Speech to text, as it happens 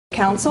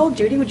Council.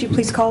 Judy, would you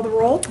please call the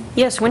roll?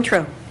 Yes,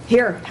 Winthrop.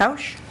 Here.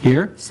 Hausch.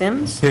 Here.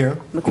 Sims. Here.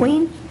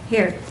 McQueen.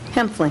 Here.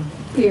 Hempfling.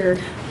 Here.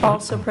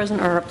 Also present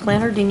are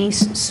Planner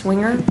Denise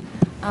Swinger,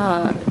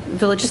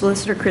 Village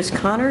Solicitor Chris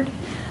Connard,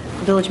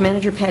 Village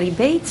Manager Patty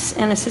Bates,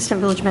 and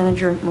Assistant Village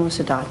Manager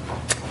Melissa Dodd.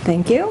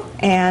 Thank you.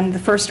 And the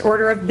first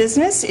order of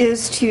business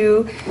is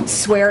to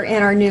swear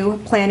in our new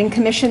Planning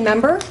Commission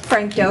member,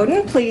 Frank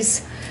Doden.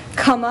 Please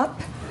come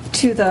up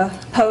to the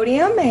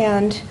podium,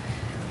 and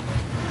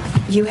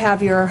you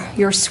have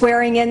your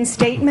swearing-in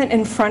statement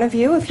in front of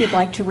you if you'd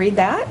like to read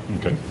that.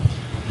 Okay.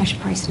 I should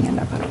probably stand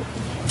up.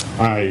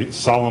 I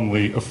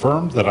solemnly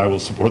affirm that I will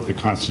support the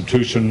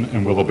Constitution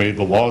and will obey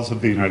the laws of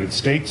the United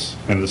States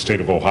and the state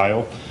of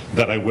Ohio,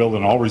 that I will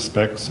in all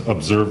respects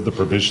observe the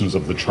provisions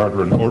of the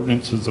charter and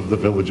ordinances of the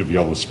Village of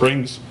Yellow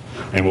Springs,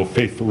 and will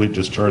faithfully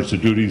discharge the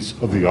duties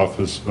of the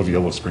office of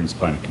Yellow Springs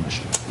Planning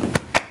Commission.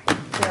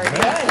 Very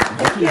good.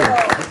 Thank you.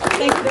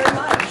 Thank you very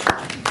much.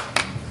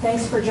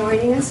 Thanks for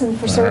joining us and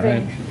for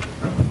serving.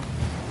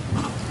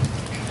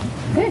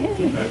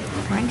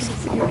 Frank's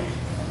here.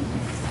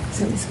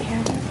 So is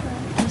Karen?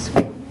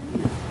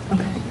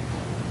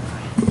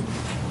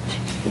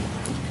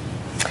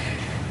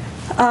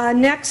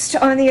 Next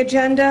on the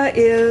agenda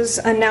is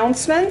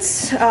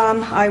announcements.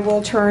 I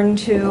will turn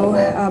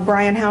to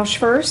Brian Hausch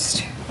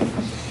first.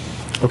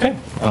 Okay,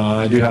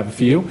 I do have a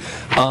few.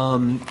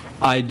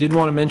 I did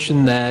want to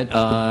mention that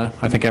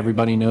I think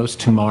everybody knows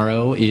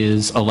tomorrow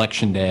is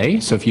Election Day,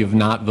 so if you have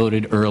not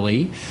voted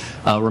early,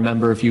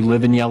 remember if you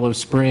live in Yellow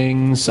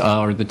Springs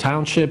or the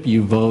township,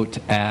 you vote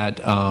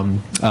at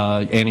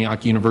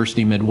Antioch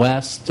University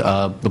Midwest.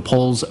 The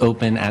polls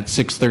open at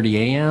 6:30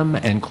 a.m.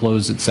 and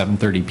close at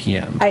 7:30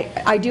 p.m.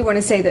 I do want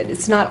to say that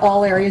it's not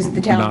all areas of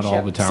the township. Not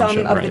all the township,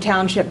 Some of right. the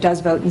township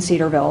does vote in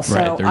Cedarville, so,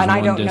 Right, there's and I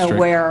one don't know district.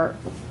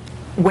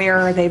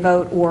 where they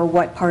vote or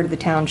what part of the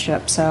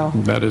township, so.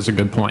 That is a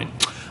good point.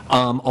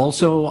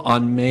 Also,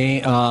 on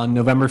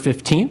November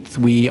 15th,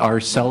 we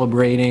are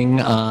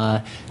celebrating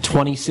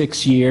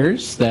 26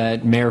 years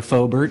that Mayor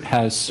Fobert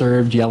has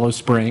served Yellow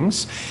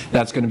Springs.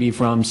 That's going to be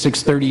from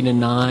 6:30 to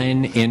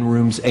 9 in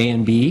rooms A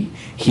and B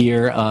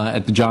here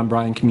at the John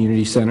Bryan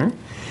Community Center.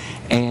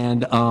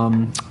 And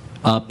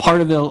part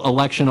of the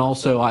election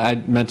also, I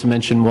meant to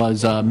mention,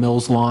 was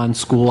Mills Lawn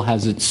School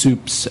has its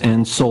Soups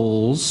and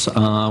Souls,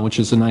 which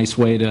is a nice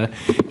way to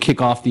kick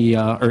off the,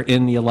 or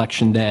end the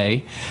election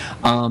day.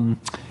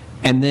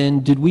 And then,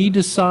 did we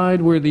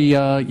decide where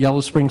the Yellow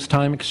Springs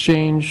Time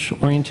Exchange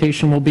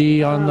orientation will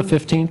be on the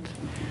 15th?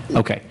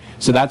 Okay,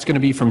 so that's going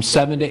to be from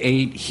 7 to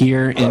 8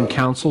 here in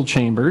Council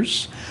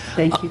Chambers.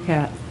 Thank you,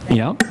 Kat.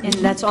 Yeah. And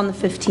that's on the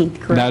 15th,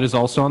 correct? That is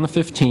also on the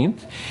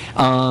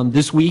 15th.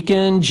 This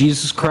weekend,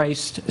 Jesus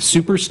Christ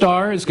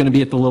Superstar is going to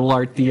be at the Little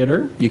Art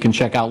Theater. You can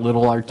check out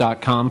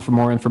littleart.com for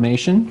more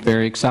information.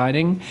 Very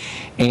exciting.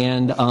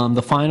 And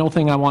the final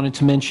thing I wanted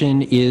to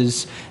mention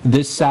is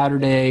this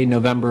Saturday,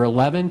 November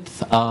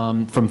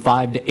 11th, from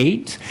 5 to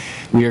 8,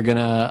 we are going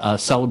to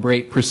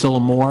celebrate Priscilla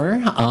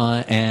Moore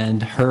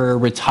and her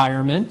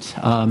retirement,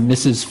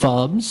 Mrs.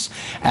 Fubbs,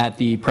 at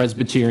the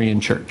Presbyterian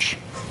Church.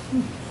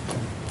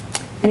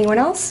 Anyone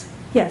else?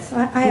 Yes,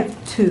 I have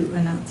two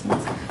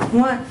announcements.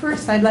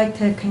 First, I'd like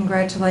to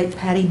congratulate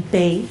Patty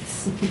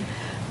Bates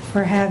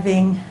for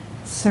having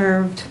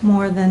served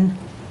more than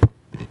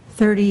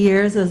 30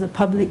 years as a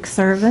public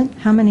servant.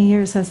 How many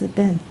years has it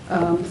been?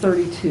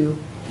 32.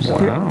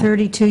 Wow.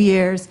 32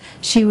 years.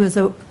 She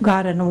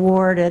got an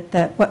award at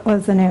the, what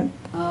was the name?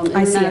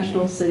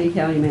 International City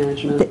County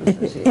Management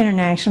Association.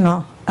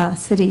 International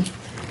City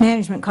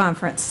Management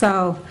Conference.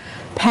 So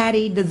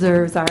Patty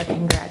deserves our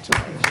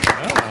congratulations.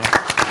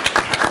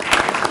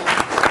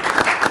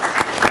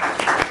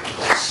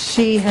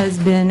 She has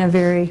been a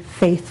very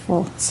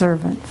faithful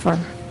servant for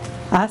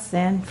us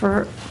and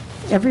for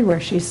everywhere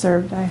she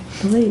served, I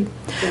believe.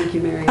 Thank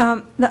you, Mary.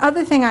 The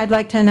other thing I'd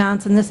like to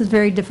announce, and this is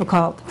very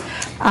difficult,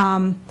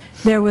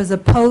 there was a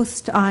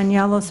post on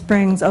Yellow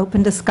Springs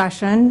Open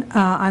Discussion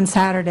on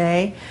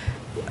Saturday,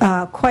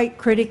 quite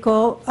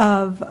critical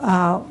of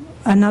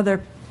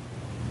another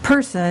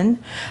person.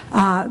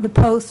 The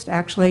post,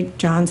 actually,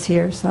 John's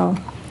here, so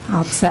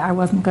I'll say, I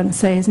wasn't going to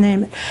say his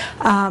name,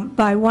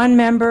 by one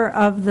member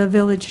of the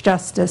Village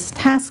Justice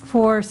Task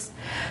Force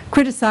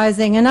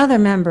criticizing another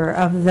member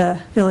of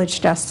the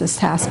Village Justice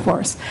Task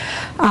Force.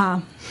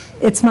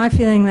 It's my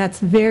feeling that's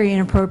very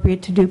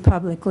inappropriate to do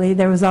publicly.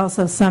 There was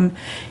also some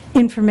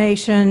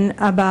information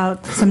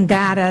about some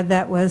data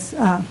that was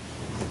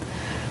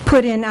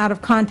put in out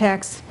of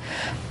context.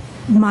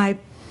 My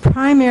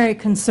primary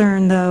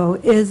concern, though,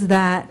 is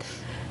that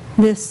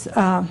this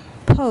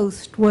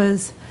post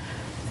was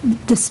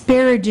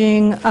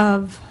disparaging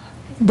of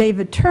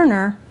David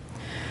Turner,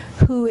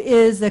 who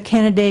is a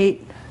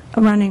candidate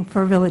running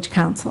for village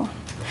council.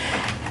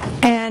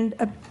 And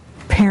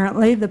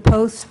apparently the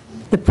purpose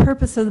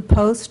of the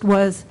post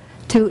was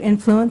to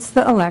influence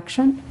the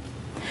election,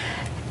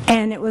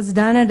 and it was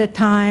done at a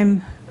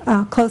time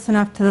close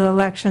enough to the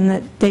election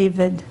that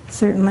David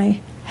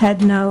certainly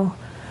had no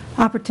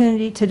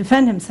opportunity to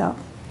defend himself.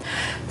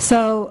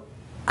 So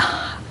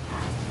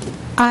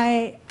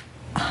I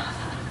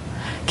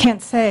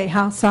can't say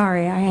how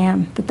sorry I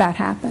am that that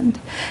happened.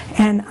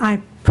 And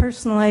I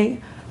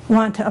personally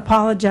want to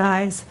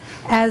apologize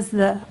as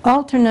the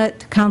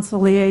alternate council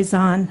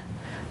liaison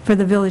for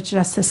the Village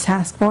Justice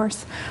Task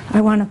Force.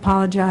 I want to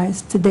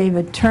apologize to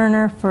David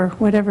Turner for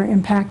whatever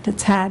impact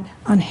it's had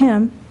on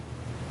him,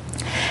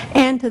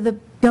 and to the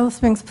Yellow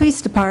Springs Police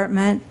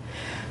Department,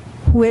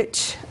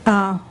 which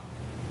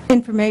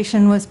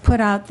information was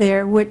put out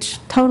there which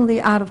totally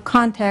out of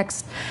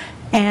context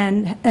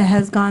and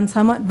has gone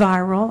somewhat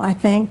viral, I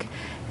think,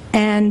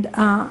 and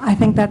I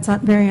think that's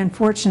very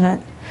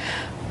unfortunate.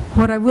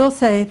 What I will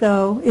say,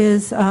 though,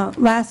 is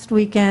last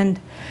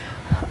weekend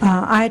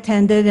I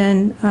attended,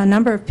 and a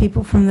number of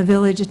people from the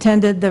village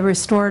attended, the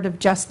Restorative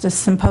Justice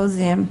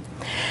Symposium.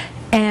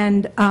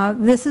 And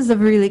this is a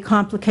really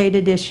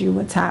complicated issue,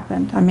 what's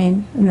happened. I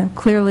mean,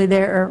 clearly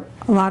there are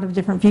a lot of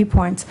different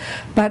viewpoints.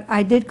 But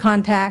I did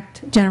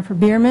contact Jennifer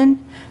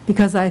Bierman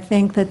because I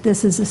think that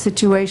this is a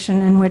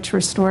situation in which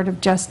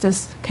restorative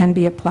justice can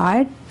be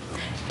applied.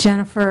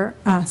 Jennifer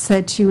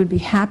said she would be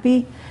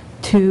happy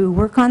to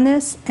work on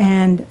this,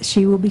 and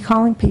she will be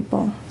calling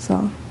people.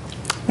 So.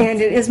 And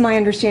it is my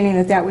understanding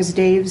that that was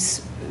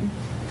Dave's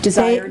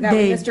desire, that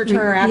Mr.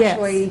 Turner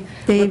actually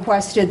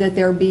requested that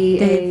there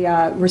be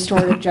a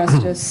restorative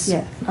justice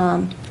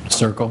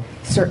circle.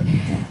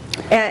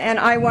 And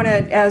I want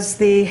to, as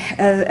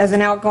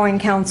an outgoing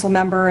council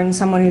member and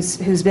someone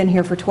who's been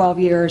here for 12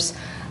 years,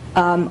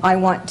 I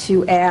want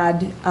to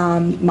add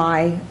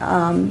my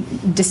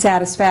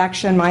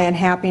dissatisfaction, my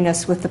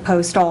unhappiness with the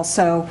post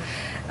also.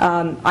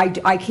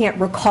 I can't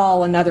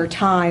recall another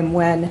time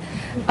when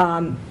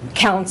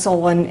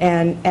council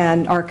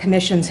and our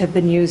commissions have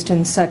been used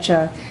in such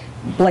a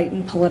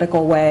blatant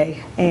political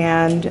way,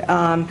 and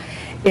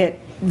it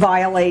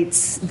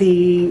violates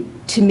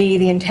to me,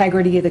 the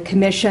integrity of the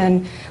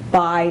commission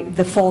by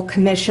the full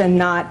commission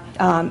not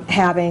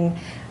having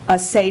a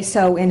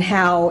say-so in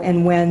how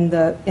and when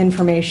the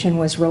information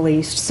was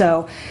released.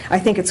 So I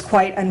think it's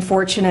quite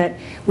unfortunate.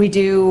 We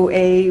do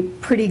a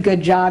pretty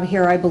good job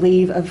here, I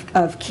believe,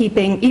 of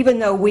keeping, even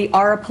though we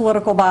are a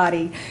political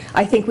body,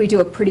 I think we do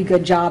a pretty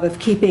good job of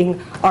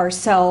keeping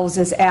ourselves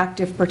as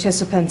active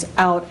participants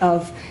out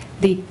of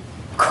the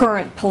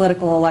current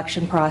political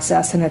election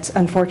process, and it's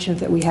unfortunate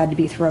that we had to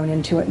be thrown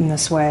into it in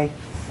this way.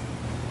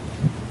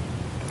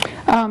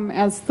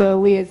 As the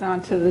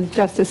liaison to the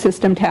Justice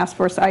System Task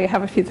Force, I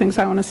have a few things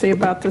I want to say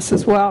about this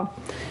as well.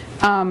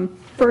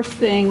 First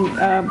thing,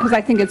 because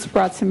I think it's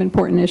brought some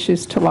important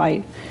issues to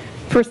light.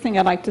 First thing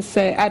I'd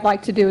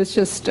like to do is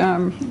just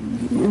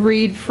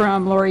read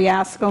from Lori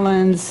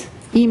Askelin's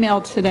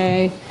email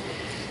today.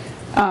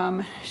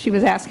 She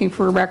was asking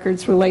for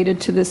records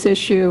related to this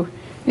issue,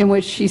 in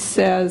which she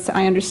says,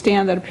 I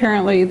understand that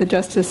apparently the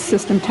Justice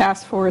System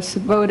Task Force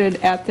voted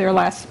at their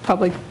last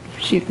public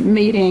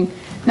meeting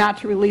not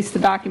to release the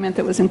document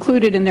that was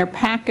included in their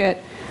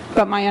packet,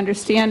 but my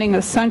understanding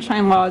of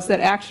sunshine law is that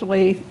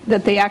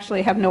they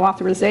actually have no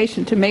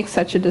authorization to make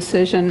such a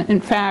decision. In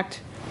fact,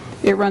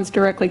 it runs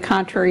directly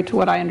contrary to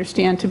what I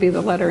understand to be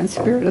the letter and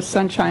spirit of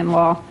sunshine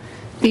law.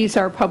 These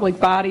are public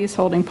bodies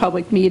holding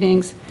public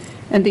meetings,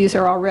 and these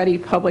are already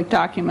public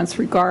documents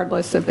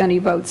regardless of any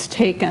votes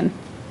taken.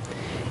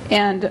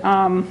 And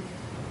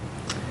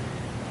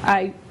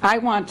I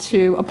want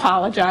to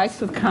apologize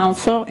to the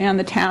council and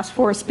the task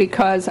force,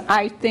 because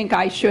I think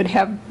I should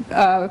have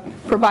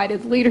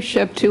provided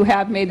leadership to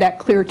have made that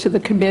clear to the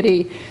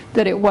committee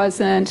that it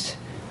wasn't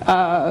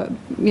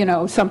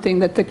something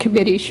that the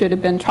committee should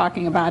have been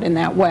talking about in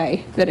that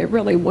way, that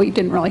we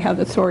didn't really have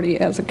the authority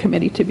as a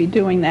committee to be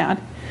doing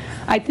that.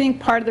 I think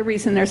part of the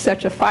reason there's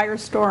such a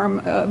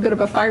firestorm, a bit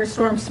of a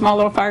firestorm, small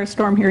little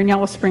firestorm here in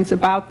Yellow Springs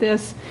about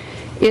this,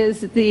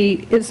 is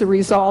the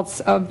results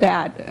of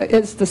that,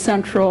 is the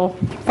central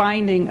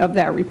finding of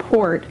that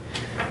report,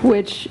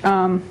 which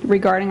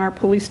regarding our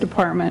police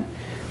department,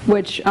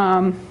 which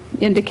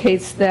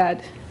indicates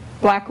that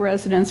black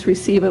residents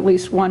receive at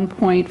least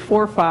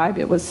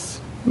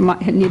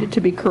 1.45, it needed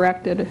to be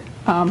corrected,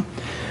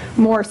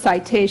 more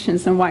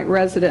citations than white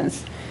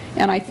residents.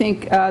 And I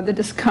think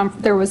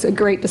there was a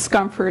great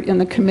discomfort in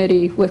the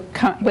committee with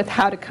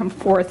how to come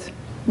forth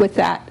with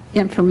that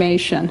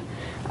information.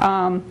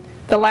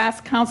 The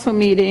last council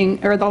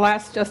meeting, or the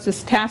last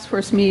Justice Task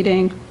Force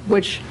meeting,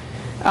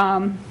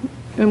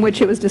 in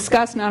which it was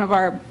discussed, none of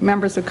our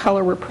members of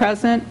color were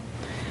present.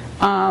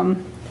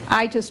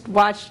 I just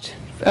watched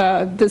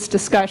this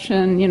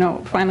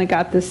discussion, finally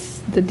got the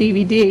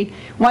DVD.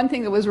 One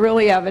thing that was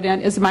really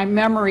evident is my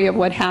memory of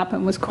what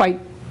happened was quite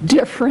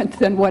different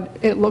than what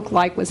it looked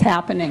like was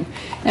happening.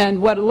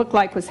 And what it looked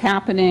like was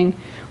happening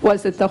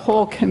was that the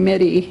whole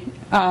committee,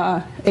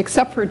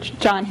 except for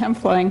John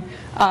Hempfling,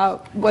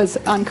 was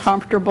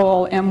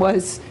uncomfortable and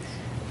was,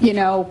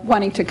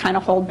 wanting to kind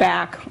of hold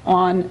back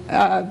on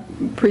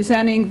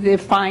presenting the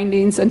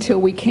findings until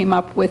we came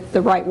up with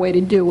the right way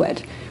to do it,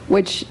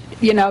 which,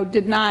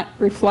 did not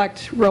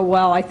reflect real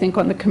well, I think,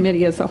 on the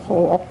committee as a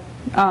whole.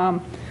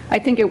 I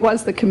think it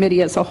was the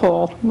committee as a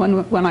whole.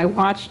 When I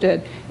watched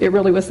it, it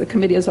really was the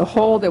committee as a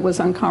whole that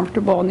was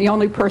uncomfortable, and the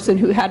only person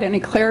who had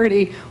any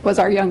clarity was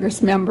our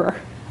youngest member,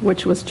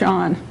 which was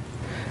John.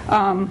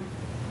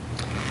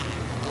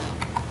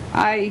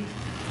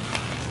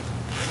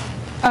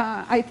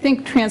 I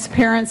think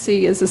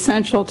transparency is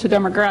essential to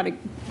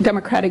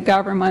democratic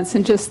governments,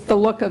 and just the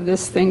look of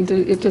this thing,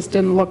 it just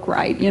didn't look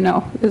right,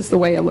 is the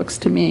way it looks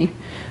to me.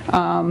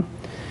 But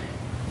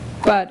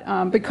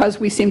because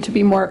we seem to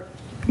be more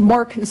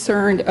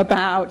concerned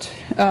about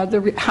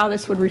how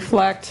this would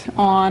reflect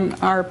on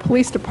our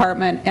police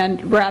department,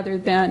 and rather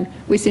than,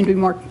 we seem to be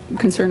more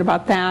concerned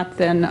about that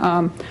than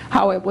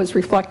how it was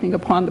reflecting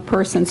upon the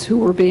persons who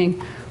were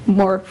being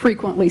more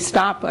frequently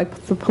stopped by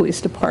the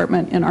police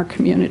department in our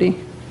community.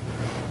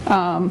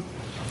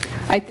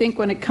 I think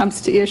when it comes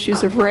to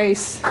issues of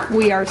race,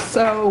 we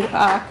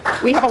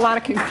have a lot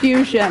of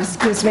confusion.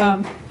 Excuse me.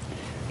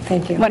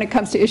 Thank you. When it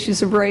comes to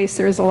issues of race,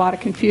 there's a lot of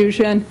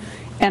confusion,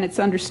 and it's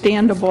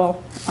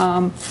understandable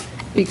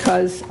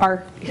because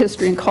our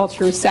history and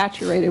culture is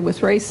saturated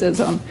with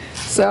racism.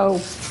 So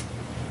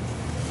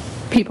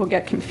people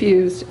get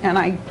confused, and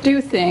I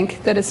do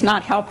think that it's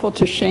not helpful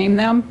to shame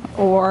them,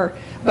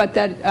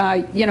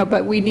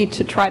 but we need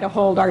to try to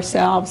hold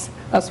ourselves,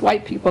 us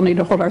white people need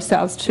to hold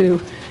ourselves to,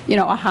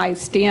 a high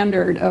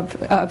standard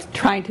of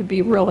trying to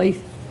be really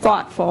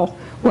thoughtful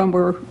when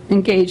we're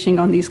engaging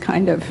on these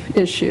kind of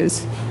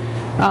issues.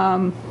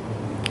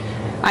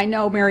 I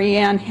know Mary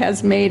Ann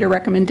has made a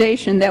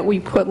recommendation that we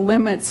put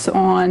limits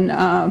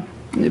on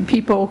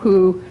people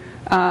who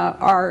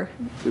are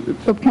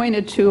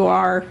appointed to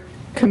our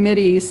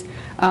committees,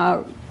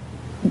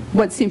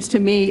 what seems to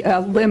me a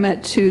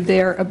limit to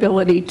their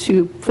ability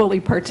to fully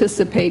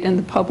participate in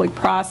the public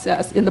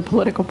process, in the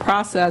political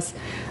process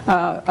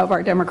of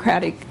our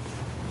democratic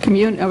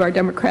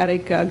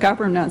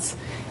governance.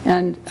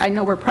 And I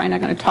know we're probably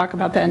not going to talk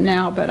about that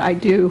now, but I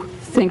do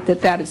think that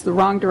that is the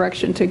wrong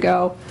direction to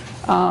go.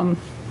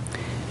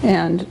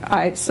 And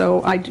I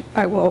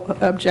will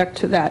object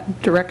to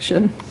that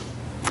direction.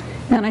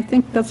 And I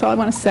think that's all I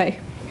want to say.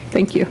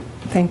 Thank you.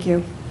 Thank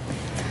you.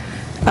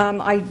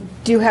 I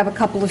do have a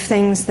couple of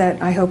things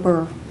that I hope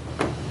are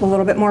a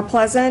little bit more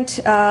pleasant.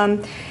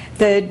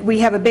 We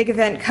have a big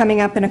event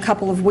coming up in a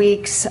couple of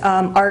weeks,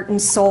 Art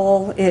and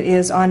Soul. It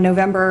is on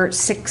November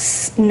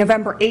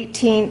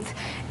 18th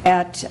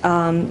at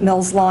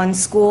Mills Lawn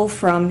School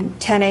from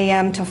 10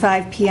 a.m. to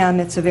 5 p.m.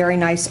 It's a very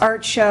nice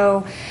art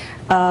show.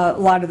 A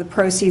lot of the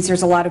proceeds,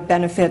 there's a lot of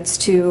benefits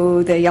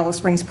to the Yellow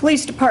Springs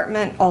Police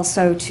Department,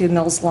 also to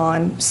Mills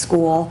Lawn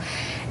School.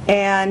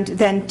 And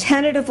then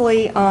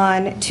tentatively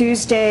on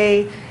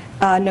Tuesday,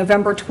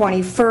 November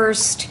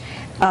 21st,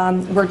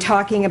 we're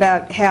talking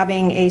about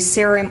having a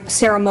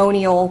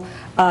ceremonial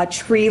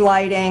tree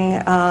lighting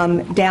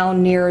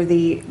down near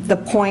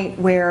the point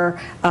where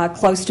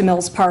close to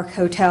Mills Park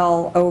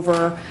Hotel,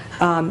 over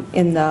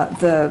in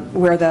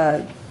where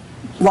the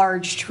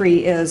large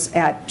tree is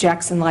at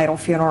Jackson Lytle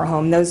Funeral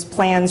Home. Those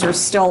plans are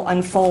still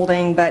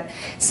unfolding, but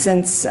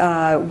since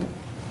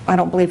I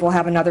don't believe we'll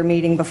have another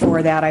meeting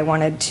before that, I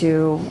wanted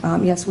to,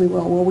 yes, we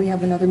will. Will we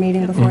have another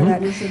meeting before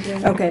that?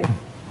 Okay,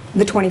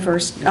 the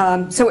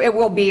 21st. So it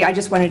will be, I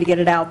just wanted to get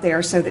it out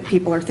there so that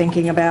people are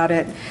thinking about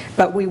it,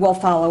 but we will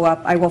follow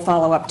up. I will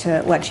follow up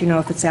to let you know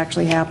if it's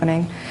actually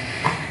happening.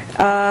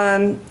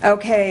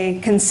 Okay,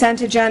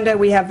 consent agenda.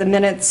 We have the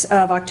minutes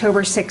of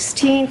October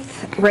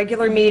 16th,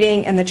 regular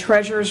meeting, and the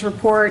treasurer's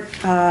report.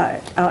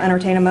 I'll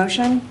entertain a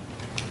motion.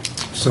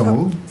 So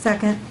moved.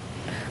 Second.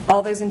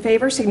 All those in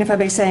favor signify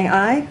by saying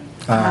aye.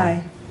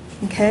 Aye.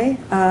 Okay.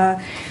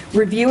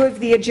 Review of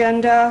the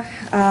agenda.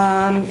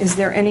 Is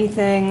there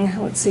anything,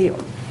 let's see,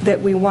 that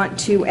we want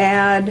to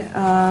add,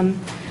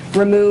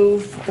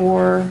 remove,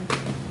 or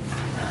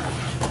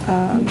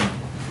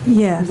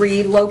Yes.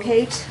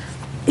 relocate?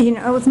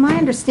 It was my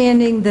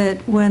understanding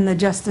that when the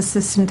Justice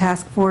System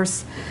Task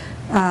Force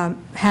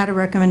had a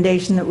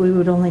recommendation that we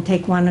would only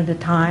take one at a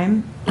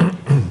time,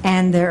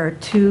 and there are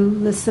two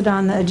listed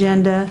on the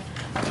agenda,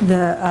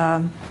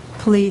 the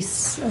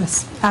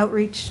police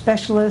outreach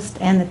specialist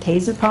and the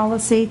TASER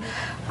policy.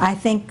 I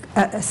think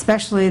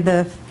especially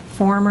the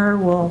former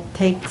will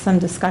take some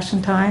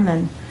discussion time,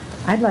 and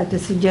I'd like to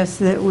suggest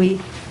that we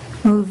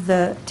move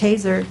the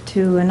TASER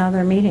to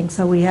another meeting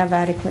so we have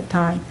adequate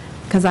time,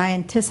 because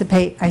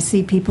I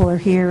see people are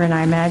here, and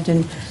I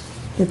imagine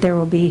that there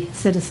will be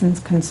citizens'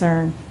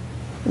 concern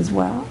as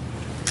well.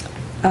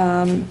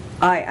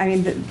 I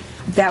mean,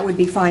 that would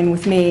be fine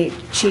with me.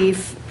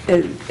 Chief,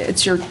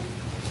 it's your...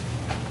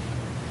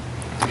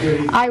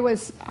 I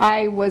was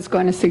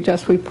going to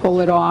suggest we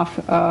pull it off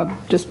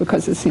just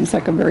because it seems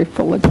like a very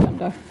full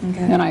agenda.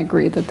 Okay. And I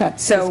agree that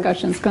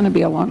discussion is going to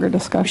be a longer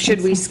discussion.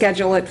 Should we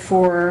schedule it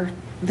for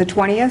the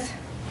 20th?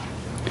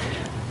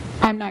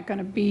 I'm not going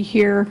to be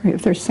here.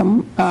 If there's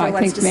some, I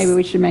think maybe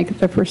we should make it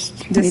the first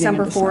meeting in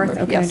December 4th?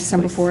 Okay, Yes,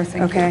 December please.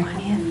 4th, okay.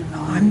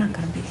 No, I'm not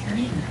going to be here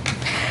either.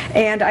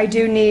 And I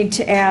do need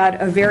to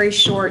add a very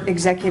short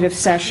executive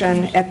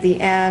session at the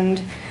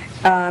end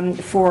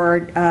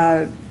for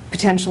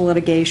potential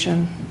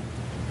litigation.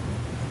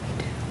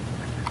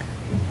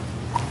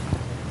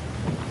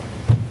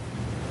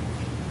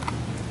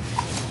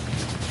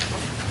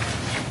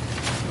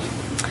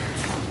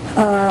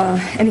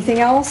 Anything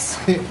else?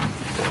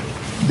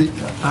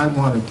 I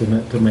wanted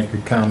to make a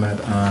comment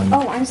on...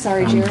 Oh, I'm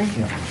sorry, Jerry.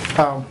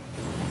 Yeah.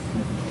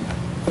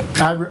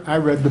 I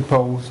read the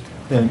post,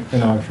 and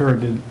I've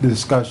heard the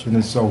discussion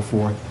and so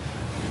forth.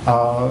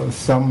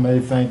 Some may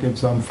think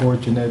it's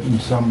unfortunate,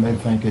 and some may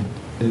think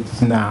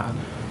it's not.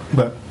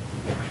 But,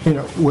 you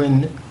know,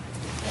 when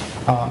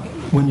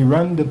you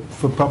run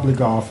for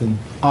public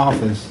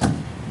office,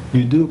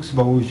 you do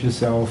expose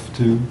yourself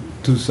to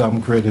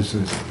some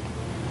criticism.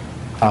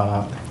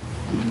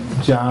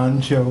 John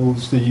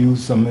chose to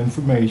use some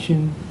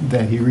information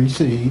that he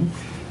received.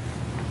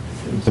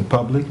 It was a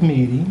public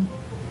meeting.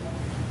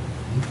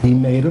 He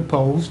made a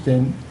post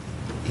and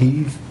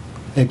he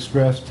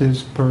expressed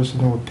his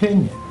personal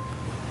opinion,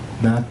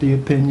 not the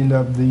opinion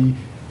of the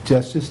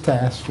Justice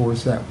Task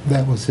Force.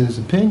 That was his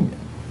opinion.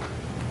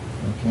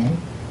 Okay?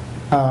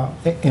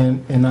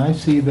 And I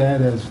see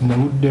that as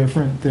no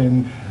different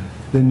than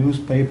the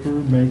newspaper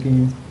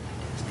making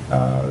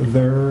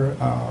their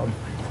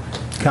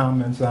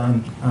comments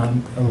on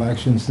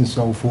elections and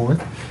so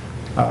forth.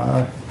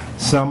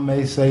 Some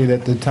may say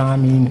that the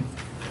timing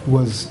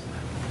was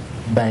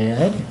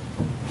bad,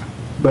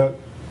 but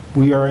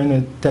we are in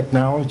a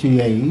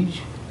technology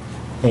age,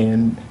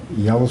 and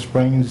Yellow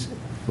Springs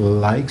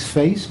likes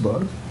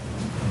Facebook.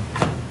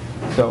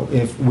 So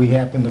if we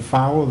happen to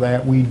follow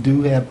that, we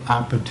do have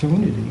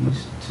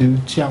opportunities to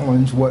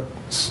challenge what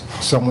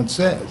someone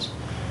says.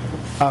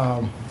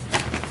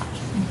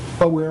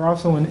 But we're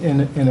also in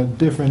a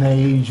different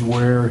age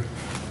where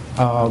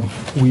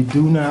we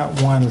do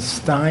not want to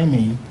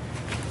stymie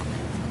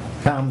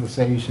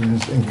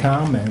conversations and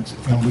comments,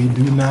 and we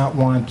do not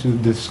want to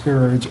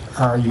discourage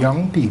our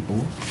young people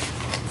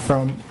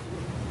from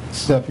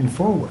stepping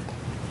forward.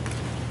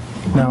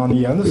 Now, on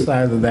the other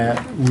side of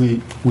that,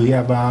 we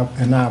have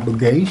an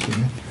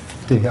obligation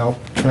to help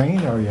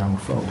train our young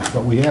folks,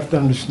 but we have to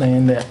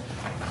understand that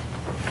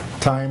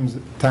times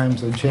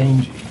are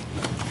changing.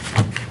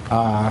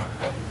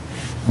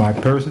 My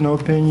personal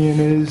opinion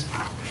is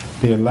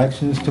the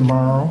election's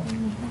tomorrow.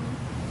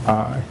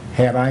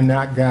 Had I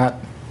not got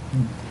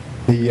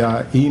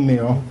the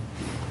email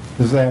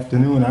this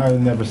afternoon, I would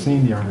have never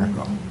seen the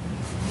article.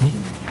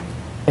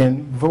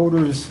 And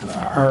voters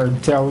are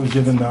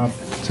intelligent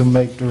enough to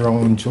make their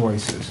own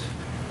choices.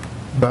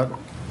 But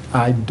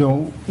I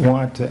don't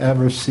want to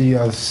ever see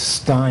us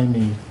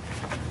stymie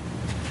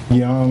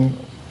young,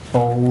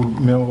 old,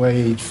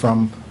 middle-aged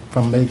from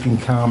making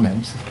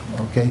comments.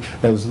 Okay,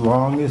 as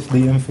long as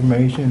the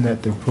information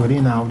that they're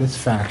putting out is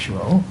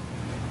factual,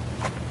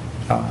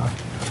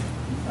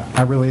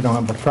 I really don't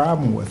have a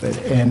problem with it.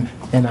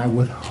 And I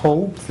would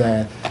hope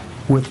that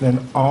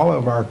within all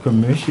of our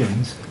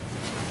commissions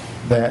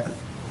that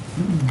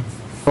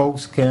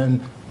folks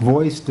can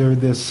voice their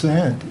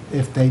dissent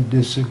if they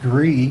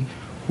disagree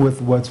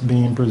with what's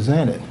being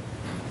presented.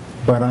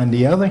 But on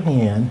the other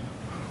hand,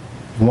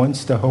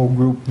 once the whole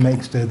group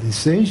makes the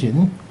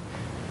decision,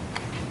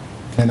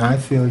 and I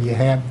feel you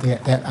have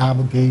that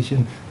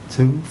obligation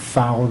to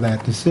follow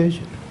that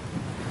decision.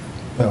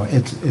 So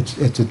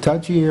it's a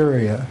touchy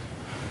area,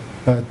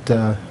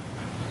 but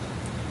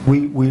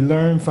we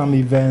learn from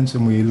events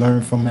and we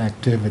learn from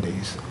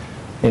activities,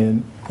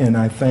 and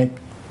I think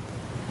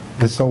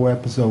this whole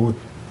episode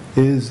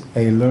is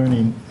a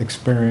learning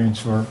experience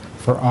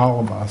for all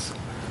of us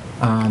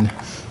on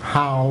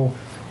how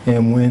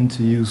and when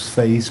to use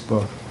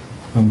Facebook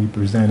when we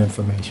present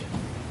information.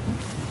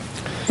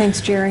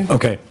 Thanks, Jerry.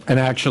 Okay, and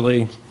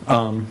actually,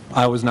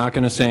 I was not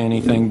going to say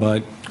anything,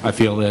 but I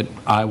feel that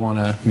I want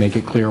to make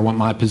it clear what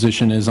my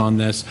position is on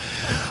this.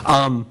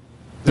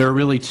 There are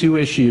really two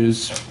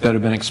issues that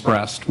have been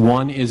expressed.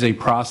 One is a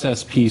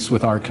process piece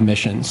with our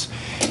commissions.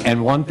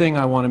 And one thing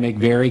I want to make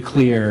very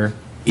clear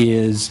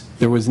is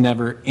there was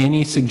never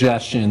any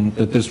suggestion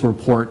that this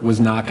report was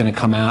not going to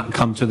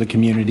come to the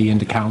community and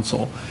to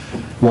council.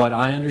 What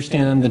I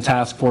understand the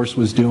task force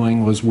was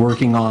doing was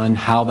working on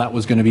how that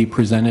was going to be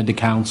presented to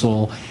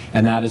council,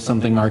 and that is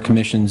something our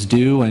commissions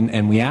do,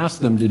 and we ask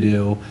them to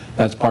do.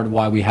 That's part of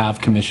why we have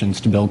commissions,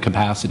 to build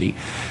capacity.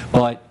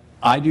 But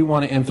I do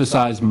want to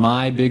emphasize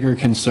my bigger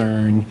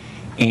concern,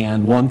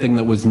 and one thing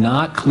that was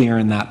not clear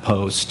in that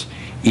post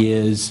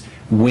is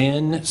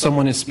when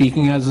someone is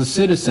speaking as a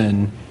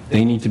citizen,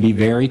 they need to be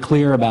very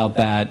clear about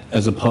that,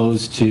 as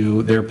opposed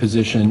to their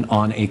position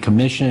on a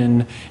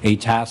commission, a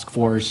task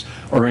force,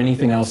 or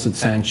anything else that's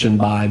sanctioned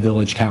by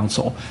village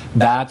council.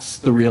 That's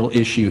the real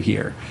issue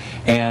here.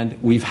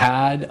 And we've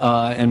had,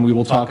 and we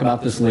will talk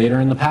about this later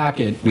in the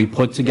packet, we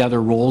put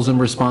together roles and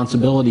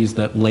responsibilities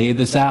that lay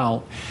this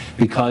out,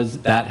 because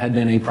that had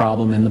been a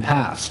problem in the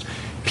past.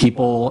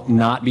 People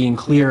not being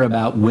clear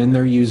about when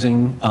they're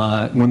using,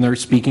 when they're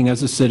speaking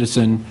as a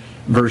citizen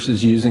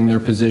versus using their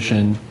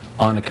position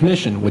on a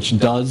commission, which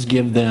does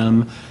give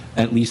them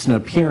at least an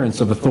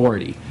appearance of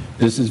authority.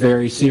 This is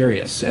very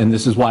serious, and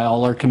this is why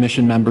all our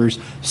commission members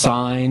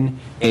sign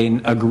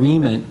an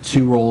agreement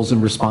to roles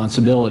and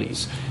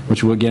responsibilities,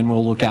 which again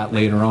we'll look at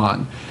later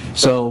on.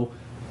 So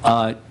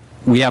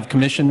we have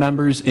commission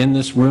members in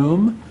this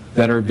room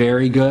that are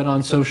very good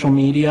on social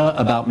media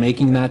about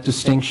making that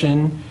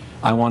distinction.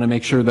 I want to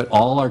make sure that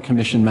all our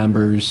commission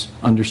members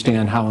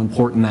understand how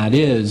important that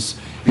is,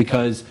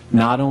 because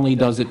not only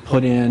does it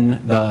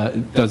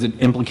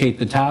implicate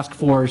the task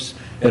force,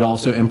 it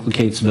also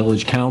implicates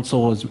village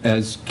council,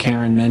 as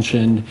Karen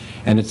mentioned,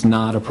 and it's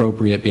not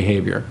appropriate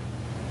behavior.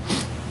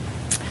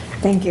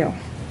 Thank you.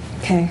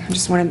 Okay, I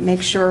just want to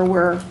make sure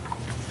we're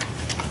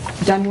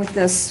done with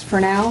this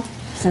for now,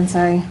 since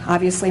I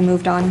obviously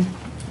moved on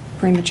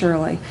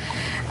prematurely.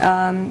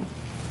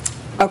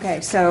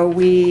 Okay, so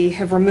we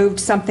have removed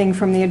something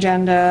from the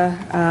agenda,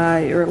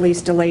 or at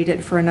least delayed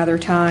it for another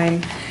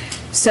time.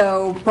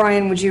 So,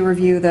 Brian, would you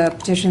review the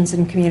petitions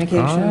and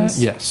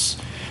communications? Yes.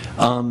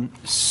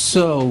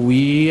 So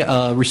we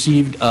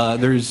received,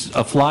 there's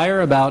a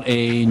flyer about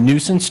a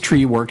nuisance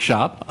tree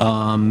workshop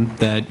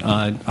that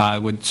I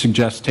would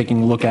suggest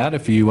taking a look at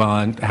if you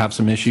have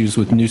some issues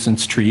with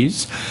nuisance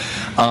trees.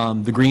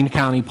 The Greene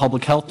County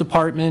Public Health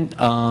Department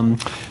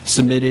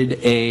submitted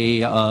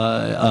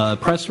a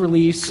press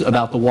release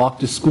about the Walk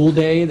to School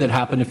Day that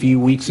happened a few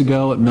weeks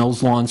ago at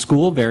Mills Lawn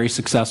School, very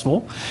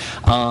successful.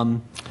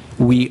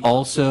 We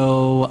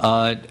also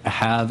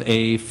have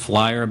a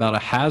flyer about a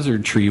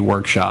hazard tree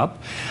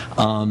workshop.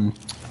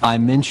 I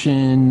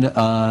mentioned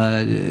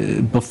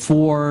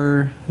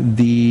before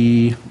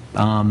the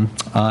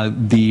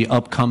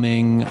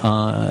upcoming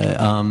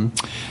time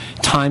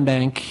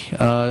bank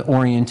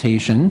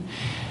orientation.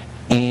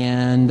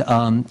 And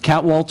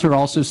Kat Walter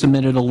also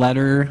submitted a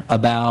letter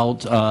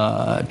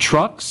about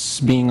trucks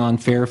being on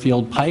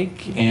Fairfield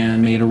Pike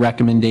and made a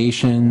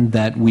recommendation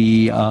that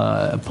we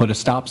put a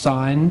stop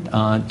sign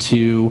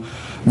to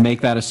make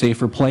that a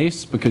safer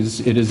place, because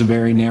it is a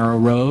very narrow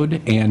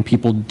road and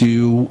people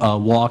do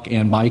walk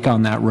and bike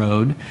on that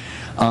road.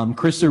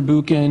 Chris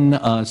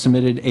Zerbuchen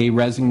submitted a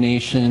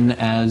resignation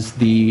as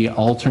the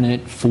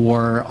alternate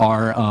for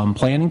our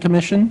Planning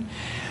Commission.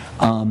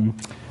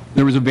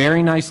 There was a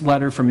very nice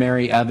letter from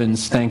Mary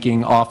Evans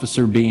thanking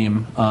Officer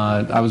Beam.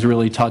 I was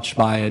really touched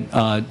by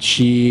it.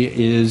 She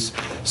is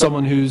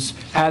someone who's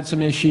had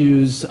some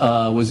issues,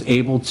 was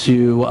able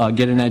to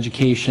get an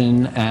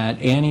education at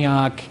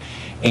Antioch,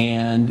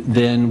 and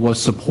then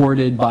was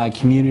supported by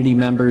community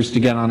members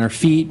to get on her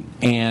feet,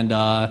 and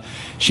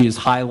she has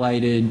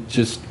highlighted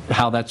just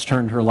how that's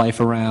turned her life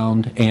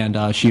around,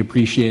 and she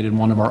appreciated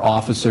one of our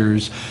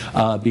officers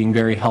being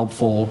very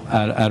helpful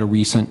at a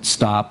recent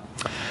stop.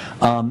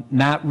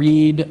 Matt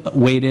Reed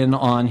weighed in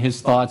on his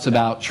thoughts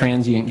about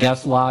transient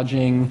guest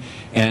lodging,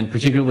 and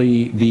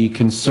particularly the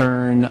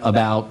concern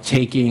about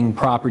taking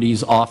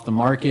properties off the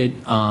market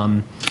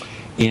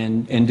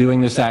in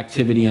doing this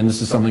activity, and this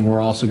is something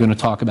we're also going to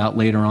talk about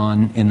later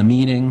on in the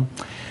meeting.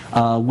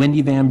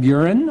 Wendy Van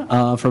Buren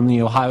from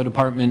the Ohio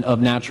Department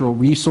of Natural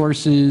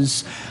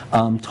Resources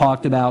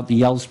talked about the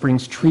Yellow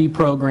Springs Tree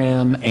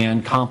Program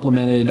and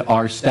complimented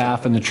our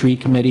staff and the tree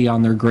committee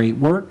on their great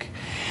work.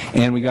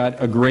 And we got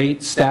a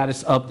great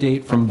status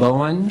update from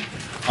Bowen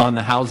on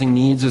the housing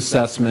needs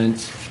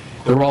assessment.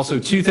 There were also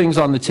two things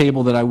on the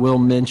table that I will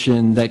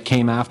mention that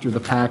came after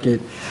the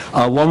packet.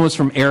 One was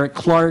from Eric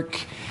Clark,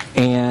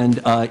 and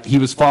he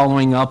was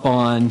following up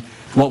on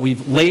what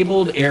we've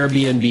labeled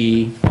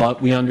Airbnb,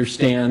 but we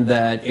understand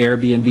that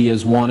Airbnb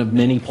is one of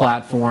many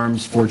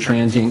platforms for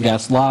transient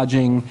guest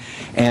lodging.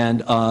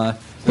 And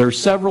there are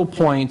several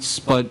points,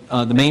 but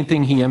the main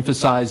thing he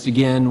emphasized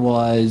again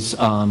was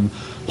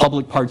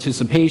public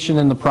participation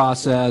in the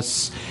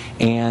process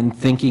and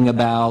thinking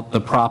about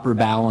the proper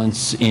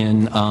balance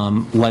in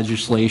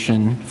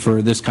legislation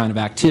for this kind of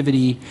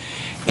activity.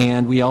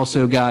 And we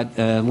also got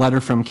a letter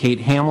from Kate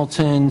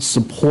Hamilton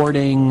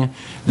supporting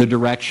the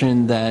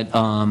direction that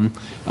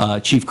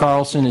Chief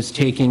Carlson is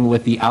taking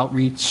with the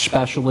outreach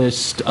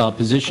specialist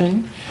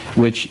position,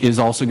 which is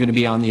also going to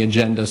be on the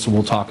agenda, so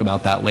we'll talk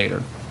about that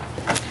later.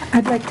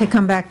 I'd like to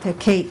come back to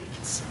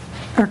Kat's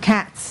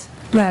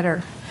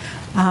letter.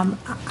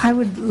 I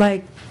would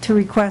like to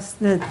request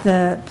that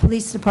the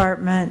police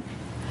department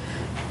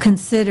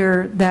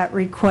consider that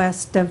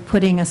request of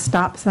putting a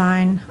stop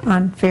sign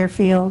on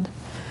Fairfield.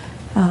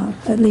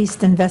 At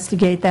least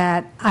investigate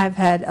that.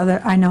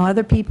 I know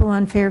other people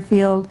on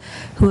Fairfield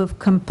who have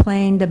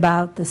complained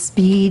about the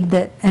speed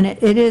and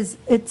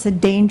it's a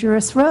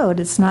dangerous road.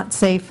 It's not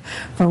safe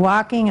for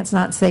walking, it's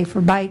not safe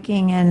for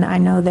biking, and I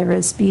know there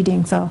is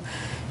speeding. So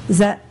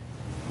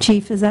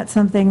Chief, is that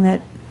something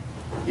that?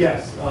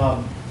 Yes,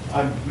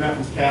 I met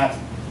with Kat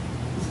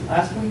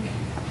last week.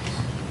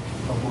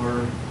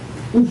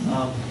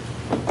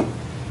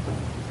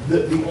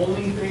 The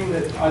only thing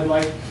that I'd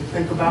like to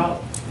think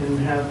about and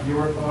have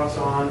your thoughts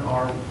on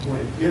are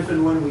if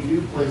and when we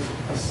do place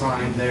a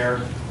sign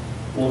there,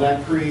 well,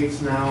 that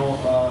creates now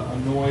a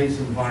noise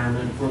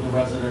environment for the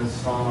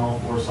residents on all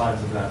four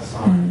sides of that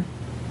sign.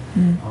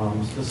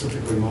 Mm-hmm.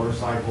 Specifically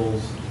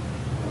motorcycles,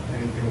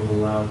 anything with a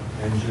loud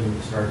engine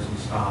that starts and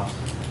stops.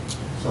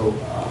 So,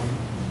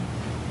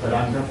 but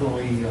I'm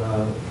definitely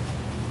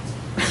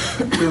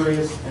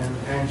curious and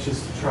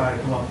anxious to try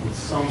to come up with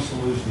some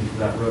solution to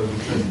that road,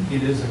 because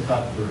it is a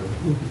cut through.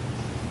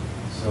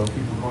 So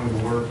people going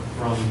to work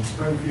from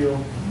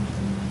Springfield,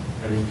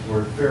 heading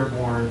toward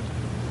Fairborn,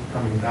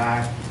 coming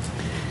back,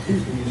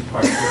 used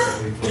quite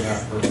frequently for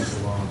that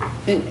purpose alone.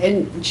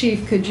 And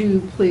Chief, could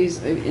you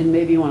please, and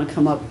maybe you want to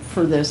come up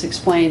for this,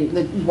 explain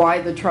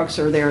why the trucks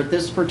are there at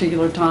this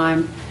particular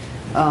time?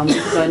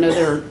 Because I know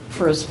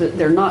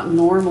they're not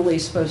normally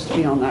supposed to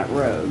be on that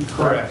road.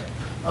 Correct.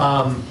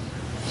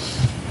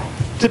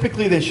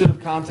 Typically, they should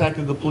have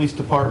contacted the police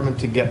department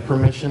to get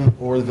permission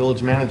or the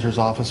village manager's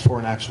office for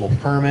an actual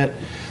permit.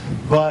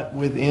 But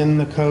within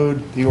the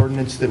code, the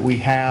ordinance that we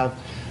have,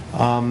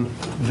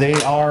 they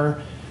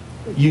are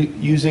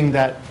using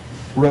that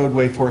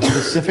roadway for a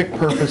specific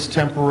purpose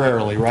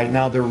temporarily. Right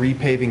now, they're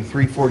repaving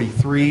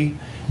 343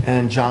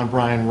 and John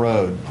Bryan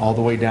Road all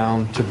the way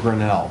down to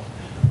Grinnell.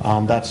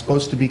 That's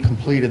supposed to be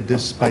completed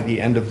by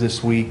the end of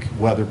this week,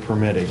 weather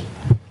permitting.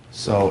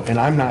 So, and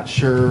I'm not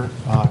sure,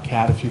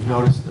 Kat, if you've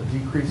noticed a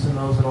decrease in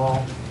those at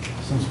all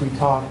since we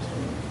talked.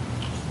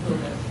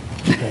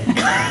 Okay.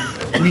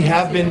 We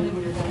have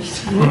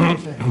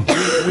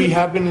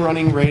been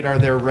running radar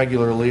there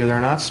regularly.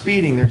 They're not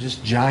speeding, they're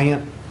just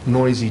giant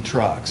noisy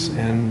trucks,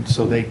 and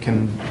so they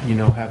can,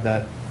 have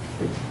that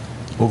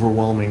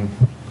overwhelming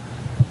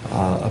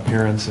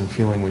appearance and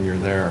feeling when you're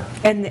there.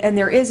 And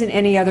there isn't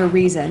any other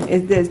reason?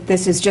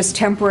 This is just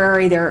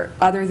temporary?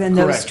 Other than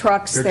those Correct.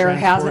 trucks, They're there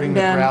hasn't transporting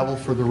been? the gravel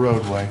for the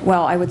roadway.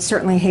 Well, I would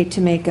certainly hate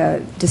to make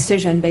a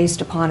decision based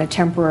upon a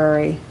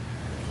temporary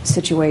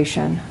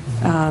situation.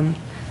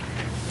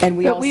 And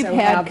we But we've also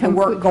had have the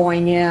work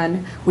going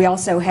in. We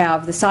also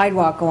have the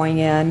sidewalk going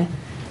in,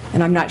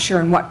 and I'm not sure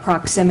in what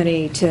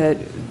proximity to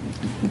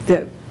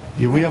the...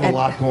 Yeah, we have a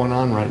lot going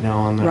on right now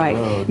on that Right.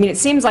 road. I mean, it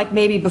seems like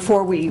maybe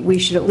before we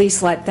should at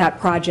least let that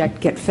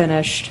project get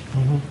finished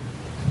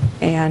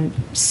and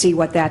see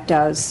what that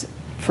does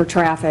for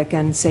traffic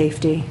and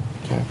safety.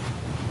 Okay.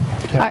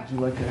 Kat, would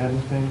you like to add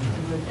anything?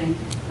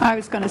 I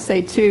was going to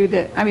say, too,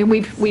 that, I mean,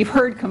 we've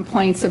heard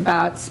complaints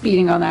about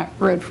speeding on that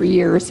road for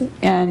years,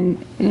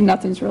 and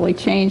nothing's really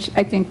changed.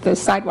 I think the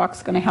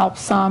sidewalk's going to help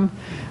some,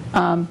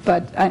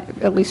 but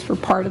at least for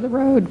part of the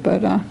road,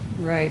 but...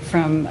 Right,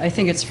 I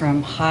think it's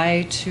from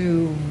High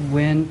to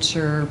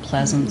Winter,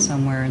 Pleasant,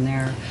 somewhere in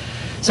there.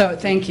 So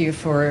thank you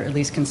for at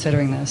least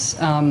considering this.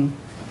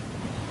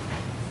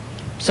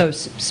 So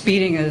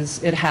speeding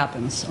it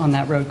happens on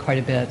that road quite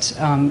a bit.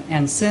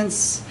 And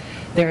since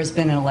there's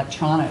been an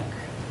electronic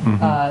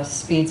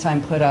speed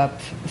sign put up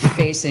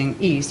facing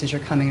east as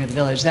you're coming into the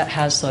village, that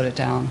has slowed it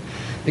down.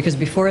 Because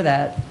before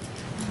that,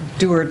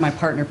 Deward, my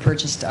partner,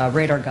 purchased a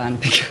radar gun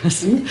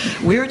because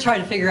we were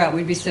trying to figure out,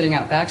 we'd be sitting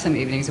out back some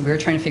evenings, and we were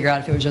trying to figure out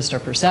if it was just our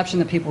perception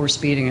that people were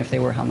speeding, if they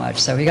were, how much.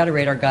 So he got a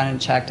radar gun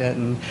and checked it,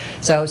 and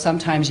so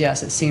sometimes,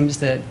 yes, it seems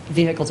that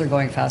vehicles are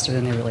going faster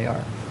than they really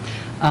are.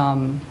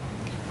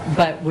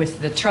 But with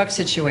the truck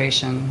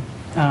situation,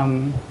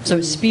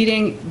 so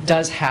speeding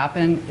does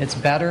happen, it's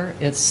better,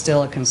 it's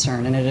still a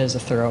concern, and it is a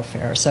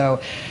thoroughfare.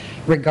 So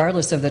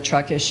regardless of the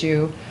truck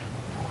issue,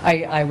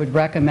 I would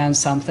recommend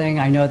something.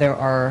 I know there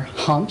are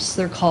humps,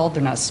 they're called.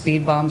 They're not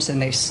speed bumps,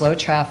 and they slow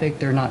traffic.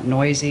 They're not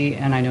noisy,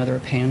 and I know they're a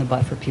pain in the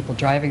butt for people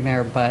driving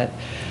there, but,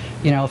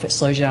 if it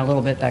slows you down a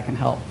little bit, that can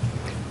help.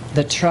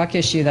 The truck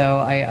issue, though,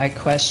 I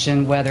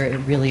question whether it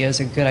really is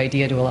a good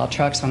idea to allow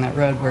trucks on that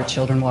road where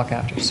children walk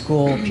after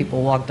school,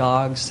 people walk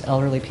dogs,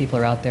 elderly people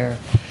are out there.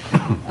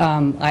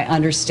 I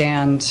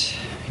understand,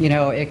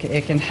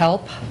 it can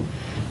help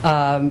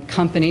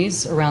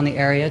companies around the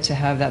area to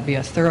have that be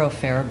a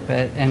thoroughfare,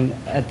 and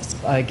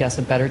I guess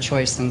a better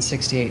choice than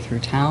 68 through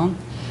town.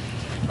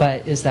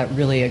 But is that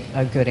really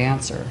a good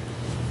answer?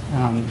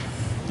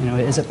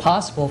 Is it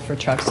possible for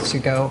trucks to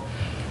go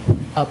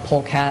up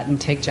Polecat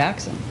and take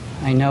Jackson?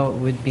 I know it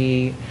would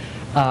be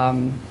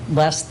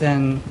less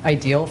than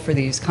ideal for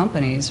these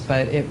companies,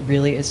 but it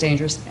really is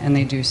dangerous, and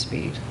they do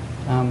speed.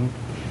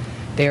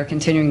 They are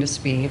continuing to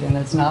speed, and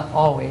it's not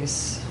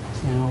always,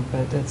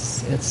 but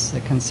it's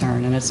a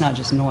concern, and it's not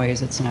just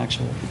noise, it's an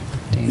actual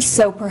danger.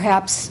 So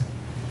perhaps,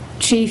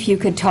 Chief, you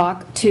could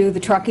talk to the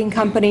trucking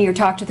company, or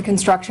talk to the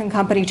construction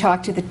company,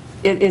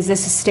 is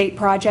this a state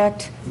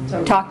project?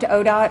 Talk to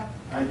ODOT?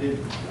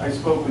 I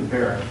spoke with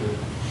Barrett, the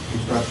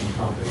construction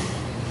company,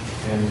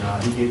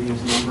 and he gave me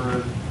his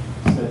number,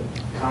 said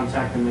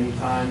contact him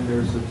anytime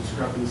there's a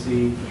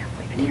discrepancy.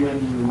 We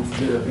went and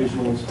did a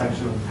visual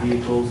inspection of the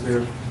vehicles.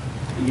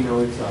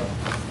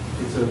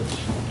 It's a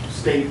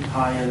state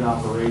high-end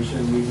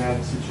operation. We've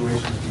had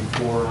situations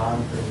before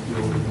on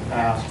Fairfield in the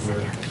past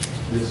where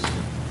this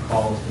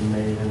call has been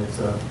made, and it's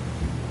an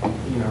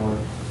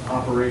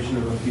operation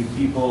of a few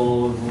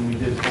people. When we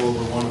did pull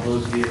over one of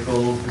those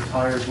vehicles, the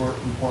tires weren't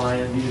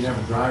compliant. He didn't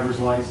have a driver's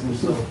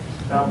license, so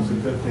that was a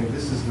good thing.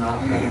 This is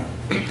not that.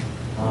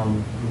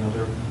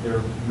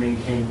 They're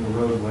maintaining the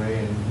roadway,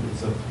 and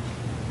it's a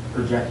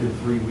projected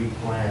 3-week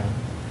plan.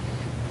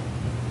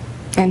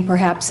 And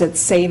perhaps it's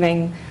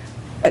saving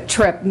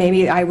trip,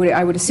 maybe I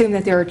would assume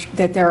that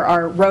there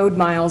are road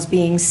miles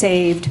being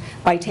saved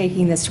by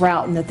taking this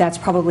route, and that's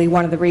probably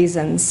one of the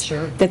reasons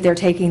that they're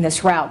taking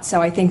this route.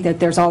 So I think that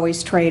there's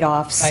always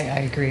trade-offs. I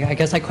agree. I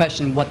guess I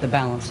question what the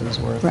balance is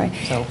worth. Right.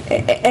 So,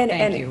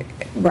 thank you.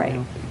 Right. You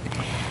know.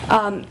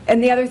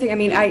 And the other thing, I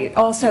mean, I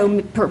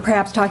also,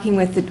 perhaps talking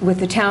with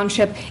the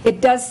township, it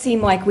does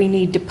seem like we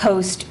need to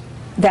post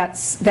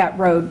that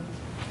road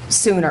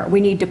sooner. We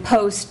need to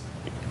post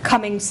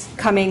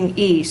coming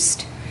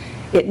east.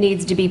 It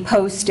needs to be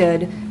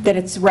posted that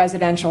it's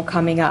residential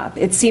coming up.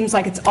 It seems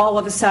like it's all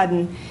of a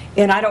sudden,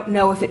 and I don't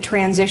know if it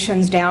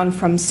transitions down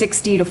from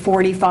 60 to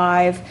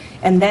 45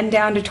 and then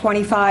down to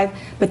 25,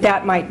 but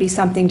that might be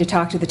something to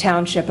talk to the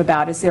township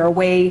about. Is there a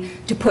way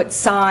to put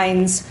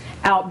signs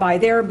out by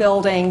their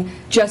building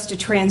just to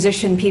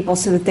transition people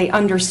so that they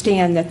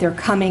understand that they're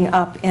coming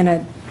up in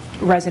a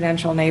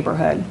residential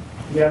neighborhood?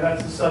 Yeah,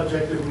 that's the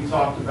subject that we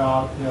talked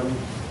about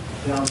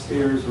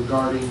downstairs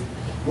regarding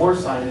more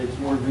signage,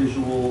 more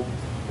visual,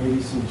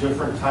 maybe some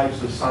different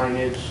types of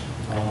signage,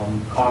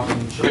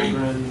 cautioning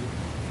children,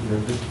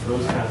 just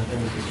those kind of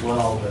things as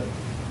well. But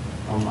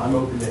I'm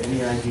open to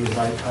any ideas.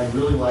 I'd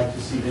really like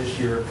to see this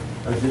year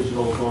a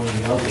digital going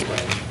the other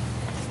way.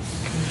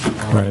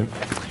 Right.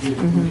 If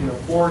we can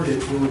afford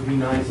it, it would be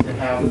nice to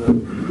have the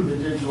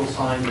digital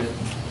sign that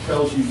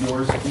tells you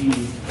your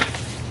speed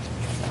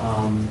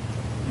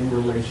in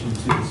relation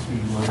to the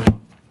speed limit.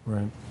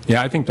 Right.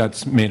 Yeah, I think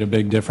that's made a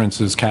big difference,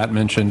 as Kat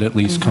mentioned, at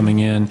least coming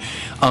in.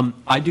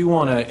 I do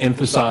want to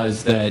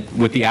emphasize that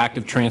with the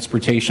active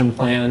transportation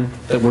plan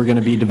that we're going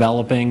to be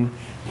developing,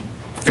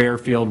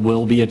 Fairfield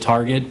will be a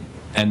target,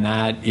 and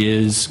that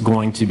is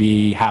going to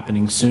be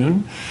happening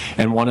soon.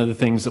 And one of the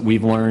things that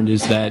we've learned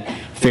is that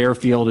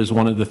Fairfield is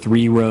one of the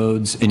 3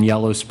 roads in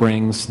Yellow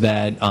Springs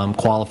that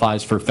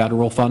qualifies for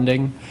federal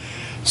funding.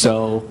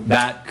 So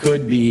that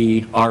could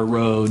be our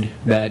road,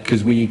 that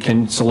because we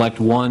can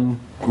select one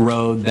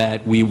road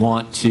that we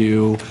want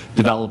to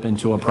develop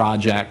into a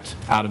project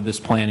out of this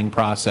planning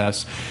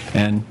process,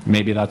 and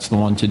maybe that's the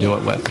one to do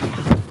it with.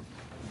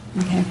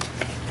 Okay.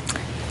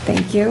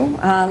 Thank you.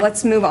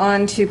 Let's move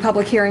on to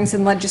public hearings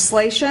and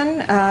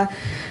legislation.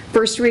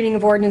 First reading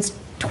of ordinance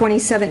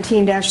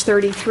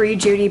 2017-33.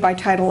 Judy, by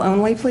title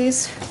only,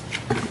 please.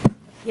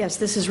 Yes,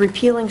 this is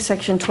repealing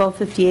Section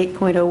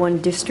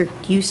 1258.01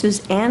 district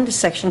uses and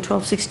Section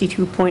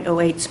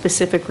 1262.08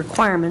 specific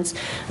requirements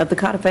of the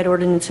codified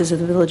ordinances of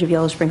the Village of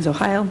Yellow Springs,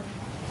 Ohio,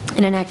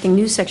 and enacting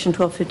new Section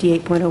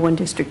 1258.01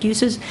 district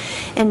uses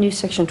and new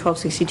Section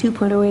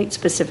 1262.08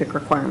 specific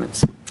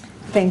requirements.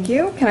 Thank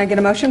you. Can I get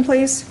a motion,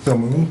 please? So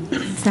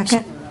moved.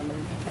 Second.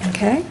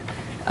 Okay.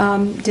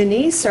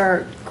 Denise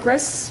or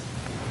Chris?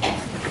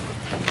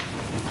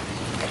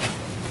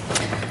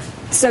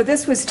 So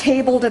this was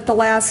tabled at the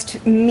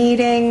last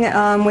meeting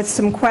with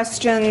some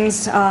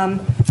questions.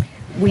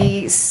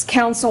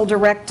 Council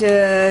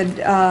directed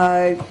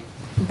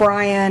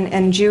Brian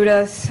and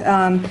Judith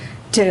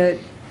to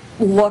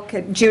look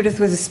at, Judith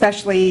was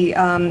especially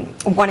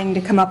wanting to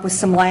come up with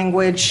some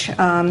language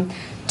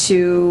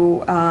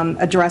to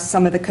address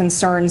some of the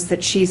concerns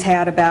that she's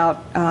had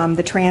about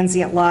the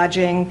transient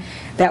lodging.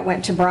 That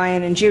went to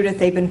Brian and Judith.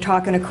 They've been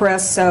talking to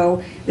Chris,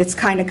 so it's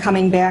kind of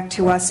coming back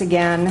to us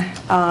again.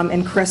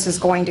 And Chris is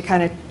going to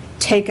kind of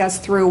take us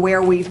through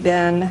where we've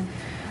been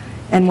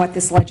and what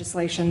this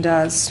legislation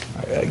does.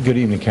 Good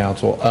evening,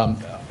 Council.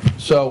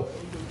 So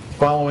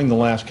following the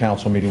last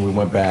council meeting, we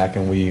went back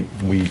and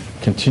we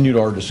continued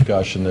our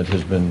discussion that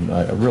has been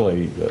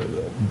really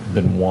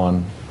been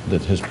one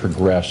that has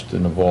progressed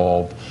and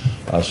evolved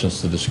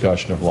since the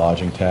discussion of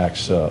lodging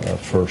tax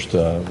first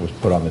was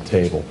put on the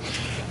table.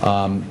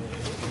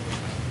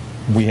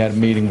 We had a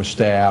meeting with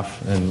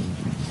staff, and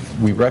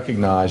we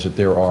recognize that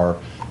there are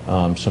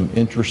some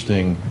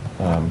interesting,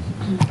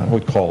 I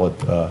would call it,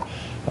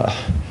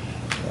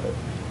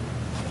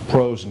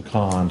 pros and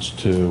cons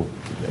to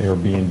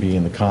Airbnb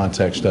in the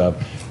context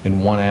of, in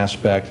one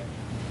aspect,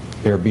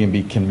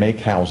 Airbnb can make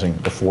housing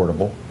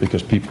affordable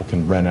because people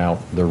can rent out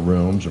their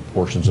rooms or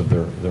portions of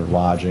their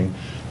lodging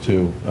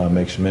to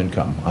make some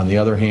income. On the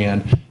other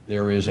hand,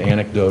 there is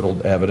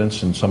anecdotal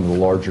evidence in some of the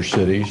larger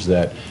cities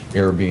that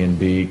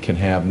Airbnb can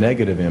have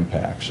negative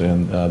impacts,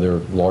 and there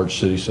are large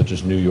cities such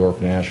as New York,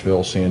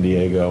 Nashville, San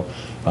Diego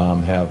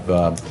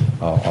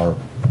are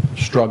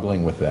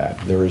struggling with that.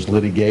 There is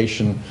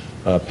litigation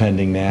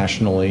pending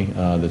nationally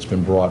that's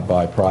been brought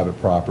by private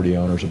property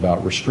owners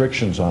about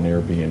restrictions on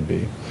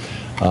Airbnb.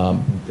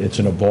 It's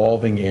an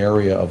evolving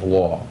area of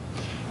law.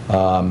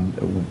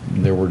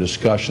 There were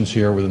discussions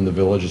here within the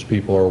village, as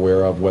people are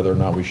aware of, whether or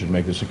not we should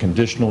make this a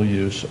conditional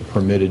use, a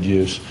permitted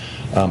use.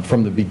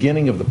 From the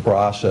beginning of the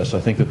process,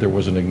 I think that there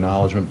was an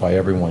acknowledgement by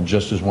everyone,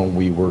 just as when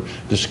we were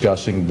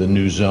discussing the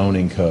new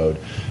zoning code,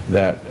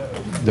 that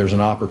there's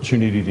an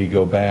opportunity to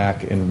go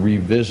back and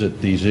revisit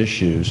these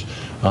issues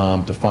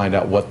to find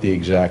out what the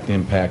exact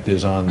impact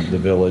is on the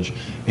village,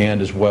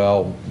 and as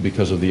well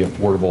because of the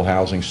affordable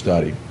housing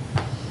study.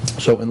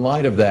 So in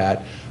light of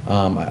that,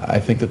 I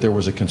think that there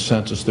was a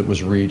consensus that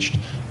was reached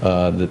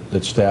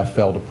that staff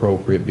felt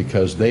appropriate,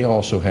 because they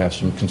also have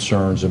some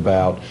concerns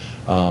about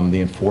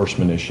the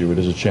enforcement issue. It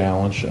is a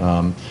challenge.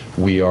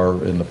 We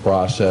are in the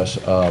process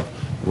of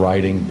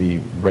writing the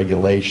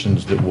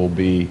regulations that will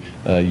be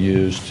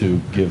used to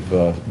give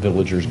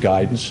villagers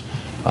guidance,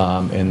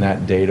 and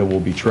that data will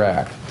be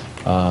tracked.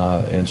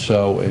 And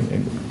so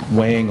in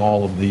weighing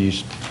all of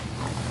these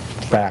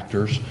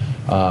factors,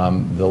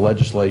 the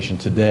legislation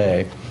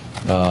today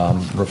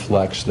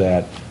reflects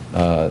that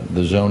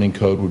the zoning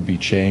code would be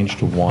changed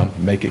to, one,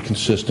 make it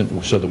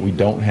consistent so that we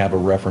don't have a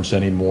reference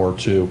anymore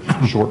to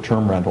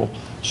short-term rental,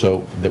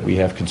 so that we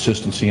have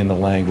consistency in the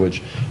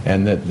language,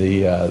 and that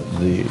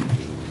the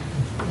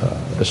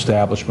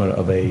establishment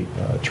of a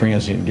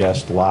transient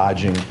guest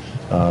lodging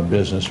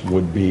business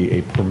would be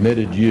a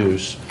permitted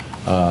use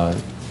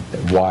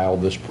while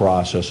this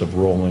process of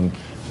rolling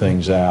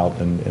things out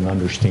and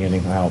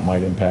understanding how it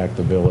might impact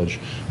the village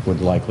would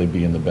likely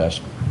be in the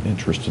best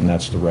interest, and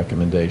that's the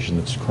recommendation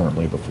that's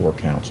currently before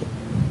council.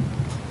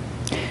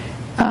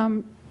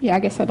 Yeah, I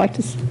guess I'd like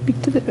to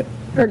speak to the,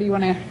 or do you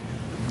want to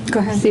Go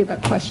ahead. see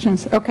about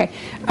questions? Okay.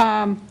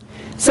 I've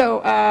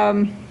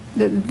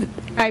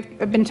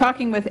been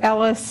talking with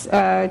Ellis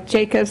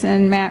Jacobs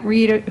and Matt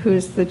Reed,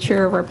 who's the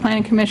chair of our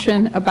planning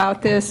commission,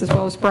 about this, as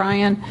well as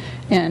Brian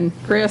and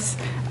Chris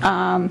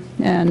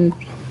and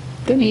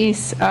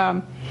Denise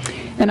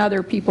and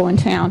other people in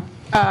town.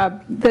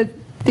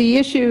 The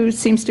issue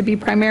seems to be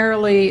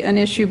primarily an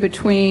issue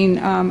between,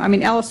 I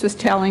mean, Ellis was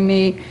telling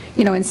me,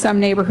 you know, in some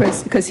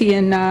neighborhoods, because he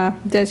and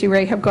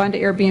Desiree have gone to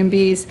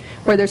Airbnbs,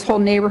 where there's whole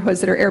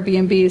neighborhoods that are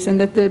Airbnbs, and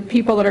that the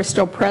people that are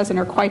still present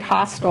are quite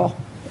hostile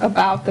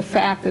about the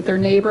fact that their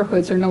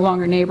neighborhoods are no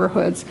longer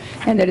neighborhoods,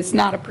 and that it's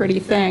not a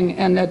pretty thing,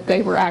 and that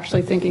they were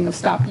actually thinking of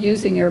stop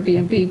using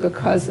Airbnb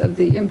because of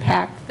the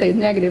impact, the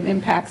negative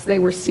impacts they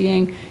were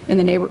seeing in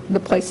the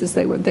places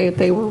they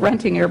were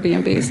renting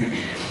Airbnbs.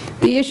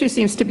 The issue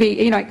seems to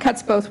be, you know, it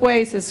cuts both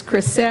ways, as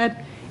Chris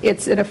said.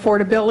 It's an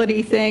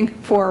affordability thing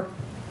for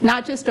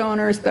not just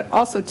owners, but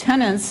also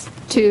tenants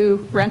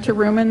to rent a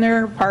room in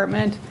their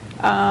apartment,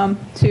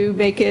 to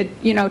make it,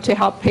 you know, to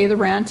help pay the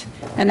rent.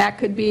 And that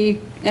could be,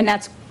 and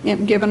that's,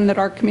 given that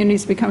our community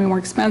is becoming more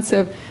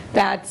expensive,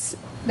 that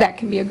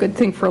can be a good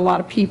thing for a lot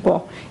of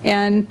people.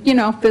 And, you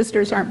know,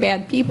 visitors aren't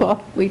bad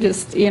people. We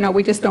just, you know,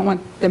 we just don't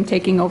want them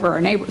taking over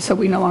our neighborhoods, so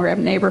we no longer have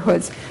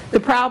neighborhoods. The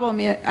problem,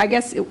 I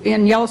guess,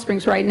 in Yellow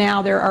Springs right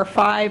now, there are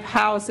 5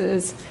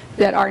 houses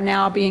that are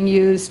now being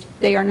used.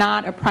 They are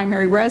not a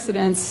primary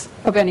residence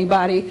of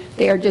anybody.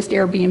 They are just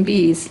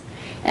Airbnbs.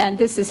 And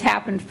this has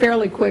happened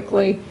fairly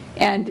quickly.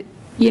 And,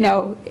 you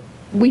know,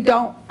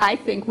 I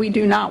think we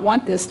do not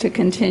want this to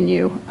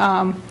continue.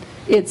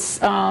 It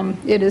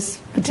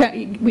is,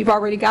 we've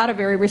already got a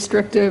very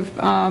restrictive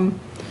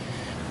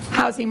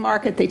housing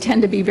market. They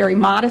tend to be very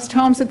modest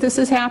homes that this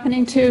is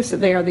happening to, so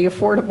they are the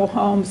affordable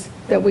homes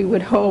that we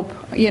would hope,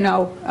 you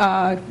know,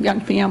 young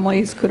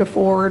families could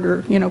afford,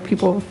 or, you know,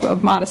 people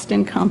of modest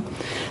income.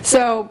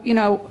 So, you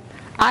know,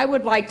 I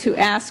would like to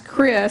ask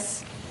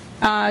Chris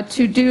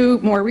to do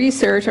more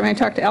research. I mean, I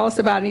talked to Ellis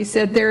about it, and he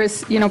said there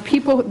is, you know,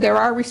 there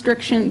are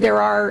restrictions,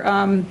 there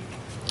are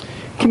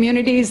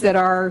communities that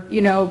are, you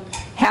know,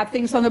 have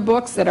things on the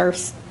books that are,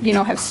 you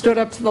know, have stood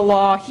up to the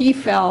law, he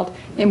felt,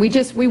 and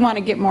we want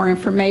to get more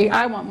information.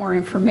 I want more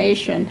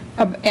information.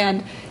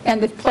 And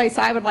the place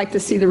I would like to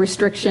see the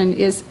restriction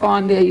is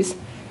on these,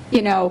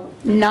 you know,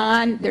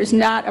 there's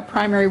not a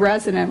primary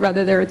resident,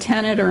 whether they're a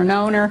tenant or an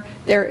owner,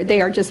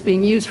 they are just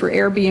being used for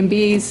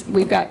Airbnbs.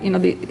 We've got, you know,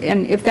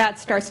 and if that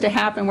starts to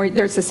happen, where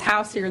there's this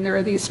house here and there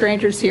are these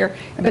strangers here,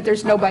 but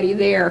there's nobody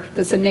there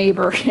that's a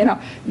neighbor, you know,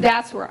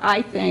 that's where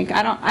I think,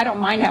 I don't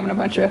mind having a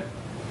bunch of,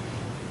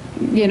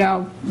 you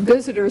know,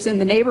 visitors in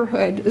the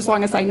neighborhood, as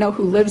long as I know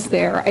who lives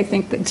there. I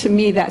think that, to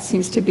me, that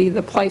seems to be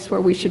the place where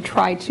we should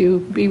try to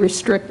be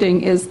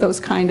restricting, is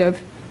that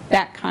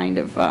kind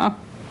of a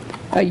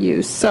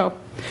use. So,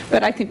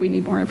 but I think we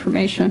need more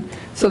information.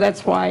 So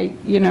that's why,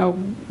 you know,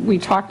 we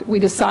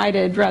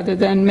decided, rather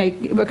than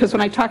because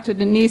when I talked to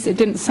Denise, it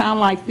didn't sound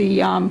like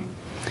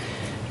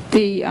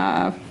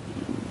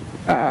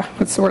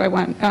what's the word I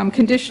want?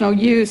 Conditional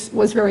use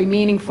was very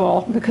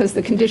meaningful, because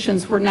the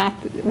conditions were not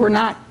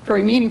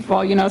very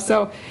meaningful, you know.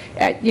 So,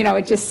 you know,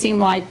 it just seemed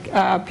like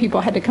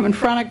people had to come in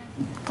front of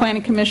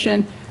Planning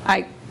Commission.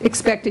 I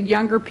expected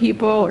younger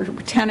people or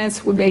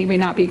tenants would maybe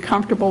not be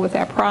comfortable with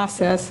that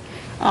process.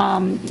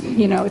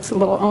 You know, it's a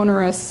little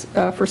onerous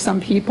for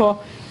some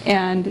people,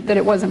 and that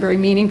it wasn't very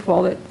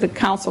meaningful, that the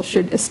council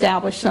should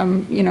establish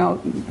some, you know,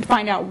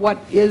 find out what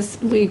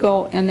is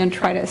legal and then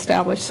try to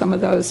establish some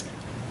of those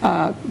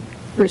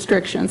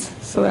restrictions.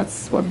 So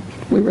that's what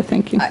we were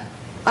thinking.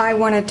 I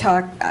want to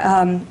talk,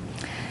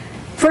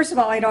 first of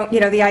all, you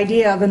know, the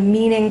idea of a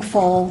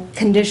meaningful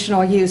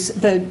conditional use,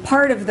 the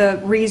part of the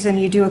reason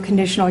you do a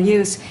conditional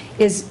use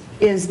is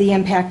the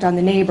impact on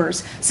the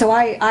neighbors. So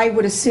I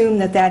would assume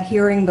that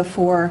hearing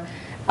before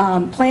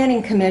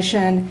Planning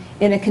Commission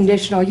in a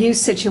conditional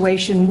use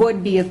situation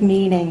would be of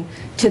meaning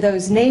to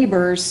those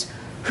neighbors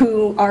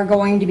who are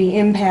going to be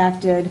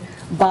impacted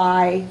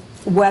by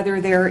whether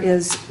there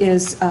is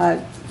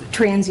a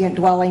transient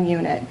dwelling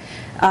unit.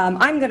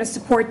 I'm going to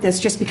support this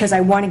just because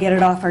I want to get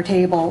it off our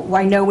table.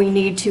 I know we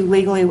need to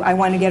legally, I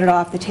want to get it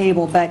off the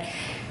table, but,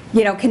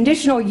 you know,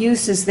 conditional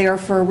use is there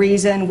for a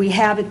reason. We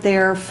have it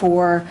there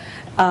for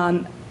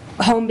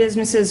home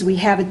businesses. We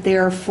have it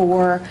there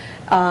for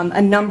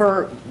a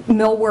number,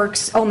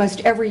 millworks,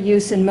 almost every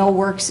use in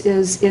millworks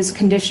is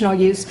conditional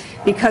use,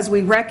 because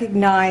we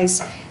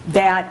recognize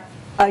that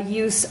a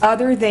use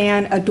other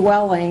than a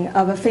dwelling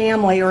of a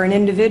family or an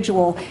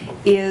individual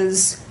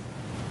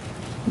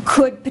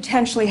could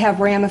potentially have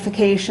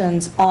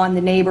ramifications on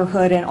the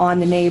neighborhood and on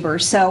the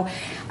neighbors. So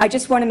I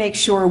just want to make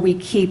sure we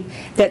keep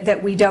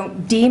that we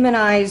don't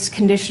demonize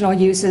conditional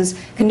uses.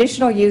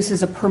 Conditional use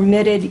is a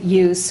permitted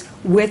use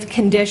with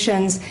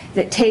conditions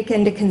that take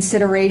into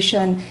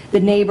consideration the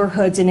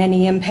neighborhoods and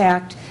any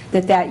impact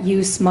that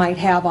use might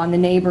have on the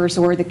neighbors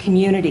or the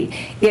community.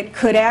 It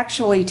could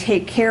actually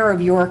take care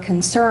of your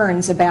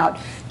concerns about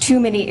too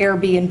many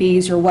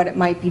Airbnbs or what it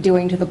might be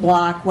doing to the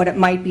block, what it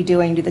might be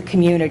doing to the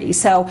community.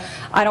 So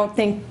I don't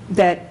think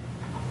that,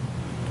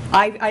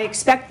 I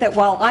expect that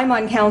while I'm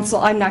on council,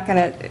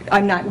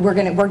 we're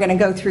going to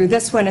go through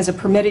this one as a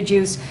permitted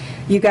use.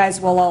 You guys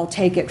will all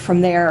take it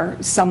from there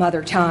some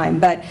other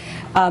time. But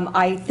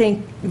I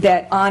think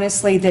that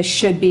honestly this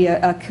should be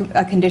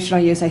a conditional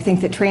use. I think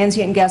that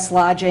transient guest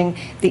lodging,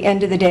 at the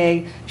end of the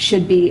day,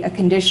 should be a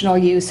conditional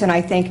use. And I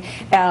think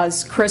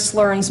as Chris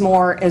learns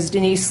more, as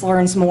Denise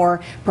learns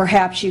more,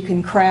 perhaps you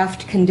can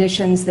craft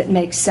conditions that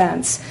make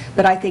sense.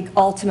 But I think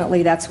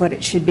ultimately that's what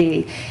it should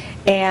be.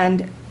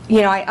 And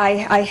you know,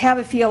 I have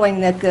a feeling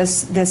that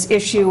this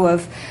issue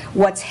of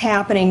what's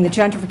happening, the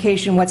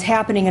gentrification, what's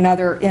happening in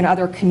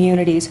other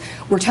communities.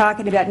 We're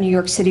talking about New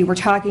York City. We're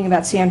talking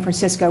about San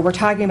Francisco. We're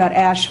talking about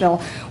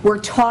Asheville. We're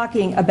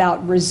talking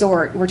about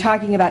resort. We're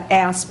talking about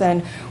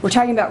Aspen. We're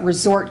talking about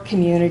resort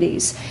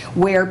communities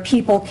where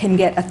people can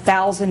get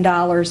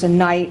 $1,000 a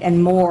night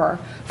and more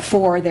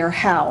for their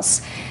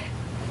house.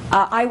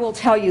 I will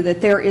tell you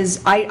that there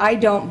is, I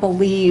don't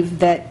believe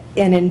that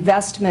an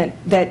investment,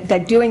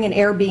 that doing an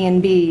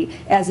Airbnb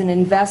as an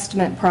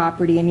investment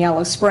property in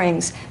Yellow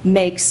Springs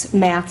makes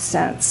math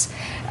sense.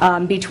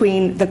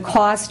 Between the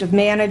cost of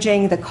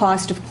managing, the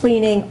cost of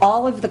cleaning,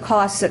 all of the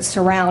costs that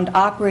surround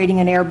operating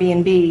an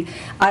Airbnb,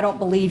 I don't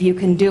believe you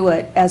can do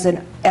it as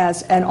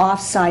an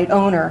off-site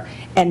owner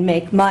and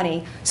make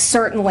money,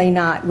 certainly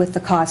not with the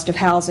cost of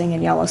housing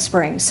in Yellow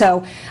Springs.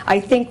 So I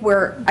think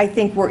we're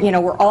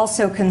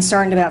also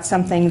concerned about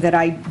something that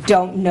I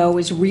don't know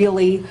is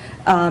really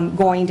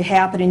going to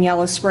happen in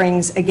Yellow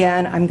Springs.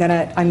 Again, I'm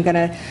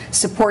gonna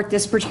support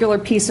this particular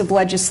piece of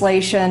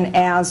legislation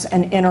as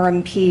an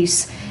interim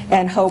piece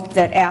and hope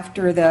that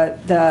after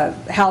the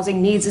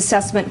housing needs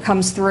assessment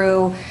comes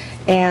through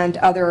and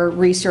other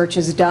research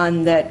is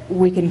done, that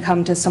we can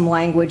come to some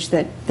language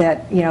that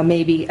you know,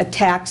 maybe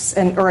attacks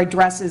or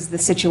addresses the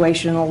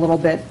situation in a little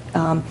bit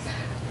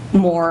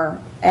more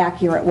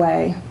accurate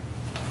way.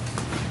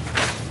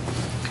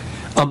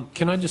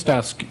 Can I just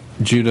ask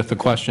Judith a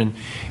question?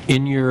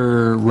 In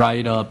your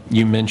write-up,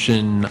 you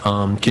mentioned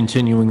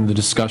continuing the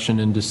discussion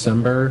in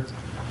December.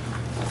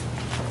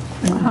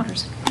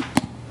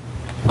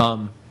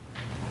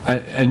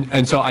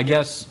 And so I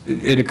guess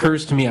it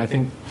occurs to me, I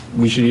think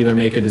we should either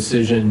make a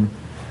decision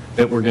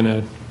that we're going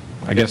to,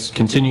 I guess,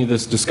 continue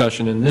this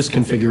discussion in this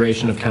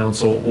configuration of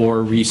council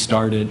or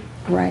restart it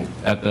right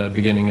at the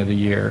beginning of the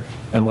year,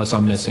 unless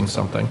I'm missing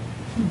something.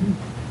 Mm-hmm.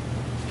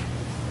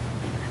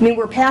 I mean,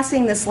 we're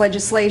passing this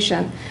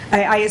legislation.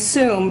 I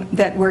assume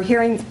that we're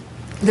hearing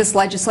this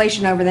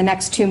legislation over the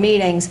next 2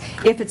 meetings.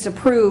 If it's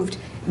approved,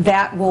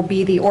 that will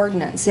be the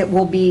ordinance. It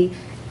will be,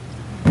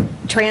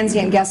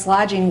 transient guest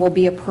lodging will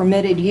be a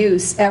permitted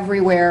use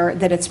everywhere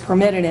that it's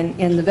permitted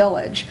in the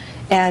village.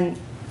 And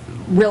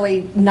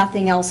really,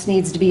 nothing else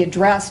needs to be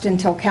addressed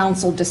until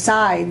council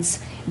decides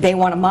they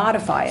want to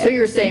modify it. So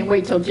you're saying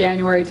wait till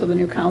January till the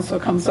new council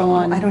comes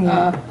on? I don't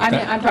know.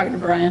 I'm talking to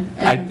Brian.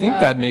 I think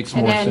that makes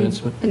more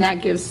sense. And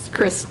that gives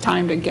Chris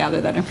time to gather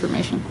that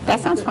information.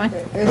 That sounds fine.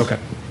 Okay.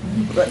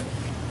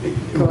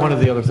 One of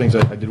the other things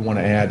I did want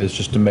to add is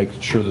just to make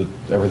sure that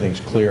everything's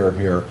clear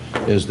here,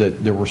 is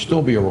that there will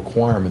still be a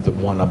requirement that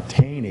one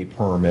obtain a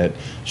permit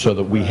so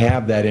that we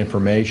have that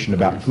information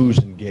about who's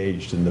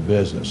engaged in the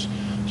business.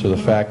 So the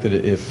fact that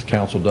if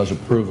council does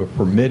approve a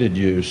permitted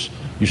use,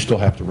 you still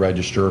have to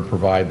register and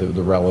provide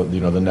the relevant,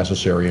 the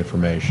necessary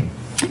information.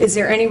 Is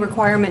there any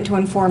requirement to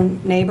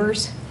inform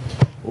neighbors?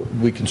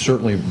 We can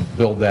certainly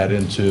build that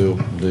into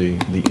the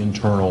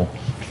internal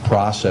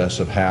process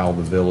of how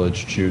the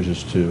village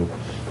chooses to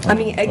I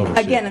mean,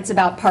 again, it's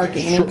about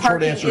parking. I mean,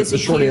 parking the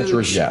short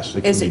answer is yes.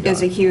 It can be done.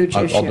 Is a huge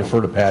issue. I'll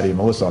defer to Patty and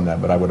Melissa on that,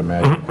 but I would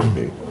imagine it could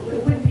be. It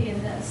wouldn't be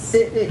in this.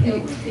 It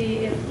would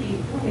be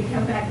if we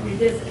come back and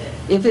revisit it.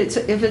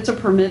 If it's a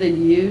permitted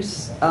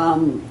use,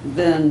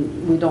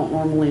 then we don't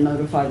normally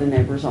notify the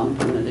neighbors on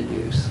permitted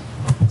use.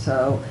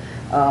 So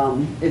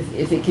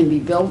if it can be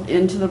built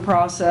into the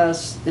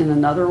process in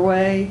another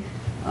way,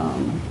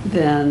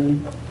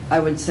 then I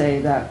would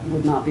say that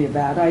would not be a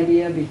bad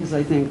idea, because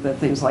I think that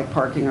things like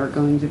parking are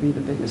going to be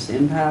the biggest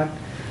impact.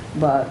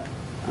 But,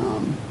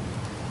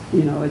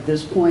 you know, at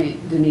this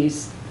point,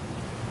 Denise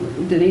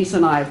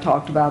and I have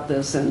talked about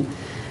this, and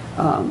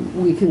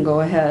we can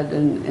go ahead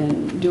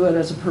and do it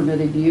as a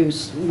permitted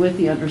use with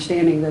the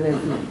understanding that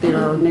if there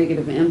are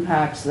negative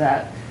impacts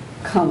that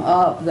come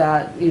up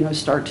that, you know,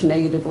 start to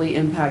negatively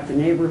impact the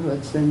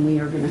neighborhoods, then we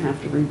are going to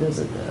have to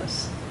revisit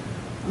this.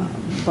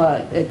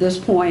 But at this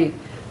point,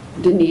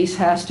 Denise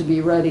has to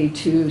be ready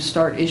to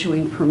start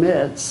issuing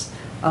permits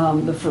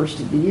the first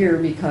of the year,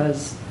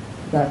 because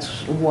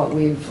that's what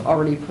we've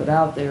already put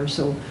out there.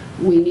 So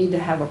we need to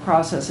have a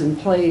process in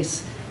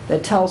place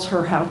that tells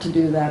her how to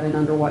do that and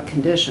under what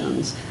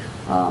conditions.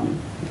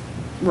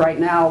 Right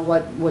now,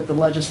 what the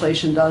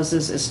legislation does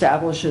is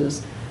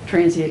establishes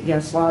transient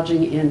guest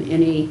lodging in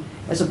any,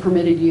 as a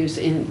permitted use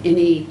in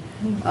any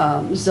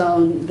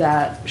zone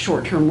that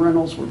short-term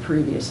rentals were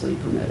previously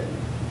permitted.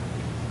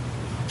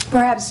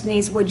 Perhaps,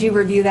 Denise, would you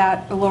review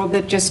that a little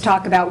bit, just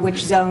talk about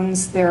which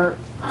zones they're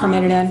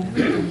permitted in?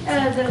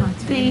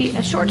 The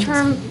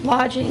short-term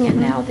lodging and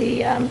now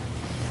the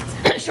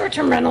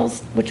short-term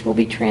rentals, which will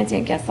be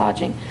transient guest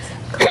lodging,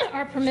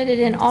 are permitted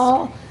in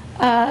all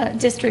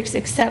districts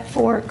except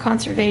for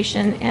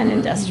conservation and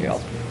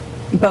industrial.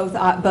 Both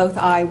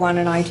I-1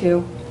 and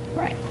I-2?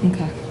 Right.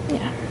 Okay.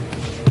 Yeah.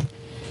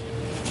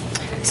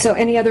 So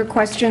any other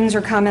questions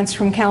or comments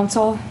from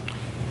council?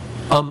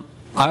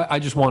 I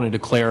just wanted to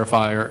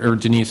clarify, or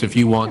Denise, if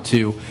you want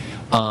to,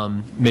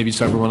 maybe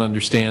so everyone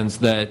understands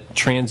that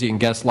transient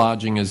guest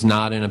lodging is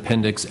not in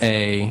Appendix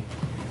A,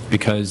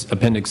 because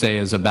Appendix A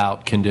is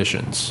about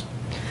conditions.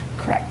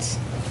 Correct.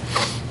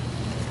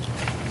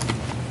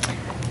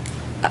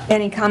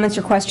 Any comments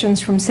or questions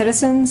from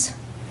citizens?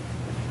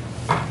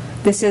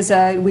 This is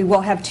we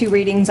will have 2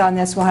 readings on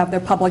this. We'll have their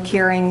public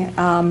hearing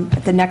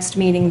at the next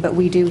meeting, but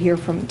we do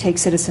take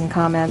citizen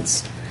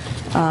comments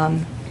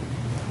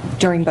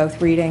during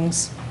both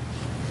readings.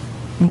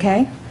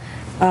 Okay?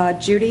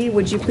 Judy,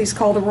 would you please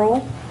call the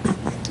roll?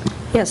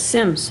 Yes,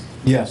 Sims.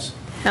 Yes.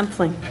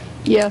 Hempfling.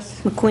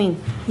 Yes. McQueen.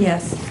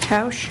 Yes.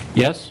 Tausch.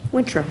 Yes?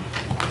 Winthrop.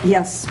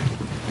 Yes.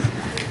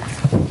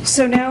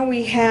 So now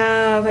we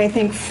have, I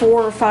think,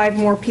 4 or 5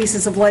 more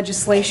pieces of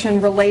legislation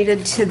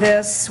related to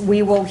this.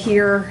 We will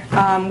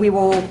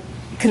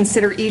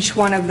consider each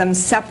one of them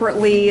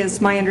separately. It's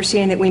my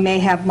understanding that we may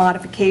have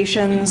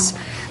modifications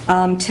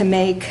to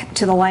make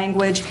to the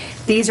language.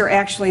 These are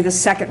actually the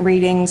second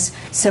readings,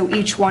 so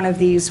each one of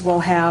these will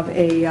have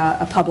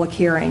a public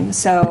hearing.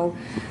 So,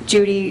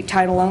 Judy,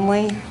 title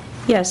only?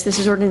 Yes, this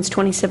is ordinance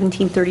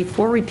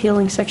 2017-34,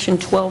 repealing section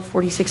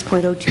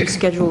 1246.02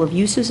 Schedule of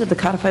Uses of the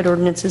codified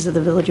ordinances of the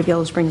Village of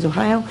Yellow Springs,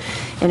 Ohio,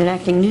 and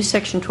enacting new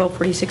section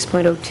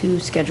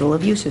 1246.02 Schedule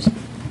of Uses.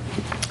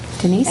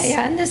 Denise?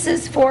 Yeah, and this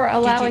is for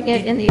allowing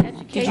it in the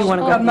educational... Did you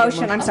want to go? A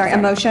motion, I'm sorry, a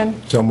motion?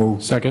 So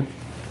moved. Second?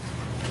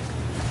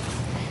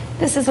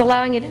 This is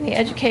allowing it in the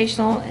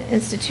educational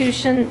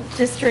institution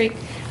district.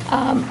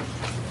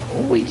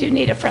 We do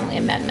need a friendly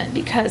amendment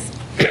because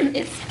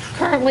it's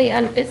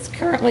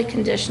currently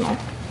conditional.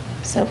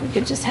 So if we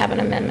could just have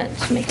an amendment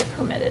to make it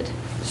permitted.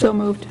 So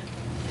moved.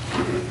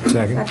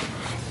 Second.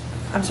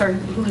 I'm sorry,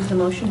 who was the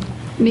motion?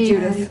 Me.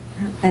 Judith.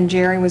 And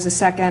Jerry was the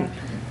second.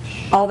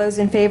 All those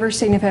in favor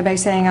signify by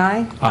saying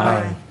aye.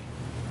 Aye.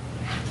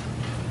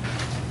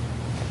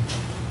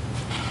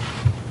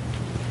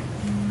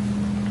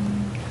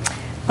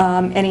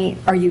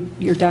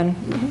 You're done?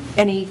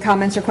 Any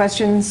comments or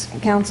questions,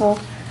 council?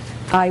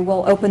 I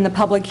will open the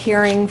public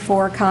hearing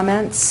for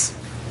comments.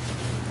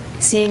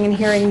 Seeing and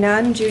hearing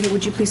none, Judy,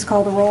 would you please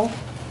call the roll?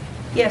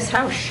 Yes,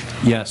 Tausch.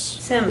 Yes.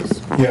 Sims.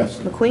 Yes.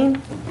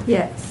 McQueen.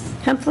 Yes.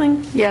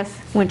 Hempfling. Yes.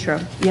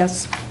 Winthrop.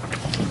 Yes.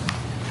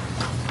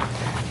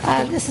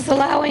 This is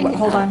allowing...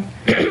 Hold on.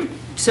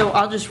 So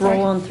I'll just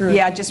roll on through.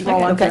 Yeah, just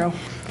roll on through.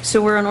 So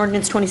we're on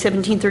ordinance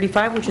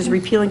 2017-35, which is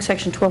repealing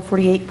section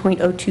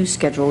 1248.02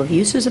 Schedule of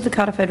Uses of the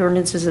codified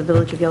ordinances of the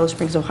Village of Yellow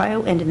Springs,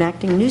 Ohio, and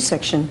enacting new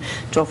section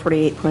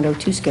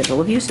 1248.02 Schedule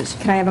of Uses.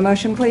 Can I have a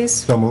motion, please?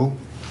 So moved.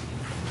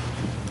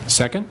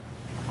 Second?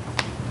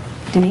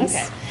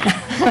 Denise?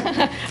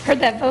 Heard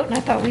that vote, and I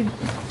thought we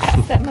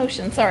passed that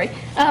motion, sorry.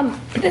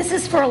 This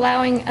is for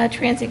allowing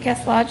transient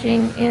guest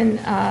lodging in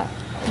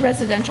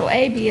residential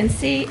A, B, and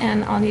C,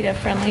 and I'll need a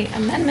friendly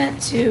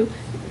amendment to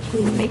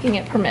making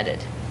it permitted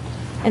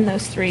in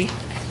those 3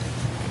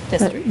 But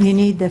districts. you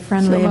need the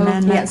friendly So moved.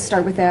 amendment. Yes,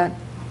 start with that.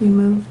 You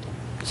moved.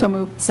 So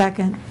moved.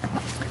 Second.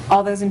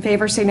 All those in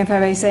favor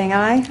signify by saying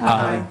aye.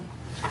 Aye.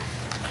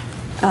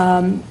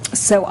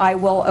 So I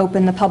will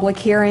open the public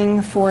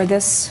hearing for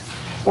this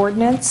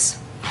ordinance.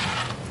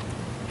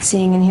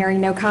 Seeing and hearing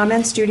no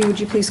comments, Judy, would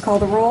you please call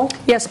the roll?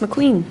 Yes,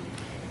 McQueen.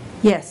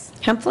 Yes.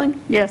 Hempfling.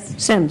 Yes.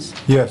 Sims.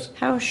 Yes.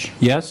 Tausch.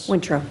 Yes?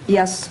 Winthrop.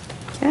 Yes.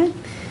 Okay.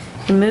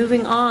 And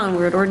moving on,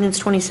 we're at ordinance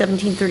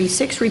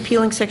 2017-36,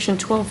 repealing section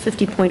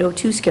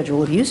 1250.02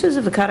 Schedule of Uses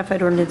of the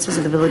codified ordinances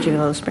of the Village of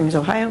Yellow Springs,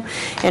 Ohio,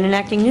 and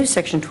enacting new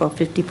section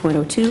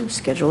 1250.02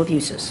 Schedule of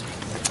Uses.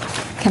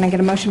 Can I get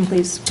a motion,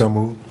 please? So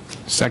moved.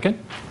 Second?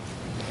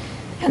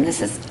 And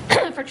this is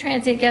for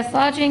transient guest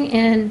lodging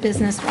in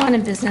Business 1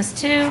 and Business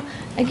 2.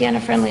 Again,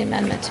 a friendly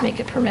amendment to make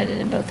it permitted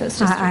in both those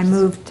districts. I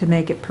move to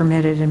make it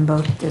permitted in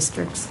both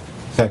districts.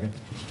 Second.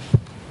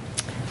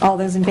 All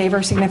those in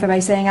favor signify by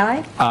saying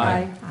aye.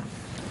 Aye.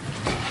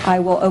 I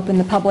will open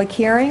the public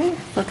hearing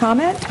for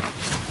comment.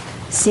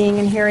 Seeing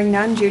and hearing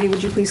none, Judy,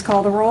 would you please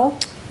call the roll?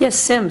 Yes,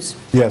 Sims.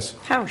 Yes.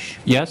 Hausch.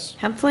 Yes?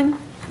 Hempfling.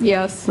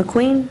 Yes.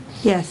 McQueen.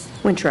 Yes.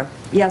 Winthrop.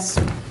 Yes.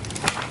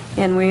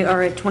 And we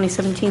are at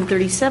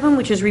 2017-37,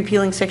 which is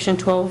repealing Section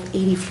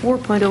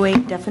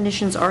 1284.08,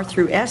 definitions R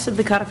through S of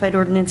the codified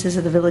ordinances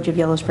of the Village of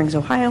Yellow Springs,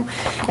 Ohio,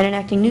 and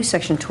enacting new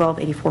Section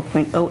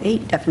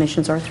 1284.08,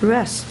 definitions R through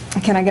S.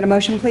 Can I get a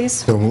motion, please?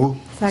 So move.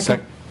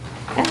 Second.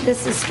 And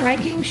this is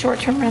striking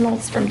short-term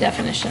rentals from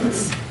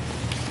definitions.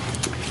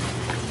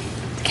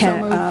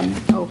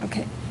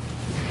 Okay.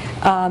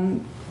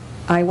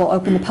 I will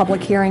open the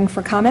public hearing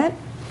for comment.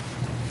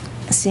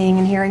 Seeing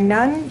and hearing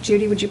none,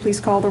 Judy, would you please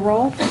call the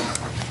roll?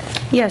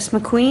 Yes,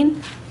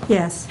 McQueen.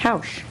 Yes.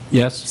 Hausch.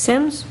 Yes?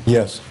 Sims.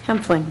 Yes.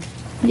 Hempfling.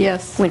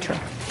 Yes. Winthrop.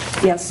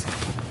 Yes.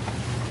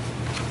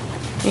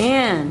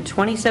 And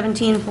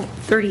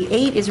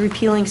 2017-38 is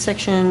repealing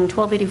Section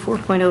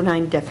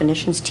 1284.09,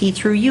 definitions T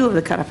through U of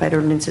the codified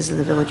ordinances of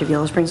the Village of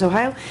Yellow Springs,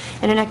 Ohio,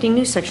 and enacting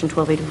new Section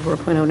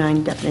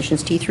 1284.09,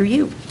 definitions T through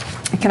U.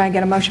 Can I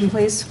get a motion,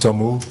 please? So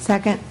move.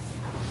 Second.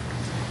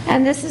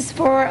 And this is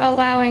for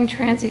allowing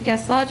transient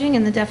guest lodging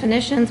in the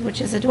definitions, which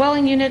is a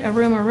dwelling unit, a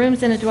room or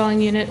rooms in a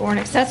dwelling unit, or an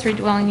accessory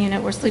dwelling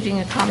unit where sleeping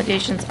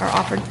accommodations are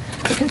offered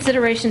for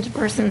consideration to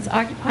persons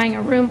occupying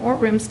a room or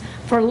rooms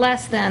for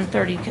less than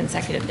 30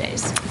 consecutive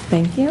days.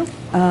 Thank you.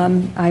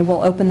 I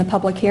will open the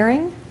public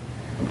hearing.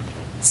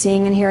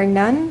 Seeing and hearing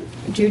none,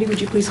 Judy, would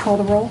you please call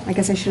the roll? I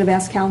guess I should have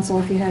asked council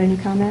if you had any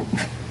comment.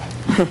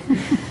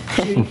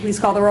 Judy, please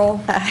call the roll.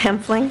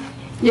 Hempfling.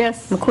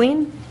 Yes.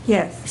 McQueen.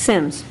 Yes.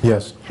 Sims.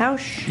 Yes.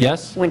 Hausch.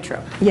 Yes?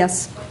 Winthrop.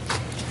 Yes.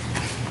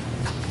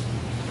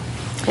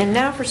 And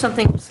now for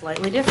something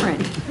slightly different.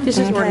 This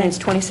is Okay. ordinance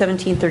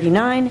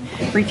 2017-39,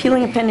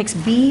 repealing Appendix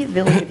B,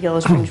 Village of Yellow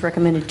Springs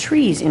recommended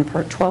trees in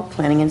Part 12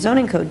 Planning and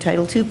Zoning Code,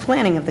 Title II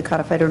Planning of the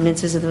codified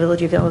ordinances of the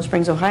Village of Yellow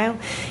Springs, Ohio,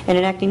 and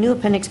enacting new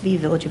Appendix B,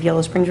 Village of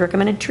Yellow Springs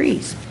recommended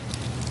trees.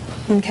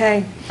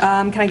 Okay.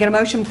 Can I get a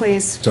motion,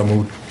 please? So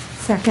moved.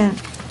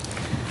 Second.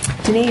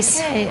 Denise?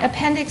 Okay,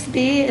 Appendix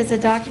B is a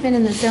document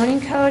in the zoning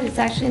code. It's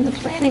actually in the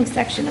planning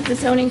section of the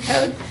zoning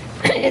code.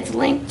 It's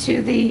linked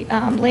to the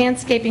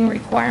landscaping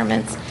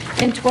requirements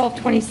in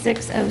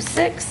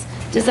 122606,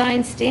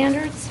 design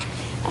standards.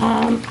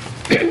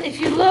 If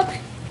you look,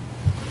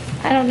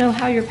 I don't know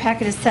how your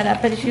packet is set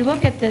up, but if you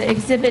look at the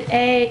Exhibit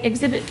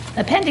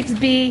Appendix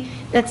B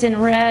that's in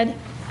red,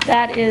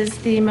 that is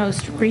the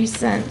most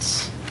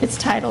recent. It's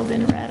titled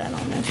in red. I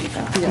don't know if you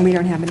got that. We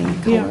don't have any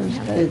colors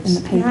have in the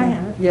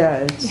paper. Yeah,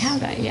 it's... You have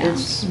that, yeah.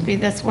 It'd be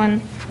this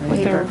one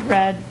with the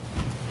red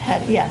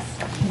head, yes.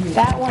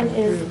 That one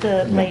is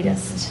the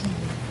latest.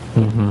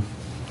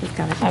 You've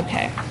got it.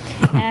 Okay.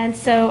 And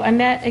so I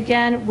met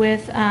again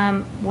with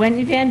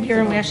Wendy Van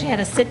Buren. We actually had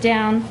a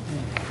sit-down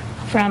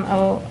from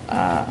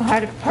Ohio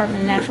Department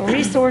of Natural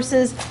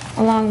Resources,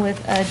 along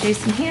with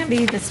Jason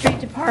Hamby, the street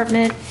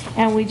department,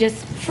 and we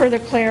just further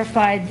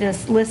clarified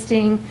this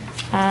listing.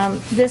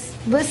 This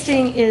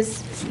listing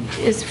is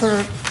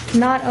for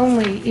not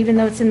only, even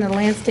though it's in the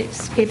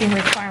landscaping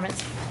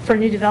requirements for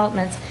new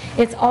developments,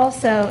 it's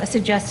also a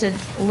suggested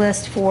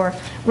list for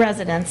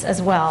residents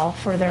as well,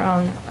 for their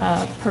own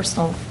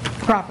personal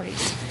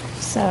properties.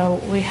 So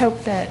we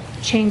hope that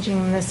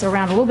changing this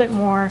around a little bit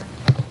more,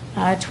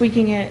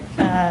 tweaking it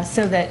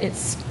so that it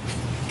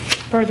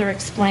further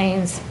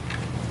explains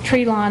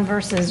tree lawn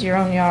versus your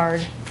own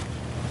yard,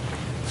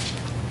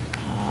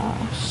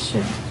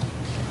 should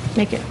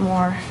make it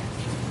more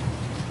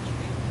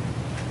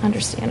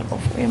understandable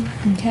for you.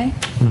 Okay.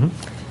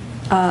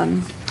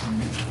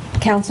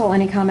 Council,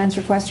 any comments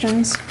or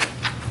questions?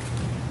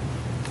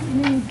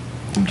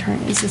 I'm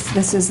trying,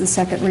 this is the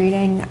second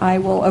reading. I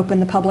will open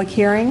the public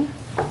hearing.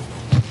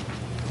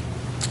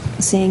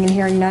 Seeing and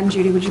hearing none,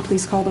 Judy, would you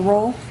please call the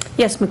roll?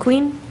 Yes,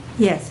 McQueen.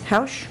 Yes.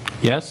 Hausch.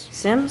 Yes?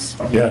 Sims.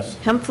 Yes.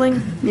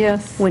 Hempfling.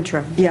 Yes.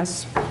 Winthrop.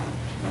 Yes.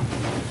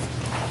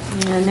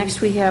 And next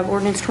we have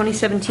ordinance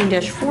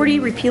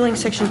 2017-40, repealing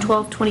section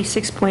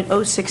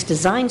 1226.06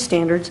 design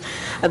standards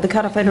of the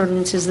codified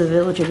ordinances of the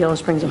Village of Yellow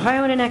Springs,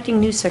 Ohio, and enacting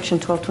new section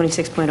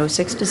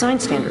 1226.06 design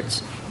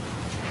standards.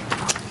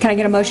 Can I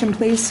get a motion,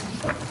 please?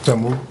 So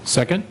moved.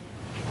 Second?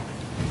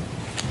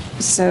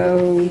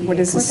 So what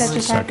is What's that this?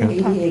 just Second.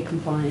 happened? ADA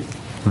compliant.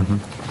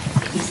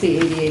 It's the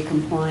ADA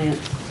compliant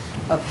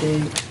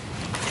update.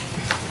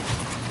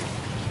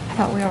 I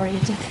thought we already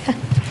did that.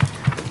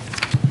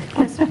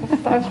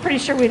 I was pretty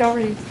sure we'd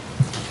already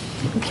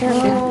taken care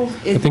of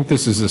that. I think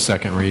this is the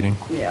second reading.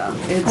 Yeah,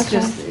 it's Okay.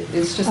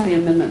 just the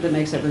amendment that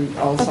makes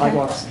all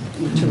sidewalks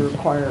to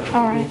require.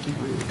 All right. ADA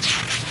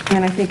compliant.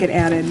 And I think it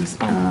added,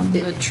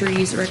 The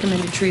trees,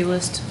 recommended tree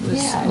list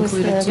was Yeah, it was the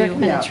included too.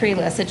 recommended Yeah. tree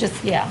list. It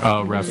just, yeah.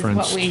 Oh, This is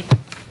referenced. what we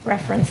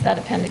referenced, that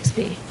Appendix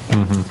B.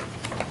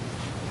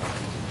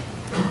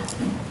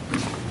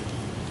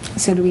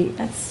 So do we,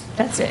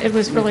 That's it. It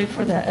was really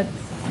for the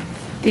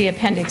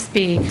Appendix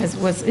B,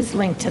 because it's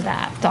linked to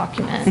that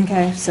document.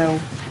 okay, so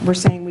we're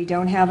saying we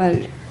don't have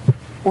a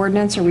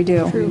ordinance, or we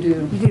do? We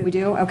do. We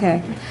do?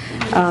 Okay.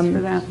 For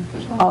that.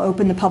 I'll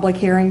open the public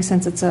hearing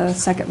since it's a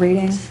second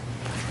reading.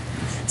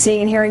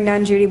 Seeing and hearing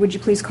none, Judy, would you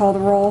please call the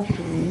roll?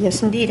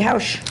 Yes, indeed.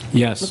 Hausch.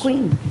 Yes.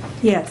 McQueen.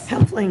 Yes.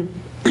 Helpling.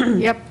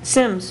 Yep.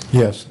 Sims.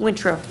 Yes.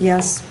 Winthrop.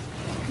 Yes.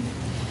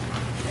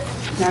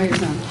 Now you're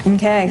done.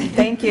 Okay,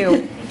 thank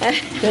you.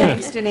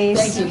 Thanks, Denise.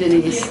 Thank you,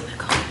 Denise.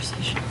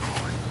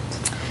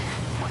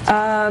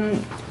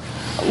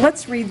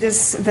 Let's read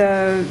this,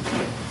 the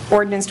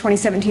ordinance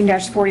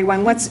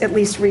 2017-41. Let's at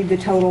least read the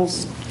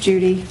totals,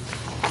 Judy.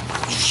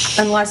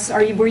 Unless,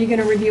 were you going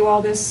to review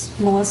all this,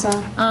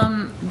 Melissa?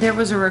 There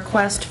was a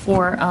request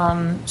for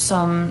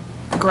some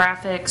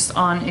graphics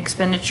on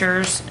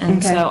expenditures, and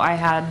Okay. so I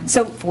had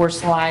 4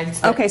 slides.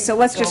 that Okay, so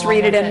let's go just along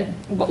read it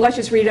with in, let's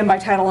just read them by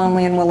title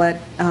only, and we'll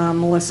let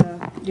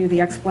Melissa do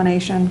the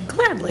explanation.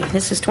 Gladly.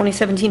 This is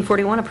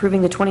 2017-41,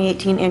 approving the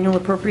 2018 annual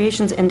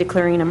appropriations and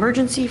declaring an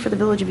emergency for the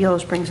Village of Yellow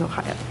Springs,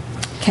 Ohio.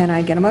 Can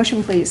I get a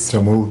motion, please?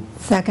 So moved.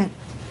 Second.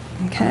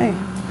 Okay.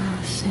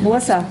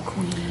 Melissa?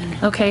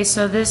 Okay,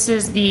 so this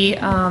is the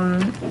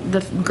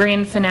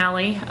grand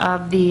finale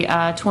of the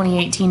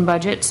 2018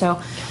 budget.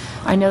 So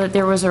I know that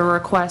there was a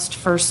request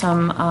for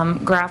some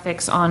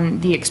graphics on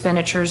the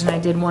expenditures, and I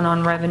did one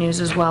on revenues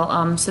as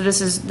well. So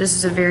this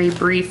is a very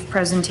brief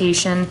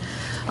presentation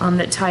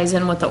that ties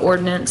in with the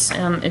ordinance.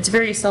 It's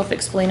very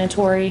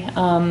self-explanatory.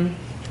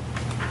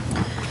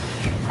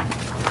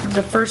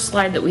 The first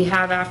slide that we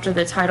have after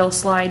the title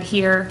slide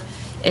here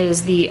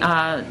is the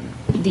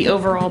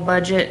overall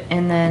budget,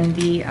 and then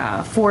the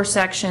 4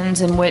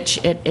 sections in which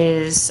it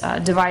is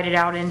divided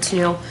out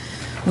into.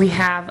 We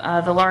have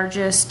the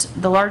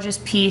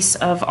largest piece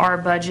of our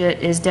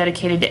budget is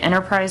dedicated to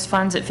enterprise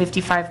funds at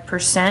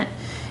 55%,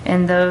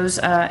 and those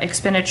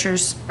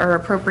expenditures or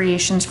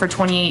appropriations for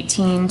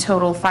 2018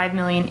 total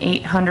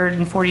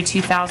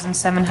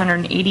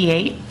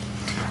 $5,842,788.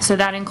 So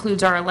that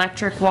includes our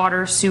electric,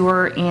 water,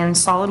 sewer, and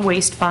solid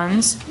waste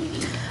funds.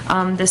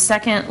 The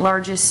second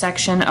largest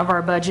section of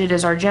our budget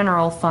is our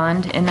general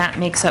fund, and that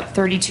makes up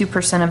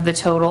 32% of the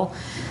total.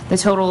 The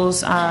total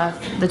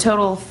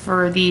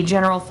for the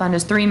general fund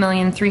is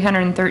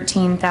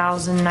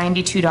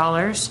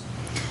 $3,313,092.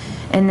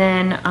 And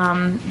then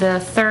the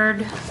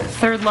third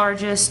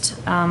largest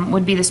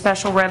would be the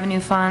special revenue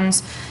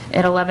funds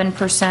at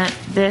 11%.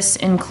 This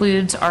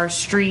includes our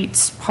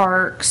streets,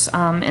 parks,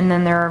 and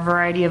then there are a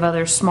variety of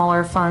other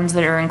smaller funds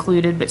that are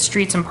included, but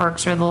streets and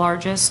parks are the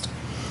largest.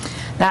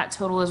 That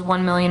total is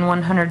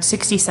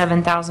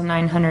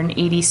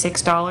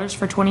 $1,167,986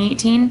 for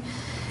 2018.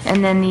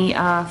 And then the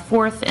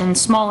fourth and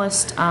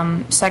smallest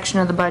section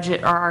of the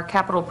budget are our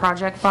capital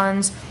project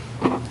funds,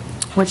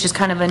 which is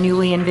kind of a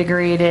newly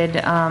invigorated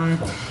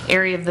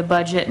area of the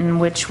budget in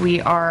which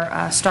we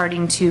are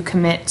starting to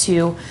commit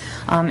to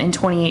in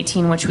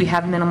 2018, which we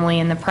have minimally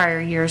in the prior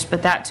years,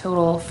 but that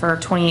total for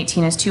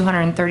 2018 is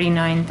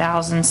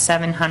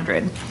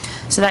 $239,700.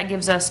 So that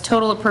gives us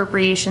total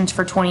appropriations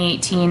for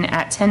 2018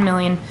 at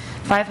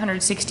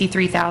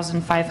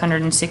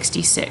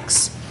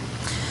 $10,563,566.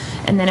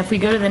 And then if we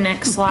go to the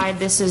next slide,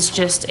 this is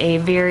just a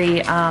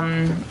very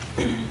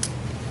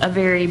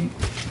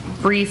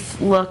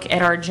brief look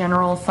at our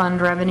general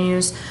fund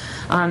revenues.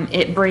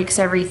 It breaks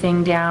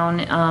everything down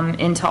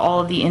into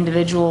all of the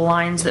individual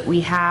lines that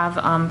we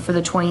have for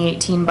the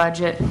 2018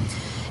 budget.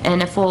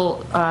 And if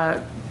we'll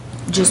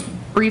just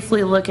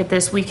briefly look at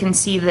this, we can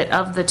see that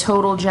of the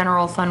total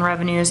general fund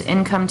revenues,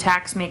 income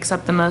tax makes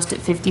up the most at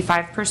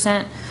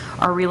 55%.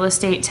 Our real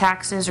estate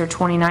taxes are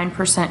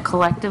 29%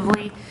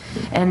 collectively.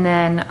 And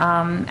then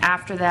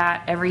after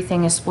that,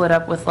 everything is split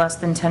up with less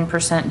than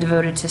 10%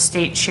 devoted to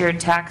state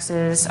shared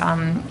taxes,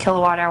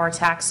 kilowatt hour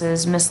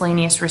taxes,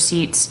 miscellaneous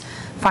receipts,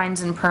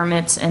 fines and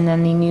permits, and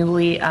then the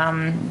newly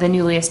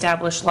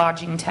established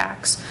lodging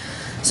tax.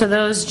 So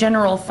those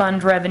general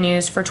fund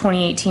revenues for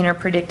 2018 are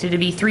predicted to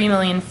be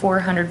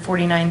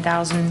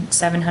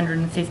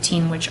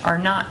 $3,449,715, which are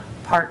not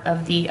part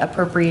of the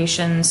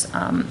appropriations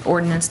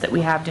ordinance that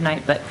we have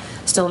tonight, but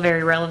still a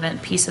very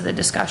relevant piece of the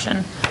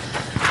discussion.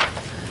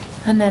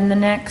 And then the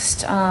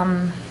next,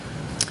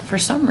 for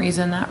some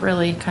reason, that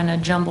really kind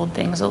of jumbled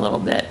things a little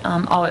bit.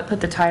 It put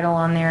the title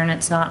on there, and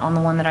it's not on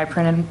the one that I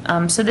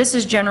printed. So this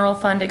is general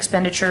fund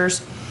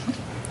expenditures.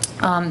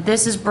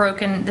 This is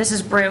broken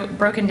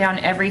down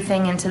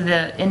everything into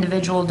the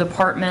individual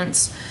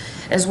departments,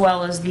 as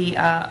well as the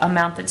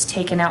amount that's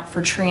taken out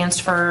for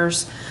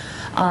transfers.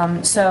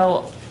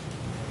 So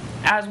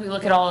as we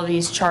look at all of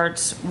these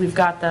charts, we've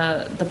got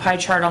the pie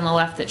chart on the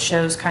left that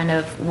shows kind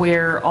of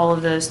where all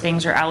of those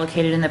things are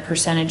allocated in the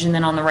percentage, and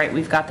then on the right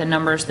we've got the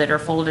numbers that are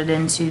folded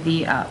into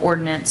the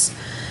ordinance.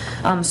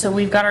 So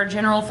we've got our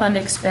general fund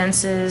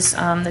expenses,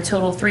 the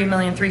total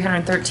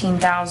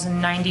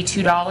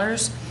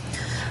 $3,313,092.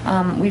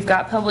 We've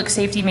got public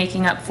safety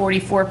making up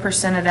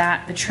 44% of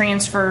that. The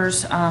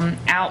transfers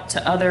out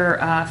to other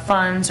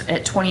funds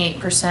at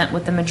 28%,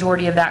 with the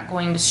majority of that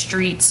going to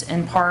streets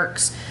and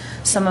parks.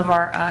 some of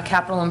our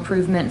capital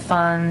improvement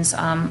funds,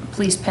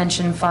 police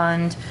pension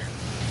fund.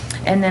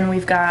 And then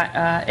we've got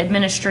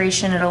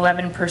administration at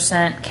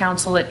 11%,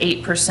 council at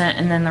 8%,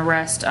 and then the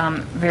rest,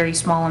 very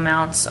small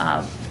amounts,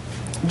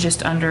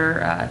 just under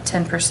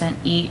 10%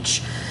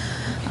 each.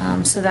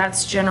 So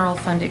that's general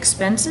fund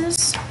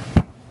expenses.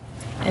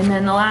 And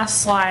then the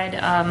last slide,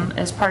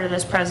 as part of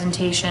this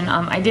presentation,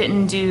 I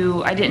didn't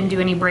do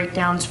any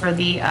breakdowns for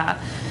the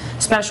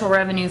special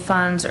revenue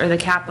funds or the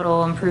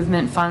capital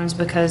improvement funds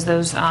because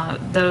those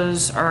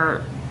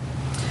are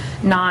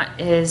not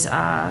as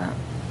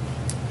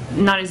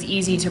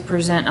easy to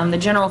present. The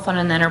general fund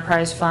and the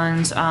enterprise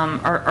funds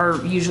are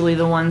usually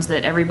the ones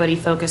that everybody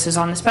focuses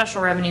on. The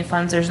special revenue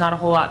funds, there's not a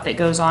whole lot that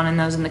goes on in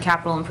those, and the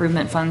capital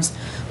improvement funds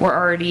were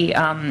already,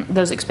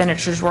 those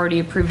expenditures were already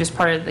approved as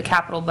part of the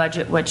capital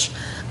budget, which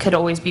could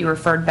always be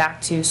referred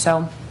back to.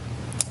 So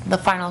the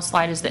final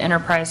slide is the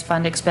enterprise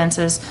fund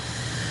expenses.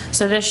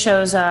 So this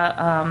shows out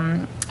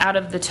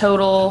of the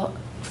total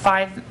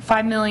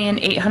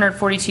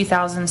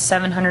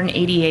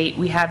 $5,842,788.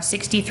 We have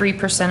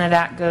 63% of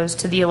that goes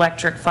to the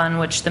electric fund,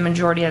 which the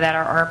majority of that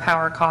are our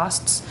power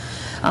costs.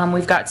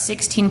 We've got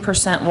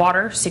 16%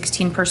 water,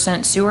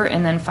 16% sewer,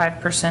 and then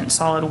 5%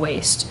 solid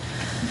waste.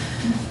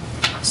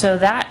 So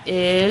that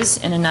is,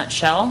 in a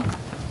nutshell,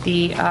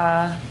 the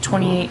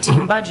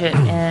 2018 budget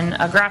in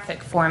a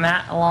graphic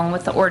format along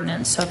with the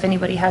ordinance. So if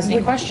anybody has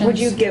any questions. Would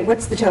you get,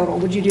 what's the total?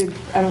 Would you do,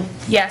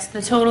 Yes,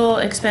 the total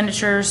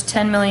expenditures,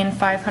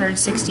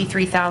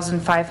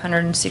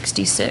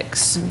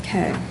 $10,563,566.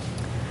 Okay.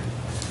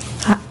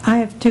 I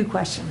have two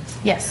questions.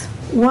 Yes.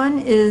 One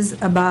is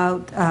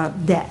about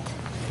debt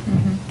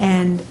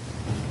and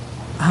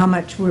how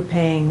much we're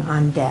paying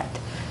on debt.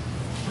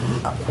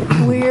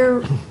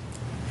 Where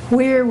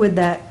would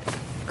that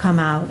come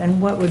out,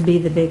 and what would be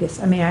the biggest?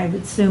 I mean, I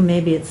would assume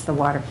maybe it's the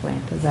water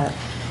plant. Is that?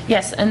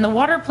 Yes, and the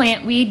water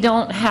plant, we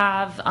don't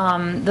have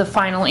the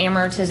final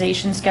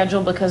amortization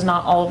schedule because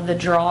not all of the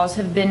draws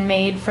have been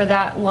made for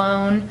that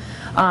loan.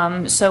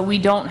 So we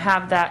don't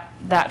have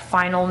that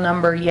final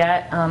number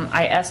yet.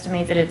 I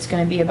estimate that it's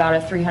going to be about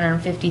a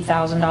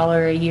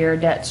 $350,000 a year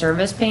debt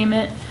service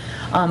payment,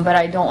 but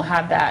I don't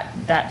have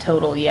that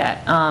total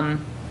yet.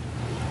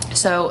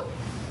 So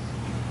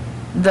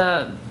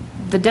the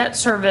debt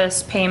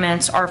service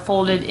payments are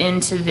folded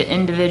into the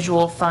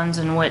individual funds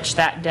in which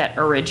that debt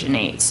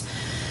originates.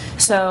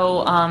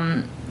 So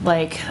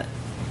like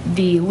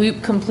the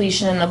loop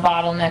completion and the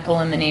bottleneck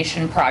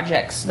elimination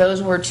projects,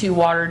 those were two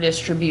water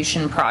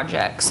distribution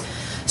projects.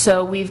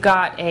 So we've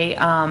got a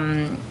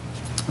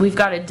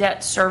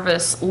debt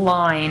service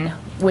line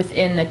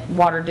within the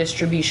water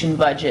distribution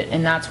budget,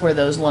 and that's where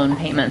those loan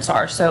payments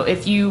are. So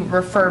if you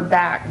refer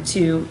back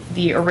to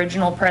the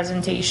original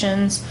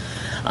presentations,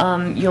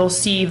 you'll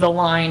see the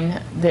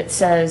line that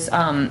says,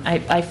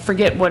 I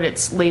forget what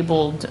it's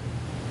labeled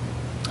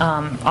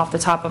off the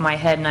top of my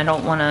head, and I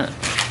don't want to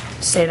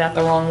say that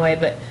the wrong way,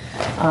 but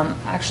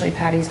actually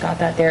Patty's got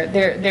that there.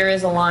 There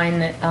is a line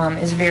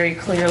that is very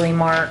clearly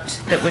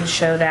marked that would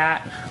show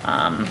that.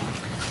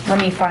 Let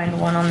me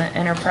find one on the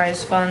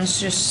enterprise funds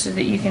just so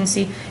that you can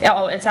see.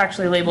 Oh, it's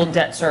actually labeled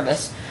debt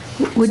service.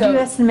 Would you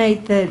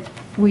estimate that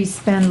we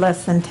spend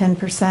less than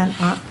 10%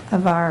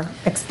 of our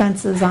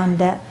expenses on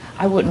debt?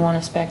 I wouldn't want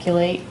to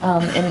speculate.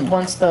 And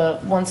once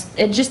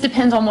it just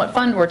depends on what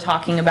fund we're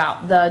talking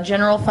about. The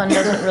general fund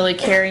doesn't really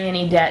carry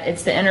any debt.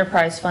 It's the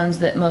enterprise funds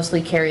that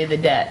mostly carry the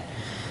debt.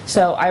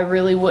 So I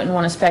really wouldn't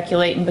want to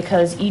speculate, and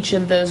because each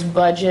of those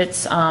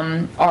budgets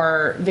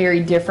are very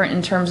different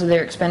in terms of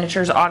their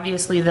expenditures.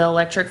 Obviously, the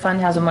electric fund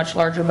has a much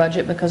larger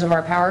budget because of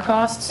our power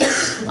costs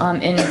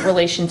in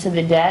relation to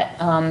the debt.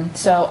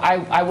 So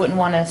I wouldn't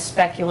want to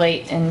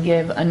speculate and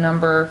give a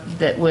number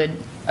that would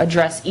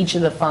address each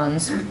of the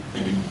funds.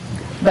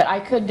 But I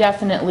could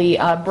definitely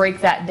break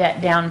that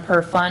debt down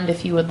per fund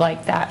if you would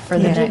like that for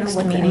the next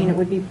meeting. It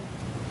would be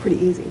pretty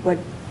easy.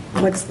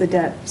 What's the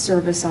debt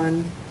service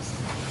on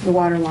the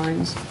water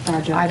lines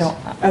project? I don't.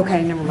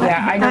 Okay, never mind.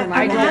 Yeah, I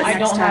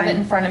don't have it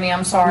in front of me,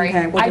 I'm sorry.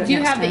 Okay, we'll do I it do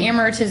next have the time.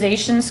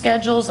 amortization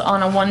schedules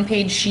on a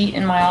one-page sheet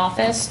in my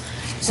office,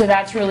 so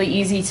that's really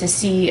easy to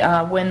see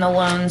when the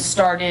loans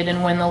started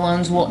and when the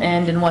loans will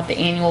end and what the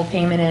annual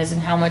payment is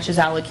and how much is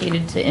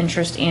allocated to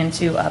interest and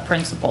to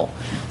principal.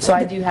 So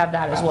I do have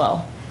that as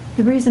well.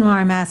 The reason why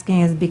I'm asking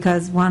is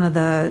because one of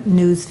the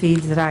news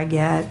feeds that I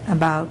get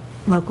about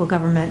local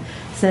government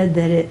said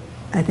that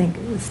I think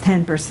it was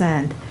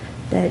 10%,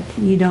 that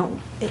you don't,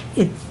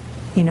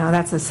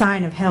 that's a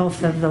sign of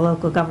health of the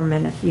local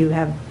government if you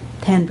have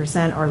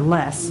 10% or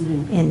less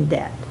in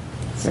debt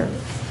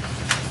service.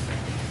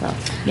 So,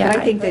 Yeah,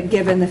 I think that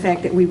given the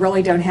fact that we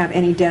really don't have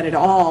any debt at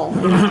all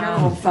in the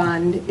general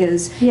fund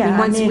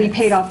once we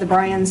paid off the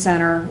Bryan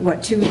Center,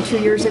 what, two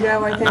years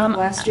ago, I think,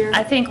 last year?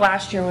 I think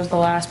last year was the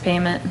last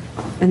payment.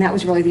 And that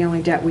was really the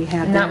only debt we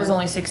had And there. that was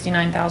only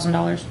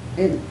 $69,000.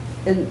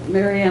 And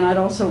Mary Ann, I'd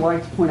also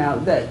like to point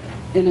out that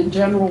in a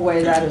general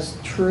way that is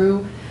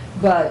true,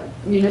 but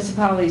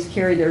municipalities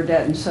carry their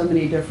debt in so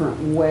many different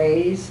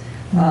ways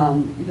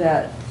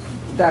that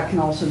that can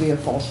also be a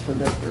false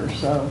predictor.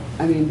 So,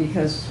 I mean,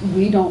 because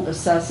we don't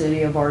assess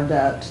any of our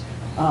debt,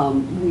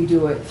 we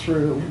do it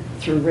through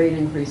rate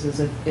increases.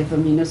 If a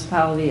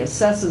municipality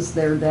assesses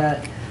their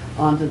debt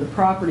onto the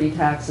property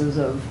taxes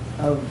of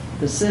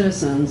the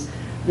citizens,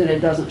 then it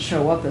doesn't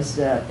show up as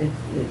debt, it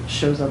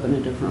shows up in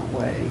a different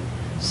way.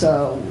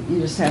 So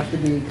you just have to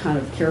be kind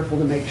of careful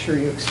to make sure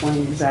you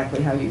explain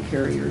exactly how you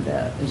carry your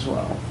debt as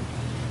well.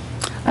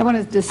 I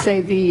wanted to say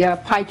the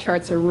pie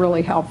charts are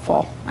really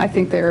helpful. I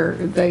think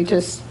they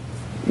just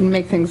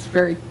make things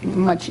very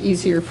much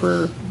easier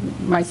for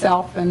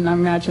myself and I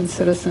imagine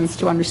citizens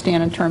to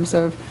understand in terms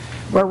of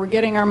where we're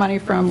getting our money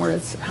from, where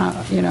it's,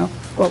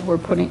 what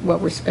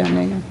we're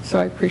spending. So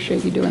I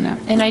appreciate you doing that.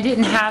 And I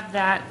didn't have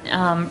that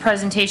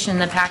presentation in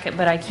the packet,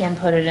 but I can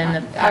put it in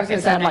the packet. I was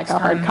going to add like a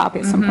hard copy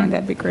at some point.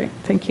 That'd be great.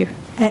 Thank you.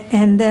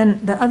 And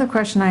then the other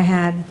question I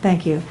had,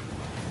 thank you,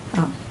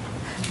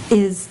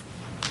 is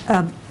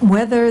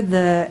whether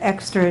the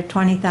extra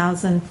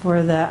 $20,000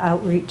 for the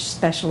outreach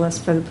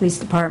specialist for the police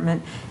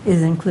department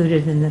is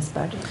included in this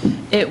budget.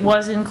 It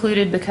was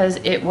included because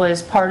it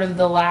was part of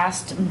the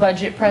last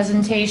budget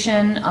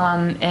presentation,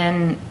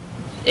 and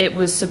it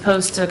was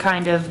supposed to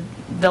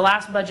the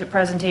last budget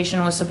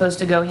presentation was supposed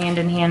to go hand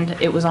in hand.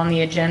 It was on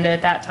the agenda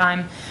at that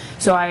time,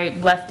 so I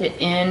left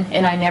it in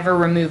and I never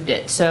removed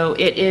it. So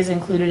it is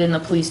included in the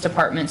police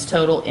department's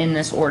total in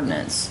this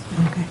ordinance.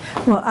 Okay.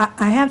 Well,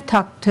 I have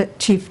talked to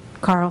Chief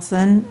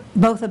Carlson,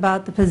 both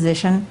about the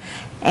position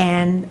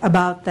and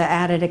about the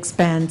added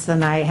expense,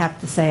 and I have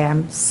to say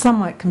I'm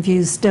somewhat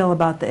confused still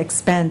about the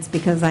expense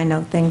because I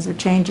know things are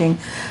changing.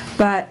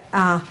 But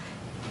I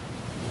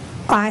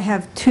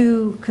have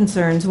two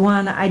concerns.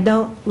 One, I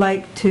don't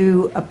like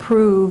to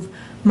approve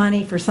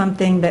money for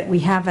something that we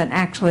haven't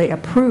actually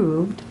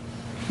approved.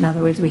 In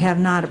other words, we have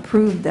not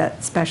approved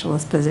that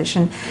specialist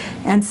position.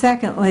 And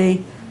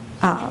secondly,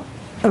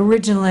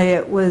 originally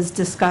it was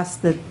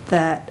discussed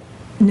that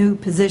new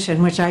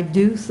position, which I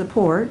do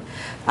support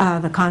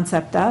the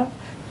concept of,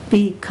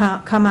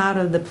 come out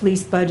of the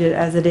police budget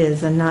as it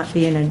is and not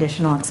be an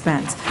additional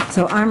expense.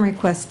 So I'm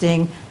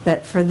requesting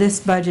that for this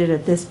budget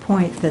at this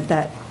point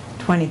that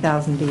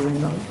 $20,000 be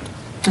removed.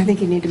 I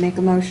think you need to make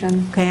a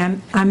motion. Okay,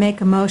 I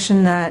make a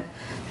motion that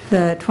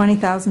the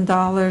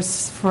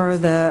 $20,000 for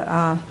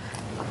the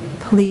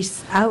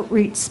police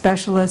outreach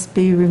specialist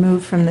be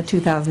removed from the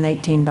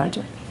 2018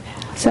 budget.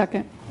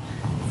 Second.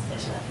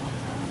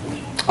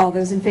 All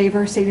those in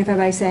favor signify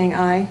by saying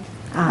aye.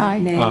 Aye.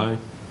 Nay. Aye.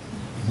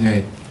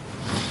 Nay.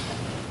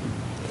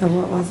 So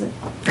what was it?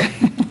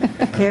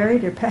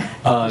 Carried or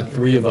passed?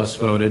 3 of us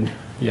voted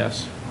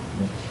yes.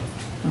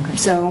 Okay.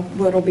 So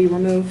what'll be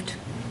removed,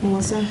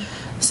 Melissa?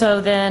 So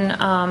then,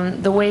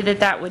 the way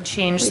that would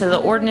change, so the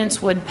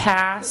ordinance would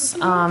pass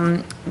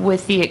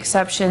with the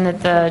exception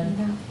that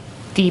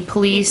the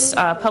police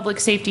public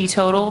safety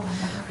total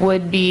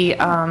would be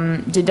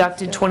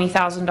deducted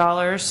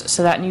 $20,000.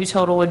 So that new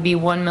total would be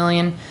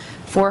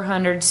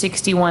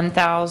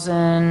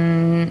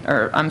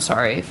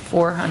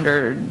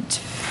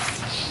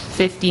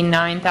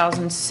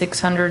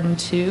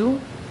 $459,602.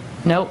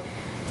 Nope,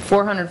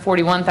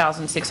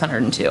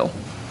 $441,602.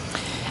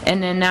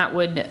 And then that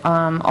would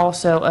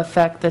also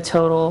affect the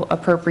total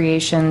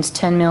appropriations,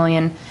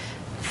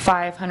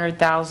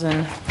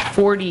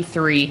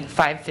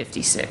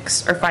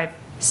 $10,500,043,556 or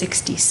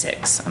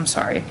 566. I'm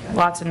sorry,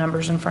 lots of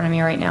numbers in front of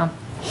me right now.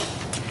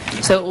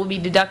 So it will be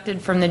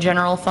deducted from the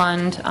general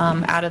fund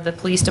out of the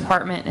police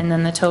department, and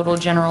then the total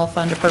general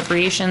fund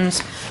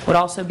appropriations would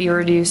also be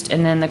reduced,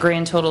 and then the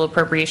grand total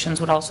appropriations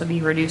would also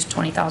be reduced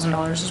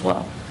 $20,000 as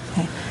well.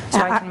 Okay. So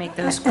I can make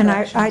those And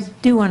corrections. I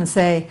do want to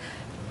say,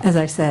 as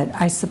I said,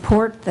 I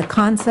support the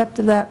concept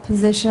of that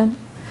position.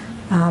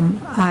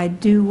 I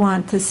do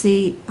want to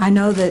see, I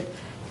know that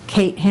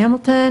Kate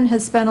Hamilton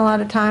has spent a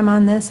lot of time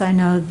on this. I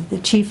know the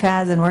chief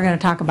has, and we're going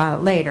to talk about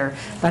it later.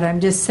 But I'm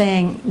just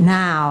saying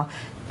now,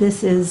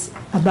 this is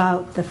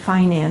about the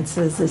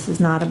finances. This is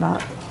not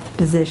about the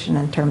position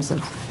in terms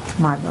of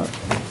my vote.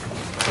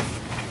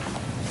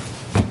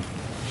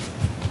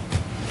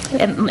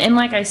 And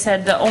like I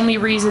said, the only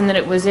reason that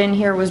it was in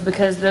here was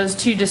because those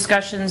two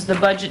discussions, the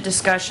budget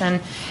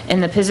discussion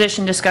and the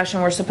position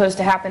discussion, were supposed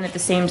to happen at the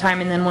same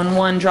time, and then when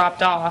one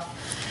dropped off,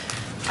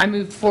 I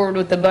moved forward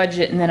with the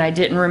budget, and then I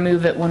didn't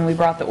remove it when we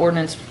brought the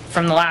ordinance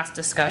from the last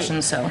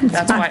discussion, so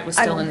that's why it was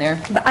still in there.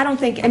 But I don't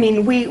think, I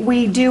mean,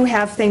 we do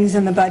have things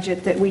in the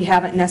budget that we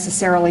haven't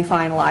necessarily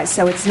finalized,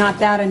 so it's not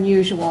that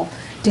unusual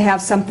to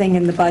have something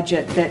in the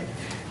budget that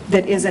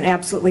isn't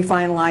absolutely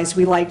finalized.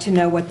 We like to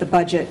know what the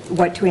budget,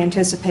 what to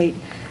anticipate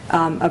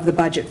of the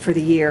budget for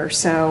the year,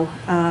 so.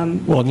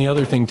 Well, and the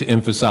other thing to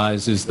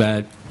emphasize is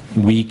that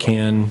we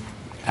can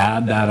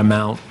add that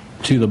amount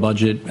to the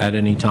budget at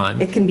any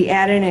time. It can be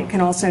added and it can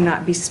also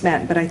not be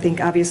spent, but I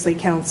think obviously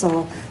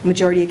council,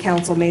 majority of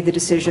council made the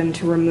decision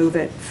to remove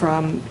it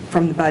from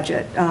the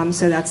budget.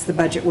 So that's the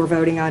budget we're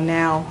voting on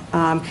now.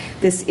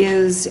 This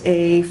is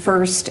a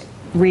first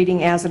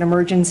reading as an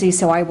emergency,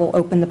 so I will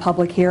open the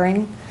public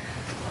hearing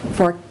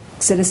for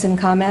citizen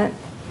comment.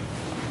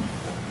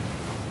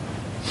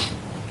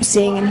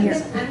 Seeing and I'm hearing.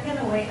 going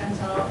to wait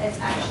until it's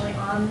actually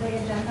on the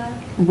agenda.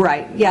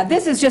 Right, yeah,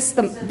 this is just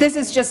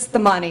the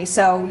money,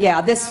 so,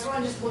 yeah, this,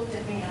 Everyone just looked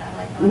at me and I'm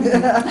like, oh,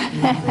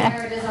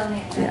 there it is on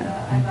the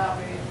agenda. I thought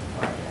we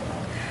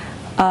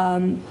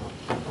were.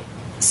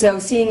 so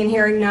seeing and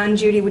hearing none,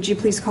 Judy, would you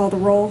please call the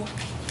roll?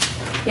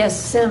 Yes,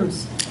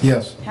 Sims.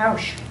 Yes.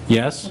 Tausch.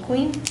 Yes?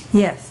 McQueen.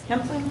 Yes.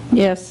 Hempling.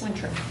 Yes.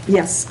 Winter.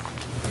 Yes.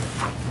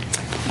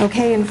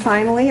 Okay, and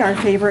finally, our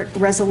favorite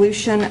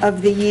resolution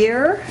of the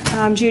year.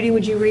 Judy,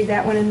 would you read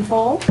that one in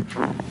full?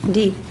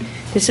 Indeed.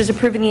 This is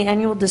approving the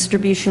annual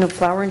distribution of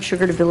flour and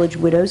sugar to village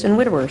widows and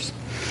widowers.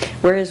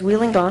 Whereas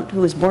Wheeling Gaunt,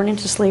 who was born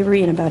into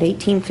slavery in about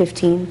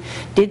 1815,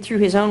 did through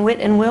his own wit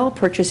and will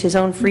purchase his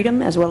own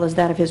freedom as well as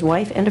that of his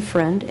wife and a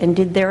friend, and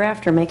did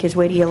thereafter make his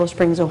way to Yellow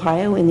Springs,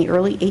 Ohio in the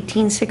early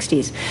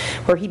 1860s,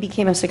 where he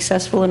became a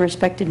successful and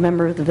respected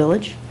member of the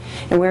village.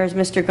 And whereas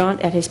Mr.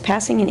 Gaunt, at his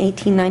passing in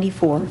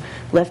 1894,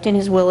 left in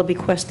his will a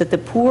bequest that the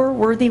poor,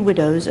 worthy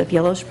widows of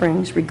Yellow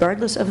Springs,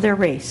 regardless of their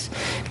race,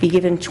 be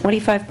given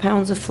 25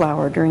 pounds of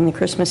flour during the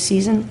Christmas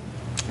season,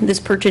 this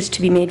purchase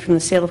to be made from the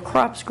sale of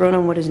crops grown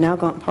on what is now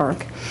Gaunt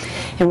Park.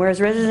 And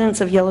whereas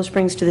residents of Yellow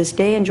Springs to this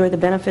day enjoy the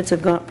benefits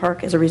of Gaunt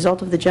Park as a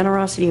result of the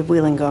generosity of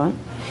Wheeling Gaunt,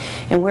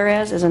 and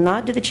whereas, as a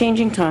nod to the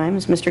changing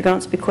times, Mr.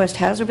 Gaunt's bequest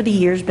has over the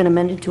years been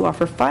amended to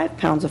offer 5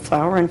 pounds of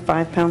flour and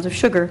 5 pounds of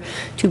sugar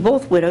to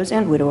both widows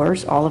and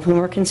widowers, all of whom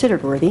are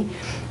considered worthy,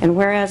 and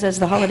whereas, as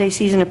the holiday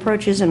season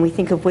approaches and we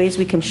think of ways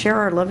we can share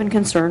our love and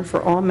concern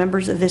for all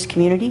members of this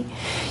community,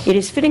 it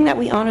is fitting that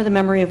we honor the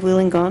memory of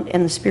Wheeling Gaunt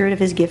and the spirit of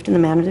his gift in the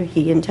manner that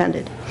he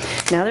intended.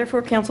 Now,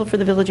 therefore, Council for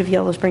the Village of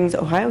Yellow Springs,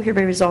 Ohio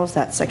hereby resolves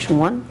that, Section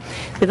 1,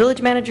 the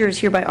village manager is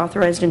hereby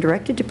authorized and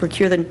directed to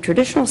procure the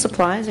traditional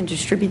supplies and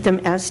distribute them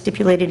as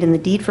stipulated in the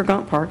deed for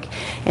Gaunt Park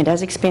and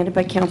as expanded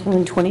by Council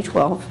in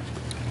 2012.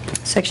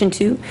 Section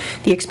 2,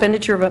 the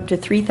expenditure of up to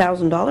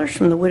 $3,000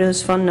 from the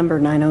Widows Fund number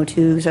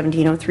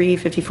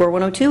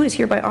 902-1703-54102 is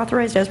hereby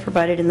authorized as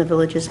provided in the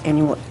village's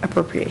annual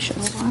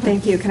appropriations.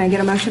 Thank you. Can I get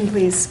a motion,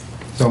 please?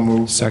 So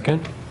moved.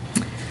 Second?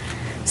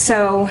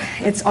 So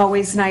it's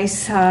always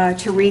nice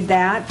to read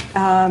that,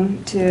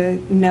 to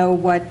know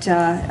what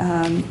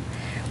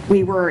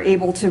we were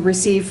able to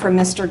receive from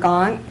Mr.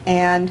 Gaunt.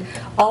 And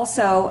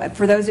also,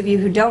 for those of you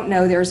who don't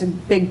know, there's a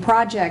big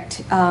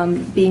project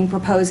being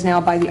proposed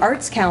now by the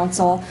Arts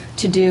Council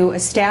to do a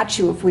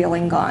statue of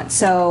Wheeling Gaunt.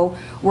 So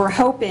we're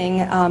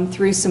hoping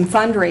through some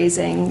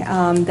fundraising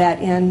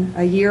that in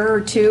a year or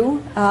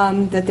two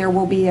that there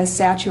will be a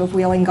statue of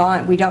Wheeling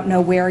Gaunt. We don't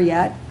know where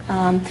yet.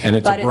 And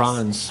it's but a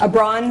bronze. a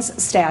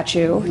bronze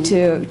statue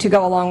to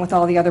go along with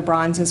all the other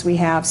bronzes we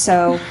have.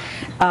 So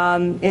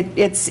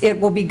it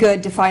will be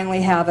good to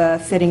finally have a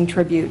fitting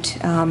tribute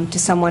to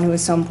someone who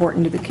is so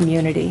important to the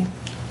community.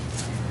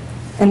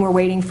 And we're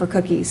waiting for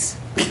cookies.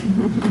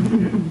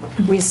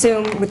 We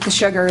assume with the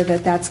sugar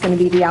that that's going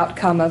to be the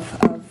outcome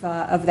of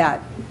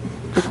that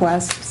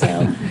request.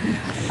 So,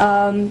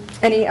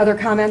 any other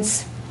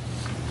comments?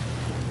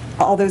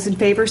 All those in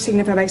favor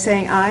signify by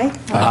saying aye.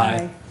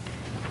 Aye.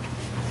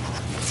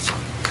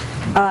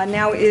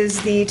 Now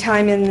is the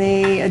time in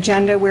the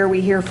agenda where we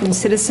hear from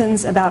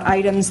citizens about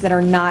items that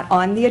are not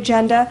on the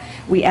agenda.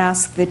 We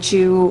ask that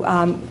you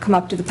come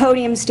up to the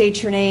podium,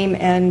 state your name,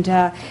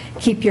 and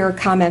keep your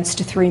comments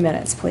to 3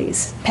 minutes,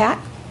 please. Pat?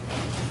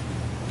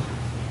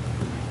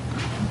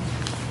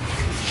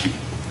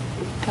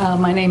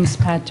 My name is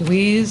Pat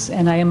DeWeese,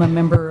 and I am a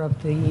member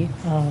of the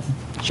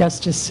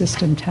Justice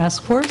System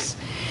Task Force.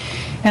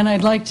 And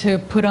I'd like to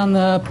put on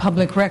the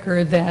public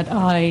record that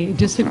I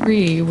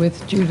disagree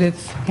with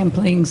Judith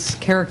Hempling's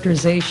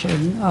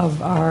characterization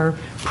of our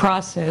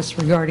process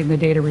regarding the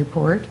data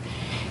report,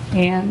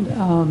 and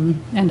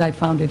I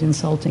found it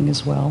insulting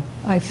as well.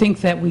 I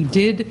think that we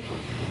did,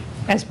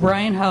 as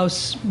Brian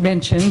House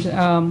mentioned,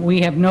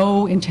 we have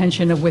no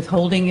intention of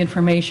withholding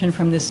information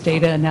from this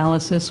data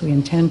analysis. We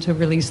intend to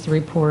release the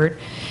report.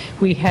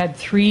 We had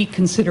 3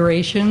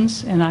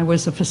 considerations, and I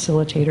was a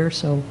facilitator,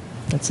 so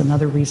that's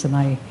another reason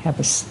I have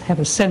a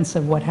sense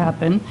of what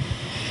happened.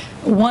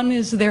 One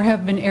is there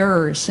have been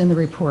errors in the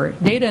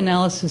report. Data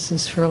analysis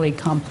is fairly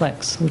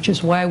complex, which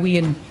is why we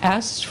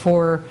asked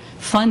for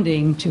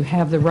funding to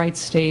have the Wright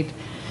State,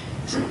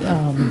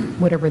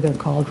 whatever they're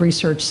called,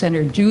 research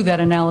center, do that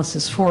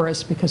analysis for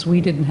us because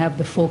we didn't have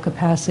the full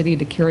capacity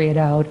to carry it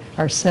out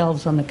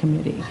ourselves on the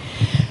committee.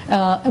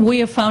 And we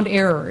have found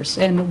errors,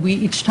 and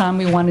each time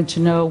we wanted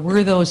to know,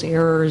 were those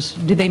errors,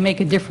 did they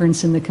make a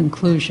difference in the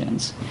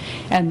conclusions?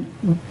 And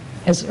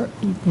as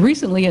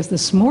recently as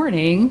this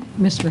morning,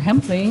 Mr.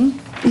 Hempling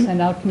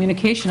sent out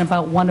communication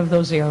about one of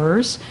those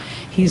errors.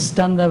 He's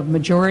done the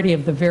majority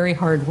of the very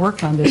hard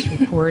work on this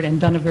report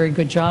and done a very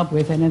good job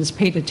with it and has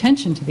paid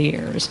attention to the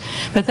errors.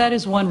 But that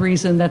is one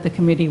reason that the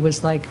committee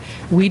was like,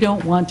 we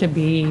don't want to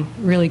be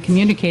really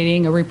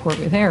communicating a report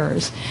with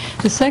errors.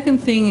 The second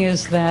thing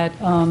is that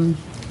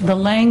the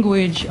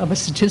language of a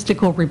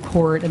statistical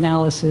report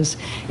analysis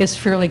is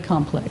fairly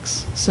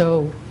complex.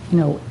 So,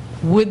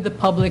 would the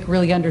public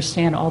really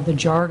understand all the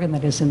jargon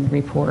that is in the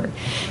report?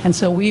 And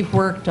so we've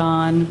worked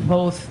on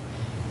both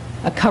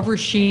a cover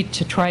sheet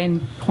to try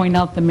and point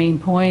out the main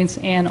points,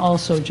 and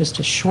also just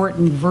a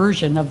shortened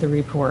version of the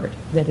report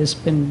that has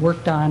been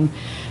worked on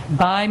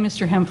by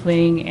Mr.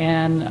 Hempfling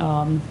and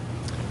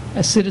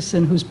a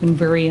citizen who's been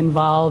very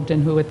involved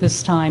and who at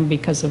this time,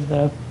 because of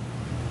the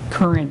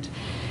current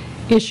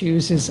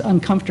issues, is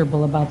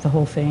uncomfortable about the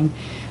whole thing.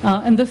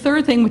 And the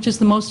third thing, which is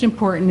the most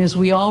important, is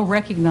we all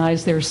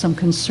recognize there are some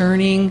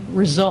concerning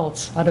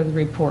results out of the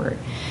report.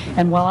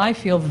 And while I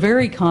feel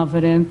very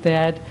confident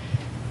that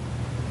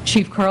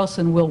Chief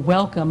Carlson will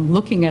welcome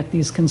looking at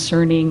these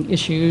concerning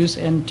issues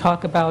and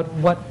talk about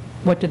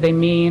what do they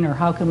mean or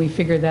how can we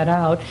figure that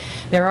out,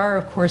 there are,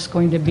 of course,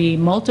 going to be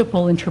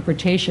multiple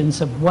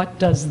interpretations of what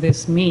does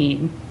this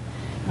mean.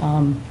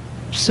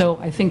 So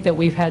I think that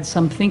we've had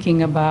some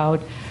thinking about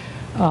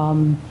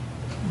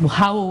well,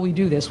 how will we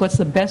do this? What's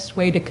the best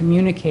way to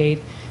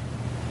communicate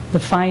the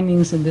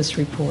findings in this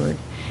report?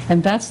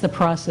 And that's the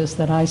process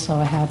that I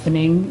saw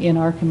happening in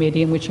our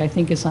committee, and which I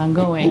think is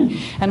ongoing.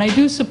 And I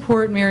do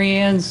support Mary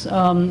Ann's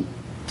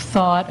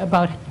thought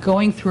about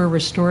going through a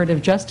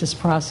restorative justice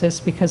process,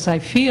 because I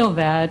feel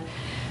that,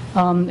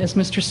 as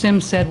Mr.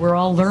 Sims said, we're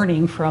all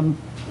learning from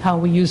how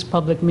we use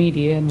public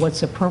media and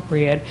what's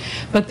appropriate.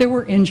 But there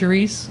were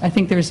injuries. I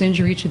think there's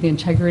injury to the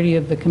integrity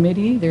of the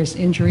committee. There's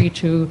injury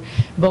to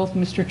both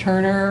Mr.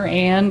 Turner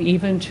and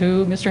even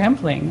to Mr.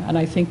 Hempfling. And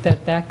I think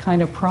that that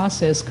kind of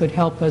process could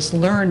help us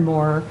learn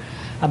more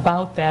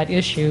about that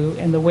issue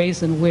and the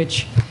ways in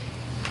which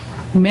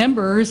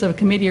members of a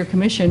committee or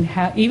commission,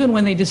 even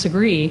when they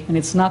disagree, and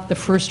it's not the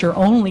first or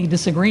only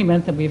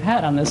disagreement that we've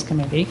had on this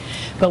committee,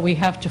 but we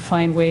have to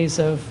find ways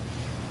of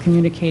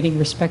communicating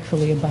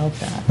respectfully about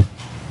that.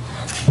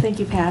 Thank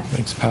you, Pat.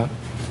 Thanks, Pat.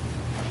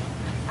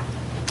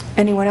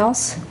 Anyone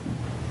else?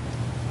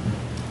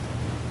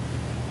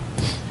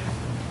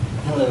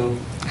 Hello.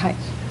 Hi.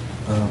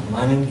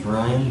 My name is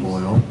Ryan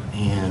Boyle,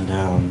 and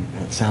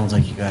it sounds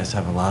like you guys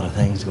have a lot of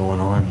things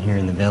going on here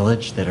in the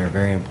village that are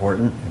very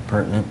important and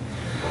pertinent.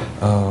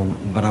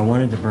 But I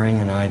wanted to bring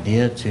an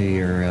idea to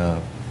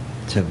your,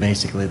 to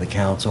basically the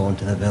council and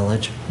to the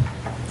village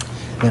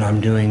that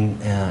I'm doing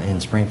in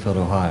Springfield,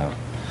 Ohio.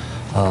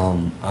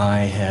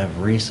 I have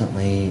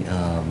recently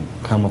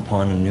come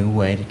upon a new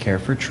way to care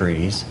for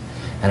trees,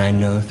 and I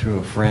know through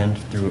a friend,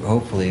 through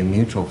hopefully a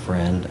mutual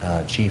friend,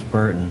 Chief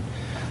Burton,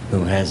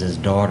 who has his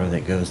daughter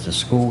that goes to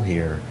school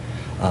here,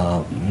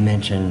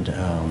 mentioned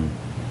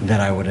that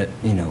I would,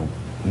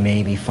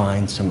 maybe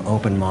find some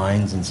open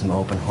minds and some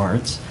open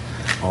hearts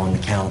on the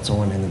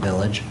council and in the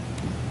village,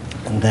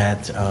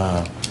 that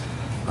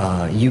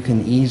you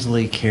can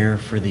easily care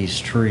for these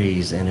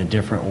trees in a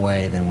different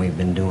way than we've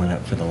been doing it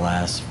for the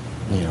last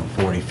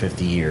 40,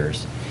 50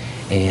 years.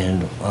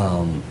 And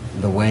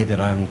the way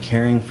that I'm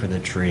caring for the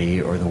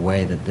tree, or the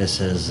way that this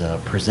has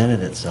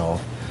presented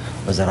itself,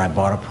 was that I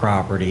bought a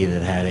property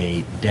that had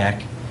a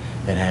deck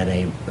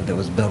that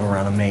was built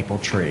around a maple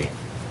tree.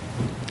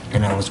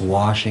 And I was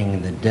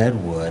washing the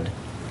dead wood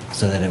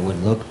so that it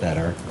would look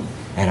better,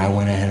 and I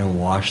went ahead and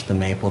washed the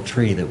maple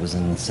tree that was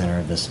in the center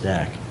of this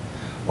deck.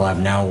 Well, I've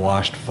now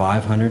washed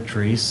 500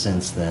 trees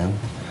since then.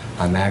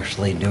 I'm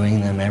actually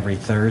doing them every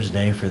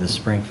Thursday for the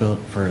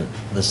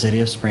city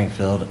of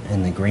Springfield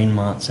in the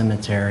Greenmont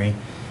Cemetery,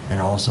 and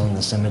also in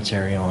the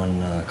cemetery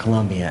on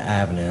Columbia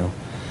Avenue.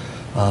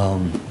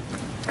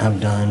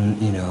 I've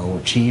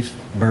done, Chief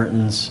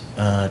Burton's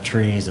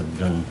trees. I've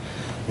done,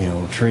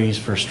 trees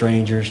for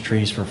strangers,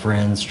 trees for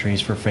friends,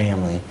 trees for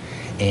family,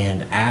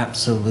 and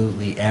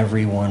absolutely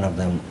every one of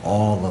them,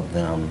 all of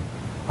them,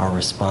 are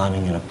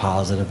responding in a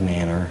positive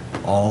manner.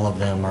 All of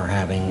them are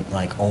having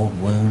like old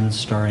wounds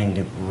starting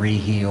to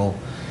re-heal,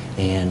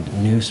 and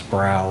new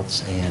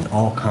sprouts, and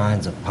all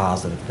kinds of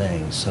positive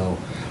things. So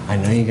I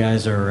know you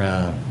guys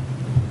are,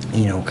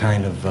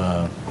 kind of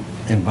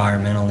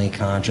environmentally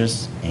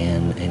conscious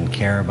and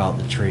care about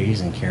the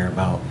trees and care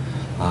about,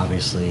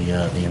 obviously,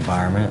 the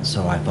environment.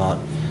 So I thought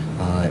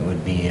it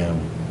would be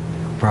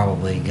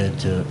probably good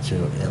to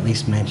at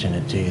least mention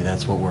it to you.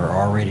 That's what we're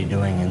already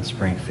doing in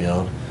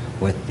Springfield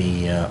with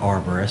the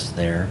arborist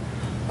there.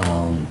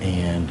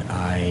 And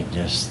I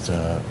just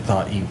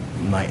thought you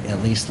might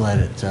at least let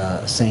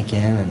it sink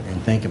in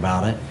and think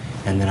about it.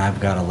 And then I've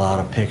got a lot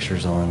of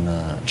pictures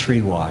on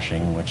tree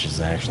washing, which is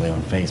actually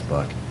on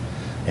Facebook,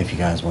 if you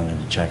guys wanted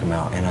to check them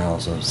out. And I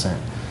also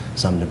sent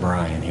some to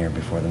Brian here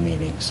before the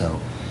meeting. So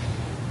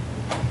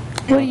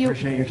I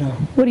appreciate your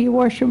time. What do you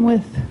wash them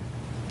with?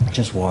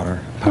 Just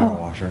water, power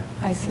washer.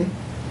 I see.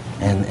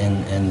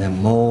 And the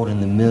mold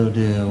and the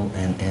mildew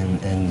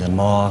and the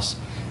moss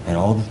and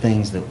all the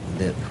things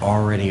that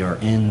already are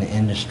in the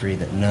industry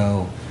that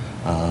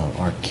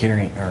are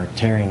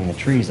tearing the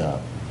trees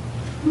up,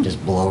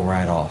 just blow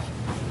right off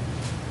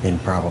in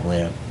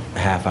probably a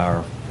half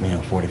hour,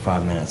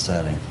 45-minute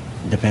setting.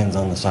 Depends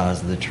on the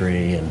size of the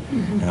tree,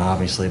 and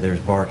obviously there's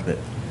bark that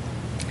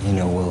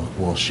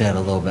will shed a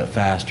little bit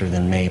faster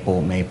than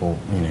maple. Maple,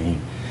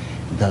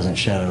 doesn't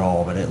shed at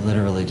all, but it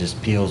literally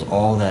just peels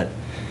all that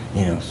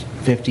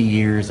 50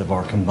 years of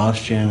our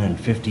combustion and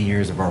 50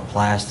 years of our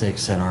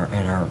plastics and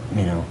our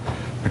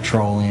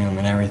petroleum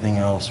and everything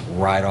else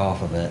right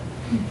off of it.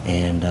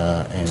 and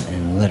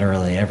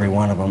literally every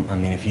one of them. I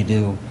mean, if you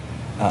do,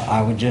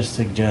 I would just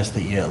suggest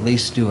that you at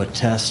least do a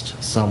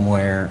test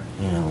somewhere,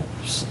 you know,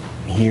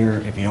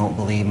 here. If you don't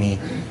believe me,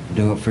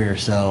 do it for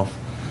yourself.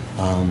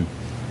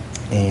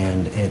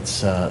 And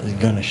it's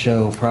going to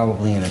show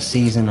probably in a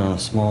season on a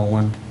small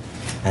one,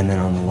 and then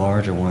on the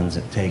larger ones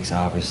it takes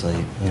obviously,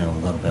 you know, a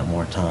little bit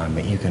more time,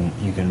 but you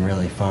can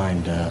really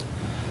find a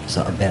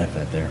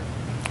benefit there.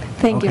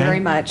 Thank you Okay? very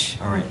much.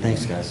 All right,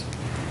 thanks guys.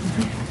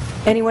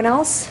 Anyone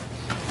else?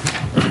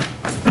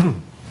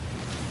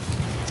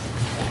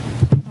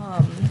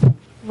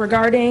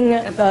 Regarding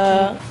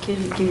the,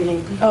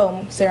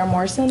 Sarah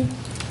Morrison.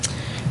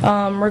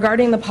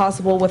 Regarding the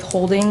possible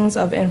withholdings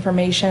of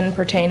information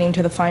pertaining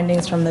to the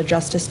findings from the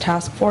Justice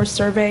Task Force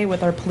survey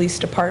with our police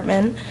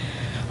department,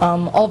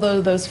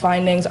 although those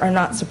findings are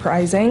not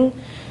surprising,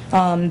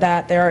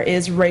 that there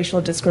is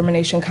racial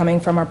discrimination coming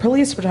from our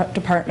police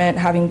department,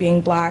 having being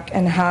black,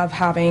 and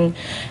having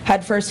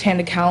had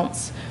firsthand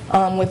accounts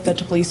with the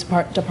police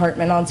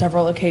department on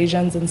several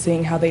occasions and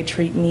seeing how they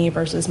treat me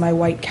versus my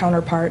white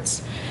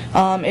counterparts.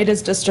 It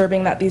is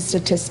disturbing that these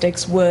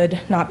statistics would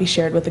not be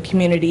shared with the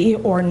community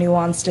or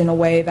nuanced in a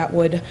way that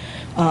would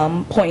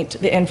point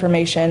the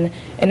information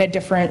in a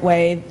different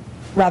way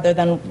rather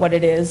than what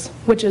it is,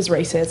 which is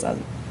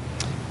racism.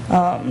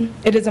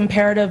 It is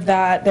imperative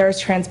that there is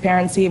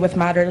transparency with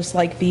matters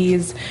like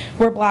these,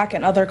 where Black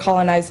and other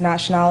colonized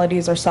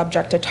nationalities are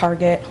subject to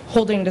target.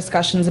 Holding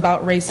discussions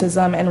about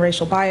racism and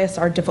racial bias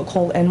are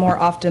difficult, and more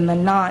often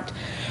than not,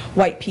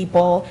 white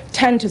people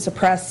tend to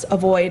suppress,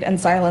 avoid, and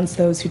silence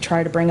those who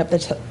try to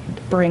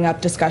bring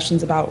up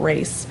discussions about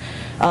race.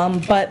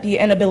 But the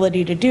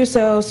inability to do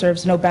so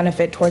serves no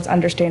benefit towards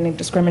understanding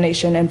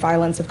discrimination and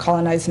violence of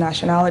colonized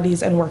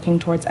nationalities and working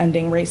towards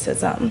ending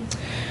racism.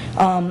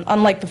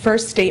 Unlike the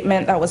first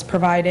statement that was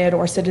provided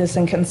or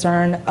citizen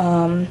concern,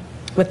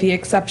 with the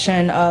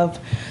exception of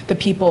the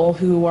people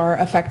who are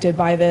affected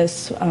by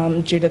this,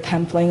 Judith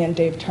Hempfling and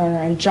Dave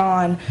Turner and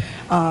John,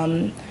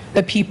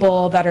 the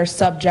people that are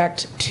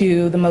subject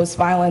to the most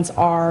violence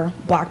are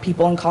Black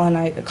people and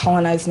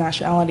colonized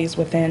nationalities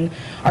within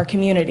our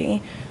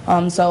community.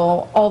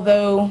 So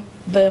although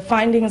the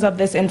findings of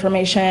this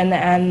information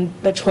and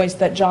the choice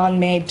that John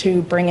made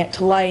to bring it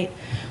to light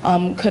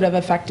could have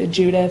affected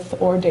Judith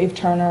or Dave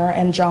Turner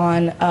and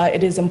John,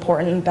 it is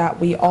important that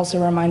we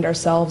also remind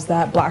ourselves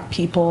that Black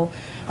people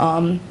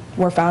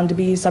were found to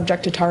be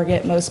subject to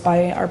target most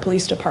by our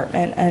police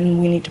department, and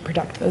we need to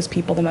protect those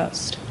people the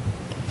most.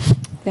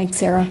 Thanks,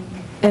 Sarah.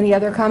 Any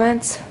other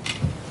comments?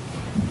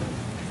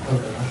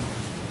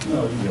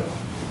 No, you go.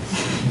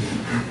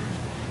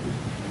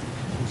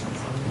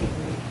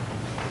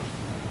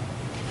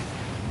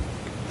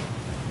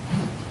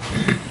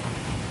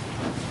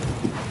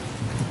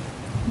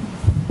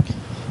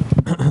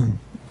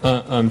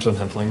 I'm John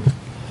Hempfling.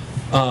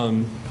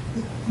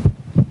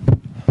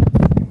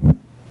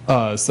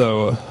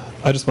 So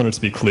I just wanted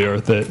to be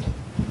clear that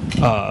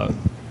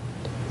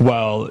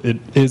while it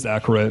is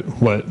accurate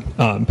what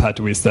Pat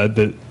DeWeese said,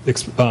 that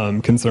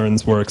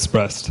concerns were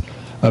expressed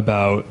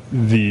about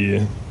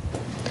the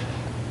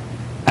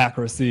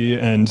accuracy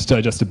and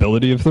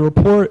digestibility of the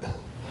report,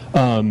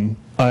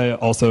 I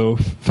also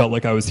felt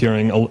like I was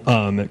hearing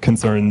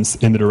concerns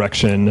in the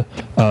direction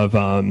of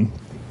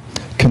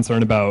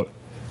concern about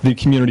the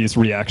community's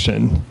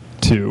reaction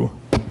to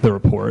the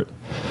report.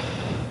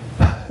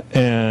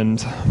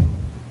 And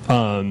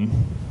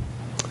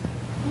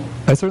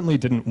I certainly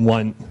didn't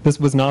want, this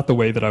was not the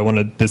way that I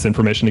wanted this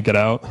information to get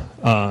out.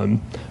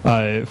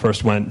 I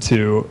first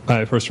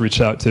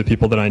reached out to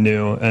people that I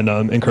knew and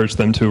encouraged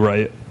them to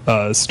write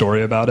a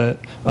story about it,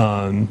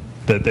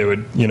 that they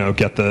would,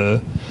 get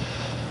the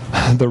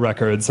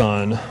records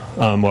on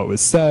what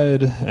was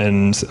said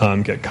and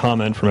get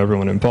comment from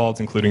everyone involved,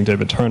 including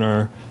David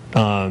Turner.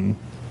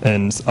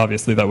 And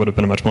obviously that would have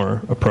been a much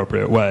more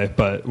appropriate way,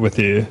 but with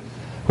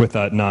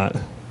that not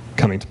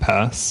coming to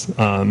pass,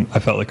 I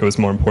felt like it was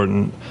more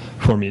important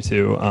for me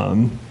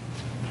to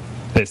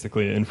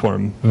basically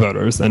inform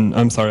voters. And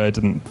I'm sorry I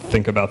didn't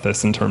think about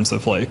this in terms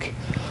of like,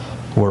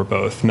 we're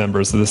both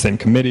members of the same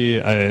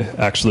committee. I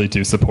actually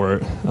do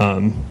support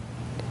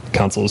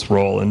council's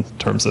role in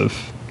terms of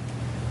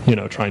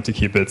trying to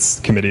keep its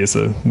committee as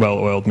a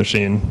well-oiled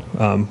machine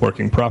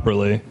working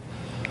properly.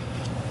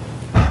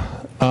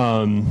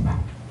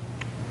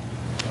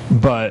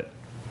 But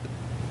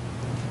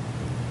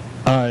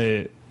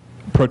I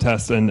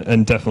protest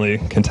and definitely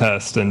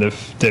contest, and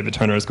if David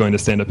Turner is going to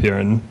stand up here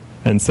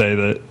and say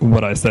that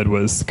what I said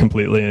was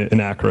completely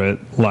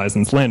inaccurate, lies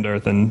and slander,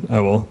 then I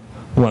will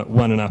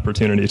want an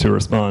opportunity to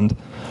respond.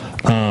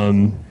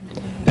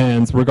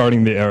 And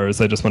regarding the errors,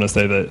 I just want to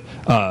say that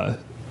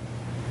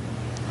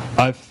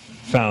I've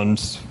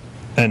found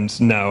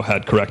and now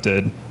had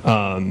corrected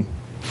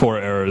 4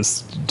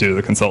 errors due to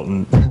the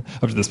consultant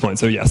up to this point.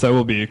 So yes, I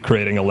will be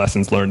creating a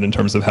lessons learned in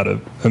terms of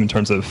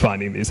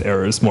finding these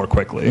errors more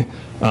quickly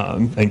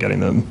and getting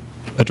them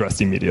addressed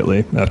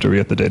immediately after we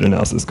get the data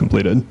analysis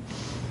completed.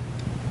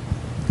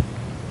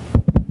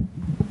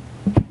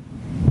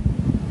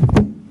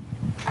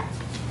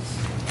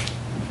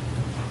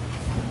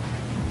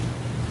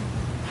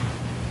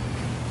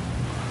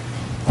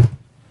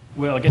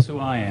 Well, guess who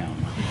I am?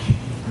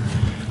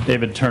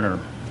 David Turner.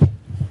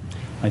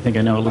 I think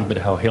I know a little bit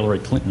how Hillary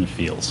Clinton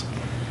feels.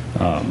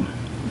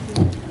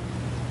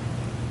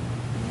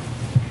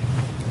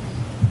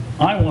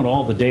 I want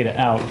all the data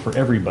out for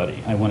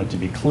everybody. I want it to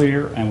be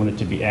clear. I want it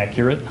to be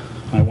accurate.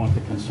 I want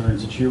the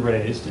concerns that you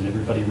raised and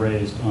everybody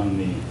raised on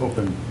the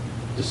open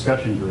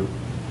discussion group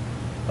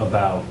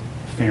about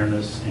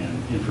fairness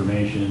and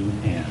information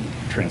and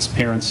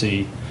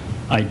transparency.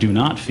 I do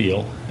not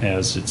feel,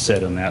 as it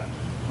said on that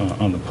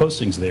on the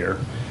postings there,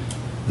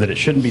 that it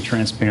shouldn't be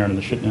transparent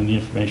and the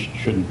information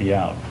shouldn't be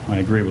out. I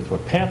agree with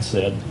what Pat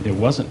said. It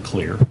wasn't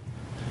clear,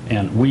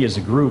 and we as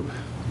a group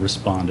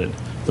responded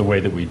the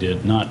way that we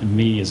did, not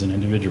me as an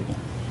individual.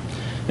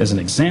 As an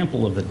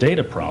example of the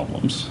data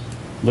problems,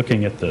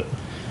 looking at the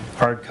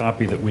hard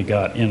copy that we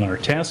got in our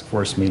task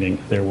force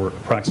meeting, there were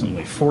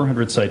approximately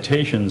 400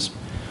 citations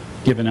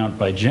given out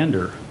by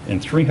gender and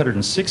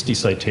 360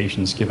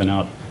 citations given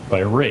out by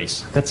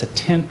race. That's a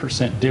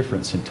 10%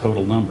 difference in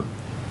total number.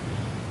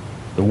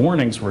 The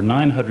warnings were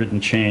 900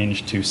 and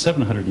change to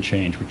 700 and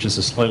change, which is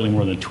a slightly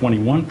more than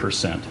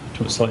 21%,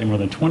 to a slightly more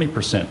than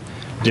 20%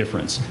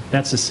 difference.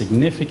 That's a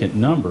significant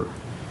number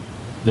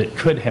that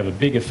could have a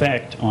big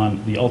effect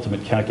on the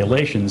ultimate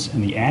calculations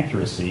and the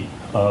accuracy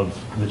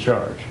of the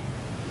charge.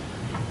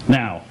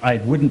 Now, I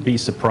wouldn't be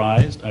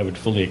surprised, I would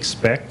fully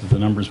expect that the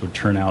numbers would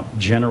turn out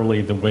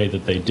generally the way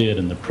that they did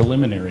in the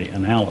preliminary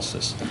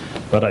analysis.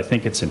 But I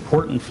think it's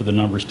important for the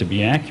numbers to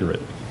be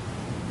accurate.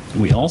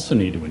 We also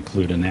need to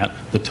include in that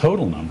the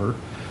total number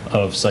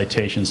of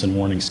citations and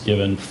warnings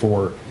given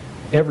for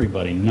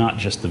everybody, not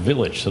just the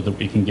village, so that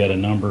we can get a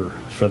number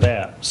for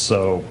that.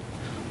 So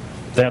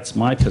that's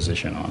my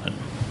position on it.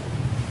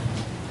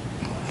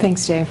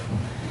 Thanks, Dave.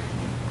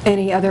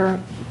 Any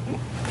other?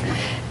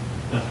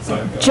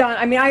 John,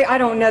 I mean, I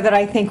don't know that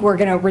I think we're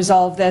going to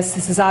resolve this.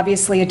 This is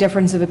obviously a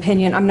difference of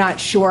opinion. I'm not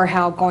sure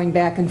how going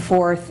back and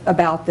forth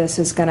about this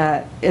is going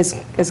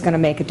to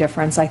make a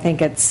difference. I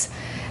think it's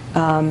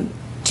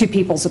two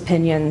people's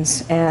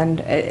opinions, and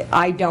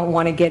I don't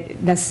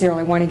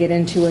necessarily want to get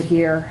into it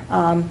here.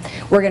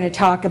 We're going to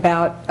talk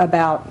about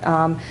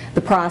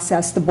the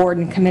process, the board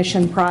and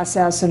commission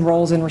process, and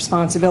roles and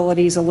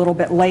responsibilities a little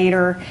bit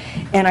later.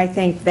 And I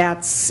think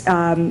that's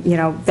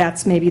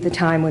that's maybe the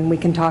time when we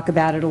can talk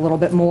about it a little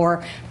bit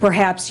more.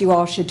 Perhaps you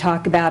all should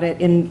talk about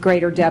it in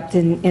greater depth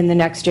in the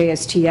next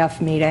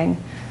JSTF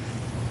meeting.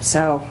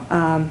 So,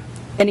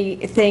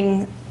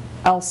 anything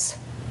else?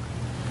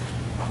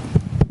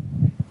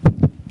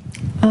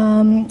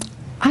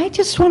 I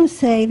just want to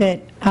say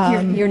that...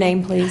 your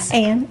name, please.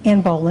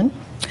 Ann Boland.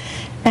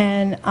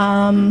 And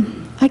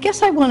I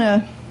guess I want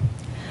to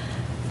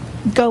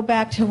go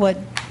back to what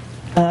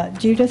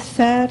Judith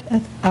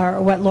said,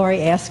 or what Lori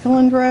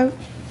Askeland wrote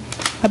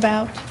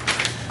about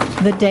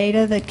the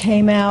data that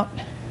came out.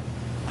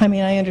 I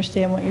mean, I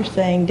understand what you're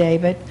saying,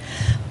 David,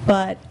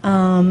 but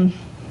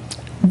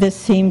this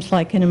seems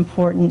like an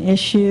important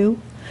issue.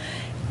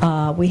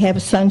 We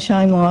have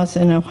sunshine laws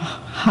in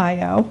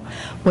Ohio,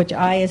 which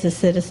I, as a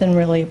citizen,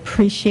 really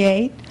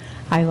appreciate.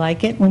 I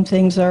like it when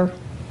things are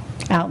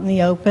out in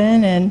the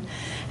open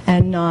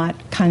and not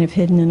kind of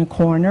hidden in a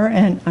corner.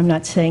 And I'm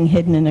not saying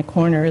hidden in a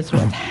corner is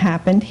what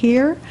happened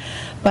here,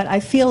 but I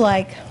feel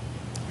like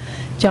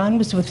John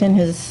was within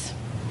his,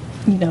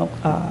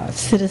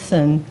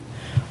 citizen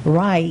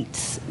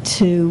rights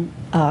to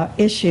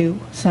issue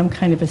some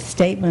kind of a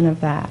statement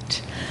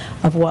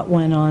of what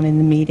went on in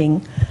the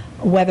meeting.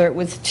 Whether it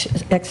was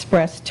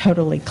expressed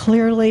totally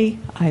clearly,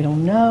 I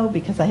don't know,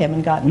 because I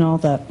haven't gotten all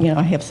the,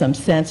 I have some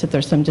sense that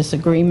there's some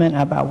disagreement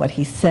about what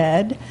he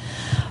said.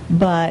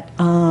 But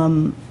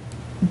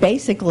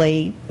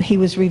basically, he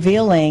was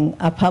revealing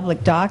a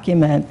public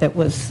document that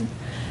was,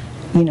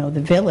 the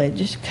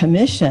village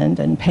commissioned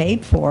and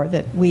paid for,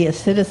 that we as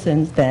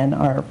citizens then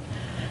are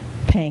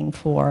paying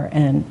for.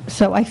 And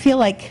so I feel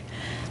like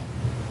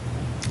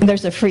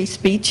there's a free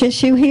speech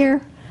issue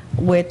here,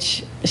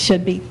 which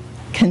should be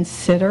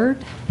considered.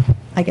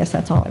 I guess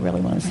that's all I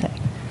really want to say.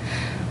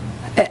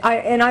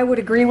 I would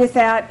agree with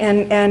that,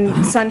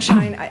 and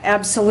sunshine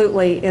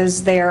absolutely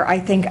is there. I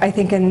think,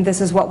 and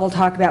this is what we'll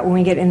talk about when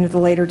we get into the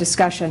later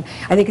discussion.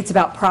 I think it's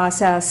about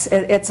process.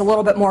 It's a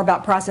little bit more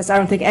about process. I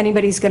don't think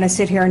anybody's going to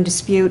sit here and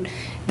dispute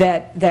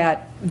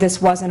that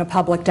this wasn't a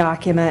public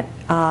document.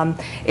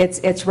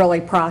 It's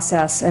really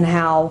process and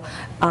how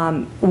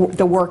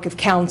the work of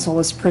council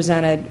is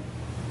presented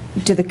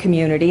to the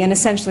community, and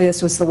essentially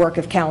this was the work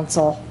of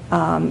council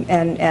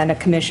and a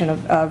commission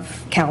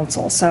of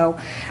council. So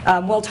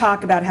we'll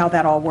talk about how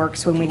that all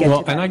works when we get to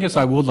that. And I guess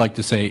I would like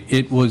to say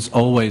it was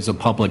always a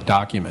public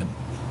document.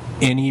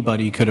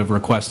 Anybody could have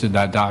requested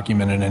that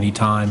document at any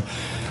time.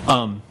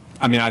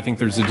 I mean, I think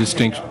there's a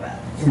distinction.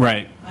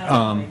 Right.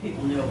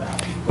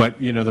 But,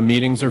 the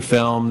meetings are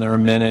filmed, there are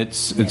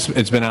minutes,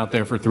 it's been out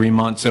there for 3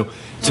 months. So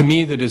to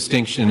me, the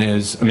distinction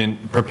is,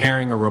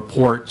 preparing a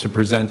report to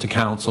present to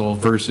council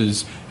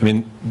versus,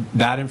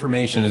 that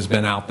information has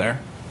been out there.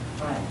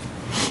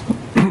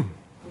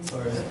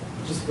 Sorry,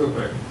 just real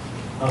quick.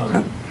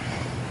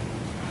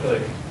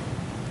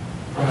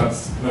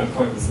 perhaps my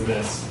point was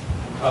missed.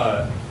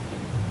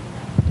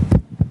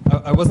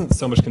 I wasn't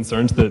so much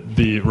concerned that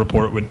the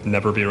report would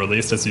never be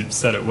released. As you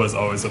said, it was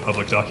always a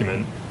public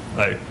document.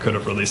 I could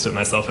have released it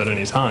myself at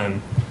any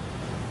time.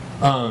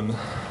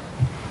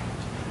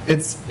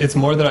 It's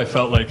more that I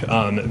felt like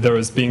there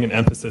was being an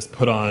emphasis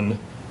put on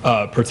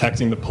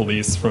protecting the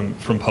police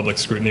from public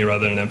scrutiny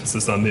rather than an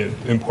emphasis on the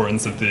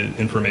importance of the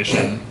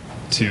information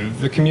to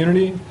the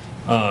community.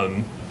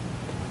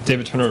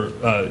 David Turner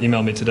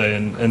emailed me today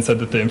and said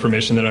that the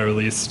information that I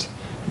released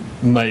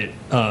might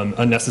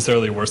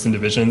unnecessarily worsen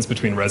divisions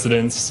between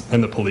residents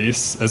and the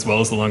police, as well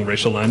as along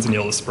racial lines in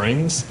Yellow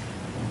Springs.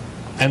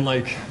 And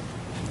like,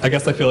 I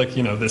guess I feel like,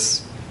 you know,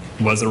 this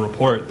was a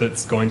report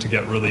that's going to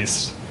get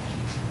released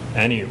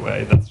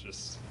anyway. That's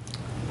just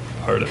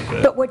part of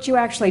it. But what you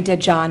actually did,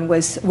 John,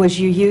 was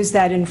you used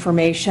that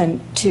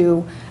information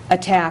to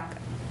attack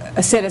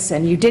a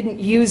citizen. You didn't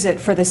use it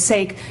for the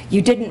sake,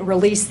 you didn't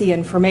release the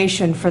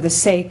information for the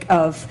sake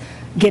of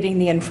getting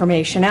the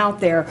information out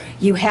there.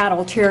 You had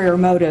ulterior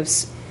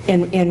motives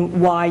in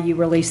why you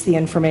released the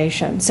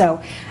information.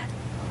 So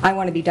I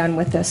want to be done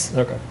with this.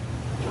 Okay.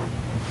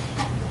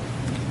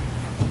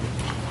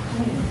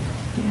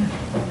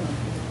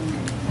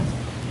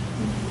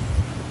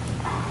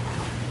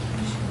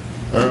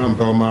 I'm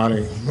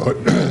Bomani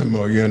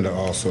Moyenda,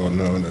 also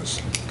known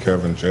as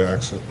Kevin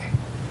Jackson.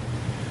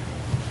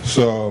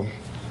 So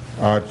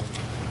I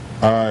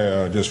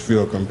just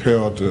feel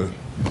compelled to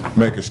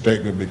make a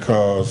statement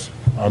because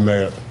I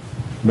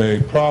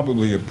made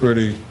probably a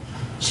pretty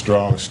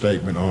strong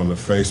statement on the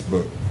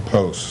Facebook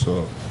post.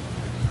 So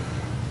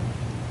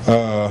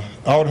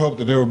I would hope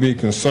that there would be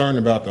concern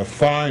about the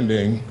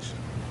findings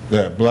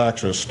that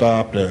blacks are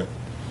stopped at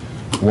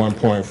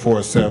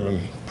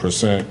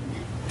 1.47%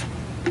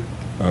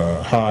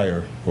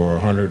 higher, or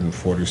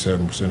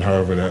 147%,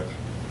 however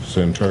that's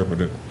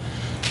interpreted,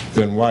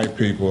 than white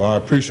people. I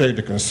appreciate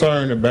the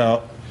concern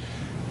about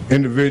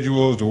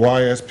individuals, the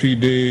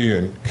YSPD,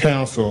 and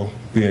council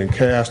being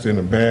cast in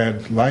a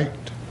bad light.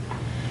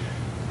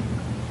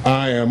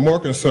 I am more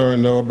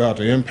concerned, though, about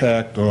the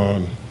impact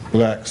on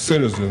black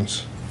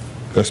citizens,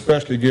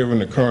 especially given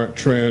the current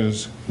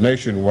trends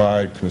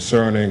nationwide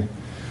concerning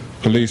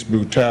police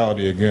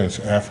brutality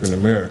against African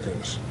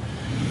Americans.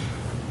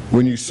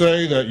 When you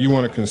say that you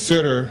want to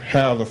consider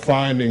how the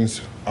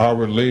findings are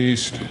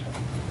released,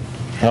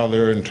 how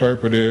they're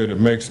interpreted, it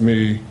makes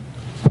me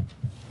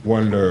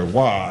wonder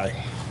why.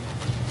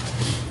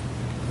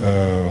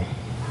 I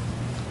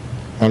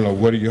don't know,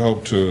 what do you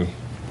hope to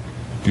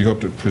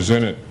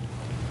present it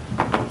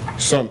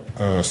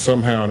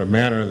somehow in a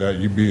manner that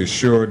you'd be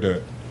assured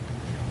that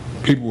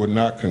people would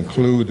not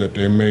conclude that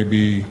there may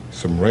be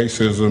some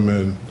racism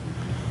in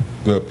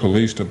the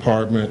police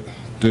department?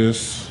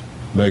 This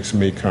makes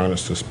me kind of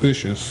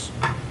suspicious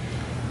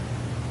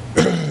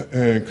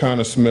and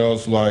kind of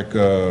smells like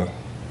a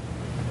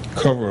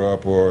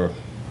cover-up or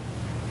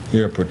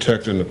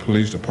protecting the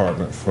police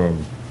department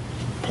from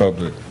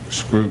public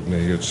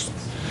scrutiny. It's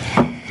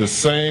the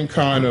same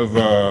kind of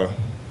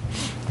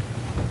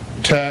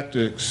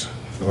tactics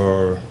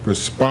or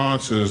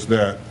responses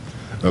that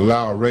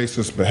allow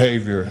racist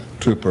behavior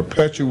to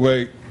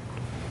perpetuate,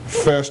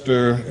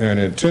 fester,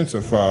 and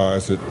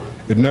intensifies.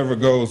 It never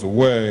goes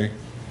away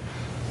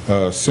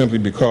simply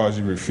because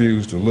you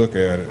refuse to look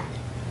at it.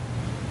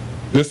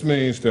 This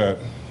means that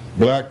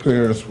black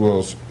parents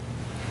will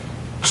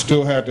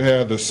still have to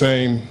have the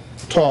same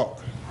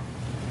talk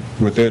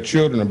with their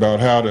children about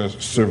how to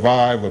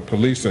survive a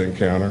police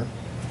encounter,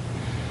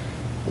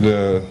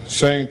 the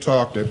same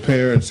talk that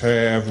parents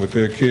have with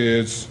their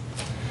kids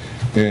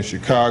in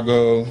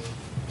Chicago,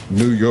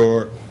 New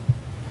York,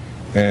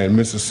 and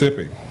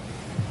Mississippi.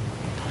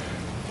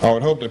 I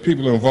would hope that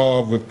people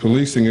involved with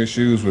policing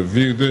issues would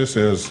view this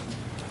as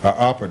an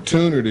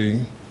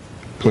opportunity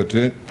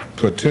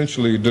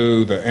potentially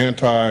do the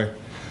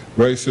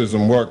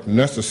anti-racism work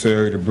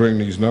necessary to bring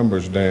these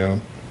numbers down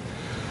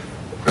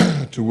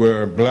to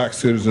where black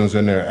citizens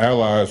and their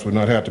allies would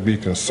not have to be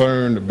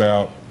concerned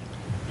about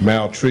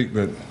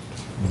maltreatment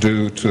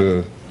due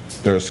to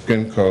their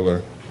skin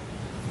color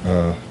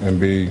and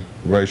be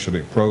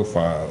racially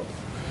profiled.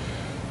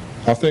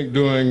 I think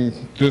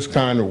doing this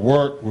kind of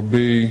work would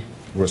be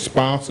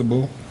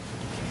responsible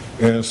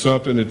and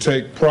something to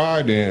take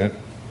pride in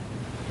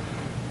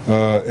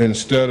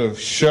instead of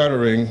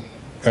shuddering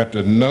at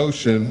the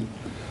notion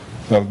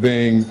of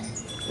being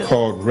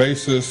called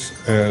racist,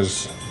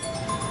 as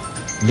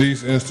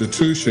these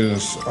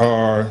institutions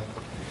are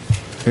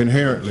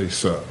inherently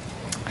so.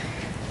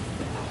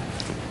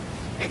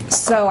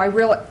 So I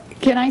really...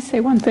 Can I say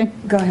one thing?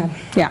 Go ahead.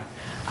 Yeah.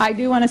 I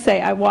do want to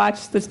say I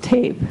watched this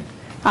tape.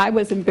 I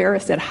was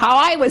embarrassed at how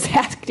I was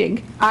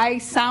acting. I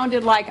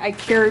sounded like I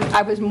cared.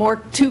 I was more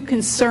too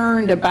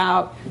concerned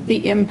about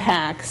the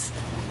impacts.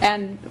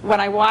 And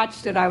when I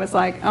watched it, I was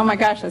like, oh my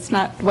gosh, that's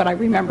not what I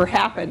remember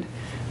happened.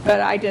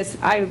 But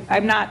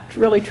I'm not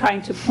really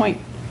trying to point.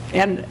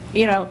 And,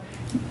 you know,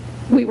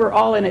 we were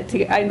all in it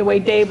together. And the way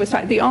Dave was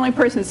talking, the only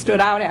person that stood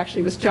out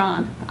actually was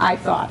John, I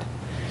thought.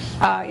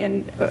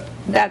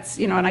 That's,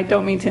 and I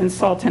don't mean to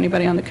insult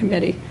anybody on the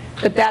committee,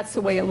 but that's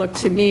the way it looked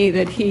to me,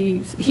 that he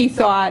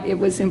thought it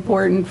was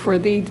important for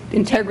the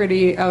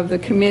integrity of the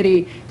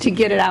committee to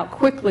get it out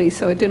quickly,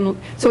 so it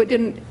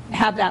didn't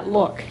have that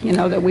look,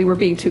 that we were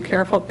being too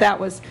careful.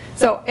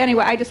 So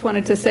anyway, I just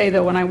wanted to say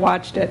that when I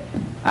watched it,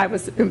 I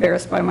was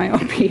embarrassed by my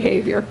own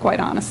behavior,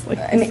 quite honestly.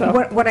 I mean,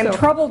 what I'm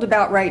troubled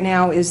about right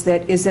now is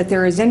that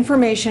there is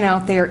information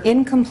out there,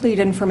 incomplete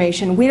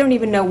information. We don't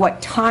even know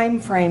what time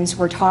frames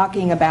we're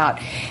talking about,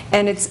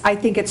 and I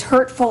think it's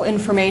hurtful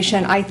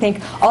information. I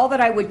think all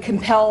that I would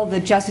compel the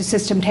Justice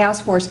System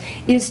Task Force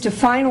is to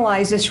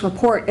finalize this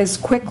report as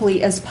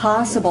quickly as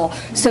possible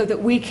so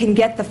that we can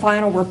get the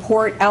final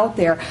report out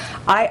there.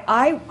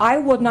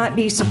 I would not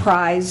be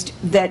surprised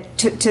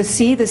to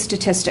see the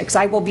statistics.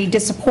 I will be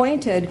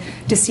disappointed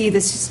to see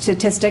the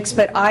statistics,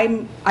 but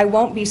I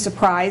won't be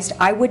surprised.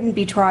 I wouldn't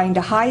be trying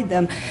to hide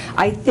them.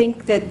 I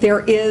think that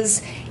there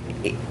is,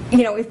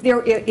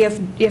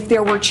 if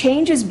there were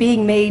changes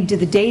being made to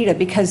the data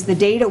because the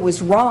data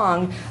was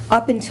wrong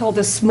up until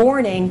this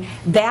morning,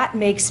 that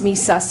makes me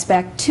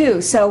suspect too.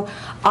 So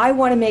I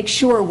want to make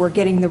sure we're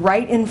getting the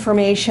right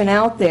information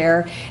out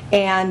there,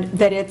 and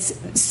that it's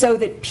so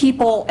that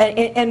people,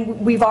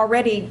 and we've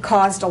already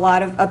caused a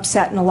lot of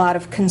upset and a lot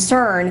of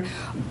concern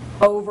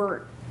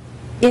over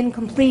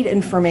incomplete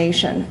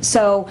information.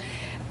 So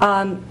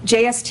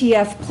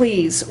JSTF,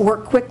 please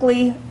work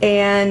quickly,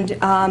 and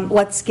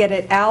let's get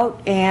it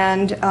out,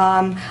 and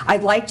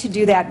I'd like to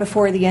do that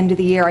before the end of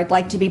the year. I'd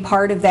like to be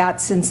part of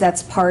that, since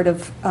that's part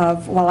of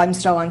well, I'm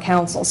still on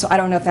council, so I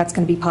don't know if that's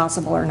going to be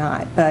possible or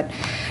not, but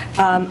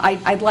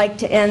I'd like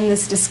to end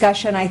this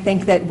discussion. I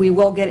think that we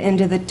will get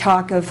into the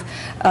talk of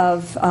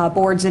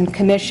boards and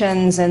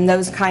commissions and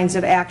those kinds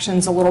of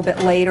actions a little bit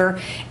later,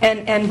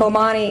 and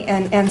Bomani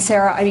and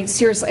Sarah, I mean,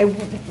 seriously,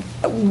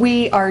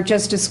 we are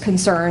just as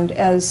concerned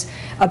as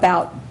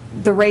about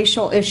the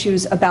racial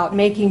issues, about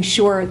making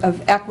sure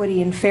of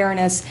equity and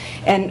fairness,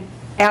 and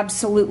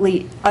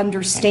absolutely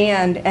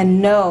understand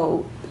and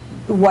know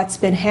what's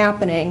been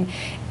happening.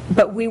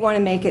 But we want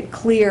to make it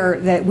clear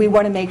that we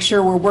want to make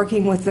sure we're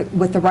working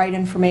with the right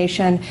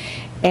information,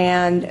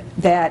 and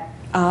that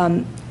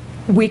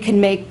we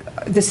can make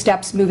the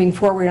steps moving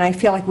forward. And I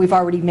feel like we've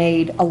already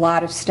made a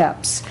lot of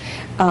steps,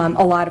 a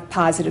lot of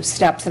positive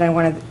steps, and I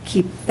want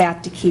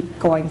to keep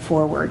going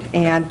forward.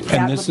 And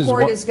that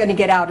report is going to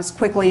get out as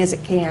quickly as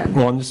it can.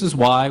 Well, and this is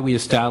why we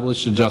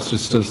established the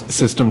Justice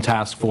System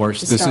Task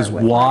Force. This is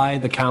why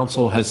the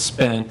council has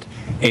spent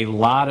a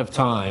lot of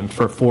time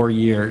for 4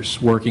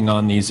 years working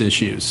on these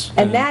issues.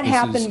 And that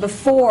happened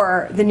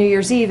before the New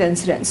Year's Eve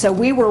incident. So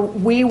we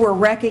were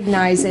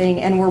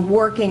recognizing and we're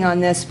working on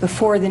this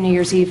before the New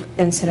Year's Eve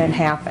incident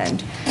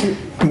happened.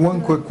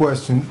 One quick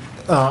question.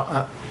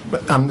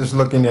 I'm just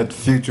looking at the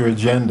future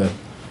agenda,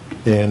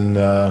 and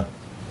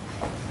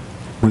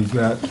we've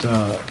got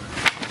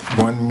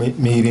one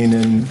meeting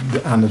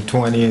on the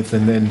 20th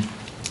and then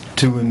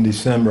 2 in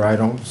December. I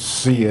don't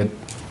see it.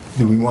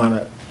 Do we want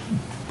to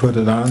put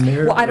it on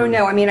there? Well, I don't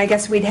know. I mean, I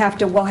guess we'll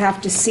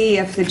have to see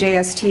if the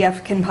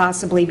JSTF can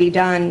possibly be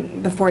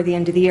done before the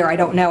end of the year. I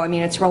don't know. I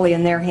mean, it's really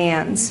in their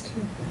hands.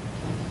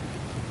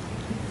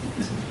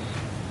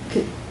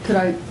 Could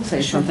I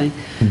say something?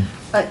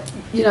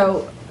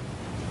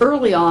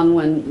 Early on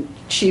when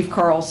Chief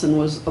Carlson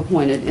was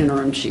appointed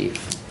interim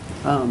chief,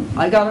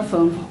 I got a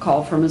phone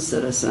call from a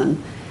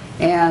citizen,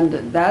 and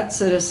that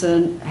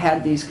citizen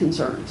had these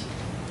concerns.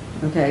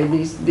 Okay,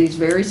 these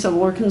very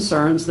similar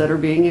concerns that are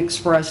being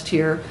expressed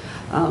here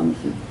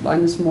by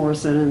Ms.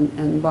 Morrison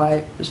and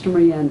by Mr.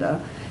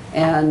 Murienda.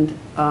 And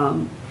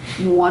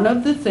one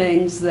of the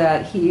things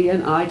that he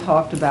and I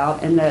talked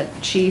about, and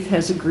that Chief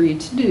has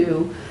agreed to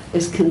do,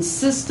 is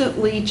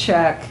consistently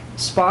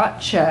spot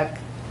check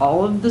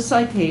all of the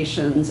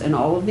citations and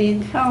all of the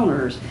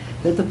encounters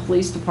that the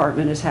police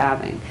department is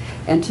having,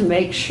 and to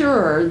make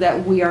sure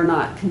that we are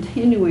not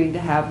continuing to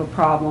have a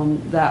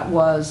problem that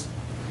was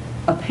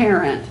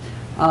apparent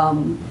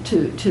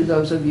to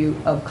those of you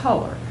of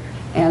color.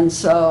 And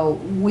so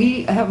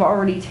we have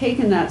already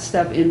taken that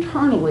step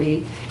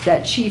internally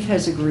that Chief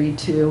has agreed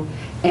to,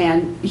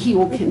 and he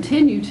will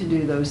continue to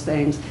do those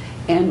things.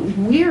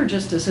 And we're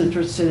just as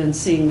interested in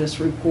seeing this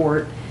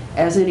report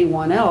as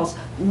anyone else.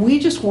 We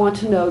just want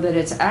to know that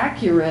it's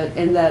accurate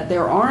and that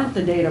there aren't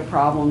the data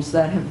problems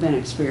that have been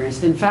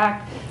experienced. In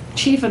fact,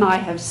 Chief and I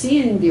have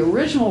seen the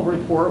original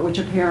report, which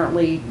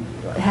apparently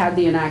had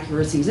the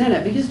inaccuracies in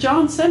it, because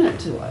John sent it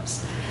to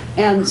us.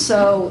 And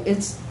so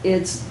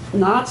it's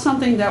not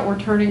something that we're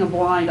turning a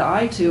blind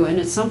eye to, and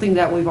it's something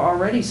that we've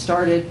already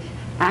started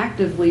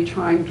actively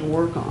trying to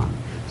work on.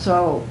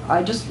 So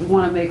I just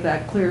want to make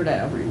that clear to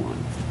everyone.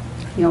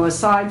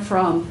 Aside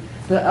from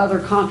the other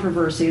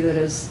controversy that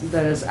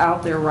is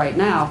out there right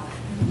now,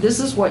 this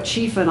is what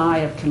Chief and I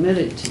have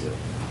committed to.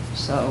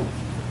 So,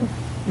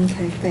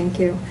 okay, thank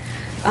you.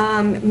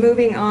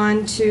 Moving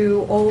on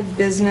to old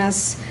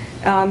business.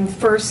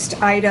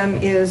 First item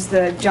is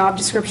the job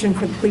description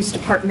for the police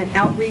department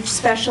outreach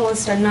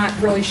specialist. I'm not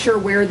really sure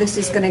where this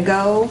is going to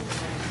go.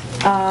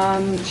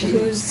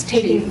 Who's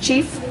taking,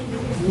 Chief?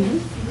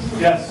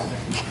 Yes.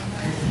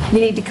 You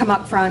need to come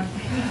up front.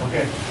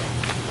 Okay.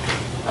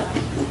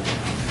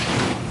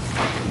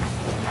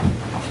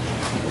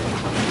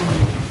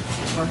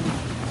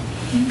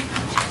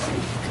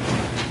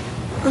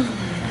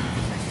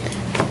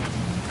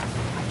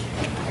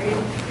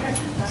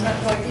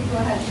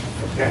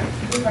 Okay.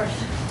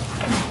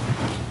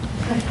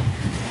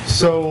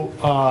 So,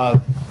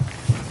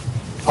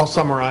 I'll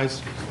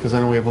summarize, because I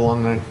know we have a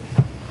long night.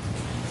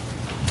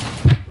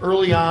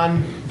 Early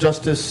on,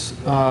 Justice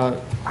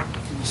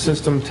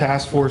System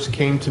Task Force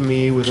came to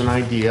me with an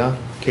idea.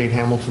 Kate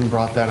Hamilton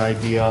brought that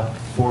idea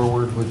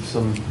forward with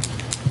some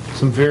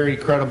very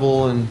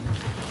credible and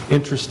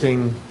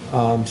interesting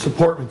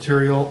support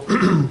material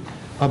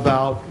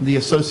about the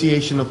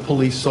Association of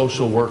Police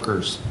Social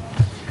Workers.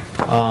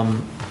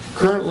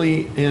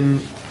 Currently,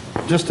 in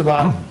just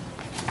about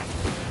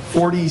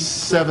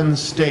 47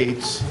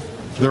 states,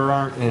 there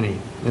aren't any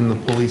in the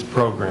police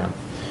program.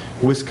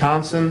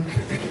 Wisconsin,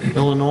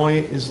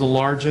 Illinois is the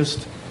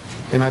largest,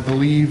 and I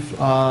believe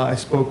I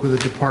spoke with a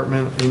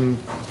department in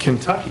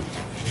Kentucky.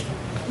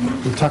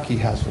 Kentucky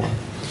has one.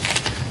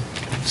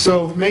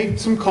 So made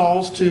some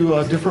calls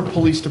to different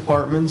police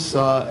departments.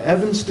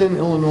 Evanston,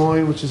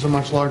 Illinois, which is a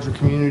much larger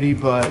community,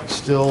 but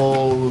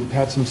still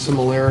had some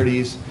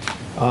similarities.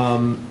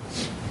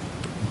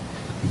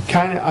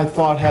 Kind of, I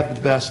thought, had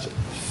the best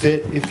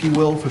fit, if you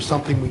will, for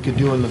something we could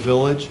do in the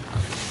village.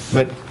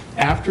 But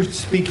after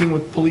speaking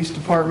with police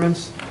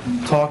departments,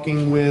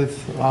 talking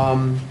with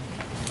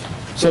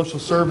social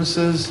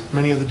services,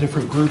 many of the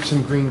different groups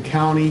in Greene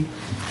County,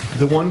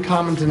 the one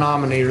common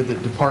denominator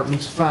that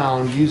departments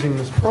found using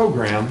this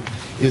program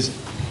is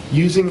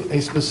using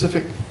a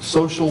specific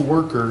social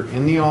worker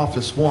in the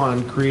office,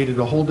 one, created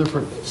a whole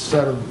different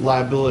set of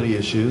liability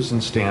issues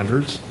and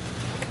standards.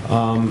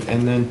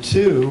 And then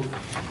two,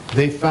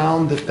 they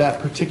found that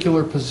that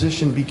particular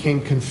position became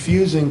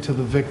confusing to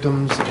the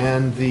victims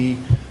and the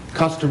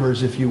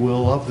customers, if you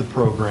will, of the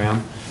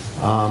program,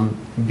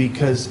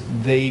 because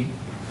they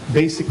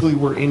basically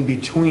were in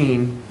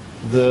between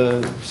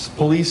the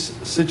police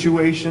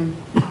situation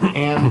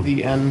and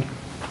the end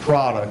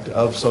product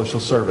of social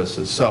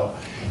services. So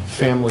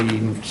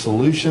family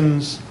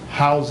solutions,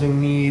 housing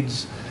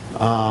needs,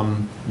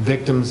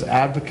 victims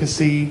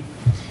advocacy,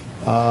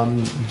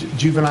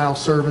 juvenile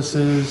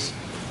services,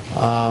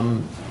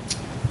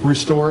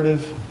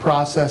 restorative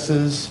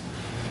processes.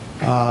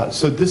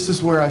 So this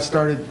is where I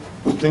started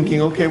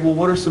thinking, okay, well,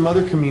 what are some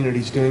other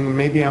communities doing?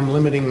 Maybe I'm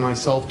limiting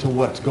myself to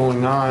what's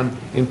going on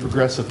in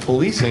progressive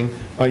policing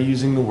by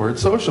using the word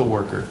social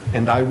worker,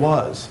 and I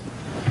was.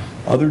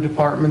 Other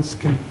departments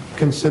can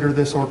consider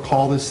this or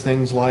call this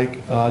things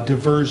like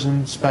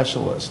diversion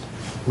specialist,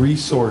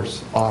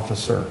 resource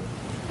officer,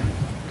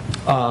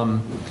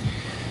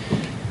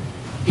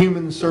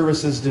 human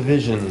services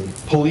division,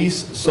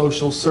 police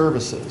social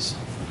services.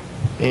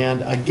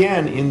 And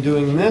again, in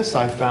doing this,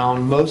 I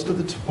found most of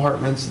the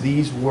departments,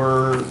 these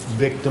were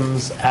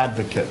victims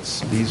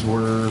advocates. These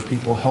were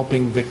people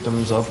helping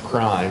victims of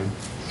crime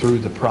through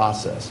the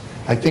process.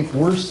 I think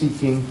we're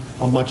seeking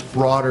a much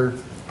broader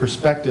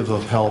perspective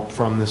of help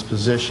from this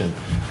position,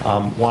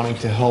 wanting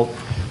to help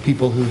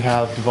people who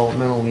have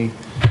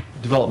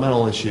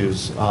developmental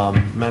issues,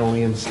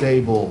 mentally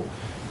unstable,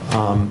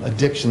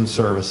 addiction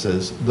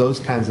services, those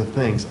kinds of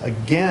things.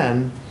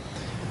 Again,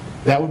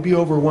 that would be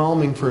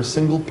overwhelming for a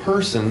single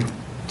person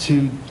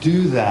to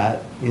do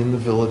that in the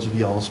village of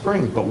Yellow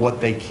Springs. But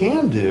what they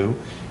can do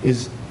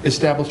is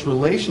establish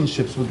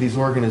relationships with these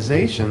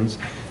organizations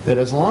that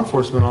as law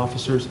enforcement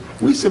officers,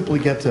 we simply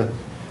get to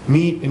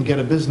meet and get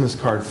a business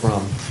card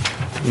from,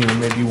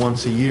 maybe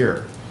once a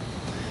year.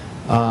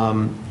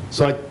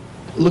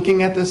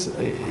 Looking at this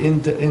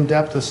in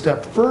depth a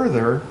step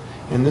further,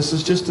 and this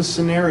is just a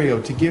scenario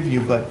to give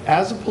you, but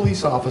as a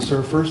police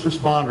officer, first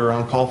responder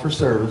on call for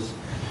service,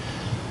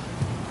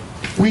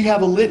 we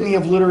have a litany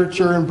of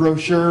literature and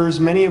brochures,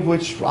 many of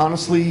which,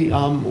 honestly,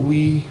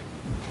 we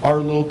are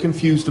a little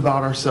confused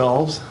about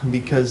ourselves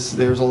because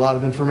there's a lot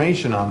of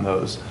information on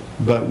those.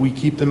 But we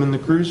keep them in the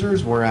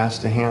cruisers. We're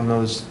asked to hand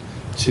those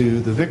to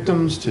the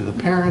victims, to the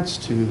parents,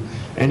 to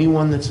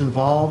anyone that's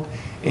involved.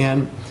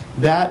 And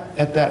that,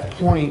 at that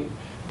point,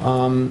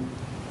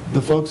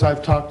 the folks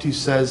I've talked to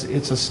says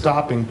it's a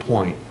stopping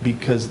point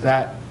because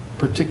that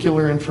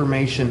particular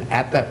information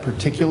at that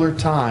particular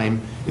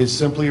time is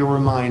simply a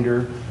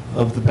reminder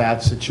of the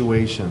bad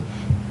situation.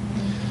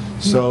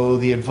 So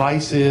the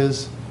advice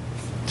is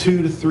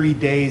 2 to 3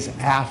 days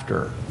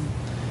after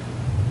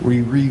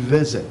we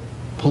revisit.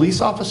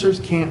 Police officers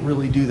can't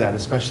really do that,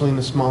 especially in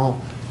a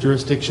small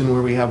jurisdiction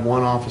where we have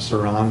one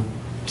officer on,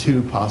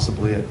 2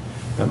 possibly at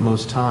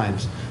most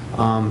times.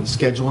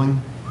 Scheduling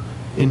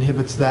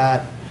inhibits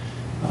that.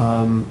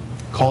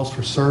 Calls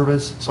for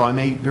service. So I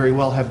may very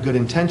well have good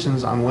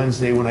intentions on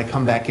Wednesday when I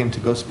come back in to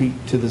go speak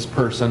to this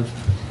person,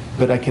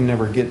 but I can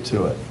never get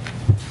to it.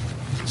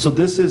 So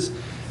this is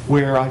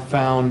where I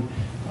found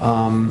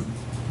and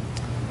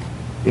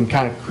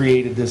kind of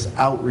created this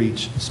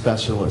outreach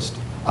specialist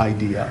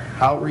idea.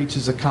 Outreach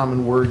is a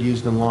common word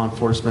used in law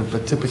enforcement,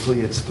 but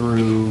typically it's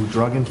through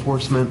drug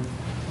enforcement,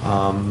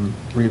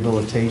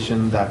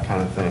 rehabilitation, that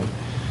kind of thing.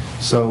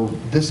 So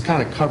this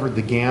kind of covered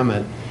the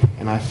gamut,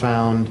 and I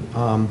found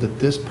that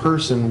this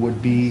person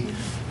would be,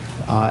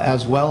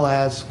 as well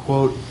as,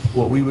 quote,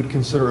 what we would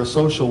consider a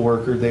social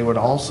worker, they would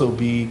also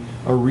be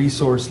a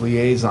resource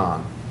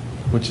liaison,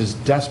 which is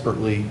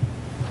desperately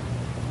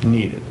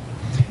needed.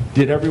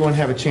 Did everyone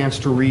have a chance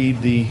to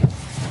read the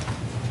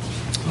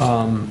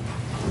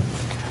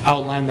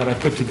outline that I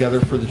put together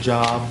for the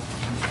job?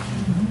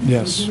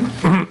 Yes.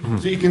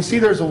 So you can see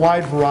there's a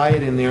wide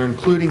variety in there,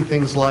 including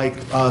things like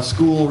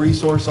school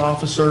resource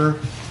officer.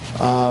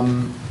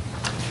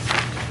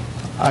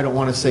 I don't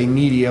want to say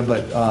media,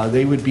 but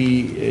they would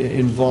be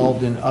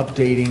involved in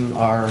updating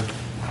our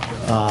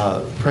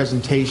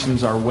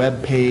presentations, our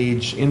web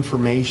page,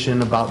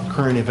 information about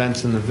current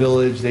events in the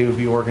village. They would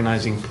be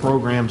organizing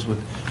programs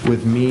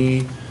with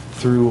me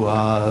through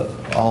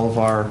all of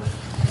our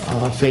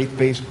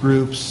faith-based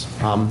groups,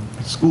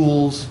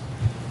 schools,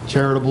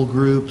 charitable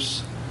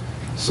groups.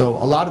 So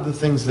a lot of the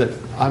things that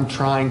I'm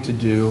trying to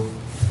do,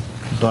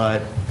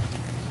 but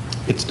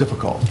it's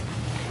difficult.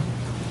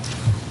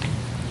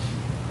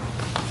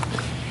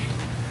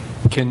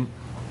 Can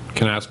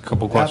I ask a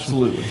couple questions?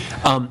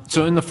 Absolutely.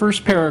 So in the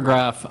first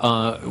paragraph,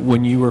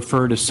 when you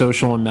refer to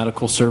social and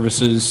medical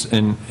services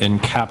in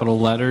capital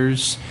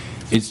letters,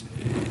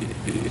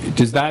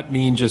 does that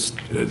mean just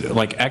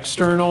like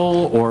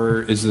external,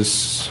 or is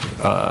this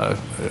a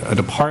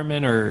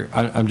department, or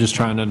I'm just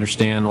trying to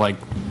understand like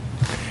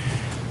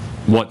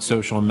what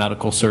social and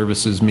medical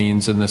services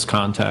means in this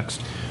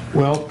context?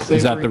 Well,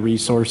 is that the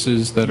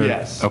resources that are?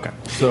 Yes. Okay.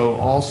 So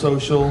all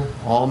social,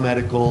 all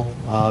medical,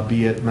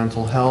 be it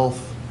mental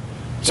health.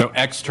 So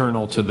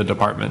external to the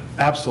department?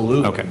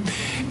 Absolutely. Okay.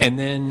 And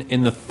then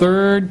in the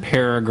third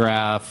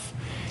paragraph,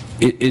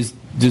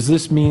 does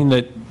this mean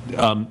that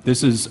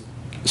this is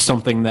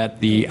something that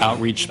the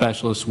outreach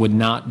specialist would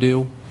not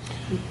do?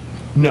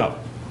 No.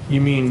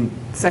 You mean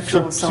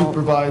Sexual assault.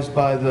 supervised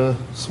by the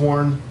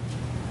sworn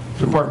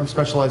department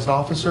specialized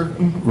officer?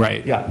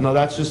 Right. Yeah, no,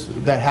 that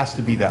has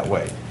to be that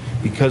way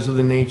because of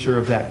the nature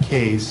of that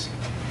case.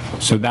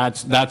 So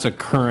that's a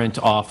current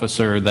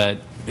officer that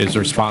is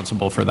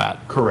responsible for that?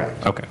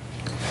 Correct. Okay.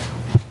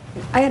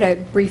 I had a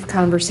brief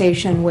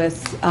conversation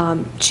with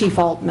Chief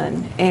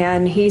Altman,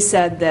 and he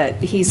said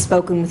that he's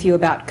spoken with you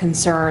about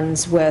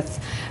concerns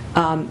with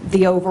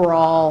the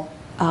overall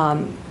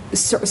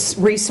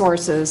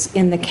resources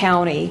in the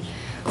county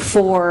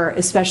for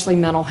especially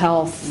mental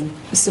health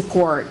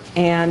support,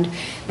 and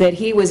that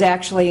he was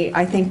actually,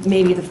 I think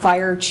maybe the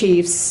fire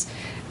chiefs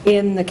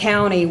in the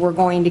county were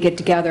going to get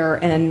together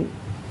and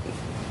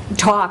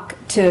talk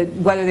to,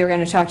 whether they were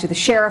going to talk to the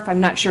sheriff, I'm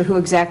not sure who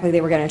exactly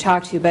they were going to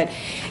talk to, but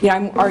you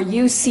know, are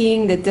you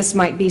seeing that this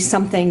might be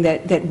something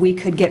that we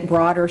could get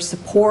broader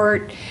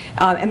support?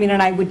 I mean,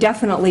 and I would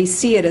definitely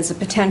see it as a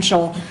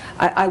potential.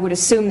 I would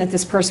assume that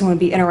this person would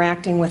be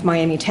interacting with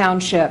Miami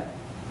Township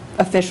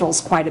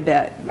officials quite a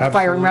bit, Absolutely.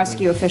 Fire and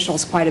rescue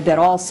officials quite a bit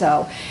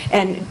also.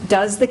 And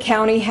does the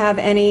county have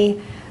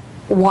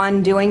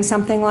anyone doing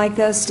something like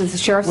this? Does the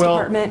sheriff's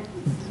department?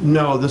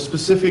 No, the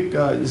specific,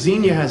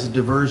 Xenia has a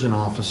diversion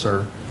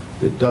officer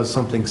that does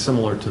something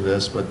similar to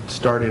this, but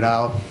started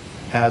out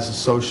as a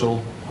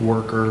social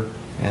worker,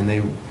 and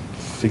they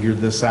figured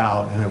this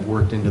out and have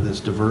worked into this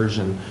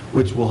diversion,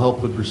 which will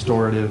help with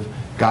restorative,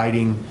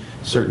 guiding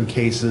certain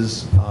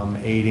cases,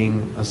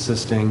 aiding,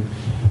 assisting.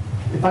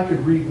 If I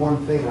could read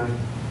one thing, I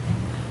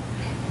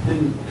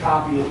didn't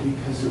copy it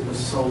because it was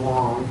so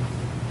long,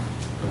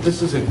 but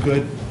this is a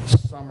good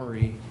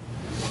summary.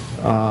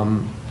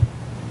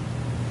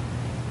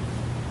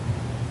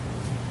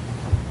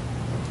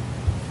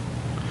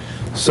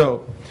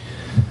 So,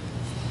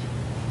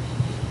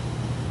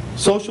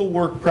 social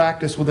work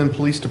practice within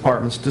police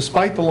departments.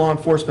 Despite the law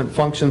enforcement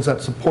functions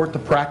that support the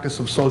practice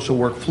of social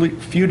work,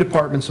 few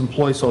departments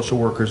employ social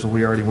workers, and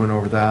we already went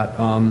over that.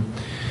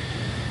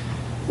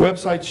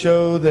 Websites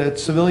show that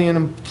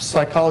civilian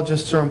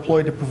psychologists are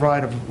employed to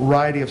provide a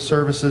variety of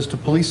services to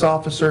police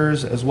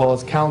officers as well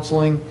as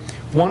counseling.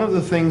 One of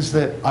the things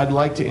that I'd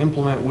like to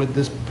implement with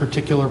this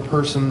particular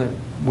person that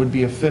would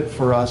be a fit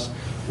for us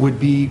would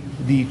be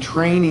the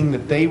training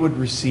that they would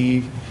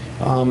receive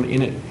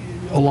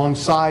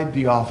alongside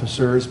the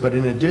officers, but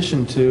in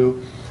addition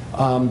to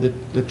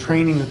the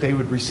training that they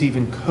would receive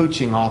in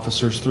coaching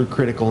officers through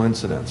critical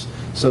incidents.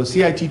 So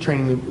CIT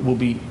training will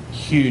be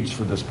huge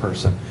for this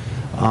person.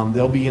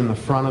 They'll be in the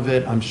front of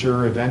it. I'm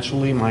sure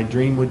eventually my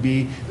dream would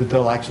be that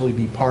they'll actually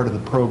be part of the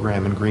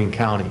program in Greene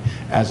County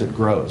as it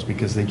grows,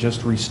 because they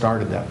just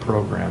restarted that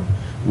program.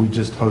 We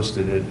just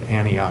hosted it at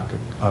Antioch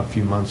a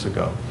few months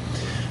ago.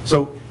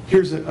 So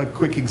here's a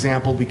quick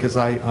example, because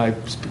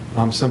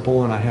I'm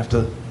simple and I have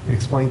to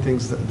explain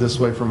things this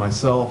way for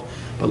myself.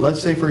 But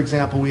let's say, for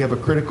example, we have a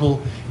critical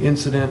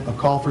incident, a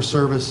call for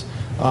service,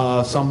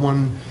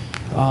 someone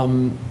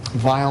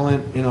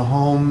violent in a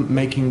home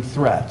making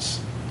threats.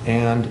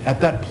 And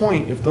at that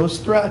point, if those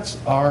threats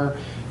are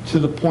to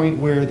the point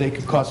where they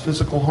could cause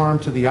physical harm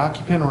to the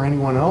occupant or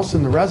anyone else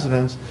in the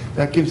residence,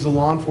 that gives the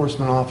law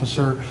enforcement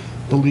officer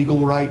the legal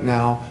right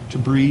now to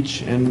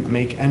breach and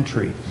make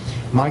entry.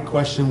 My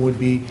question would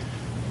be,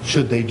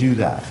 should they do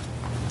that?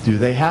 Do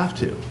they have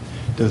to?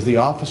 Does the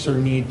officer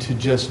need to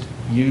just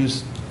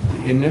use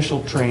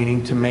initial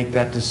training to make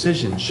that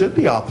decision? Should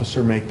the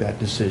officer make that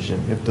decision?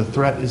 If the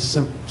threat is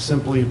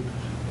simply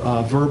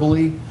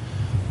verbally,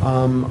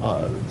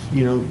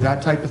 you know,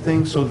 that type of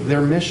thing. So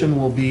their mission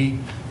will be,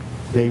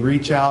 they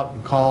reach out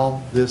and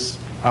call this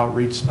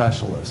outreach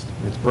specialist.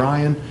 It's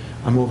Brian,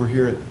 I'm over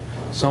here at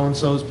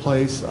so-and-so's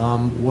place,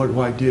 what do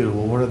I do?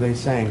 Well, what are they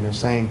saying? They're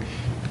saying,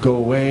 go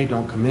away,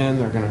 don't come in,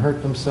 they're going to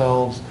hurt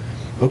themselves.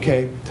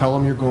 Okay, tell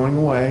them you're going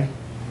away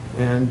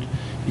and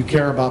you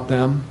care about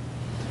them,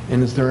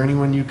 and is there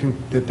anyone you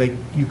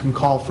can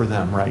call for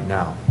them right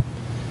now?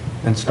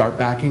 And start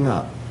backing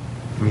up.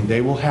 I mean,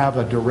 they will have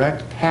a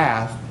direct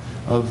path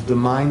of the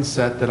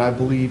mindset that I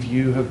believe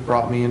you have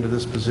brought me into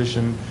this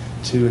position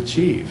to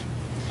achieve.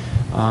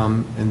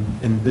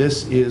 And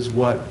this is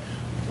what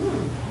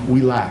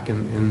we lack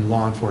in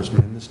law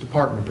enforcement, in this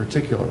department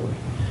particularly,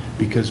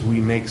 because we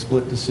make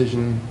split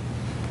decision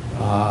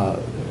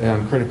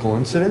on critical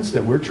incidents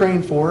that we're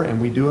trained for, and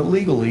we do it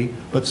legally,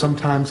 but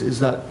sometimes is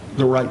that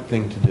the right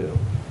thing to do?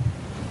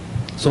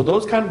 So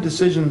those kind of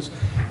decisions,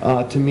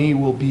 to me,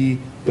 will be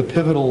the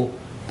pivotal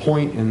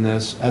point in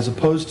this, as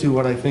opposed to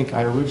what I think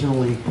I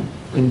originally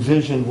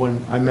envisioned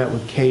when I met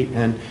with Kate,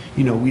 and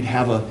you know, we'd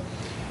have a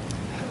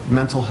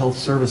mental health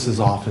services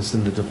office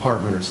in the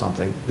department or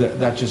something.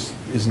 That just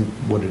isn't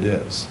what it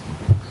is.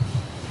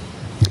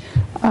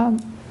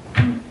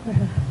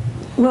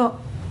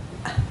 Well,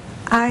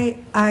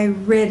 I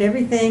read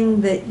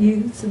everything that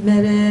you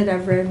submitted.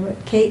 I've read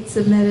what Kate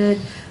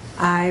submitted.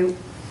 I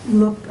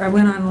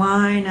went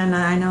online, and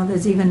I know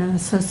there's even an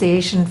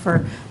association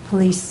for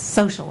police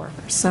social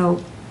workers.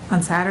 So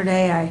on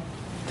Saturday, I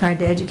tried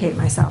to educate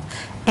myself.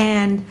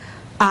 And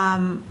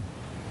I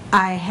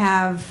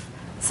have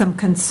some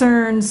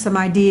concerns, some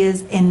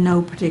ideas in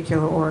no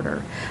particular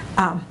order.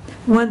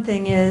 One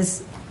thing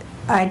is,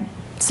 I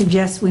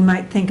suggest we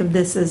might think of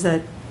this as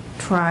a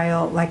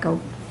trial, like a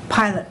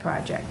pilot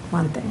project,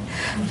 one thing.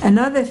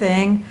 Another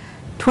thing,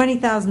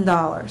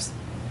 $20,000.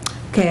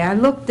 Okay, I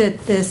looked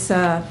at this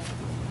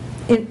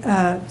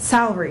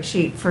salary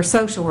sheet for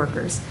social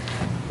workers.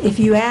 If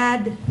you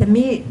add the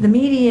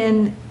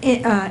median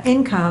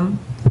income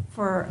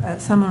for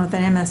someone with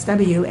an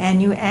MSW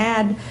and you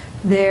add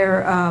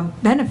their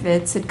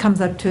benefits, it comes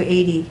up to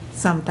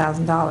 $80-some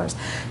thousand.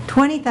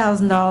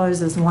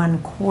 $20,000 is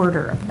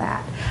 1/4 of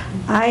that.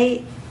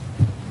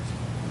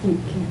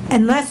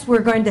 Unless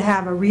we're going to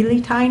have a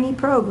really tiny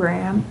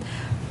program,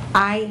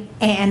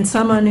 and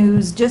someone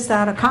who's just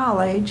out of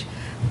college,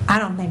 I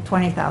don't think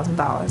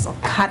 $20,000 will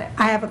cut it.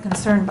 I have a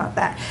concern about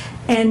that.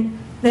 And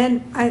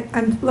then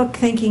I'm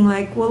thinking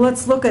like, well,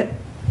 let's look at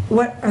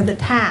what are the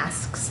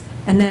tasks,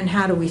 and then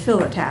how do we fill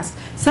the tasks.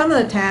 Some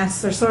of the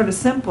tasks are sort of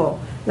simple,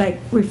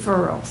 like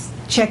referrals,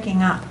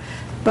 checking up.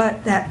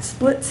 But that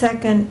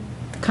split-second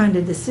kind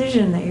of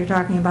decision that you're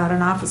talking about,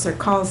 an officer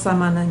calls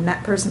someone and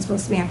that person's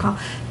supposed to be on call,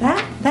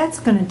 that's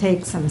going to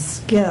take some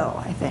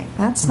skill, I think.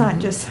 That's not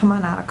just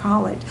someone out of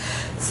college.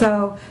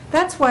 So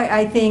that's why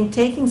I think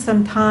taking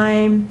some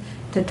time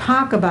to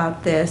talk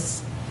about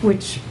this,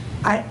 which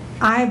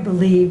I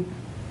believe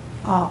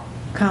all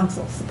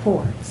council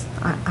supports.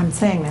 I'm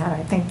saying that,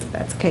 I think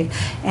that's okay.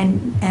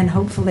 And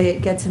hopefully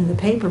it gets in the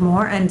paper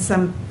more, and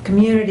some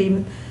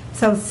community,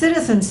 so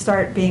citizens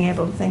start being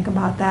able to think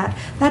about that.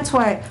 That's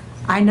why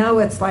I know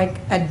it's like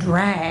a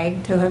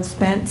drag to have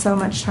spent so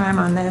much time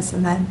on this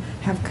and then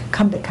have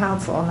come to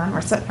council and then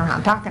we're sitting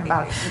around talking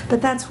about it.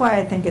 But that's why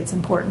I think it's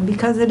important,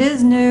 because it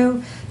is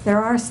new.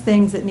 There are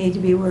things that need to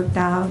be worked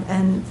out,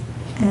 and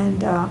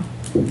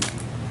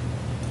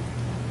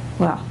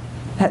well,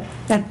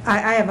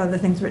 I have other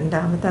things written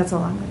down, but that's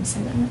all I'm going to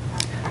say on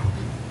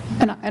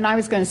it. And I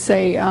was going to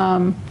say,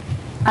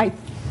 I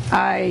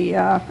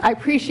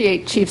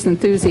appreciate Chief's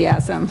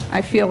enthusiasm.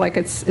 I feel like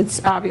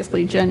it's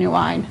obviously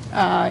genuine.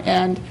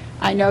 And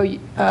I know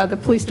the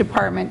police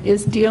department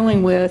is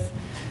dealing with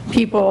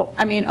people,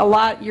 I mean, a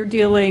lot you're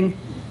dealing,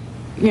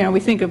 you know,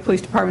 we think of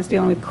police departments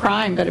dealing with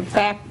crime, but in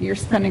fact, you're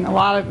spending a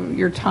lot of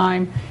your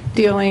time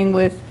dealing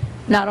with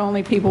not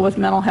only people with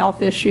mental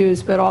health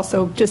issues, but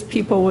also just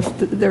people with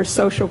their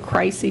social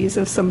crises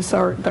of some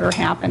sort that are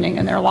happening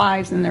in their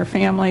lives and their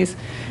families.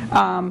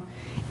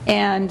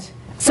 And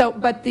so,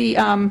 but the,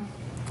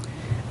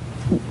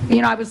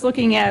 you know, I was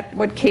looking at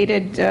what Kate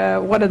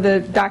had, one of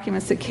the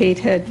documents that Kate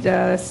had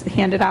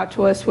handed out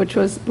to us, which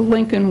was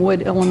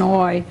Lincolnwood,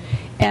 Illinois.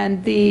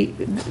 And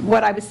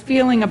what I was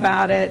feeling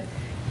about it,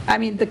 I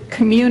mean, the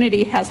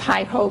community has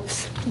high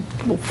hopes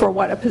for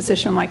what a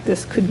position like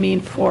this could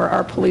mean for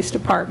our police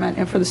department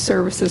and for the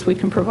services we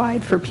can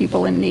provide for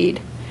people in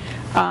need.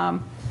 I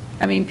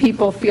mean,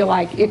 people feel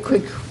like it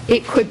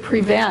could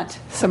prevent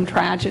some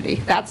tragedy.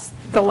 That's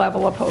the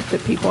level of hope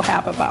that people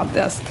have about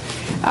this.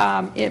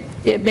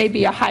 It may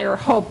be a higher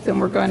hope than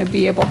we're going to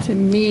be able to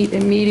meet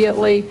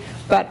immediately,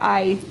 but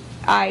I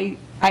I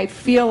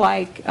feel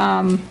like,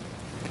 I'm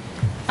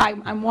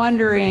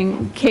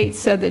wondering, Kate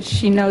said that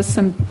she knows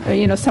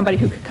somebody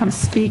who could come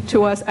speak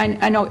to us.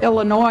 I know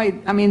Illinois,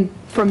 I mean,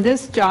 from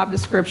this job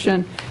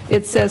description,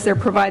 it says they're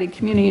providing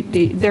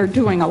community, they're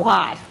doing a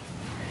lot.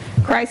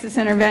 Crisis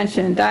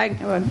intervention,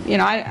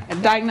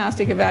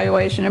 diagnostic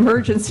evaluation,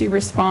 emergency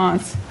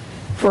response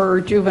for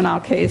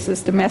juvenile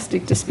cases,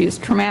 domestic disputes,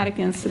 traumatic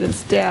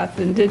incidents, death,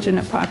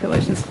 indigent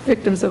populations,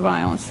 victims of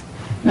violence,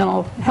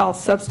 mental health,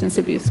 substance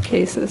abuse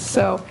cases.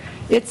 So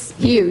it's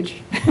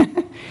huge.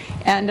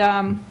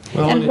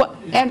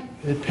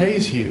 It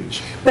pays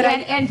huge. But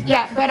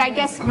I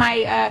guess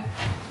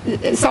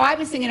so I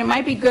was thinking it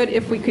might be good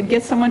if we could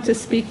get someone to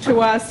speak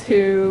to us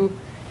who,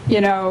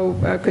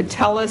 could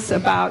tell us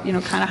about,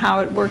 kind of how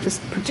it works,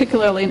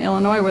 particularly in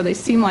Illinois, where they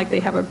seem like they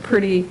have a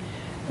pretty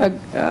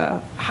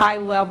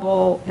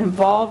high-level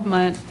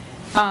involvement.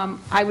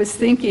 I was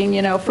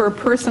thinking, for a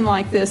person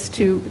like this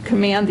to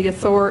command the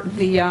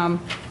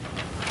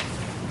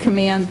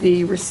command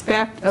the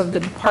respect of the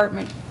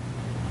department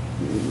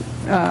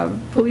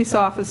police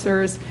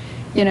officers,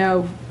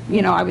 I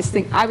was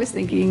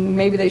thinking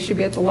maybe they should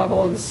be at the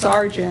level of the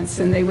sergeants,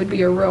 and they would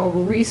be a real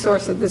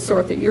resource of the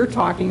sort that you're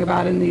talking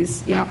about in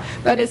these,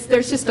 but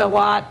there's just a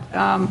lot.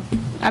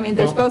 I mean,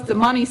 there's both the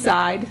money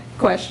side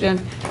question,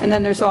 and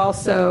then there's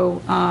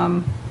also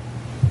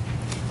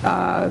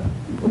how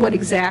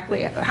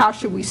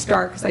should we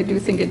start? Because I do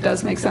think it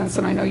does make sense,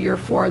 and I know you're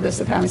for this,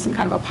 of having some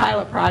kind of a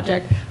pilot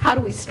project. How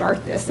do we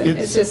start this? And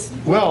it's just...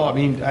 Well, I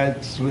mean,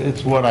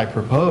 it's what I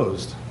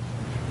proposed,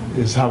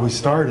 is how we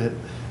start it.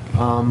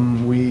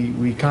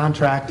 We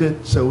contract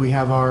it, so we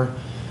have our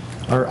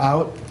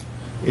out.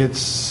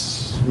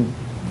 It's,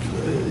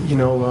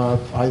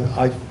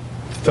 I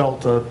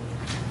felt a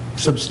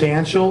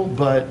substantial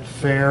but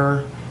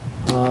fair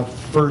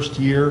first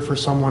year for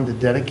someone to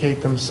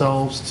dedicate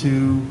themselves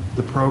to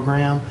the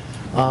program.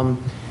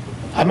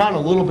 I'm on a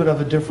little bit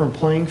of a different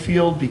playing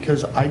field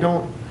because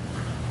I'm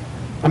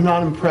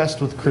not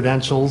impressed with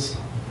credentials.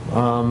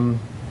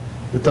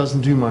 It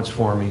doesn't do much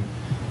for me.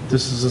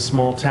 This is a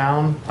small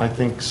town. I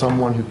think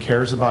someone who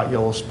cares about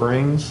Yellow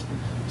Springs,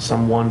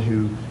 someone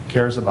who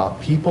cares about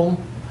people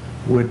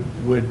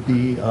would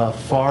be a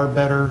far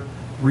better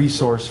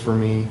resource for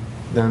me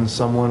than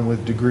someone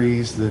with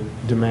degrees that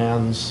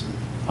demands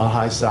a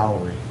high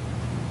salary,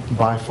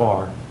 by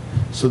far.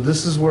 So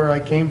this is where I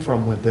came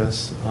from with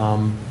this.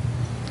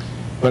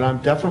 But I'm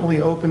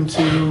definitely open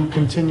to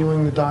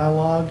continuing the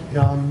dialogue.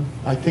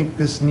 I think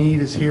this need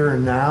is here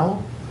and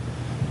now.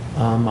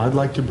 I'd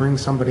like to bring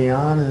somebody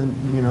on,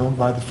 and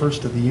by the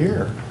first of the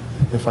year,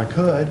 if I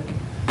could.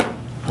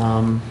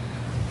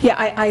 Yeah,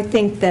 I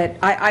think that,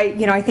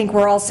 I think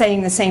we're all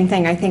saying the same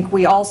thing. I think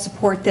we all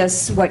support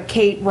this, what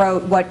Kate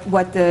wrote,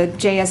 what the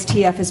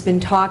JSTF has been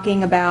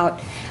talking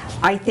about.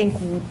 I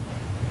think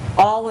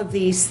all of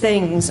these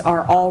things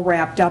are all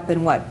wrapped up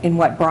in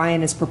what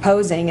Brian is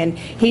proposing, and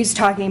he's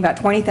talking about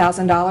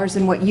 $20,000,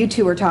 and what you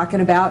two are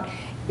talking about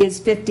is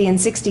 $50,000 and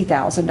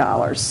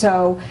 $60,000.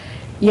 So,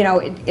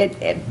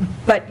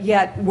 but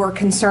yet we're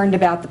concerned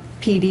about the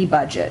PD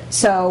budget.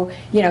 So,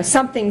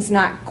 something's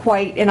not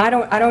quite, and I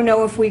don't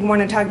know if we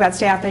want to talk about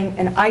staffing,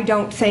 and I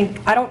hate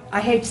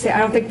to say, I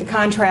don't think the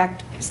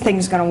contract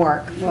thing's going to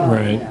work.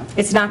 Right. Yeah.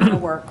 It's not going to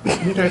work.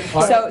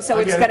 So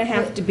it's going to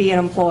have to be an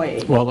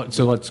employee. Well,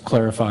 so let's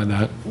clarify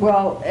that.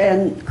 Well,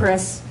 and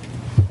Chris?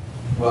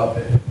 Well,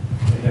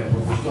 again,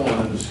 we're still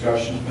in the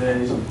discussion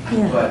phase,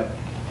 but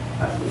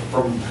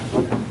from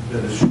the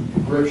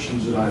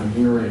descriptions that I'm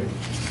hearing,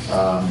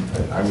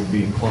 I would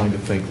be inclined to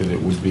think that it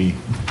would be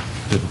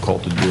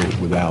difficult to do it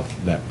without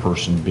that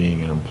person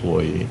being an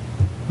employee.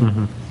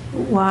 Mm-hmm.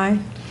 Why?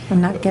 I'm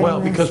not getting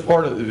Well, this. because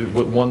part of,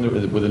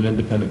 with an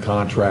independent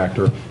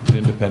contractor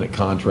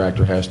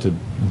has to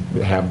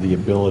have the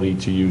ability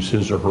to use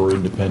his or her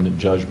independent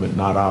judgment,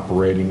 not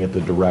operating at the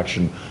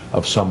direction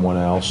of someone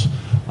else.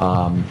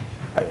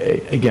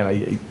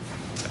 Again,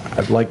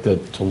 I'd like to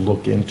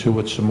look into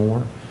it some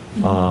more,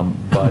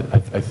 but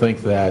I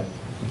think that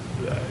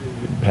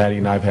Patty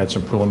and I have had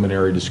some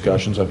preliminary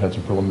discussions. I've had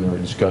some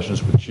preliminary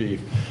discussions with Chief.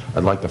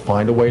 I'd like to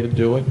find a way to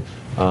do it.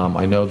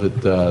 I know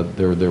that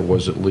there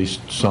was at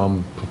least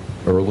some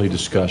early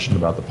discussion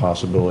about the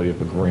possibility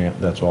of a grant.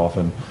 That's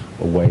often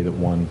a way that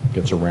one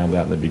gets around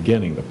that in the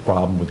beginning. The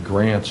problem with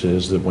grants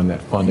is that when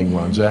that funding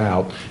runs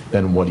out,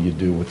 then what do you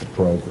do with the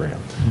program?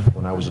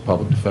 When I was a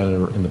public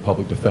defender in the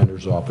public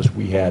defender's office,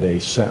 we had a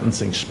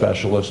sentencing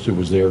specialist who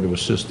was there to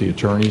assist the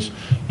attorneys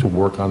to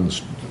work on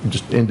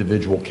just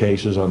individual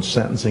cases on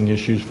sentencing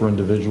issues for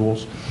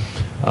individuals.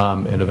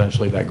 And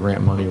eventually that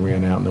grant money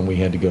ran out, and then we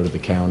had to go to the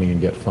county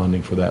and get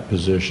funding for that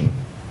position.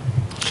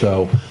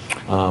 So,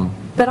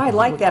 but I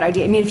like that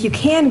idea. I mean, if you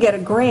can get a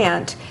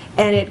grant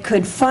and it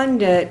could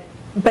fund it,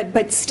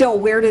 but still,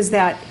 where does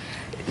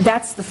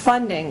that's the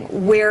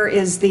funding. Where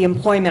is the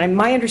employment? And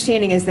my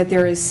understanding is that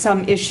there is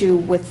some issue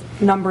with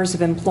numbers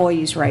of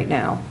employees right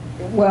now.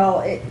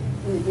 Well,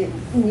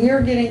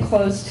 we're getting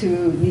close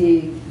to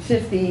the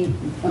 50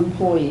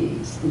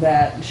 employees.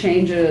 That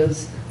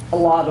changes a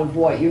lot of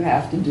what you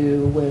have to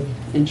do with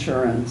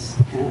insurance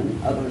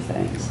and other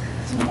things.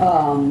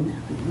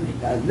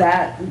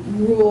 That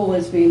rule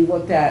is being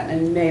looked at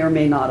and may or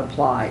may not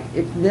apply.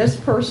 If this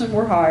person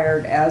were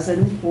hired as an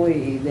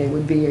employee, they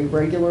would be a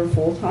regular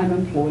full-time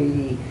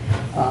employee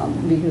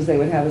because they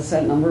would have a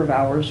set number of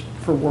hours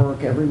for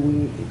work every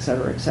week, et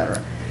cetera, et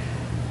cetera.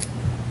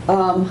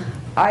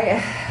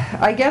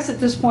 I guess at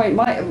this point,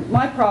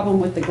 my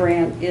problem with the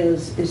grant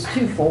is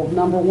twofold.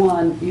 Number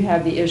one, you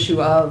have the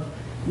issue of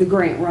the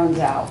grant runs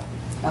out.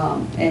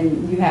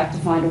 And you have to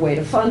find a way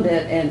to fund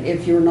it, and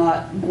if you're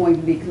not going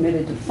to be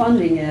committed to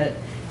funding it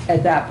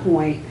at that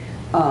point,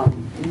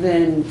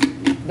 then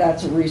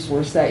that's a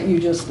resource that you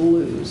just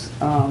lose.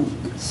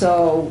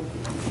 So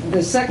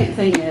the second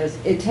thing is,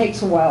 it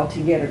takes a while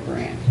to get a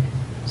grant.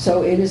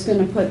 So it is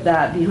going to put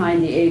that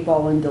behind the 8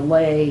 ball and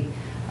delay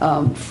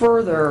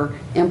further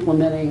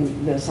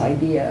implementing this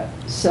idea.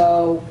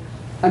 So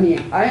I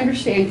mean, I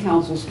understand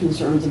council's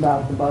concerns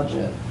about the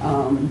budget.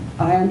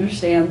 I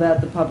understand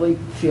that the public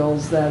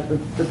feels that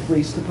the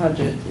police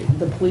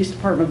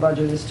department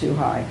budget is too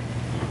high.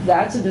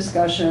 That's a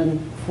discussion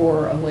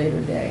for a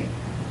later day.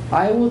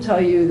 I will tell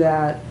you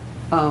that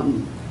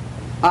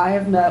I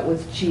have met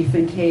with Chief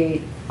and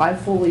Kate. I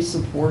fully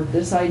support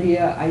this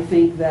idea. I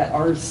think that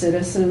our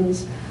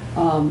citizens,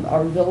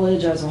 our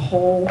village as a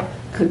whole,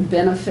 could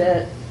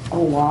benefit a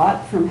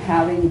lot from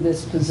having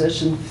this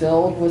position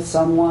filled with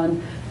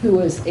someone who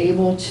is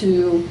able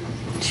to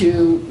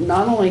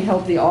not only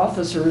help the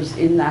officers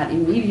in that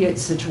immediate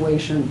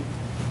situation,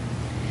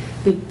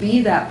 but be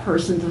that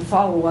person to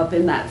follow up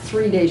in that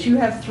 3 days. You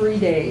have 3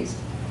 days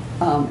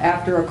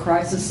after a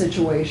crisis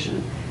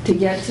situation to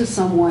get to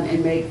someone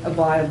and make a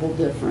viable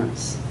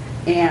difference.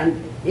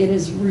 And it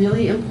is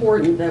really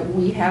important that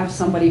we have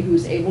somebody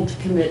who's able to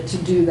commit to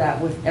do that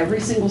with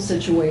every single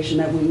situation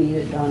that we need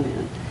it done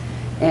in.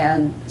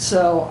 And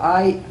so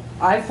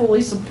I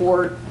fully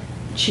support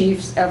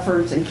Chief's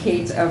efforts and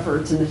Kate's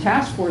efforts and the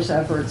task force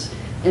efforts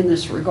in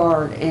this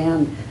regard.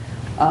 And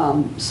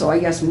so I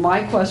guess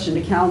my question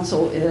to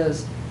council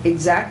is,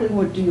 exactly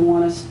what do you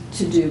want us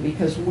to do?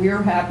 Because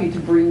we're happy to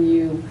bring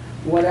you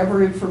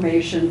whatever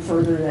information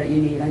further that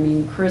you need. I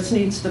mean, Chris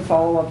needs to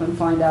follow up and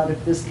find out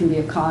if this can be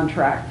a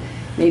contract.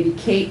 Maybe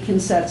Kate can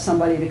set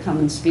somebody to come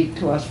and speak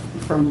to us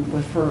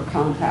with her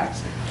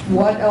contacts.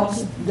 What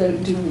else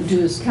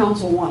does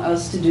council want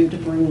us to do to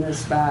bring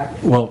this back?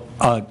 Well,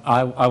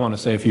 I want to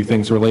say a few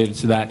things related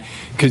to that,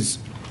 because,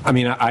 I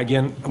mean, I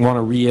again want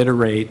to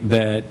reiterate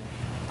that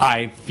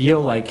I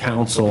feel like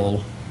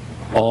council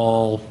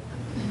all,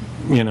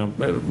 you know,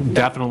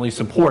 definitely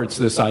supports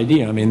this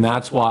idea. I mean,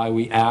 that's why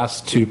we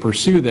asked to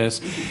pursue this.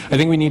 I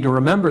think we need to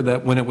remember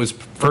that when it was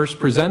first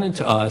presented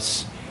to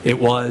us, it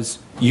was,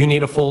 you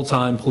need a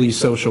full-time police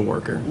social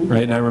worker,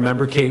 right? And I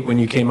remember, Kate, when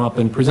you came up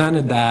and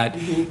presented that,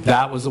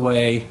 that was the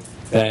way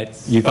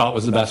that you thought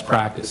was the best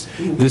practice.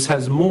 This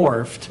has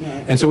morphed,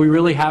 and so we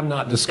really have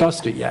not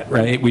discussed it yet,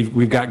 right?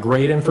 We've got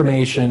great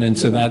information, and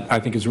so that, I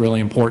think, is really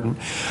important.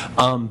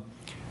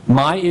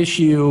 My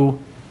issue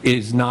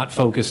is not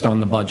focused on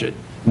the budget.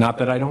 Not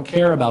that I don't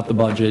care about the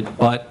budget,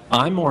 but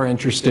I'm more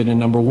interested in,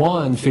 number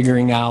one,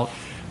 figuring out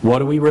what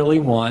do we really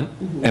want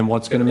and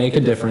what's going to make a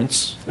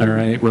difference, all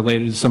right,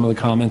 related to some of the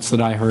comments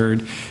that I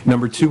heard.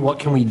 Number two, what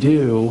can we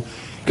do?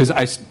 Because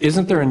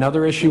isn't there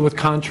another issue with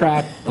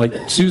contract?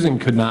 Like, Susan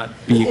could not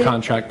be a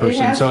contract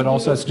person, so it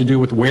also has to do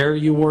with where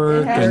you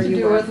work. It has to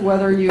do with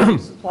whether you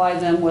supply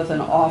them with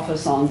an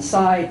office on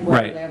site,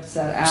 whether they have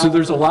set hours. So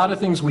there's a lot of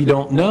things we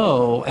don't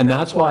know, and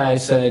that's why I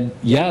said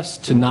yes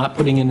to not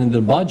putting it into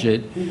the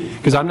budget,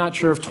 because I'm not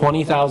sure if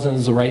 20,000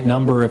 is the right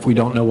number if we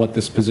don't know what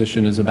this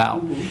position is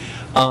about.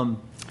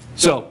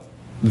 So,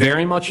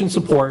 very much in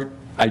support.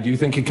 I do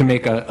think it can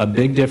make a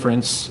big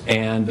difference,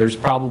 and there's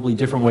probably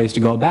different ways to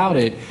go about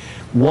it.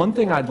 One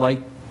thing I'd like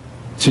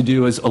to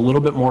do is a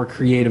little bit more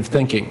creative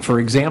thinking.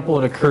 For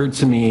example, it occurred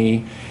to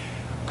me,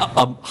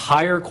 a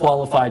higher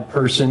qualified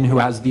person who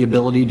has the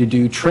ability to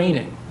do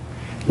training.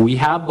 We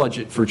have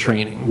budget for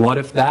training. What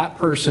if that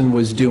person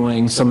was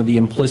doing some of the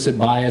implicit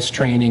bias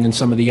training and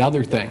some of the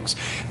other things?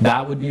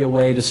 That would be a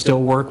way to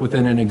still work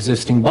within an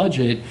existing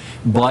budget,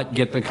 but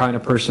get the kind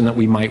of person that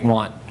we might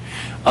want.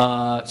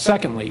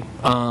 Secondly,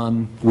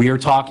 we are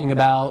talking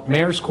about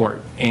mayor's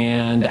court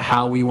and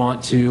how we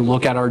want to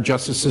look at our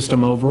justice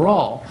system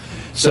overall.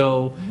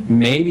 So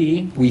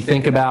maybe we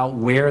think about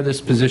where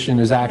this position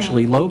is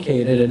actually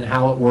located and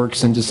how it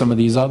works into some of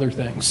these other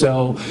things.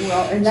 So,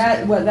 well, and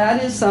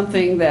that is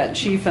something that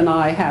Chief and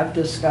I have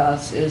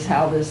discussed, is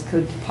how this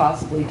could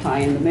possibly tie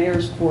into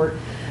mayor's court,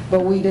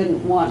 but we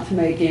didn't want to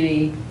make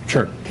any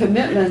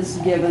commitments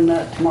given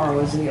that tomorrow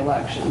is the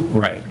election.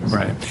 Right.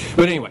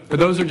 But anyway, but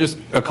those are just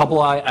a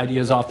couple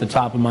ideas off the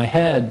top of my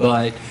head,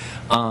 but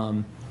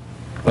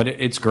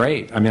it's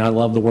great. I mean, I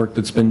love the work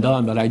that's been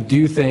done, but I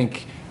do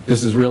think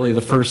this is really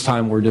the first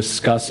time we're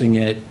discussing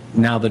it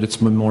now that it's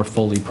been more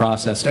fully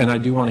processed. And I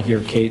do want to hear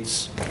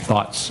Kate's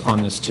thoughts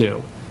on this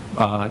too,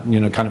 you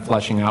know, kind of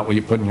fleshing out what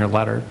you put in your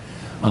letter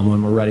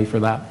when we're ready for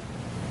that.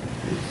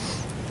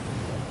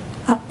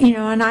 You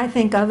know, and I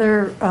think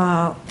other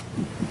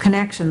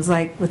connections,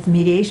 like with the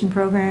mediation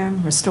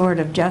program,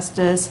 restorative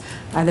justice?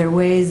 Are there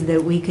ways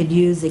that we could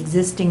use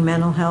existing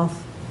mental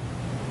health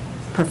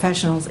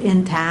professionals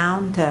in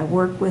town to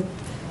work with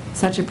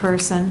such a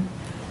person?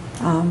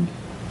 I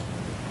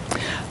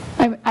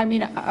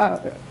mean,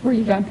 were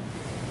you done?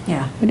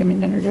 Yeah. I didn't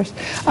mean to introduce.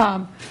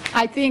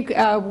 I think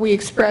we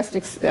expressed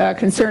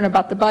concern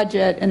about the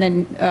budget, and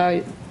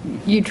then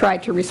you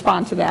tried to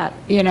respond to that,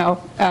 you know,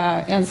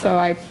 and so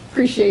I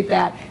appreciate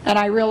that. And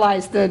I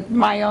realized that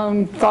my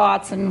own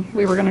thoughts, and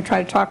we were going to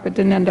try to talk but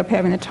didn't end up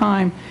having the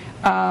time,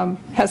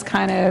 has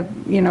kind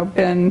of, you know,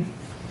 been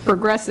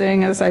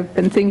progressing as I've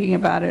been thinking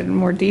about it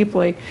more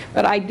deeply.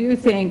 But I do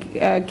think,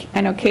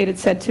 I know Kate had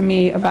said to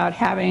me about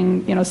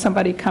having, you know,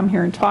 somebody come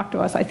here and talk to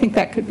us. I think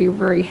that could be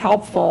very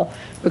helpful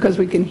because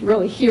we can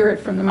really hear it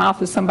from the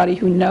mouth of somebody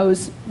who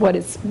knows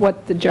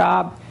what the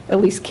job at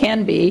least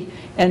can be,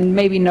 and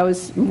maybe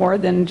knows more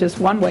than just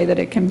one way that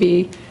it can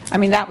be. I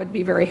mean, that would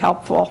be very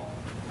helpful.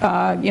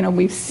 You know,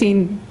 we've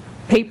seen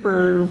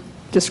paper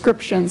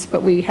descriptions,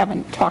 but we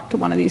haven't talked to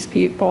one of these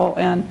people,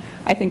 and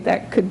I think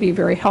that could be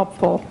very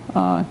helpful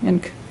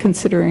in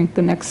considering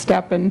the next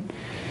step. And,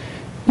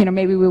 you know,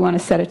 maybe we want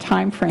to set a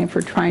time frame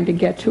for trying to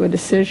get to a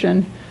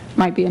decision.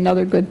 Might be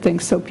another good thing,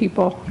 so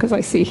people, because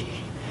I see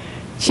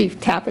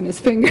Chief tapping his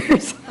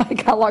fingers,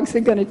 like how long is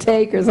it going to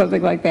take or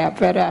something like that.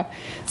 But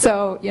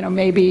so, you know,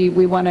 maybe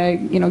we want to,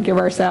 you know, give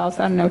ourselves,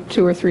 I don't know,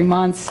 2 or 3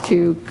 months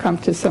to come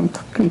to some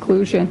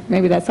conclusion.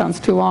 Maybe that sounds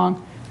too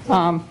long.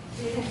 Sorry, do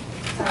you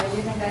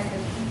think I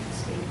could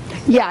speak?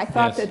 Yeah, I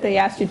thought that they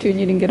asked you to and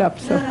you didn't get up,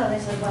 so. No, they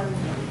said one.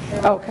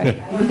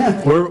 Okay.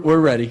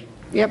 We're ready.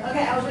 Yep.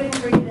 Okay, I was waiting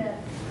for you to, you know,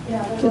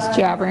 there's Just a lot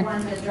jabbering. of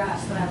one to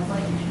address, but I was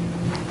like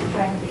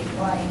trying to be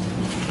polite.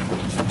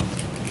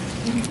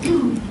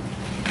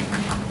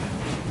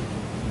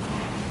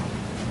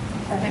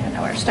 I don't even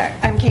know where to start.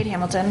 I'm Kate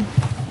Hamilton.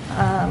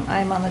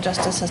 I'm on the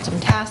Justice System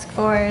Task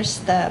Force.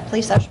 The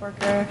police social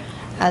worker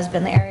has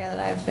been the area that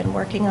I've been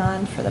working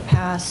on for the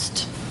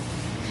past,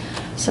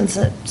 since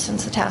the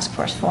task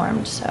force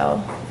formed.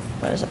 So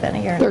what has it been,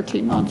 a year?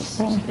 13 months.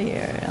 A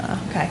year,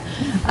 okay.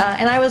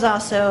 And I was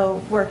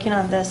also working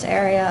on this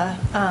area.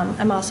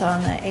 I'm also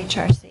on the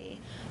HRC.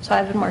 So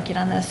I've been working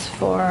on this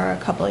for a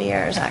couple of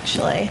years,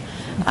 actually.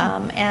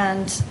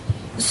 And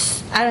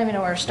I don't even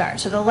know where to start.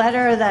 So the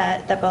letter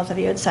that both of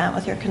you had sent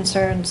with your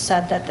concerns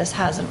said that this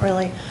hasn't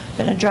really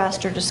been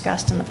addressed or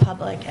discussed in the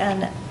public,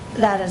 and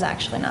that is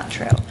actually not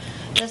true.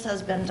 This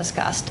has been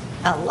discussed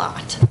a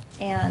lot,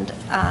 and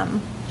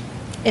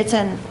it's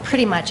in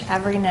pretty much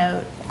every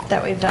note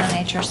that we've done in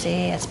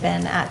HRC. It's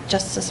been at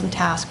Justice System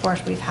Task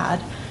Force. We've had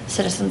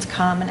citizens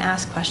come and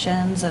ask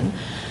questions, and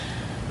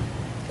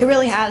it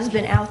really has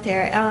been out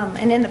there.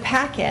 And in the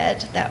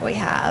packet that we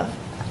have,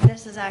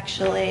 this is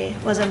actually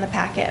was in the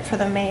packet for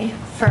the May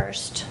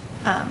 1st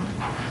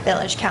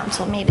Village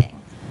Council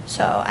meeting.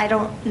 So I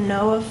don't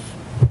know if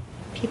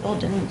people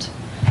didn't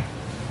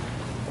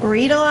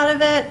read a lot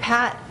of it.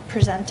 Pat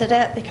presented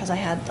it because I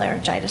had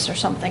laryngitis or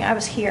something. I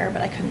was here,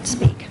 but I couldn't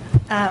speak.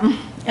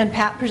 And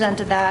Pat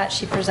presented that.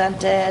 She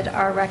presented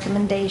our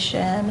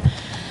recommendation.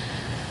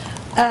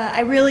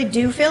 I really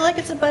do feel like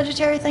it's a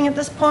budgetary thing at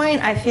this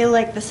point. I feel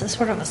like this is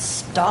sort of a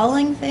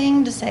stalling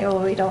thing to say,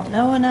 well, we don't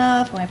know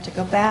enough, and we have to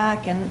go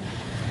back. And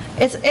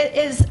it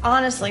is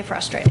honestly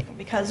frustrating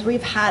because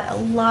we've had a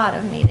lot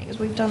of meetings.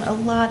 We've done a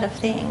lot of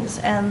things.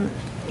 And,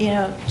 you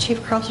know,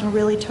 Chief Carlson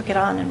really took it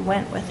on and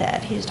went with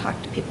it. He's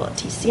talked to people at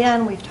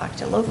TCN. We've talked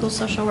to local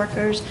social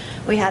workers.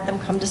 We had them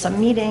come to some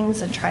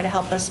meetings and try to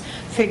help us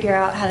figure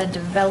out how to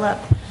develop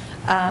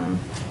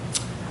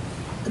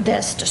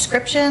this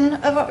description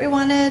of what we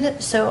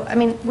wanted. So, I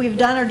mean, we've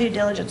done our due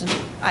diligence,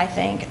 I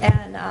think,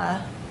 and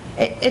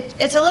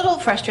it's a little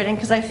frustrating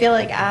because I feel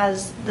like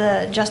as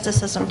the Justice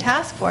System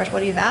Task Force,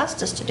 what you've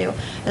asked us to do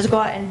is go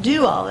out and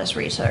do all this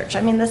research.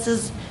 I mean, this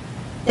is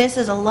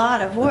a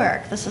lot of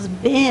work. This has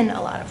been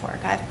a lot of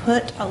work. I've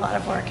put a lot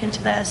of work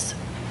into this.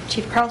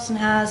 Chief Carlson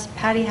has,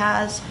 Patty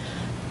has,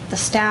 the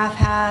staff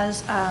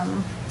has,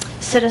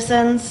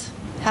 citizens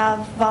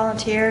have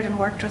volunteered and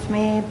worked with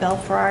me. Bill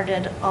Farrar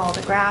did all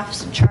the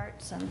graphs and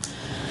charts, and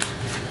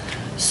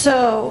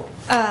so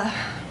I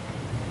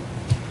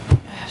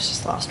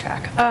just lost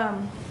track.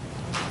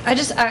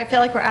 I feel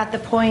like we're at the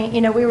point,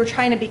 you know, we were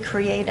trying to be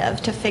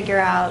creative to figure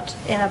out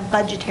in a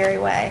budgetary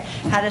way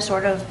how to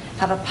sort of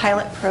have a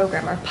pilot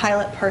program or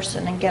pilot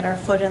person and get our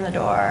foot in the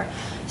door.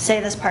 Say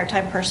this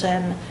part-time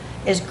person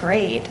is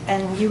great,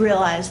 and you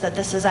realize that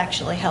this is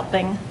actually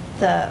helping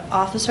the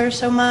officers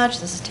so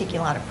much. This is taking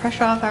a lot of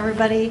pressure off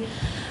everybody,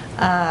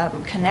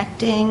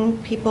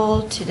 connecting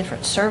people to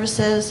different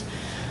services.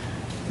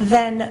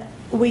 Then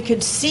we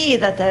could see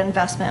that the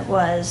investment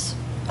was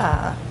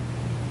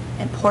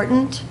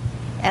important,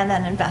 and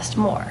then invest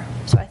more.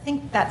 So I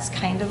think that's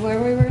kind of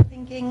where we were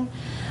thinking.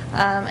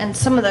 And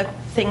some of the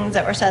things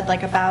that were said,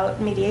 like about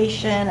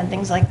mediation and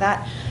things like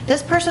that,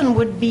 this person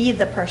would be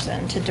the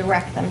person to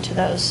direct them to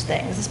those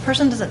things. This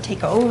person doesn't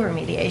take over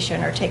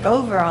mediation or take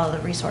over all the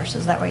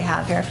resources that we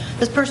have here.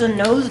 This person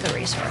knows the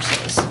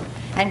resources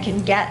and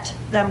can get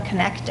them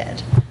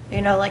connected.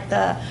 like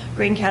the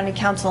Greene County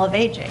Council of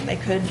Aging. They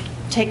could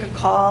take a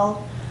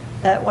call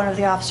that one of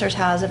the officers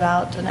has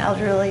about an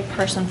elderly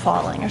person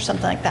falling or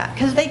something like that,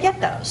 because they get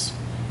those,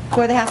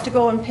 where they have to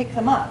go and pick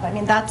them up. I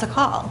mean, that's a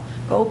call.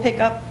 Go pick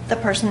up the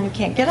person who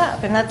can't get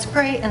up, and that's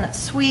great and it's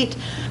sweet,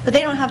 but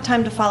they don't have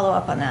time to follow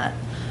up on that.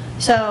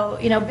 So,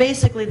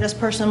 basically this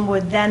person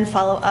would then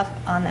follow up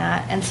on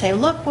that and say,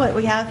 look what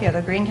we have here.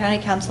 The Greene County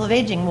Council of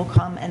Aging will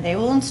come and they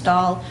will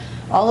install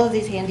all of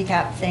these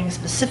handicap things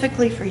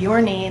specifically for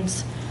your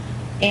needs.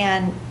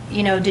 And,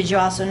 did you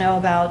also know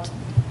about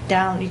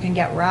you can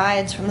get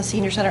rides from the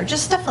senior center,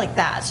 just stuff like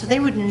that. So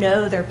they would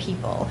know their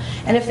people.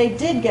 And if they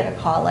did get a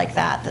call like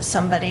that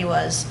somebody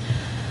was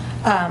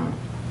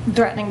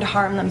threatening to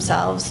harm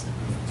themselves,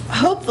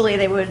 hopefully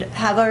they would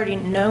have already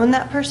known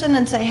that person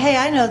and say, hey,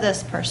 I know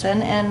this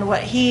person, and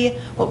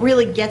what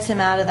really gets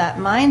him out of that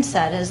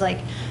mindset is like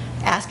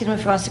asking him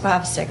if he wants to go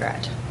have a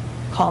cigarette,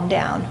 calm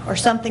down, or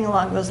something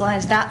along those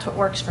lines. That's what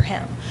works for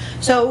him.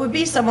 So it would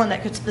be someone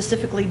that could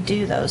specifically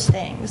do those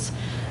things.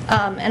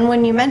 And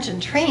when you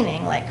mentioned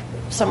training, like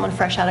someone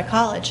fresh out of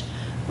college,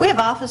 we have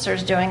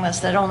officers doing this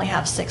that only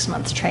have 6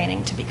 months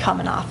training to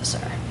become an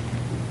officer.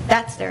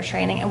 That's their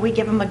training, and we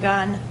give them a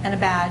gun and a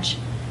badge.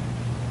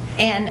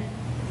 And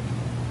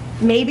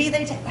maybe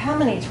they take, how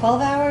many,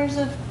 12 hours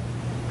of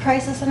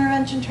crisis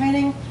intervention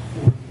training?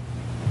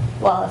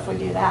 Well, if we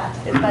do that.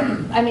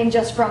 But, I mean,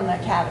 just from the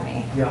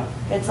academy. Yeah.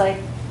 It's like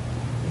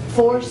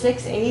 4,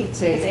 6, 8?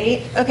 It's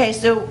 8. Okay,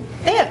 so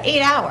they have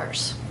 8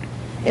 hours.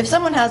 If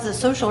someone has a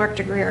social work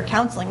degree or a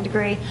counseling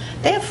degree,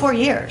 they have 4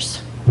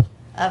 years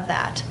of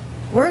that.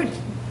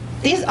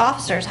 These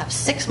officers have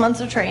 6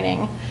 months of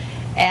training,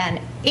 and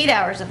 8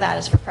 hours of that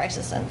is for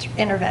crisis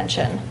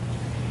intervention.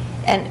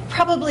 And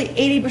probably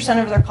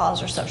 80% of their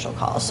calls are social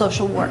calls,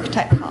 social work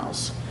type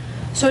calls.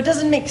 So it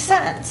doesn't make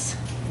sense.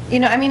 We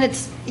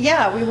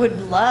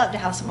would love to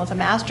have someone with a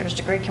master's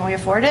degree. Can we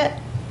afford it?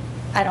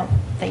 I don't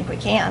think we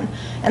can.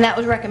 And that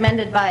was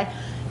recommended by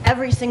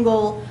every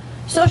single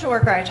social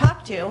worker I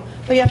talked to.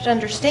 But you have to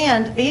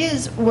understand,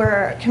 these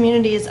were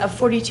communities of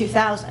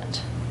 42,000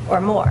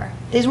 or more.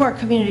 These weren't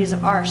communities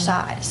of our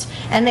size.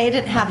 And they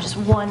didn't have just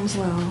one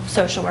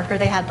social worker.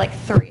 They had like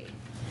 3,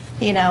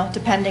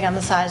 depending on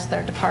the size of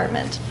their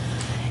department.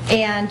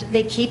 And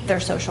they keep their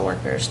social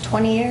workers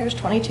 20 years,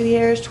 22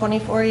 years,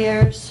 24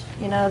 years.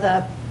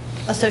 The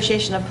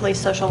Association of Police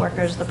Social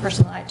Workers, the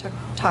person that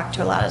I talked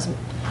to a lot,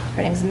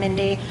 her name's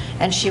Mindy,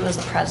 and she was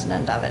the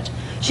president of it.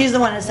 She's the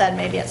one who said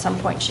maybe at some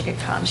point she could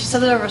come. She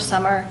said it over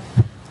summer,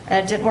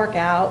 and it didn't work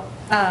out.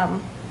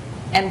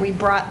 And we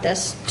brought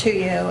this to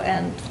you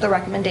and the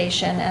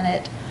recommendation,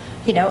 and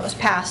it was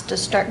passed to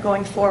start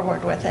going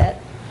forward with it.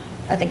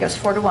 I think it was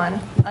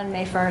 4-1 on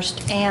May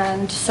 1st,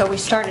 and so we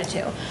started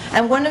to.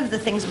 And one of the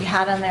things we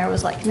had on there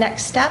was like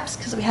next steps,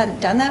 because we hadn't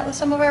done that with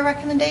some of our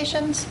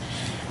recommendations.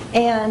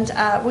 And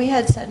we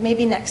had said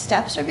maybe next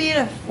steps would be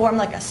to form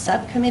like a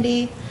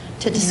subcommittee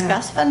to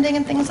discuss funding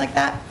and things like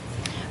that.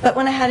 But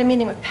when I had a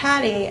meeting with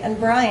Patty and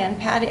Brian,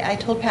 I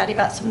told Patty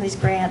about some of these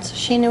grants.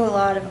 She knew a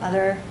lot of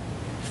other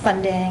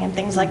funding and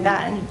things like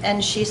that,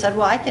 and she said,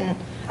 well, I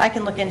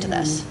can look into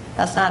this.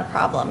 That's not a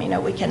problem.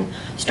 We can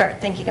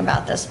start thinking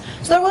about this.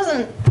 So there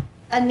wasn't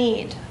a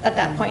need at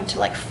that point to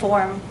like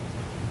form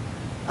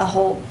a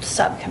whole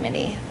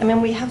subcommittee. I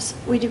mean,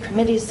 we do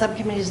committees,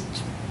 subcommittees,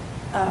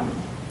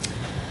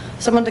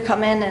 someone to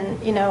come in and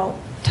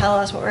tell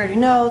us what we already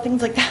know,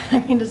 things like that. I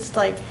mean, it's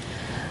like,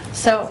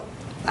 so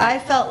I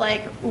felt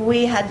like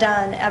we had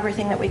done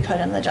everything that we could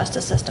in the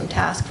Justice System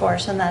Task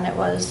Force, and then it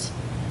was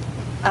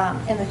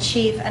in the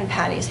chief and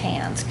Patty's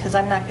hands, because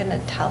I'm not going to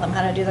tell them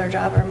how to do their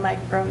job or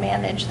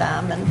micromanage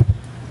them. And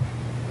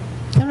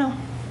I don't know.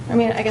 I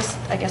mean, I guess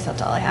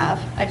that's all I have.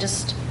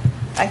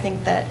 I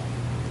think that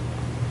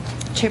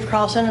Chief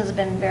Carlson has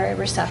been very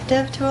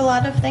receptive to a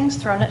lot of things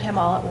thrown at him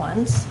all at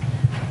once,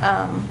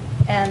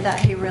 and that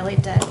he really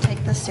did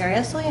take this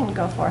seriously and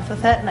go forth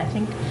with it. And I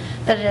think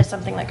that it is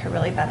something that could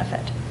really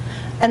benefit.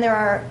 And there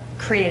are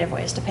creative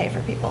ways to pay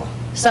for people.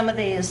 Some of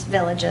these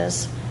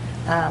villages,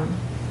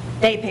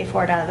 they pay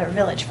for it out of their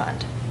village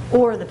fund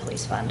or the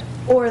police fund,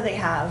 or they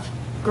have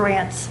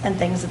grants and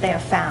things that they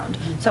have found.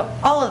 So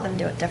all of them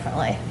do it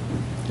differently.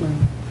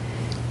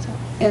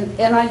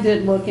 And I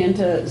did look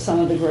into some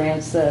of the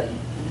grants that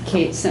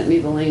Kate sent me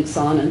the links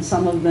on, and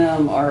some of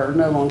them are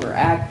no longer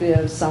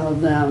active. Some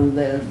of them,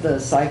 the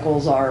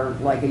cycles are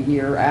like a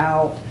year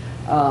out.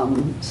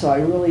 So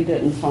I really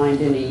didn't find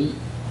any,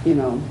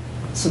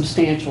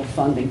 substantial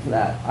funding for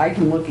that. I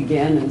can look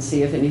again and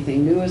see if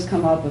anything new has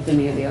come up, if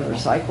any of the other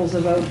cycles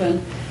have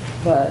opened,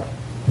 but...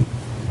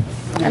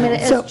 I mean,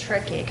 it is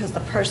tricky, because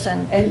the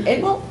person...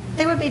 well,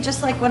 they would be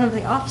just like one of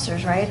the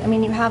officers, right? I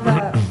mean, you have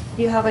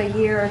a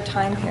year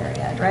time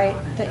period, right,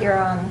 that you're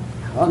on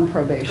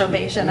probation.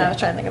 Probation, yeah. I was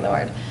trying to think of the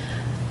word.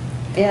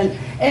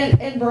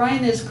 And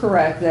Brian is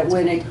correct that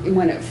when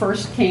it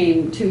first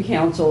came to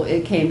council,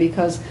 it came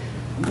because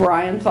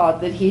Brian thought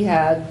that he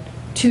had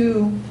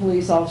 2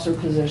 police officer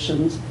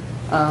positions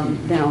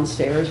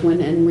downstairs,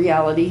 when in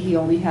reality he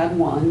only had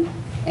 1.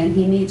 and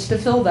he needs to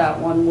fill that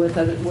one with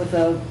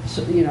a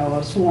you know,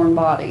 a sworn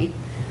body.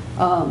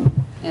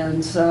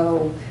 And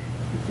so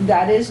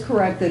that is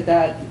correct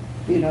that,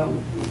 you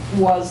know,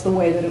 was the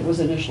way that it was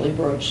initially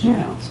broached to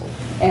council.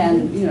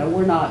 And, you know,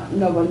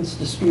 nobody's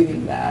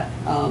disputing that.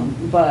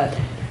 But,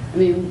 I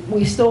mean,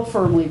 we still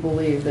firmly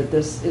believe that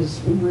this is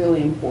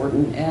really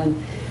important.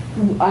 And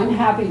I'm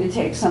happy to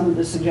take some of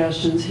the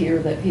suggestions here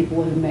that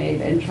people have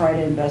made and try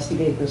to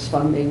investigate this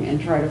funding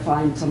and try to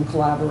find some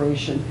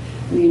collaboration.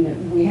 I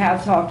mean, we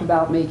have talked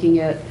about making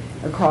it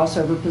a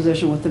crossover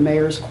position with the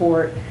mayor's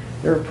court.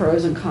 There are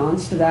pros and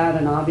cons to that,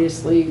 and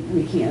obviously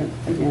we can't,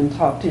 again,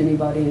 talk to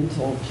anybody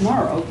until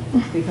tomorrow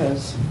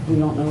because we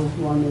don't know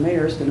who on the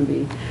mayor is going to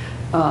be.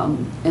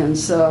 And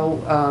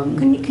so...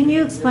 Can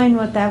you explain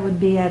what that would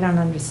be? I don't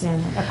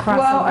understand that. A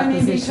crossover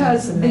position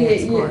with the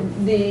mayor's court.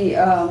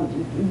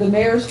 The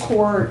mayor's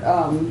court,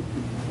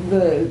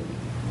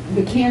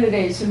 the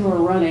candidates who are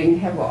running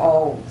have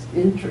all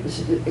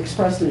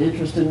expressed an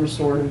interest in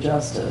restorative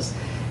justice.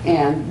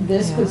 And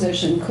this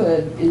position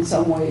could, in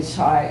some ways,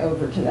 tie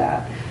over to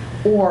that.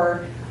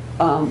 Or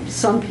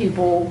some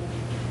people,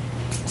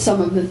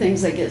 some of the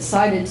things that get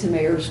cited to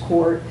mayor's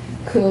court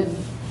could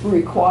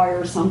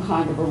require some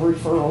kind of a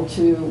referral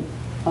to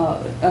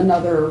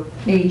another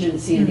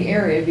agency in the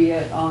area, be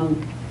it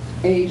on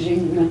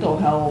aging, mental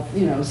health,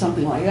 you know,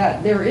 something like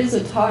that. There is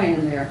a tie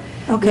in there.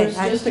 Okay, There's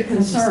just a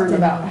concern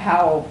about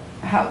how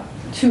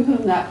to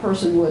whom that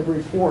person would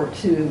report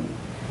to.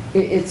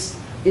 It's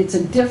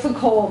a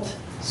difficult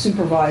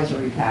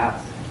supervisory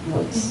path.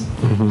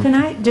 Can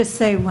I just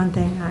say one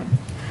thing?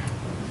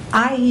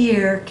 I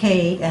hear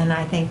Kate and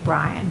I think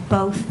Brian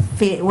both,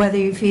 whether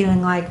you're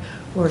feeling like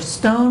we're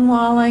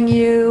stonewalling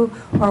you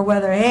or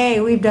whether, hey,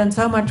 we've done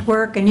so much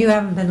work and you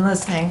haven't been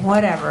listening,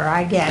 whatever,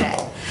 I get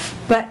it.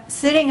 But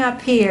sitting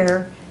up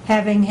here,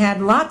 having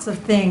had lots of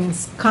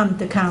things come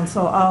to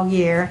council all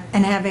year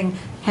and having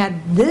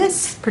had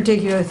this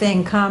particular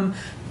thing come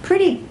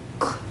pretty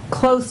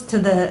close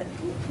to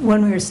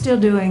when we were still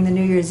doing the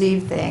New Year's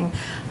Eve thing,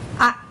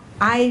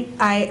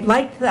 I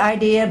liked the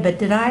idea, but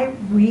did I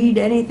read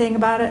anything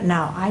about it?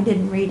 No, I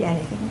didn't read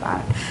anything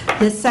about it.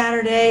 This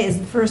Saturday is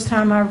the first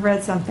time I've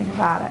read something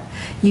about it.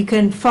 You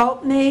can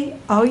fault me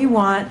all you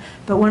want,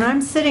 but when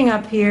I'm sitting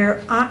up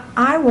here,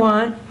 I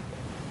want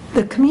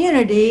the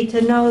community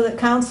to know that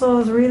council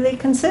is really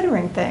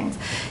considering things.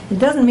 It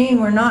doesn't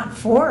mean we're not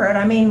for it.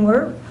 I mean,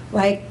 we're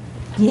like,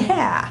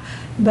 yeah,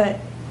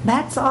 but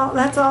that's all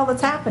that's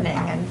happening.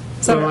 And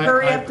so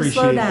hurry up and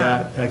slow down.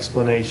 I appreciate that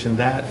explanation.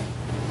 That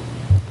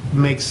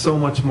makes so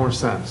much more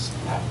sense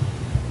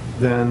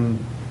than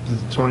the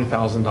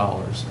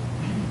 $20,000.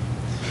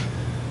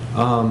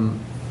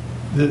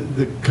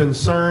 The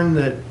concern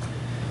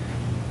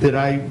that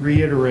I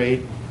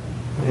reiterate,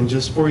 and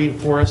just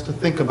for us to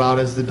think about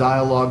as the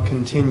dialogue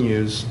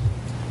continues,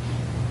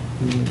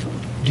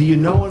 do you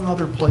know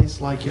another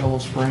place like Yellow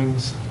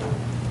Springs?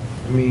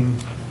 I mean,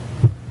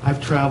 I've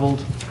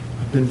traveled,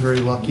 I've been very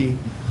lucky.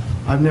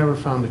 I've never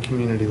found a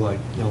community like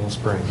Yellow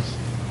Springs.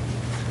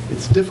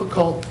 It's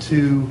difficult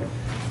to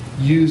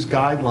use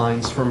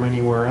guidelines from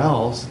anywhere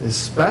else,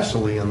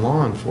 especially in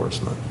law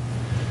enforcement.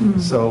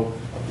 So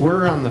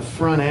we're on the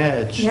front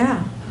edge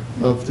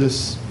of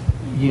this,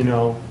 you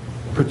know,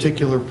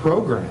 particular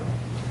program.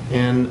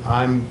 And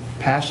I'm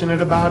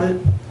passionate about it.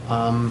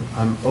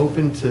 I'm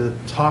open to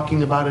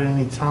talking about it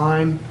any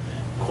time.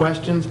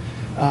 Questions.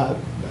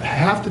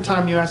 Half the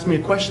time you ask me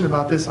a question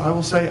about this, I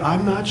will say,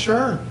 I'm not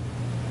sure.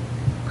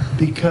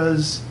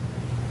 Because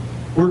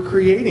we're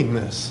creating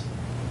this.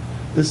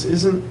 This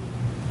isn't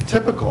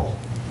typical.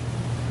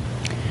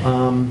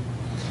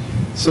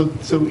 So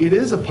it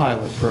is a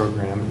pilot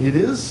program. It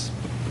is,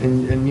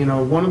 and you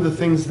know, one of the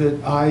things that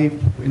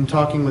in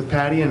talking with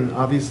Patty, and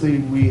obviously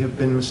we have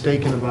been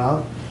mistaken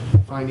about,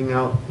 finding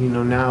out, you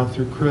know, now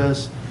through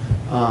Chris,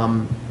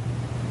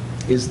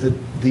 is that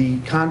the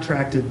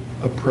contracted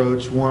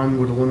approach, one,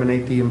 would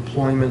eliminate the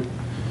employment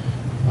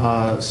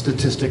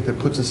statistic that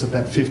puts us at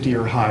that 50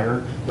 or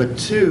higher, but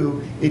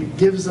two, it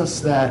gives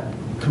us that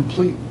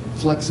complete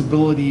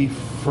flexibility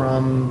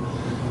from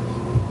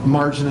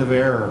margin of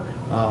error.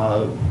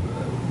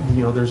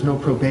 You know, there's no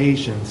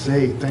probation.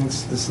 Say,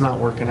 thanks, this is not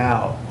working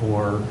out,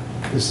 or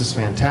this is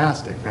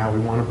fantastic. Now we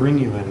want to bring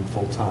you in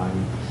full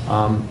time.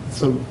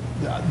 So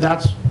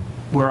that's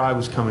where I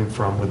was coming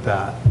from with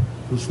that.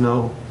 There's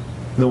no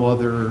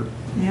other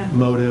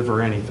motive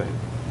or anything.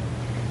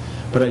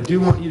 But I do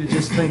want you to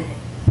just think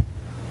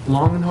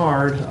long and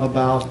hard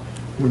about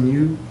when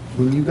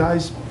you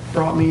guys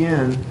brought me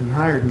in and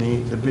hired me,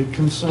 the big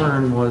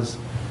concern was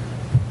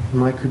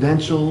my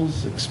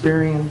credentials,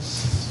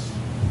 experience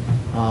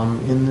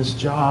in this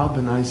job,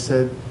 and I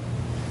said,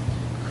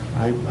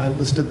 I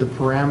listed the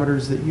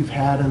parameters that you've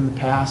had in the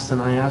past,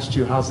 and I asked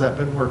you, how's that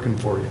been working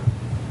for you?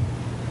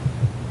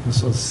 And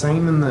so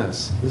same in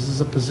this. This is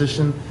a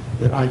position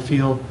that I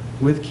feel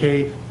with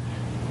Kate,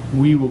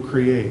 we will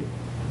create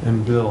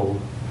and build,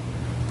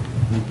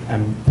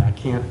 and I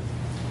can't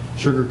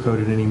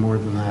sugarcoat it any more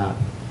than that.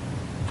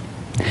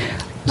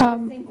 I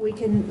think we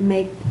can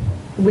make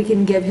we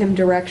can give him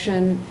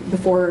direction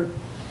before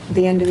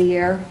the end of the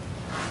year?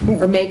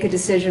 Or make a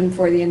decision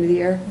before the end of the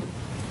year?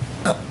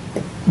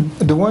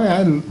 The way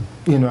I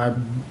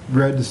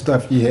read the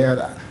stuff you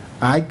had,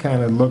 I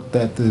kind of looked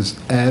at this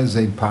as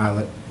a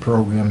pilot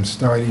program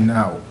starting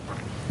out.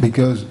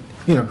 Because,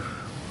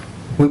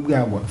 we've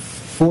got,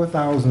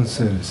 4,000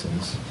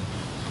 citizens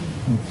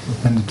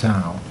in the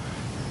town.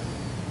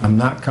 I'm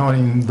not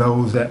counting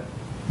those that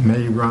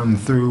may run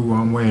through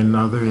one way or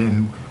another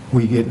and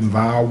we get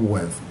involved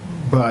with.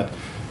 But,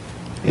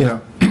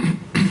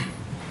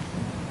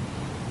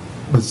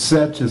 with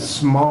such a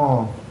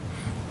small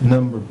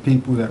number of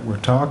people that we're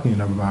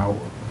talking about,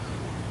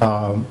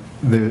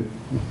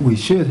 we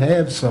should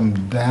have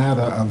some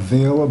data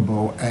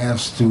available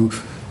as to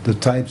the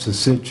types of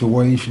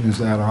situations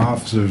that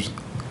officers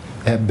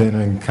have been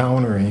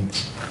encountering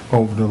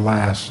over the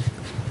last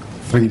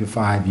 3 to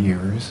 5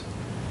 years,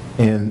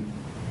 and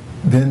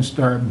then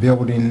start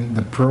building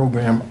the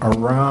program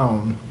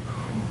around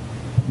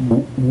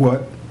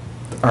what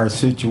our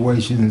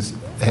situations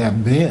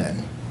have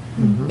been.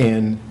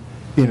 And,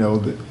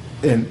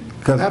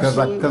 because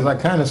I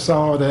kind of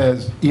saw it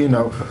as,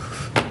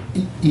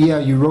 yeah,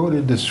 you wrote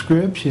a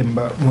description,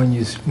 but when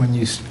you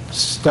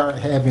start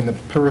having a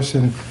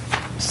person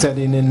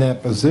sitting in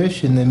that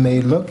position, they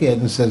may look at it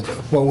and says,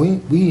 well,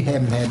 we've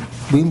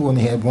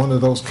only had one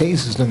of those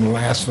cases in the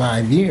last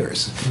 5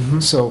 years.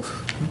 So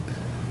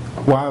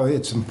while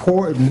it's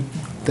important,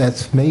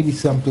 that's maybe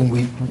something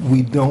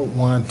we don't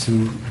want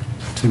to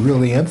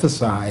really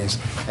emphasize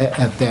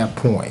at that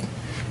point.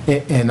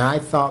 And I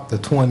thought the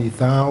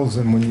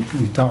 20,000, when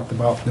we talked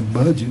about the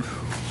budget,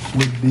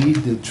 would be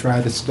to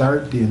try to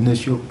start the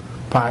initial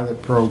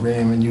pilot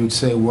program, and you'd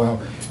say,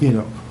 well,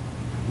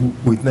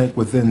 we think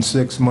within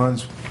 6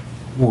 months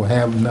we'll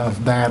have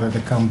enough data to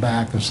come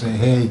back and say,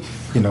 hey,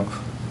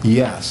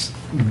 yes,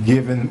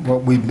 given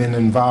what we've been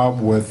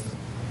involved with,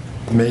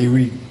 may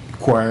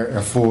require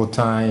a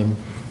full-time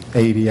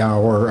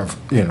 80-hour,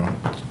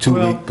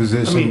 2-week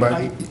position.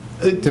 But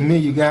to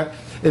me,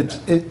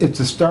 it's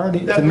a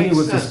starting. To me, it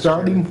was a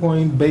starting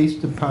point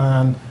based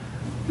upon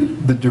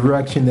the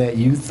direction that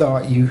you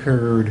thought you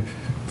heard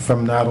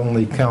from not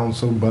only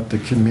council but the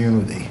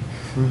community.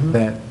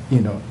 That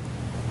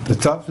the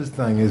toughest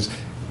thing is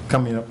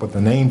coming up with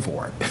a name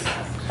for it.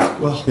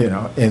 Well,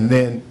 and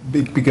then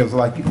because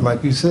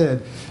like you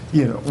said,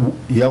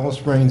 Yellow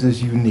Springs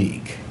is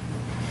unique,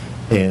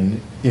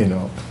 and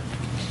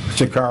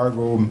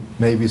Chicago,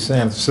 maybe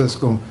San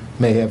Francisco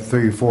may have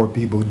 3 or 4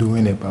 people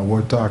doing it, but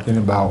we're talking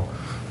about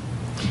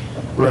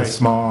a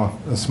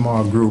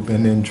small group,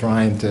 and then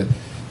trying to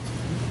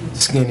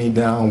skinny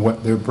down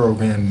what their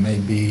program may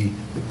be,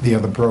 the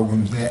other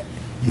programs that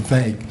you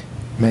think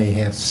may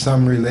have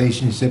some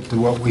relationship to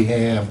what we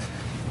have,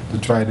 to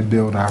try to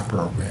build our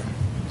program.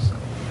 So.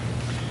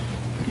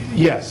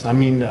 Yes, I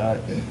mean,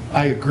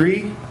 I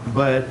agree,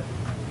 but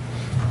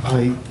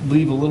I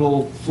leave a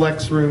little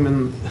flex room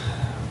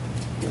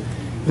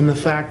in the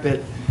fact that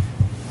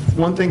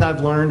one thing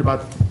I've learned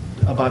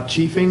about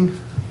chiefing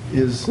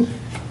is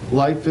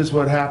life is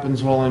what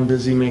happens while I'm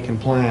busy making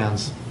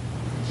plans.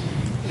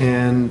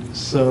 And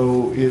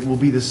so it will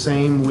be the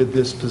same with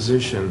this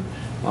position.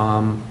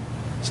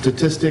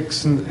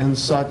 Statistics and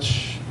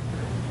such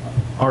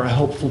are a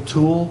helpful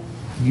tool,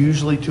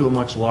 usually to a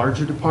much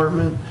larger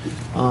department,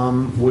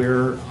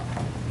 where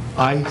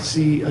I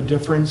see a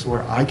difference,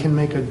 where I can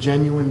make a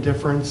genuine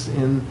difference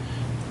in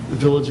the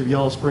Village of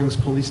Yellow Springs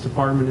Police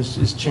Department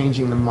is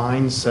changing the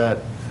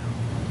mindset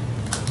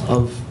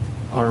of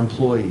our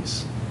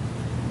employees.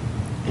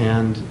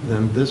 And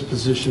then this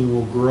position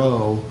will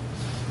grow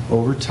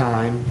over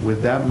time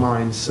with that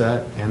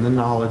mindset and the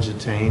knowledge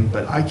attained,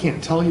 but I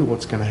can't tell you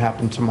what's going to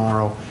happen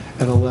tomorrow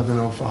at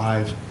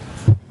 11:05.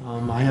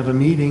 I have a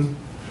meeting,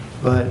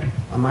 but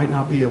I might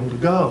not be able to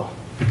go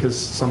because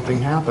something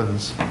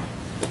happens,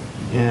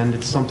 and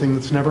it's something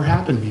that's never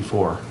happened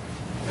before.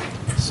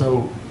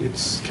 So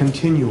it's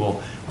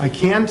continual. I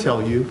can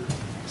tell you,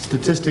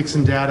 statistics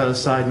and data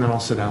aside, and then I'll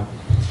sit down.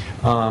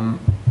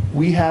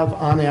 We have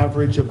on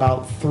average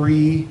about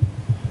 3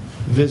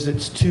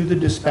 visits to the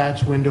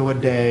dispatch window a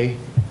day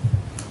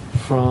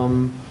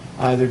from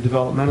either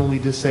developmentally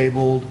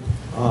disabled,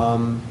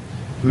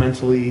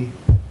 mentally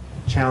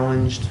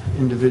challenged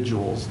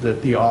individuals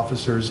that the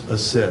officers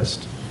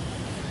assist.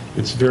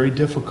 It's very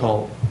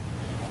difficult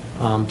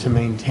to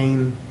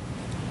maintain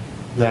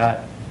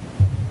that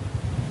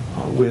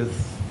with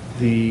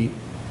the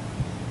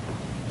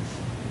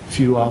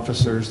few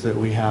officers that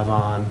we have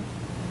on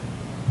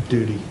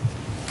duty.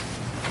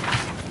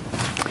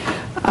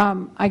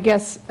 I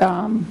guess,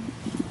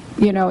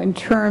 in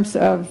terms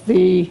of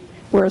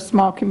we're a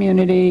small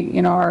community,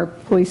 our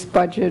police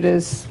budget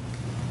is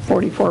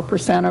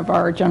 44% of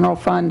our general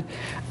fund.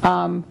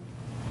 I'm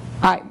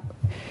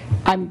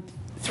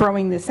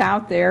throwing this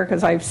out there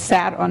because I've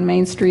sat on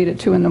Main Street at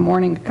 2 in the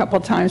morning a couple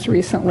times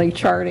recently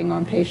charting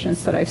on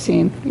patients that I've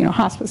seen,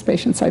 hospice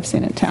patients I've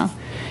seen in town.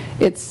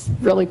 It's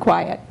really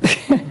quiet.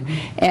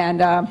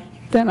 And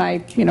then I,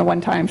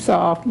 one time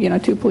saw,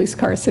 2 police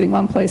cars sitting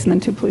one place and then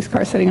 2 police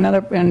cars sitting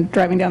another and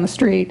driving down the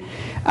street.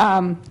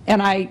 And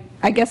I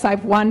guess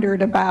I've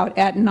wondered about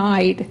at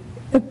night,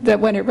 that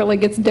when it really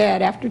gets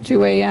dead after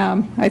 2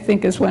 a.m., I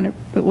think is when,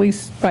 at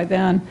least by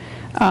then,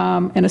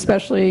 and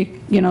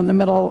especially, in the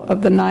middle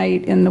of the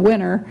night in the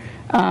winter,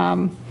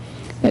 in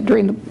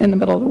the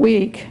middle of the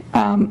week,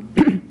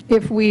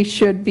 if we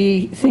should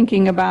be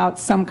thinking about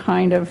some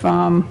kind of,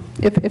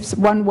 if it's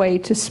one way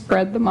to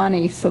spread the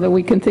money so that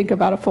we can think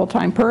about a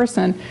full-time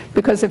person,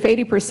 because if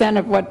 80%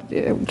 of what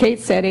Kate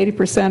said,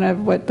 80%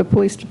 of what the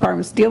police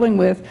department is dealing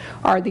with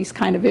are these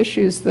kind of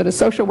issues that a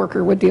social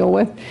worker would deal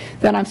with,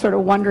 then I'm sort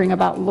of wondering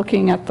about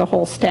looking at the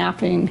whole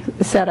staffing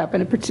setup.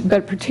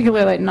 But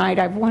particularly at night,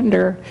 I've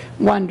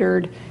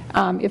wondered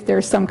if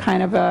there's some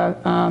kind of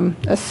a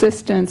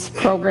assistance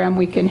program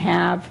we can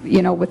have,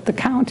 with the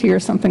county or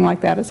something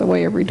like that as a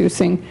way of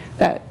reducing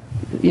that,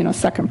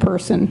 second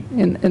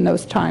person in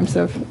those times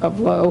of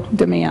low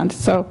demand.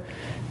 So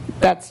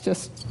that's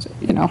just,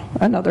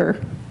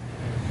 another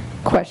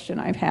question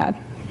I've had.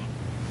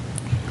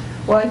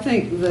 Well, I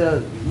think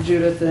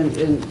Judith,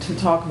 and to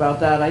talk about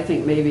that, I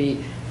think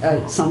maybe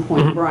at some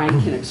point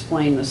Brian can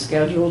explain the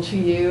schedule to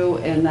you,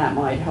 and that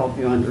might help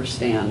you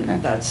understand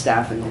that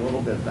staffing a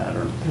little bit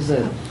better, because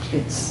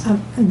it's...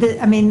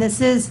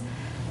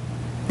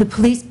 the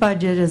police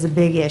budget is a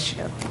big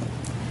issue.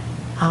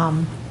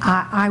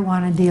 I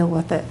want to deal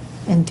with it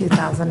in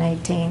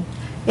 2018.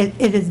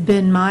 It has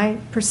been my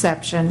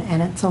perception,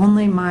 and it's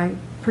only my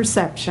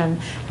perception,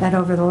 that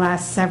over the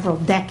last several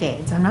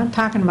decades, I'm not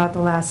talking about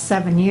the last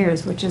 7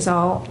 years, which is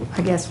all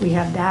I guess we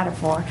have data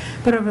for,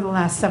 but over the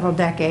last several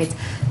decades,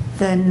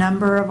 the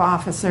number of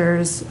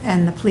officers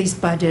and the police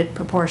budget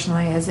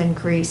proportionally has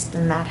increased,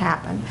 and that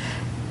happened.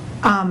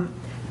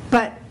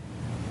 But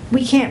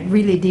we can't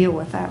really deal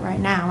with that right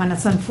now, and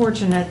it's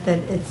unfortunate that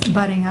it's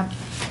butting up,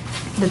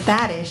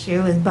 that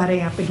issue is butting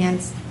up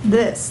against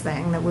this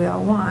thing that we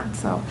all want.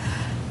 So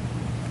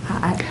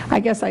I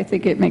guess I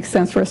think it makes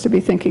sense for us to be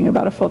thinking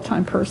about a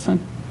full-time person.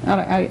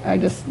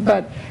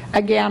 But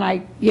again,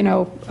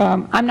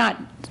 I'm not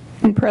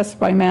impressed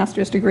by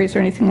master's degrees or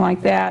anything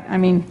like that. I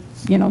mean,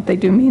 they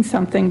do mean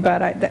something,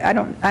 but I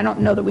don't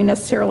know that we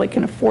necessarily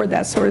can afford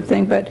that sort of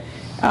thing. But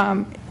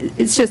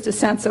it's just a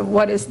sense of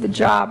what is the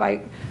job.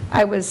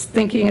 I was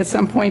thinking at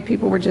some point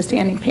people were just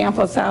handing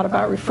pamphlets out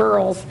about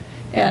referrals,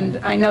 and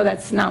I know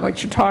that's not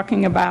what you're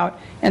talking about.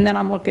 And then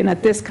I'm looking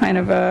at this kind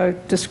of a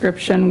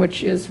description,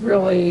 which is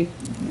really,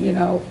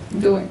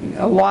 doing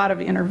a lot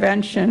of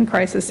intervention,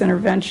 crisis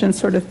intervention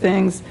sort of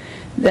things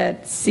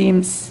that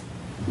seems,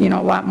 a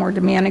lot more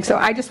demanding. So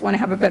I just want to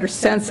have a better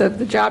sense of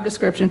the job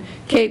description.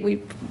 Kate,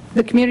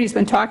 the community's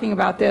been talking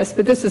about this,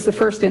 but this is the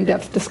first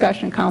in-depth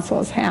discussion council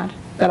has had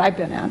that I've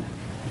been at.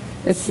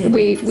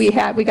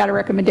 We got a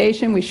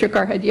recommendation, we shook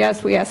our head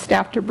yes, we asked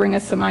staff to bring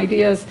us some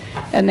ideas,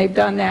 and they've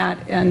done that,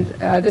 and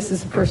this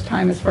is the first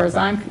time, as far as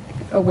I'm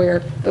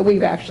aware, that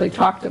we've actually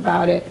talked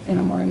about it in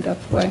a more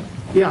in-depth way.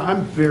 Yeah,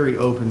 I'm very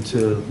open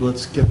to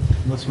let's get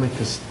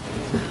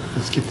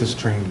this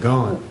train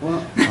going.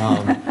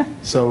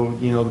 So,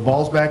 the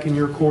ball's back in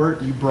your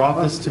court. You brought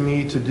this to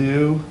me to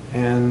do,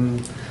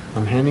 and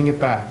I'm handing it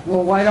back.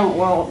 Well,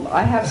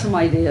 I have some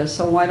ideas,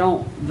 so why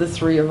don't the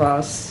 3 of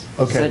us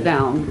sit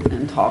down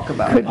and talk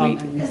about it?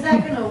 Is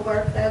that going to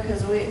work, though?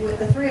 Because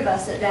the 3 of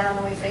us sit down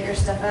and we figure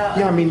stuff out.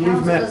 Yeah, I mean,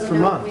 we've met for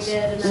months.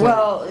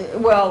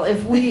 Well,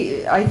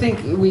 I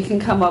think we can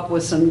come up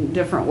with some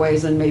different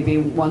ways, and maybe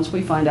once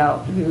we find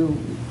out who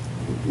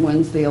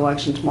wins the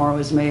election tomorrow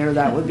as mayor,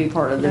 that would be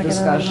part of the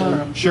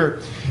discussion. Sure.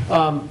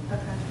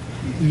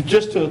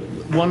 Just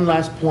one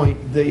last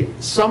point, the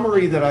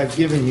summary that I've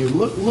given you,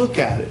 look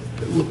at it.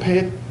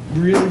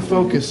 Really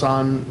focus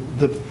on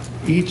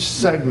each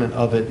segment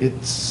of it.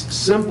 It's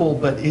simple,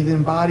 but it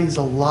embodies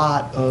a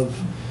lot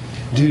of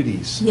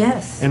duties.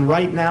 Yes. And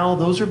right now,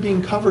 those are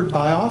being covered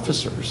by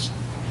officers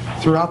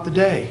throughout the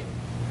day.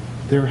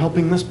 They're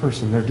helping this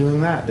person, they're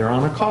doing that, they're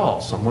on a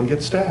call, someone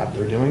gets stabbed,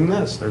 they're doing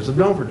this, there's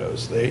an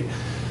overdose.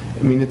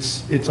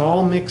 It's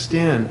all mixed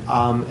in.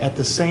 At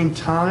the same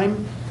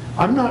time,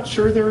 I'm not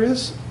sure there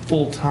is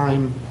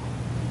full-time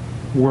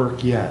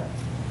work yet.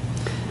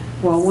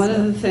 Well, one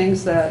of the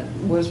things that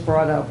was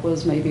brought up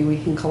was maybe we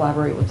can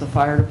collaborate with the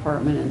fire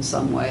department in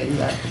some way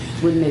that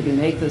would maybe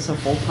make this a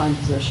full-time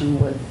position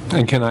with...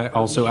 And can I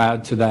also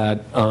add to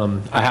that,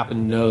 I happen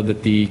to know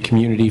that the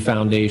Community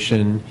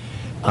Foundation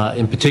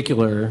in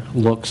particular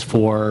looks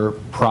for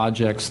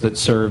projects that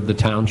serve the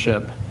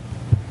township.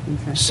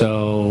 Okay.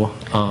 So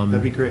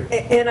that'd be great.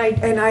 I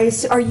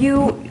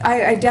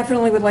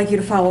definitely would like you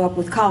to follow up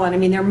with Colin. I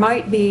mean, there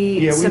might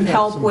be some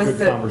help with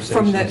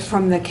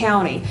from the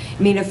county.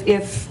 I mean,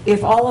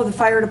 if all of the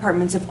fire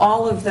departments, if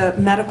all of the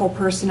medical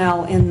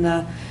personnel in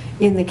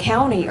the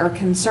county are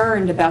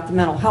concerned about the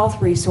mental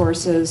health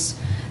resources,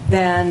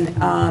 then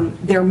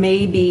there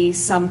may be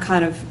some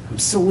kind of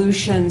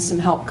solution, some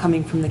help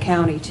coming from the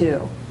county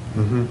too.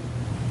 Mm-hmm.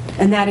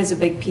 And that is a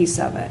big piece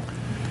of it.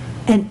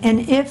 And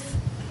if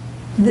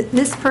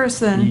This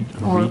person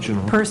or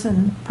Regional.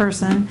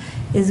 person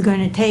is going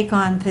to take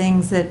on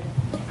things that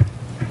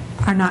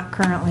are not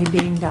currently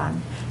being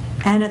done.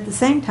 And at the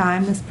same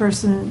time, this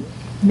person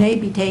may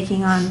be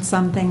taking on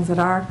some things that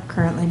are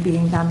currently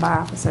being done by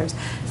officers.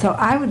 So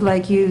I would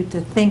like you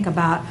to think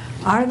about,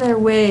 are there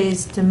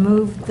ways to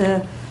move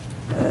the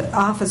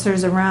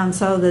officers around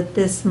so that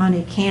this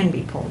money can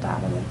be pulled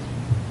out of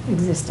the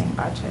existing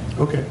budget?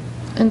 Okay.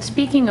 And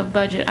speaking of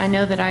budget, I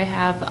know that I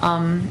have,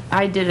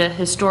 I did a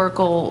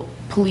historical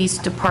police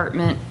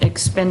department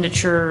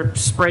expenditure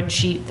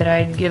spreadsheet that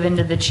I'd given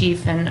to the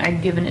chief, and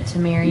I'd given it to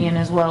Marion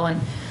as well,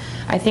 and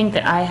I think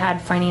that I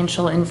had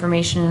financial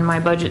information in my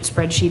budget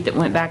spreadsheet that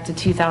went back to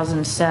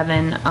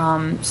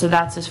 2007, so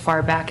that's as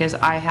far back as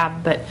I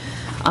have, but,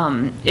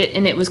 and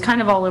it was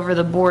kind of all over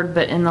the board,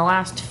 but in the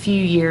last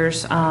few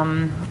years,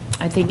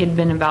 I think it'd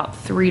been about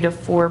 3 to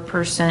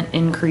 4%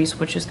 increase,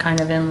 which is kind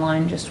of in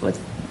line just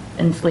with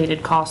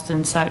inflated costs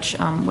and such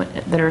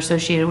that are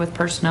associated with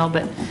personnel,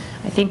 but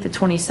I think the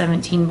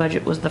 2017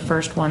 budget was the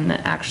first one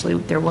that actually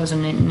there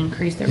wasn't an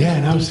increase, there was Yeah,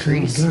 and I a was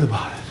feeling decrease. good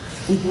about it.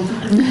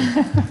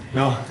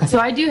 No. So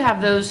I do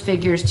have those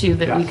figures too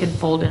that we could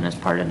fold in as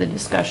part of the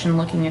discussion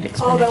looking at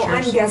expenditures. Although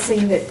I'm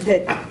guessing that,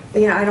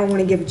 you know, I don't want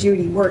to give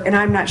Judy work, and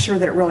I'm not sure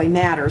that it really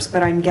matters,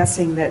 but I'm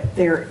guessing that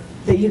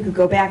that you could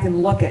go back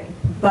and look at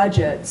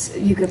budgets,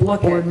 you could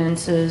look at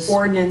ordinances,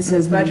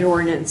 budget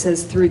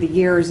ordinances through the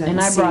years and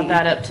I see. brought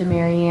that up to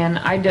Mary Ann.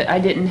 I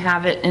didn't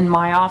have it in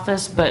my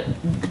office, but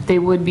they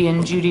would be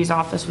in Judy's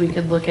office. We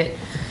could look at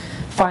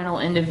final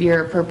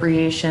end-of-year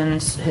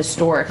appropriations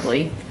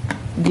historically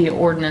via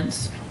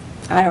ordinance.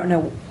 I don't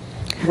know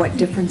what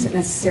difference it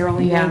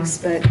necessarily Yeah. makes,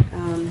 but.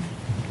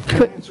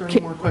 Answer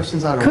any more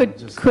questions? I don't know.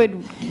 Just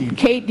Could,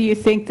 Kate, do you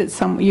think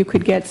that you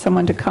could get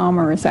someone to come,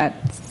 or is that?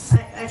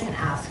 I can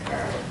ask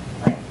her,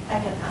 like, I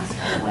can ask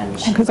her when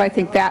she. Because I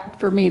think that,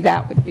 for me,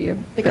 that would be a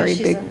very Because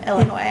she's big. in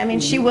Illinois. I mean,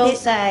 she will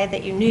say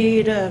that you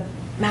need a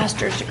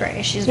master's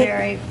degree. She's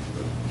very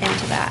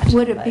into that.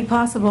 Would it be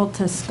possible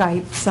to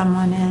Skype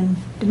someone in?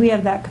 Do we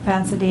have that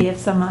capacity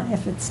if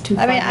it's too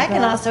far I mean, to I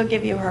can go? also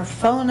give you her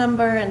phone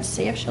number and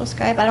see if she'll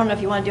Skype. I don't know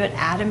if you want to do it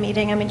at a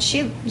meeting. I mean,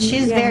 she's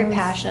Yeah, I very was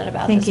passionate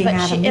about this, thinking but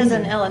at a she is in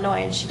meeting.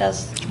 Illinois and she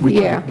does.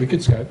 We Yeah. could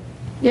Skype.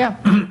 Yeah.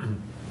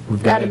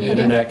 We've got At a an meeting.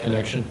 internet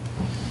connection.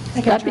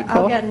 That'd be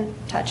I'll cool. get in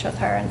touch with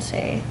her and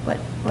see what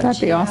That'd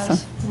she be has,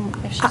 awesome.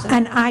 if she's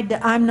in- And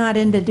I'm not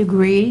into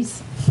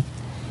degrees,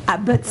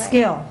 but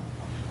skill.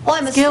 Well,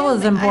 I'm Skill is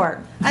assuming-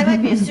 important. I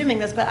might be assuming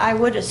this, but I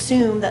would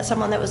assume that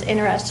someone that was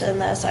interested in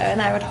this, and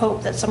I would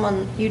hope that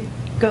someone, you'd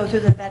go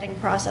through the vetting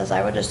process,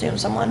 I would assume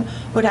someone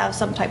would have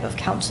some type of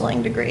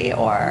counseling degree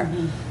or,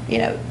 you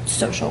know,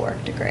 social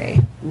work degree.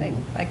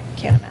 I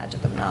can't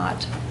imagine them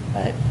not,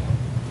 but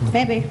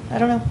maybe, I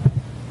don't know.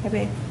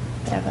 Maybe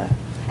they have a,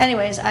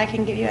 anyways, I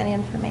can give you any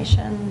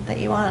information that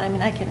you want. I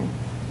mean, I can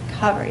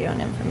cover you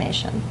on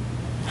information.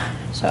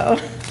 So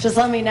just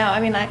let me know. I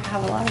mean, I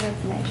have a lot of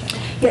information.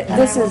 Yeah,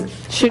 And this I will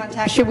is-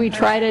 contact Should her we first.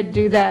 try to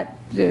do that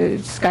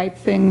Skype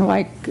thing,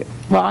 like,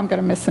 well, I'm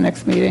going to miss the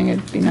next meeting.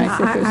 It'd be nice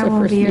if it was I the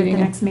won't first be here at the meeting.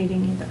 next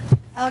meeting either.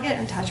 I'll get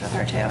in touch with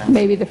her too. and-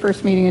 Maybe the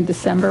first meeting in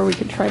December, we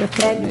could try to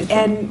put it.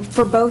 And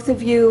for both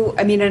of you,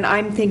 I mean, and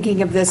I'm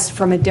thinking of this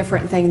from a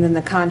different thing than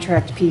the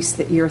contract piece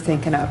that you're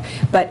thinking of,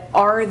 but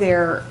are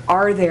there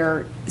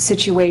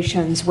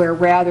situations where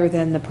rather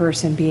than the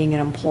person being an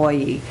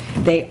employee,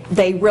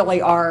 they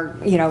really are,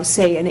 you know,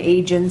 say an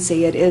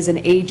agency, it is an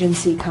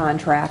agency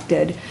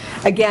contracted.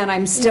 Again,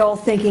 I'm still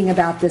thinking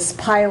about this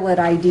pilot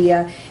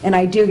idea, and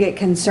I do get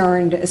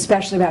concerned,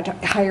 especially about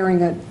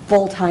hiring a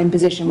full-time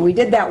position. We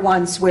did that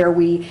once where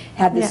we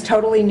had this Yeah.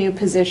 totally new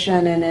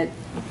position, and it,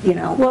 you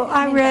know. Well,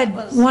 I read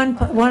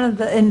one of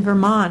the, in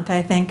Vermont,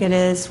 I think it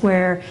is,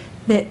 where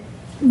that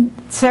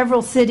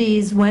several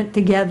cities went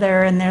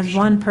together and there's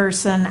one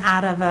person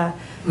out of a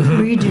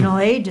regional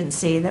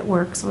agency that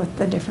works with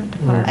the different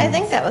departments. I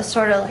think that was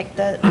sort of like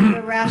the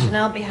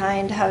rationale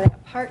behind having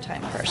a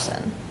part-time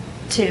person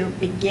to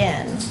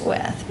begin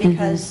with,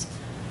 because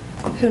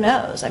who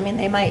knows? I mean,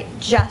 they might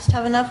just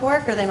have enough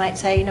work, or they might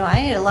say, you know,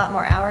 I need a lot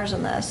more hours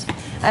in this.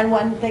 And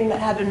one thing that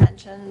had been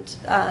mentioned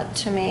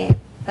to me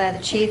by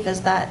the chief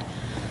is that,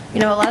 you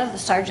know, a lot of the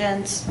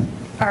sergeants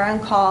are on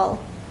call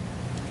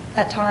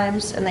at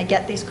times, and they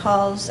get these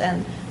calls,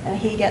 and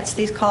he gets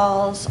these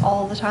calls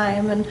all the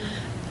time, and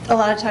a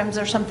lot of times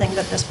there's something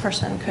that this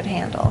person could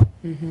handle,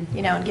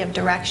 you know, and give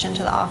direction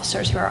to the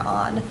officers who are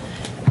on,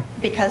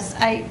 because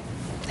I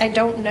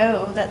don't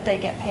know that they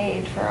get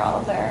paid for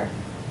all of their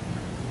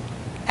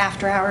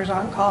after hours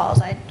on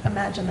calls. I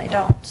imagine they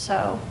don't,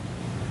 so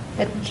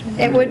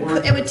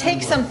it would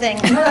take something.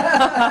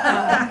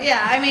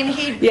 Yeah, I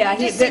mean,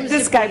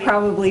 This guy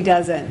probably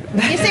doesn't.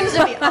 he seems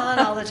to be on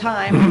all the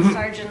time, and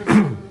sergeants,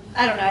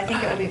 I don't know, I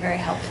think it would be very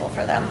helpful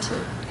for them to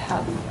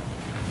have.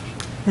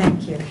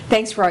 Thank you.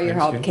 Thanks for all your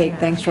help, Thanks, Kate.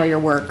 Thanks for all your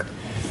work.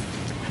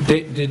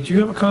 Did you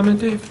have a comment,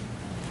 Dave?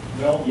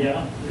 Well,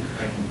 yeah.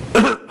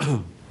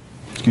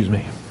 Excuse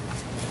me.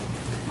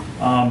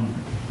 I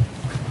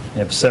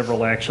have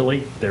several,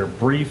 actually. They're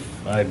brief.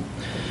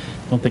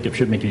 don't think it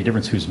should make any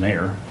difference who's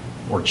mayor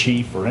or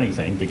chief or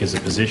anything, because the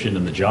position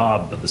and the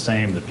job are the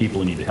same, the people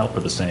who need the help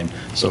are the same,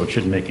 so it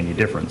shouldn't make any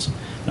difference.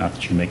 Not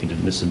that you make a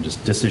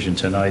decision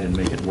tonight and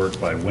make it work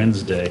by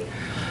Wednesday.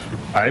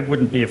 I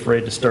wouldn't be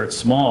afraid to start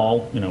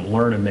small,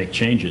 learn and make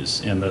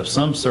changes. And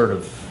some sort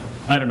of,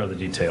 I don't know the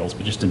details,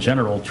 but just in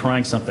general,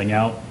 trying something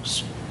out,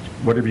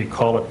 whatever you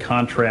call it,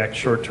 contract,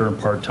 short-term,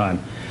 part-time,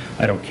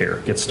 I don't care.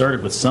 Get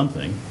started with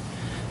something.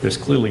 There's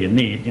clearly a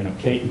need.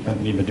 Kate and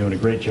company have been doing a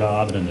great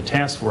job, and in the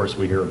task force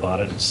we hear about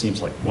it. It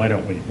seems like, why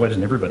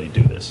doesn't everybody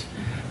do this?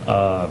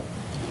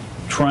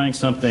 Trying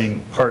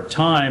something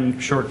part-time,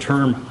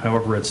 short-term,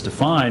 however it's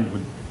defined,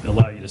 would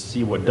allow you to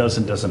see what does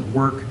and doesn't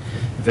work,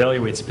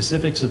 evaluate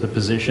specifics of the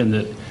position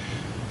that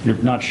you're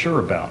not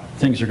sure about.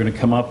 Things are going to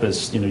come up,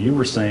 as you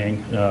were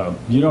saying,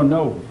 you don't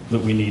know that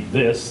we need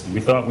this. We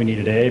thought we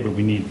needed A, but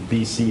we need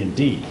B, C, and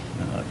D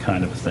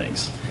kind of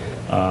things.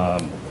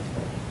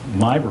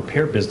 My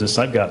repair business,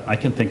 I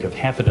can think of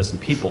half a dozen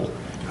people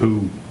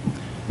who,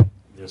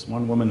 there's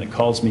one woman that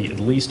calls me at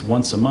least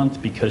once a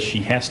month because she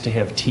has to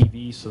have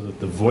TV so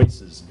that the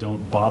voices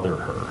don't bother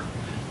her.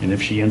 And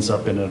if she ends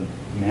up in a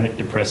manic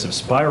depressive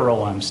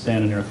spiral, I'm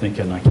standing there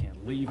thinking, I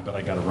can't leave, but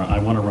I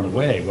want to run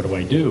away. What do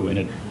I do?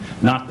 And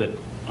not that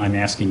I'm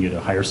asking you to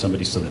hire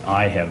somebody so that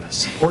I have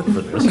support for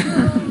this,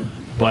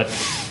 but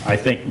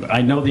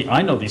I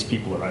know these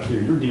people are out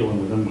here. You're dealing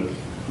with them with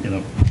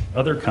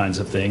other kinds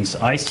of things.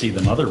 I see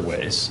them other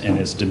ways, and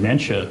as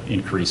dementia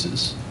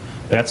increases,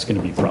 that's going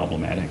to be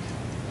problematic.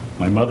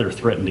 My mother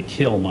threatened to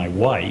kill my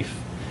wife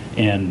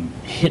and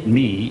hit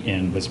me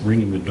and was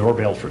ringing the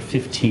doorbell for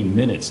 15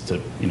 minutes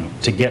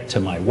to get to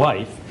my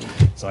wife.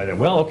 So I said,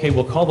 well, okay,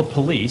 we'll call the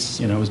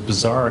police. It was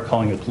bizarre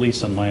calling the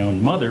police on my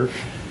own mother.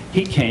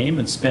 He came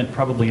and spent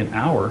probably an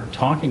hour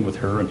talking with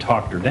her and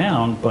talked her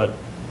down, but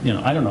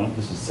I don't know,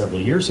 this is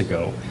several years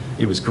ago.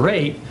 It was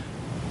great.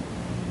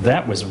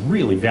 That was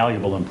really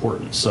valuable and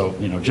important. So,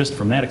 just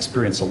from that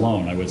experience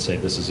alone, I would say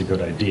this is a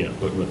good idea.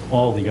 But with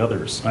all the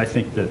others, I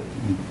think that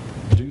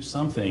do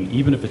something,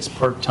 even if it's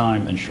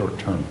part-time and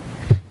short-term.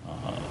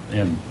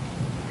 And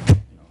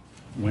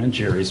when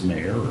Jerry's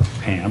mayor or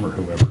Pam or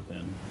whoever,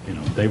 then,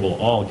 they will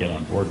all get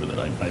on board with it.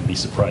 I'd be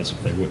surprised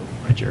if they wouldn't.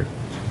 Right, Jerry?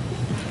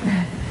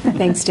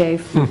 Thanks,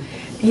 Dave.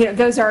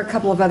 Those are a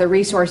couple of other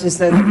resources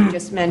that you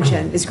just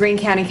mentioned. Is Greene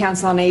County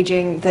Council on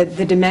Aging, the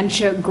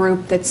dementia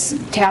group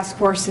task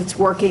force that's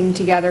working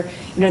together,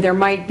 there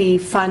might be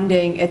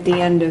funding at the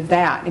end of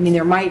that.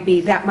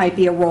 That might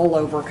be a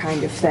rollover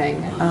kind of thing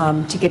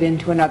to get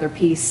into another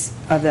piece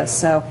of this.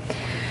 So,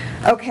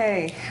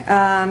 okay,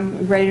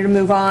 ready to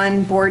move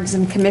on? Boards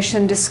and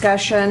commission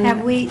discussion.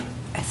 Have we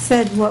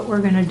said what we're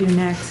going to do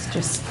next?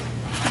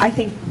 I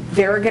think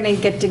they're going to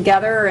get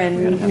together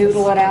and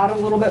noodle it out a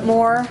little bit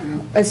more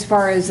as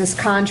far as this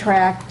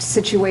contract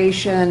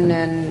situation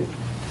and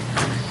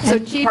So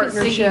Chief is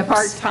thinking partnerships.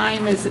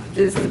 part-time is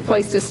the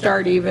place to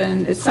start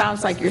even. It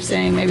sounds like you're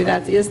saying maybe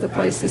that is the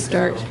place to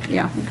start.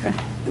 Yeah, okay.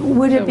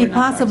 Would So it be we're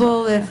not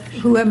possible if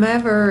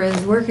whomever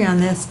is working on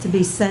this to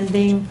be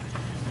sending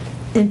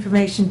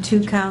information to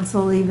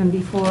council even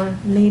before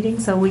meeting,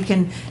 so we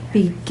can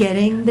be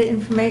getting the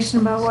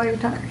information about what you're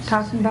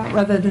talking about,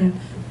 rather than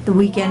the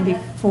weekend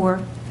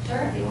before?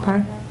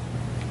 Pardon?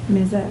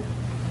 Is that,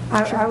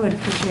 I would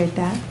appreciate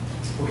that.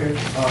 Okay.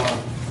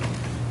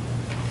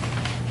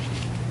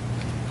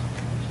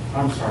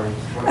 I'm sorry.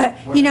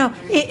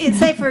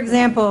 Say, for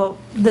example,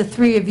 the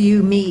three of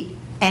you meet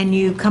and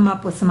you come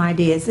up with some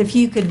ideas. If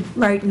you could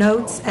write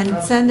notes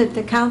and send it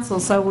to council,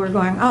 so we're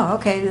going, oh,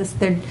 okay,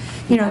 then.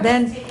 Taking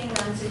them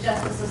to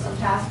Justice System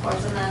Task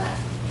Force, and then,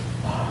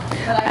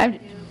 but I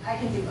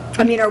can do both.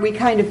 Are we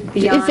kind of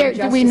beyond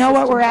do we know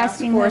what we're Justice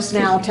asking Force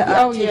them now to- to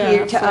Oh,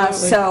 yeah, to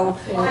us? So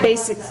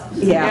basic,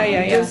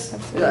 Yeah.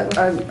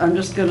 I'm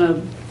just going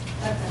to,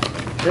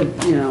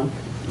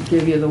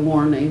 give you the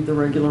warning, the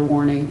regular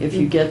warning. If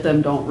you get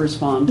them, don't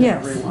respond to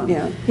Yes. everyone.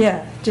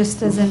 Yeah,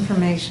 just as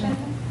information.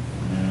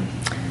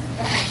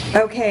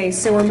 Okay,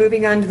 so we're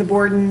moving on to the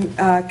board and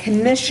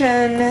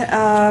commission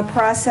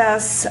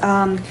process.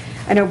 I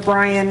know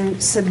Brian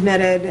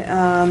submitted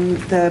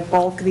the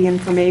bulk of the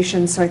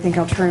information, so I think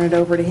I'll turn it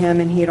over to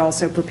him, and he had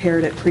also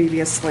prepared it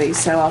previously,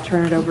 so I'll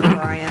turn it over to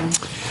Brian.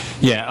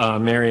 Yeah,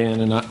 Marianne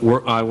and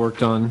I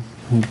worked on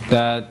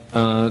that,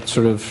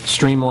 sort of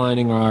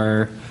streamlining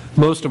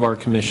most of our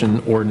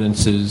commission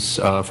ordinances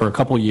for a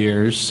couple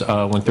years,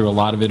 went through a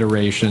lot of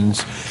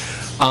iterations.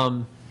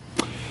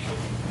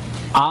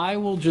 I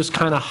will just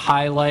kind of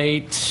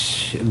highlight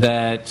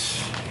that,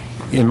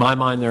 in my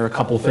mind, there are a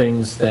couple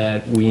things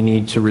that we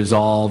need to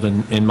resolve,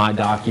 and in my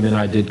document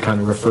I did kind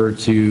of refer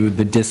to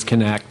the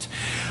disconnect,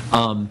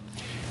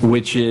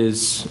 which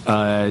is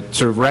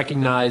sort of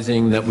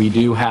recognizing that we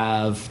do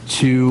have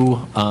two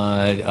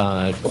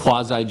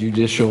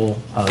quasi-judicial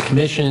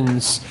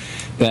commissions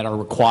that are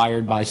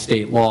required by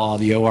state law,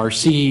 the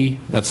ORC,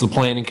 that's the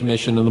Planning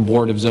Commission, and the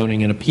Board of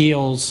Zoning and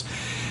Appeals.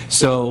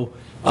 So,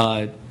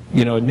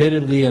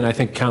 admittedly, and I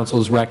think council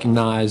has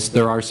recognized,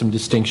 there are some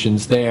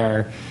distinctions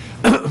there.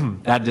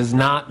 That does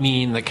not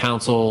mean that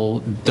council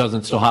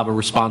doesn't still have a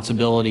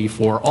responsibility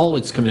for all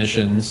its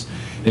commissions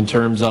in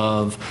terms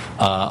of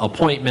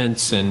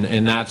appointments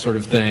and that sort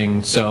of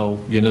thing. So,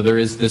 there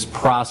is this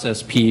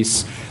process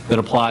piece that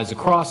applies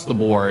across the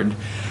board.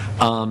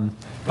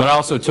 But I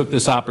also took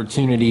this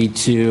opportunity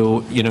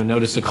to,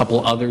 notice a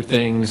couple other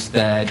things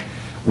that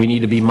we need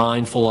to be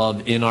mindful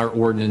of in our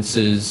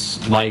ordinances,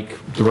 like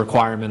the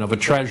requirement of a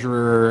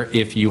treasurer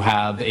if you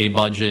have a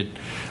budget,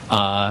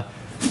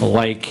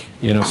 like,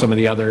 some of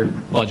the other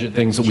budget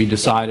things that we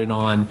decided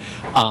on.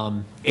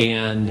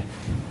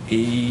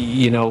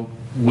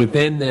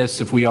 Within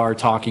this, if we are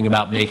talking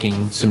about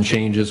making some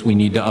changes, we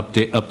need to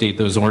update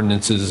those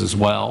ordinances as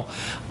well.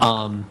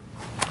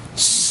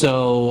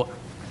 So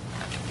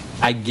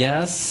I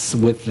guess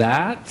with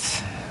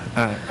that,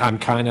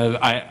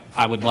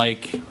 I would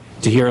like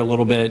to hear a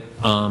little bit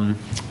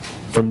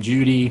from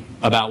Judy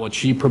about what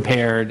she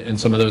prepared and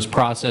some of those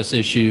process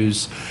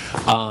issues.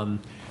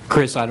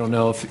 Chris, I don't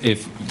know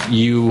if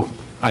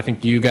I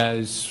think you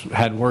guys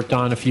had worked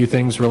on a few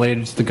things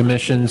related to the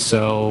commission,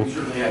 so. We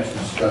certainly had some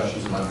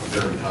discussions and I'm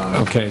prepared to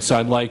comment. Okay, so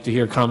I'd like to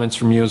hear comments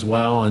from you as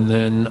well, and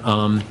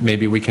then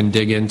maybe we can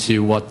dig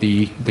into what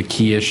the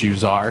key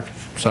issues are.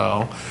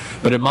 So,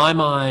 but in my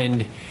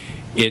mind,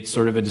 it's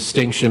sort of a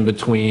distinction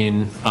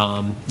between,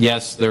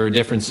 yes, there are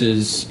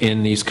differences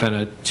in these kind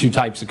of two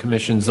types of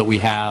commissions that we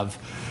have,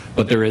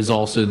 but there is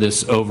also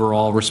this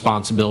overall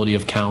responsibility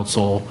of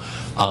council,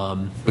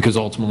 because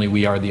ultimately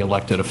we are the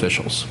elected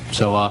officials.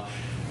 So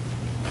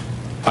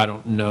I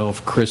don't know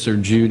if Chris or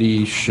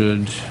Judy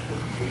should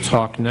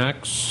talk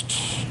next.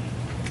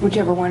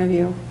 Whichever one of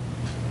you.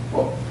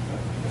 Well,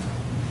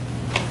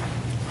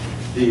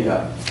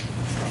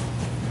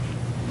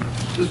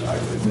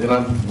 and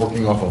I'm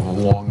working off of a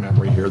long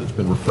memory here that's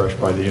been refreshed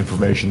by the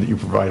information that you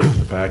provided in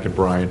the packet,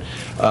 Brian.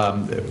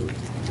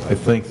 I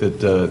think that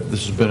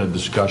this has been a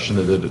discussion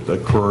that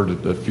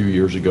occurred a few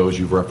years ago, as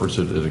you've referenced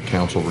it, at a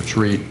council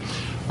retreat.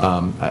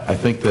 I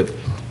think that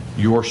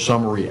your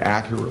summary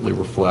accurately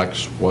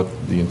reflects what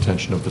the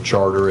intention of the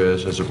charter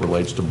is as it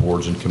relates to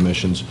boards and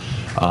commissions.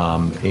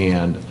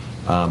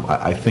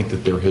 I think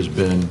that there has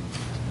been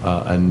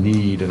a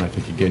need, and I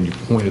think, again, you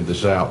pointed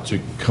this out, to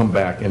come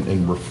back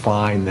and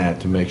refine that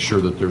to make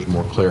sure that there's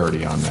more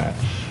clarity on that.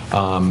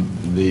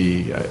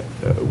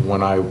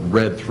 When I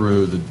read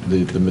through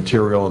the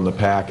material in the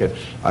packet,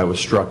 I was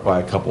struck by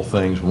a couple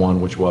things. One,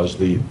 which was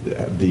the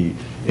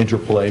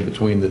interplay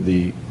between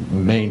the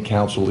main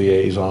council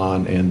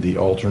liaison and the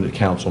alternate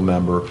council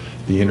member,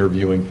 the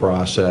interviewing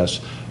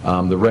process,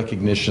 the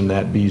recognition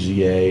that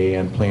BZA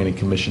and Planning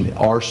Commission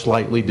are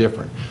slightly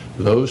different.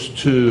 Those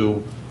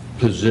two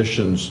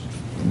positions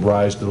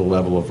rise to the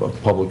level of a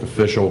public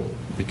official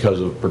because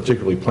of,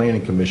 particularly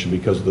Planning Commission,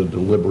 because of the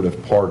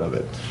deliberative part of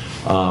it.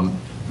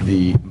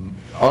 The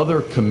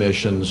other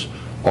commissions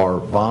are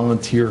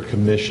volunteer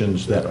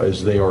commissions that,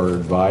 as they are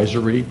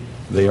advisory,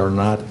 they are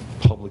not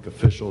public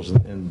officials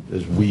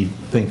as we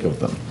think of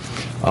them.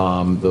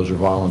 Those are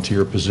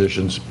volunteer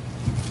positions,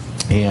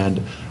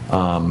 and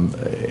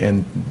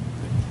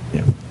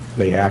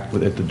they act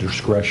at the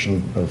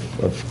discretion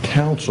of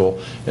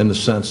council in the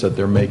sense that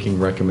they're making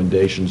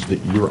recommendations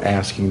that you're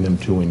asking them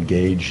to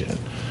engage in.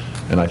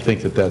 And I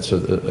think that that's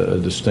a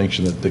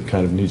distinction that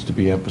kind of needs to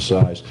be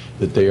emphasized,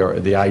 that they are,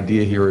 the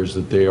idea here is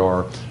that they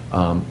are,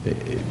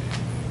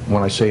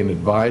 when I say an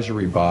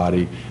advisory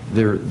body,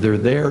 they're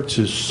there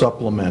to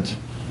supplement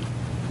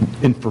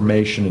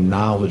information and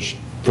knowledge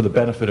for the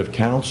benefit of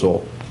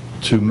council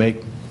to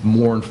make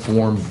more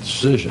informed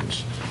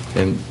decisions.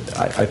 And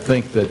I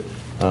think that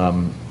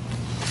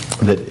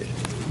that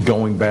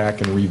going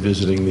back and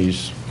revisiting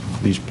these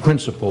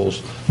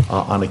principles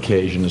on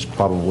occasion is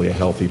probably a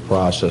healthy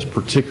process,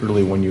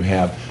 particularly when you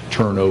have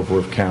turnover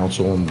of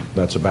council, and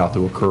that's about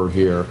to occur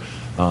here.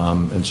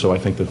 And so I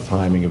think the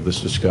timing of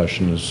this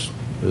discussion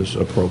is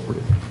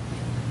appropriate.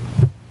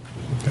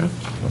 Okay.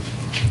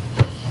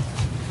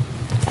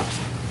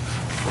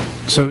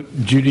 So,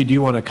 Judy, do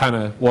you want to kind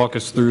of walk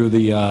us through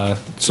the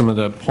some of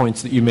the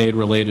points that you made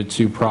related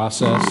to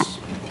process?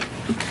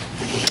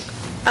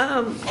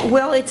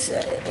 Well, it's,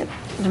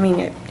 I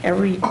mean,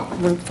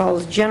 everyone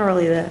follows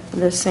generally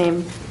the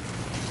same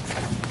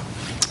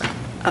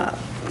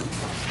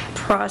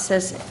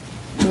process.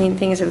 I mean,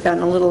 things have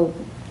gotten a little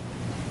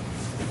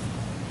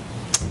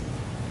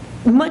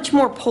much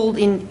more pulled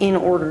in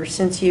order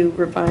since you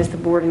revised the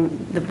board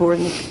and the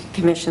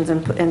commissions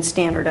and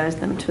standardized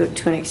them to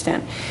an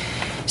extent.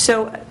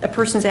 So a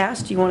person's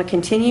asked, do you want to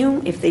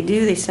continue? If they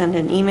do, they send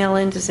an email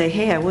in to say,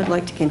 hey, I would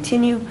like to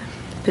continue.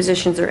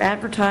 Positions are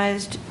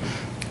advertised,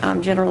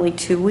 generally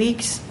 2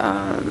 weeks.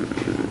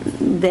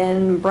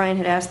 Then Brian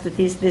had asked that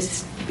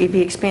this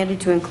be expanded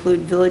to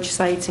include village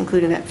sites,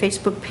 including that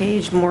Facebook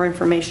page, more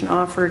information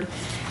offered.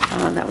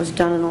 That was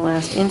done in the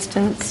last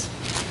instance.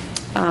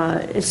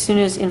 As soon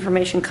as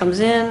information comes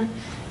in,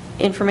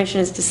 information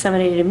is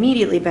disseminated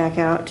immediately back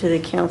out to the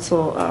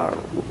council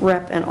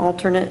rep and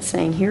alternate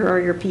saying, here are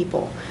your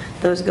people.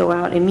 Those go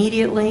out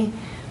immediately.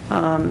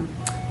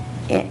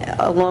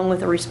 along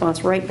with a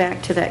response right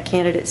back to that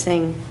candidate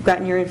saying,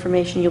 gotten your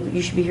information,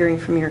 you should be hearing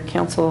from your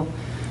council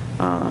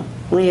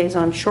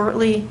liaison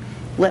shortly.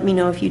 Let me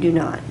know if you do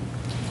not.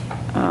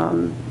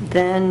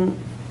 Then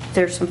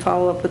there's some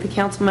follow-up with the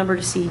council member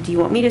to see, do you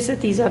want me to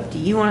set these up? Do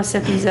you want to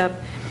set these up?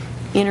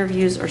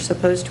 Interviews are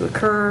supposed to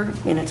occur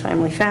in a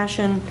timely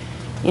fashion.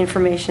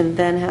 Information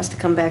then has to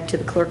come back to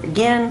the clerk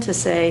again to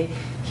say,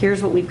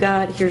 here's what we've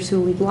got, here's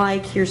who we'd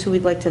like, here's who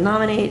we'd like to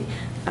nominate.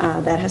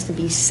 That has to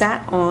be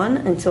sat on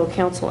until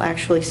council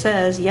actually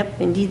says,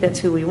 yep, indeed, that's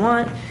who we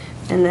want.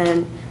 And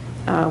then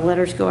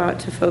letters go out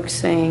to folks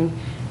saying,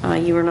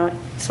 you were not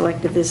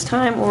selected this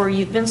time, or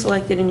you've been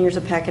selected and here's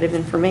a packet of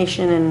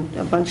information and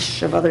a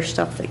bunch of other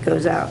stuff that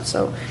goes out.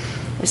 So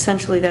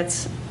essentially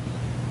that's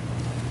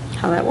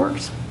how that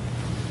works.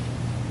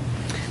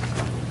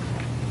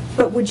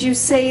 But would you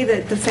say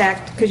that the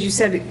fact, because you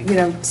said, you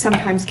know,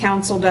 sometimes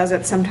council does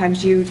it,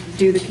 sometimes you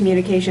do the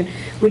communication,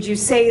 would you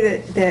say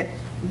that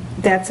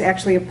that's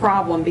actually a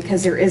problem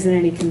because there isn't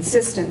any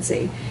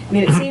consistency? I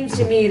mean, it seems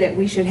to me that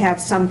we should have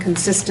some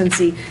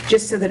consistency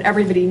just so that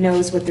everybody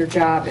knows what their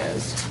job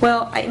is.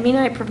 Well, I mean,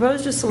 I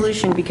proposed a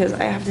solution because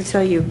I have to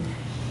tell you,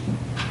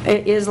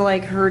 it is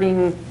like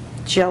herding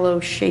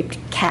Jell-O-shaped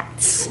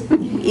cats.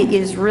 It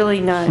is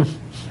really not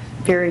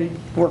very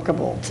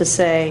workable to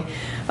say,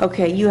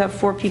 okay, you have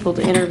 4 people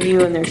to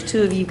interview and there's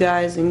 2 of you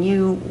guys and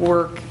you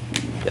work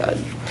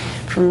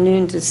from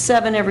noon to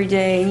 7 every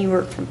day and you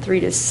work from 3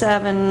 to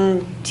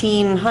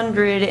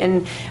 1700,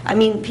 and I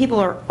mean, people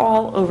are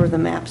all over the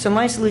map. So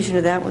my solution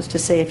to that was to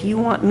say, if you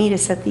want me to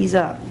set these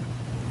up,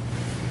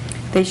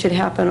 they should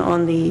happen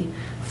on the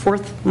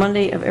 4th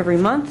Monday of every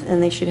month,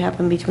 and they should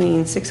happen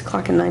between 6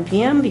 o'clock and 9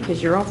 p.m.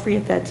 because you're all free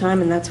at that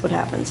time, and that's what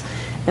happens.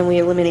 And we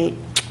eliminate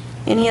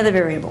any other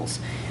variables.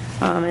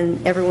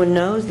 And everyone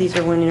knows these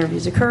are when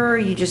interviews occur.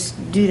 You just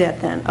do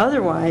that then.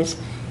 Otherwise,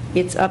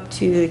 it's up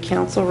to the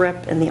council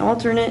rep and the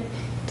alternate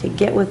to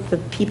get with the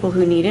people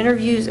who need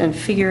interviews and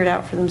figure it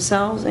out for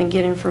themselves and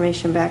get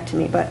information back to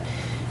me. But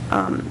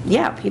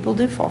yeah, people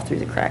do fall through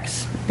the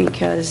cracks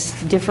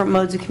because different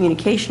modes of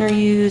communication are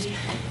used.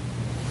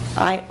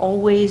 I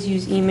always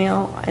use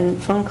email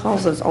and phone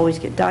calls. Those always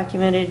get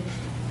documented.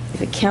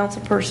 If a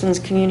council person is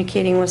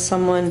communicating with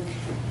someone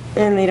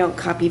and they don't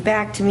copy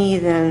back to me,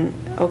 then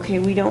okay,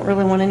 we don't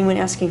really want anyone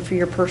asking for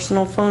your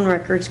personal phone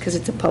records because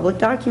it's a public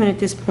document at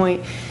this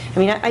point. I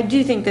mean, I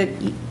do think that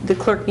the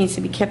clerk needs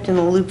to be kept in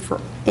the loop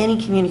for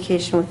any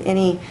communication with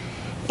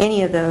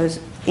any of those.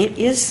 It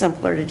is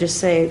simpler to just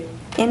say,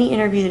 any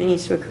interview that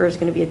needs to occur is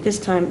going to be at this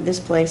time, this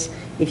place.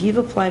 If you've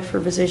applied for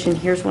a position,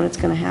 here's when it's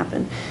going to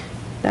happen.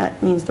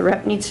 That means the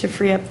rep needs to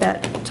free up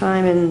that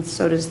time, and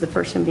so does the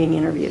person being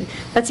interviewed.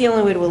 That's the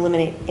only way to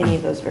eliminate any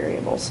of those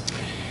variables.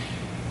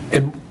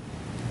 And,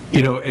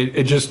 you know,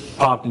 it just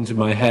popped into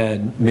my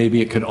head,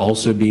 maybe it could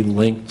also be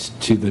linked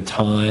to the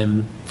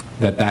time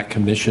that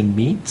commission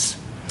meets.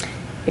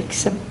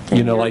 Except,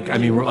 you know, like, I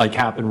mean, like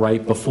happen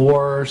right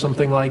before or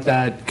something like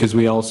that, because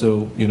we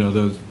also, you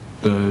know,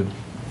 the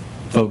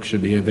folks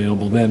should be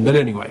available then. But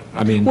anyway,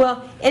 I mean.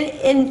 Well,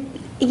 and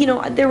you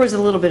know, there was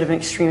a little bit of an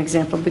extreme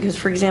example because,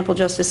 for example,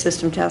 Justice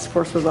System Task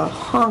Force was a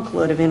honk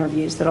load of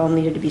interviews that all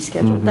needed to be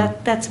scheduled.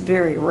 Mm-hmm. That's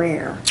very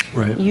rare.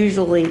 Right.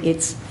 Usually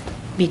it's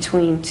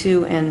between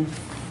 2 and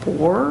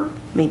 4,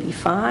 maybe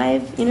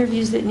 5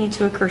 interviews that need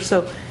to occur.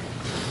 So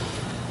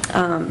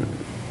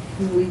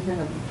we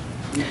have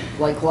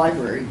like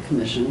library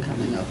commission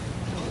coming up.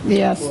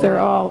 Yes, they're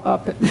all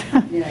up.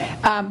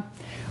 Yeah.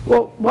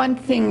 Well, one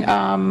thing,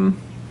 I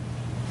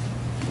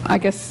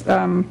guess,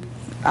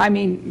 I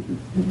mean,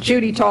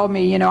 Judy told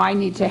me, you know, I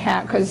need to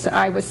have, because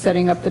I was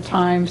setting up the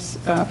times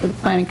for the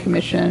Planning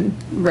Commission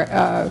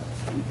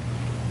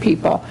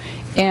people,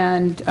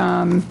 and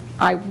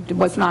I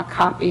was not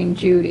copying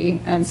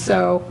Judy, and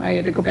so I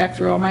had to go back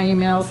through all my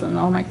emails and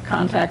all my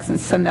contacts and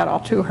send that all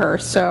to her.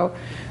 So,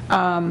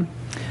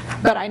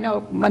 but I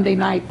know Monday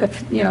night,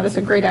 that, you know, that's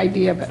a great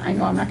idea, but I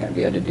know I'm not going to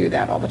be able to do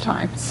that all the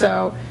time.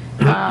 So,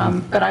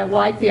 but I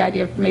like the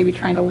idea of maybe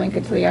trying to link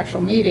it to the actual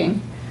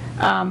meeting.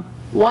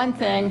 One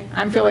thing,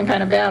 I'm feeling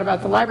kind of bad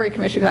about the Library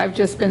Commission because I've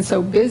just been so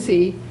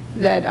busy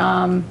that,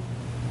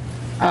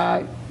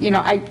 you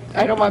know,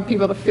 I don't want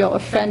people to feel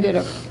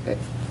offended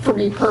for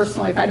me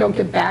personally if I don't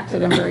get back to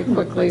them very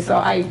quickly.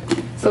 So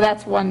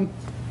that's one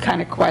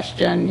kind of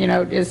question, you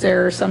know, is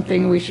there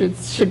something we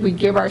should we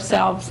give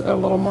ourselves a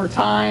little more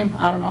time?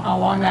 I don't know how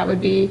long that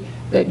would be,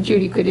 that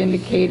Judy could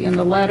indicate in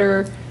the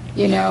letter,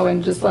 you know,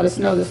 and just let us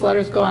know this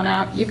letter's going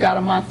out. You've got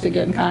a month to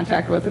get in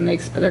contact with them.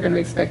 They're going to be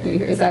expecting to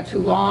hear. Is that too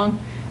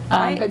long?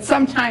 But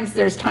sometimes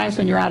there's times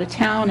when you're out of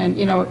town and,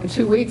 you know,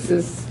 2 weeks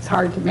is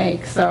hard to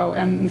make. So,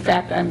 and in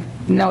fact, I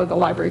know the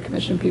Library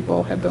Commission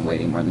people have been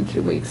waiting more than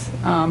 2 weeks.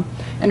 And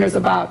there's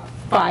about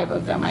 5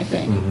 of them, I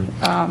think.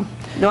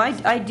 No,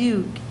 I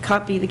do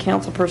copy the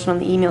council person on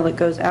the email that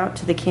goes out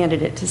to the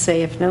candidate to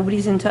say, if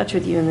nobody's in touch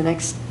with you in the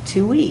next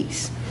 2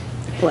 weeks,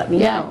 let me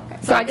know.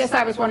 So I guess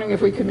I was wondering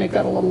if we could make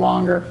that a little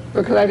longer,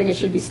 because I think it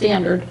should be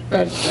standard,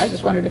 but I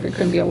just wondered if it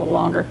couldn't be a little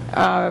longer.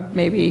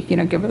 Maybe,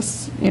 give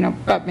us,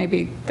 but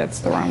maybe that's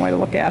the wrong way to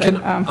look at it.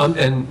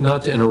 And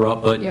not to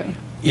interrupt, but,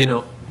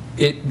 Yeah.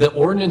 the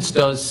ordinance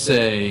does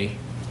say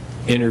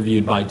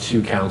interviewed by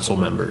 2 council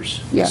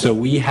members. Yes. So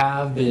we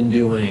have been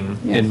doing,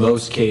 in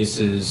most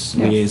cases,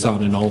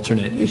 liaison and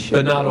alternate,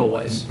 but not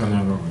always.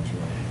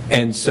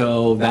 And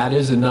so that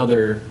is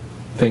another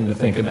thing to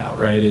think about,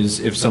 right, is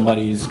if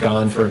somebody's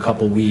gone for a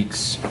couple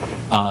weeks,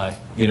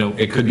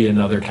 it could be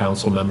another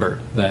council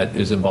member that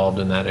is involved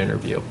in that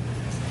interview.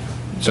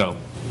 So.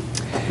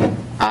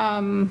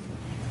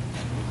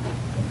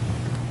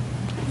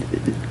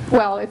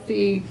 Well, if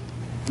the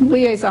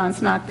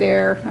liaison's not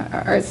there,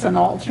 is an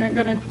alternate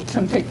going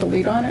to take the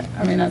lead on it?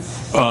 I mean,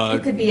 that's...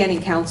 It could be any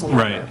council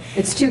member. Right.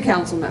 It's 2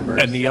 council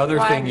members. And the other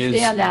thing is... I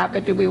understand that,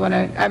 but do we want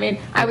to,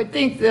 I would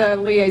think the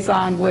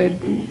liaison would,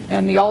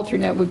 and the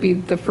alternate would be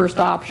the first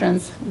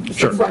options.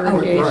 Sure. Since they're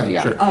engaged, Right,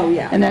 yeah. sure. Oh,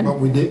 yeah. And then, But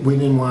we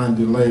didn't want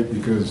to delay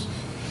because,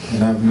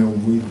 and I know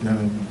we've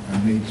done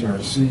an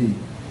HRC,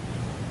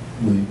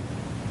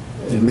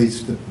 at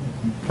least the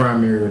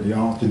primary or the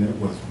alternate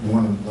was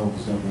one of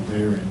those that were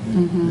there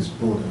and this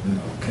board of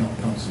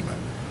council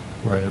member.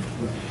 Right.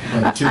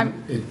 But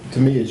to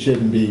me, it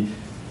shouldn't be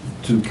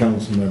 2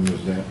 council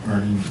members that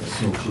aren't even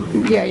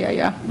associated.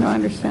 yeah. No, I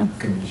understand.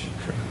 Commission.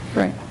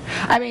 Right.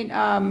 I mean,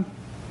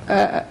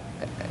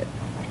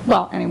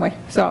 well, anyway,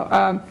 so,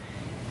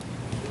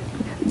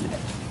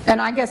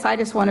 and I guess I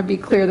just want to be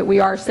clear that we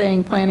are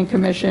saying Planning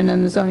Commission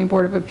and the Zoning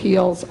Board of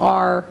Appeals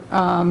are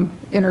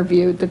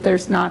interviewed, that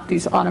there's not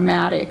these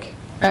automatic,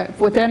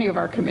 with any of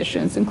our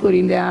commissions,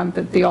 including them,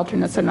 that the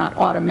alternates are not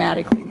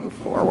automatically moved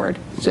forward,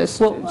 just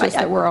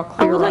that we're all I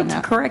clear would on like to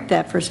that. correct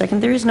that for a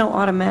second. There is no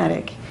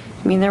automatic.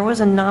 I mean, there was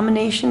a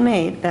nomination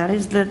made. That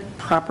is the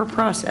proper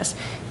process.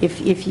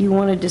 If you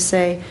wanted to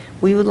say,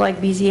 we would like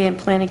BZA and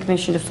Planning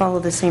Commission to follow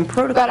the same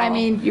protocol. But I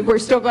mean, we're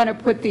still going to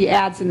put the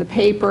ads in the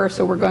paper,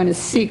 so we're going to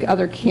seek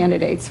other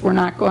candidates. We're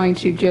not going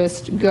to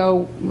just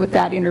go with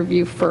that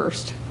interview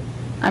first.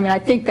 I mean, I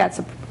think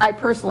I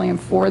personally am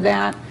for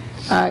that,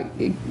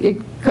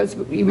 because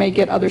you may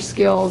get other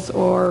skills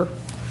or,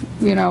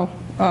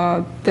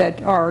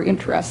 that are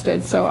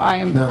interested. So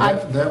Now,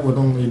 that would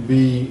only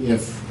be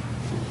if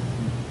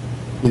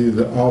either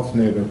the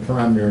alternate or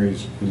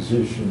primary's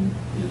position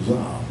is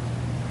up.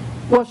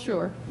 Well,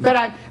 sure.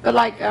 But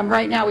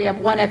right now, we have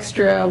one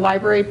extra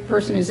library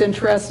person who's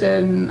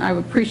interested, and I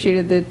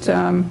appreciated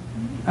that,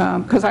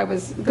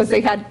 because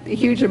they had a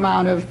huge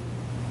amount of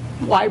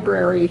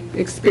library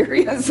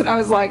experience, and I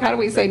was like, how do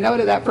we say no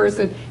to that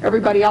person?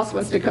 Everybody else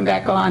wants to come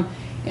back on.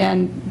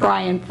 And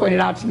Brian pointed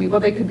out to me,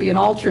 well, they could be an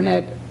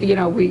alternate.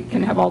 We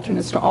can have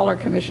alternates to all our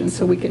commissions,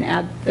 so we can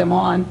add them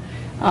on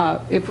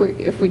if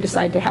we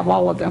decide to have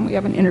all of them. We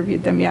haven't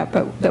interviewed them yet,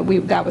 but that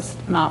was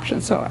an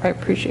option, so I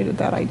appreciate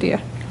that idea.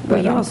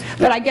 But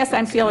I guess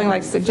I'm feeling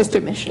like,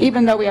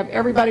 even though we have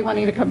everybody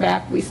wanting to come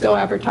back, we still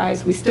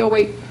advertise, we still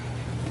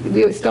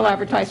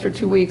advertise for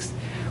 2 weeks.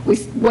 We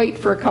wait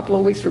for a couple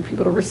of weeks for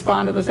people to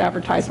respond to those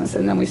advertisements,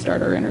 and then we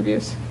start our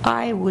interviews.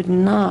 I would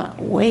not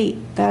wait.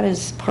 That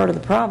is part of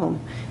the problem.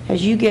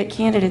 As you get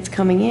candidates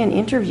coming in,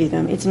 interview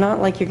them. It's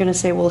not like you're going to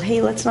say, well,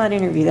 hey, let's not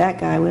interview that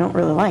guy. We don't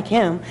really like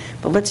him,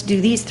 but let's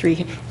do these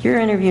 3. You're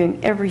interviewing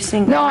every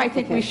single No, I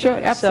think we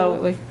should,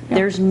 absolutely. So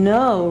there's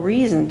no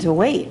reason to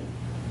wait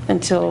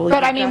until...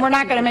 But I mean, we're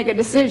not going to make a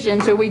decision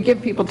until we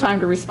give people time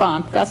to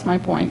respond. That's my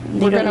point.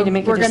 You don't need to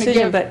make a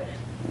decision, but...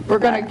 We're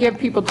going to give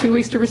people 2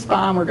 weeks to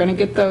respond. We're going to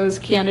get those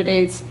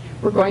candidates.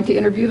 We're going to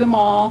interview them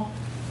all.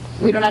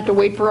 We don't have to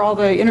wait for all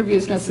the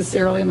interviews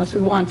necessarily unless we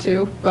want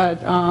to,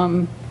 but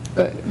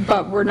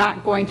we're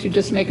not going to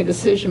just make a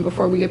decision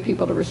before we get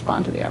people to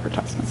respond to the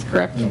advertisements,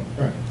 correct? No,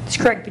 right. It's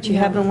correct, but you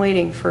have been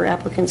waiting for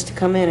applicants to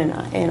come in,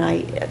 and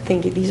I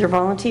think these are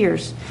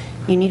volunteers.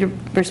 You need to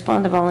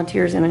respond to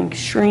volunteers in an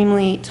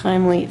extremely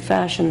timely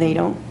fashion. They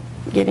don't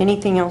get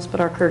anything else but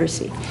our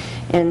courtesy.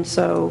 And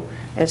so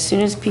as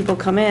soon as people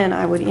come in,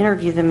 I would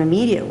interview them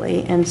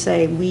immediately and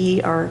say,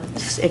 we are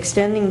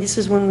extending, this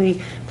is when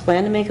we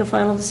plan to make a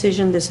final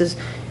decision,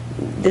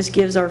 this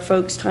gives our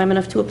folks time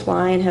enough to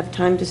apply and have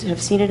time to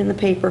have seen it in the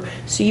paper.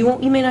 So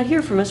you may not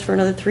hear from us for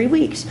another 3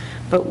 weeks,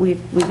 but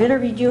we've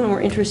interviewed you and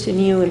we're interested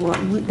in you,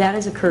 and that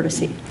is a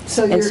courtesy.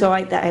 So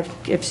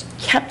I've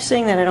kept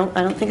saying that. I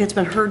don't think it's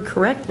been heard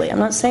correctly. I'm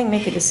not saying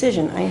make a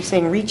decision. I am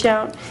saying reach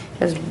out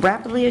as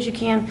rapidly as you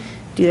can.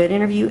 Do that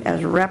interview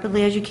as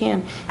rapidly as you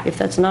can. If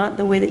that's not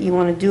the way that you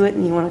want to do it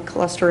and you want to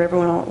cluster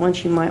everyone all at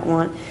once, you might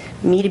want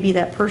me to be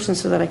that person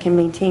so that I can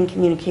maintain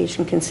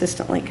communication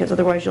consistently, because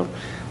otherwise you'll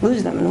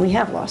lose them, and we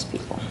have lost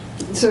people.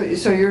 So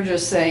you're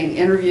just saying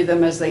interview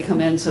them as they come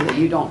in so that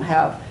you don't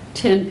have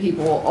 10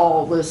 people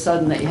all of a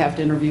sudden that you have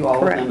to interview all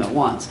Correct. of them at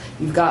once.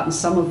 You've gotten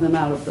some of them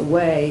out of the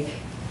way,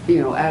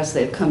 as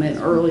they've come in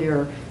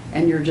earlier,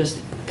 and you're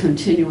just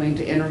continuing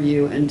to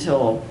interview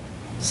until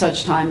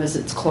such time as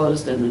it's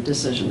closed and the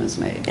decision is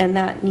made. And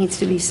that needs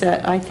to be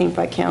set, I think,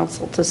 by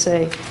council to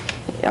say,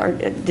 our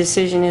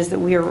decision is that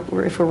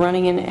if we're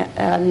running in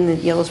the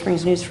Yellow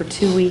Springs News for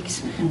 2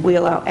 weeks, we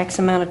allow X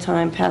amount of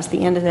time past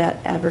the end of that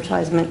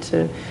advertisement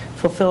to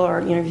fulfill our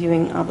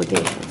interviewing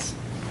obligations.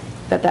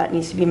 That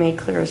needs to be made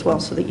clear as well,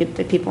 so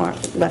that people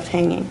aren't left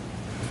hanging.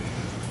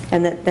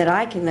 And that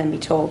I can then be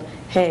told,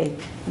 hey,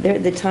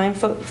 the time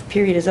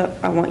period is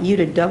up. I want you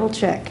to double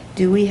check.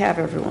 Do we have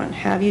everyone?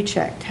 Have you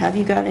checked? Have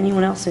you got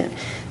anyone else in?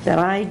 That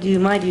I do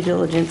my due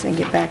diligence and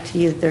get back to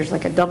you. There's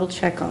like a double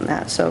check on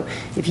that. So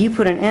if you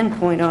put an end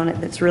point on it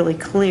that's really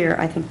clear,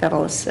 I think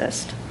that'll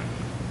assist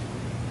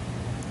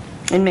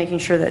in making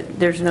sure that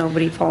there's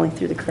nobody falling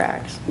through the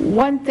cracks.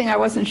 One thing I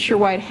wasn't sure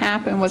why it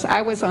happened was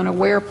I was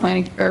unaware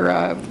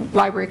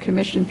library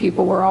commission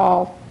people were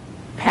all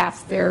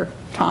past their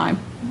time.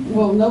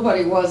 Well,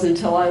 nobody was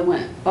until I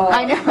went.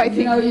 I know. I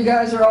think, you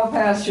guys are all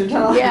past your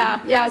time.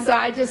 Yeah. So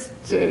I just,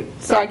 so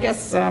I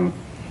guess, I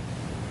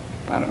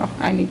don't know.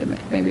 I need to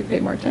maybe pay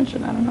more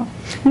attention. I don't know.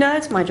 No,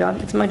 it's my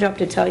job. It's my job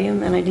to tell you,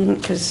 and I didn't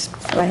because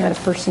I had a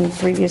person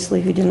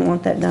previously who didn't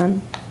want that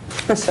done.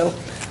 So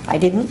I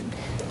didn't.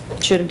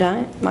 Should have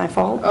done it. My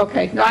fault.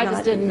 Okay. No, I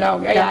just didn't know.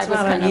 That's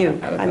not on you.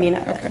 I mean,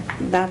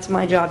 that's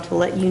my job to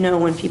let you know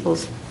when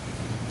people's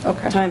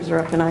times are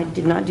up, and I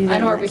did not do that. I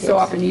know in every that so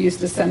case. often you used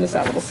to send us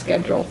that little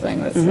schedule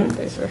thing that said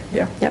they sir.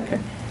 Yeah. Yep. Okay.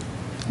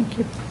 Thank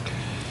you.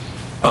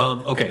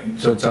 Okay,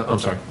 so it's, I'm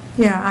sorry.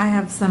 Yeah, I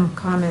have some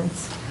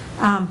comments.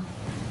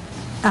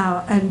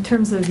 In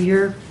terms of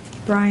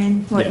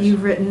Brian, what Yes.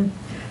 you've written,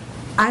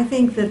 I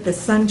think that the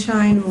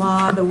Sunshine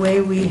Law, the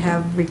way we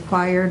have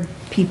required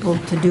people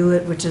to do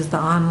it, which is the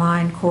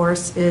online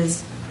course,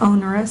 is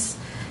onerous.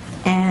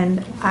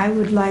 And I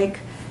would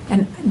like,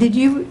 and did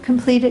you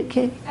complete it,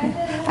 Kate?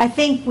 I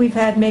think we've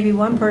had maybe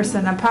one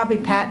person, probably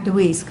Pat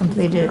DeWeese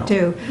completed it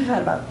too. We've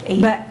had about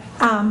 8. But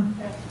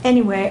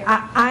anyway,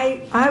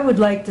 I would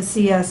like to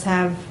see us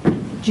have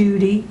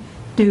Judy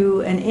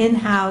do an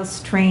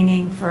in-house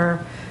training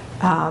for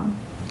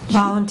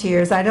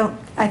volunteers.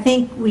 I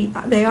think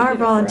they are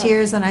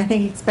volunteers, and I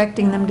think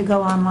expecting them to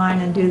go online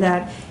and do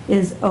that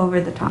is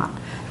over the top.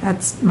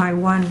 That's my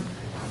one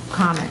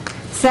comment.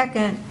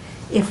 Second,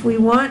 if we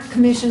want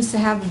commissions to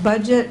have a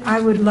budget, I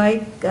would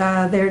like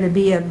there to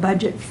be a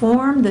budget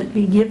form that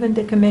be given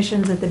to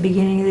commissions at the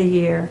beginning of the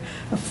year,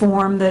 a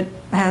form that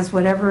has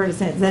whatever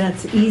is in it, then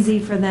it's easy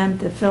for them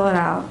to fill it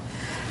out.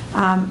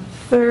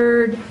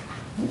 Third,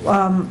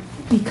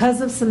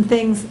 because of some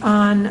things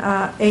on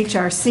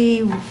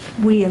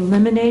HRC, we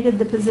eliminated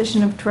the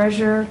position of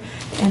treasurer,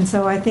 and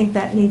so I think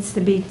that needs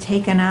to be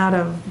taken out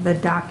of the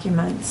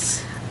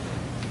documents.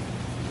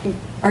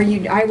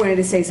 I wanted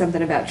to say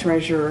something about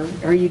treasurer.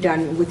 Are you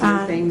done with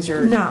your things,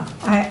 or? No,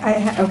 I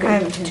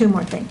have two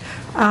more things.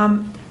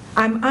 I'm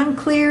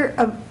unclear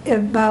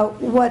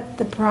about what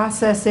the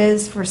process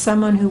is for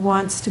someone who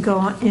wants to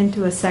go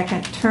into a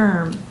second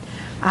term.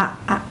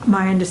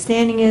 My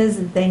understanding is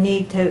that they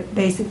need to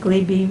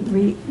basically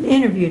be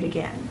interviewed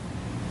again.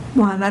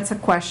 Well, that's a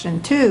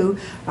question. Two,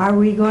 are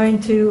we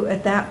going to,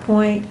 at that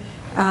point,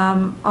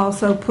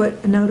 also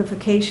put a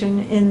notification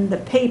in the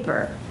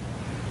paper?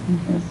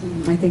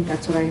 I think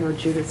that's what I heard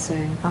Judith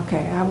saying.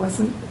 Okay, I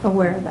wasn't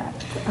aware of that.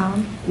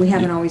 We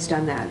haven't always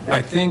done that.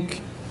 I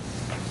think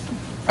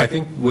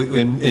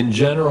in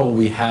general,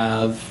 we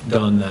have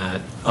done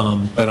that,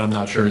 but I'm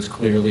not sure it's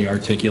clearly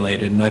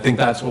articulated. And I think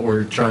that's what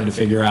we're trying to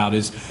figure out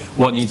is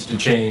what needs to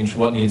change,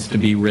 what needs to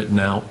be written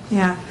out.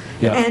 Yeah.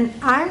 And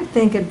I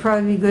think it'd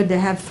probably be good to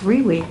have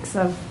 3 weeks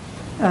of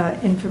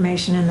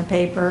information in the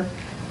paper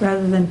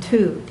rather than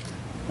 2.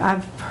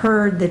 I've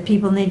heard that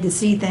people need to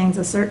see things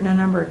a certain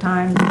number of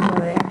times before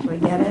they actually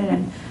get it,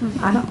 and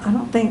I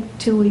don't think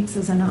 2 weeks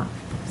is enough.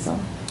 So.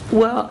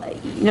 Well,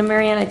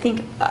 Marianne, I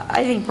think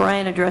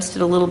Brian addressed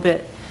it a little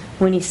bit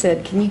when he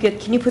said, "Can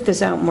you put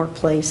this out in more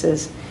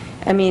places?"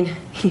 I mean,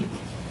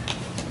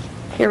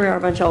 here we are, a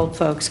bunch of old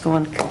folks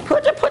going,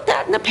 "Put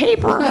that in the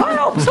paper. I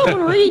hope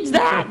someone reads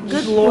that."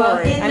 Good Lord! Well,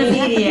 in the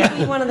media,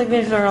 one of the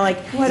commissioners are like,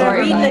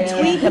 "Read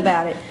the tweet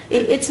about it."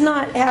 It's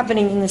not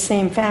happening in the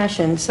same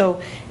fashion. So,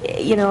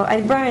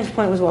 Brian's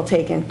point was well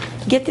taken.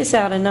 Get this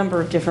out a number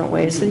of different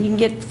ways so you can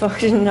get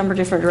folks in a number of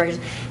different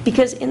directions.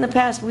 Because in the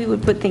past, we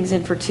would put things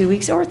in for 2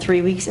 weeks or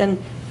 3 weeks,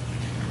 and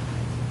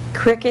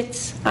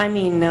crickets, I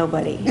mean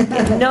nobody.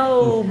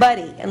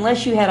 Nobody.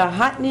 Unless you had a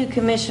hot new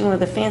commission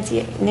with a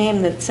fancy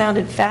name that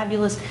sounded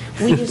fabulous,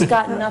 we just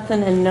got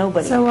nothing and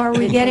nobody. So are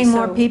we getting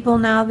more people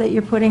now that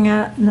you're putting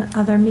out in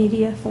other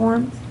media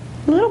forms?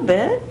 A little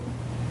bit.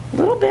 A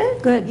little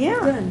bit. Good. Yeah.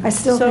 Good. I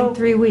still think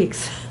 3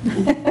 weeks.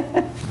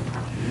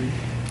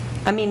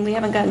 I mean, we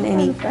haven't gotten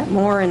any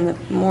more in the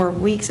more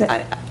weeks.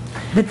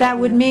 But that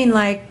would mean,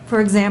 like, for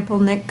example,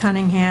 Nick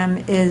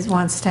Cunningham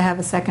wants to have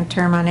a second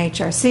term on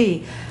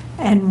HRC,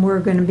 and we're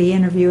going to be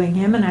interviewing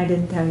him, and I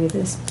didn't tell you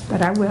this,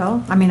 but I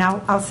will. I mean,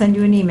 I'll send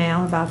you an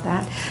email about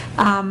that.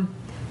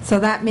 So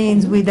that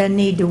means we then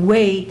need to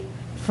wait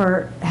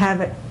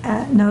have it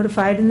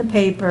notified in the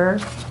paper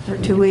for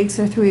 2 weeks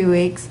or 3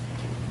 weeks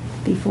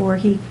before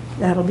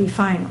that'll be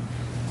final.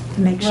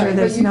 to make sure Right,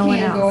 there's no one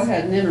else. But you can go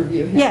ahead and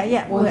interview him.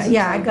 Yeah, once it's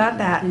I on. got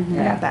that,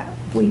 I got that.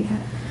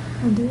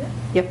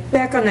 Yep.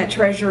 Back on that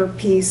treasurer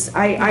piece,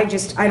 I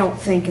don't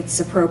think it's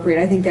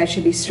appropriate. I think that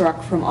should be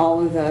struck from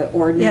all of the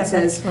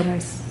ordinances. what I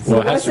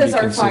Well, it has to be Melissa's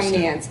our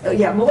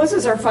consistent.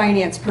 Melissa's our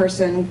finance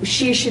person.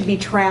 She should be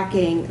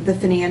tracking the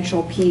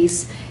financial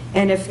piece,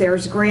 and if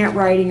there's grant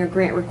writing or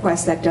grant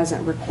requests, that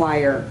doesn't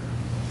require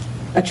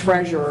a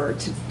treasurer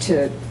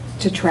to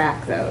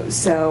track those.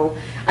 So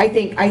I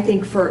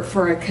think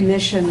for a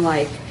commission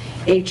like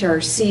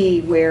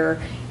HRC,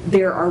 where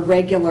there are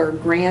regular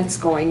grants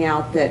going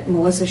out, that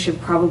Melissa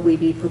should probably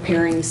be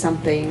preparing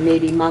something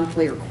maybe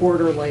monthly or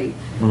quarterly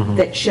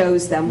that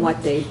shows them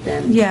what they've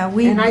been. Yeah,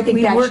 we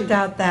that worked should-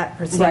 out that Right,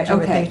 procedure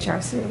with okay.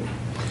 HRC.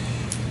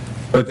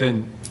 But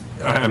then,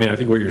 I mean, I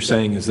think what you're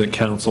saying is that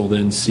council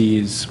then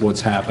sees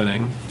what's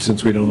happening,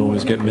 since we don't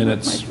always get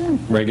minutes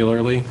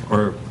regularly,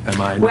 or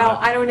am I not? Well,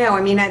 I don't know.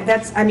 I mean,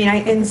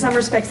 in some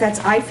respects,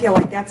 I feel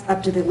like that's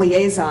up to the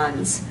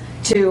liaisons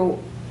to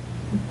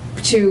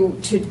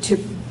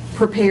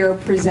prepare,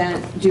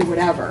 present, do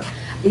whatever.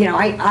 You know,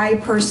 I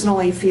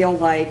personally feel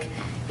like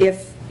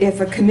if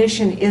a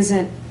commission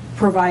isn't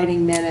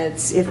providing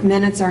minutes, if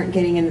minutes aren't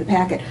getting into the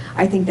packet,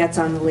 I think that's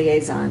on the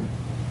liaison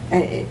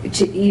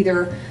to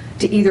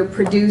either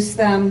produce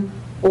them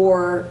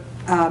or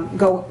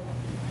go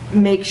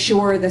make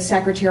sure the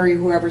secretary,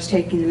 whoever's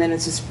taking the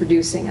minutes, is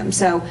producing them.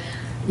 So,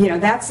 you know,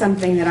 that's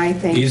something that I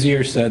think.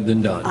 Easier said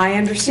than done. I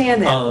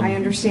understand that. I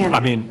understand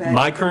that. I mean, but-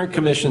 my current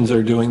commissions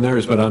are doing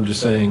theirs, but I'm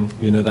just saying,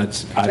 you know,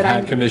 I've But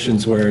had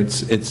commissions where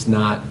it's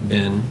not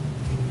been,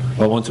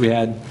 well, once we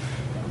had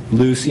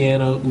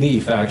Luciana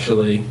Leaf,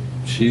 actually,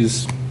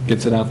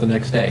 gets it out the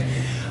next day.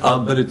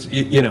 But it's,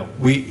 you know,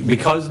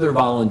 because they're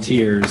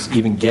volunteers,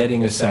 even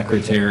getting a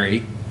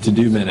secretary to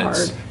do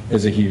minutes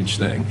is a huge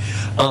thing.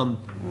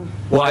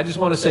 Well, I just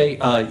want to say,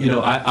 you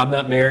know, I'm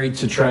not married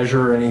to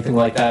treasurer or anything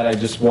like that. I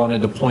just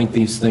wanted to point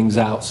these things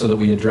out so that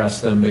we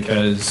address them,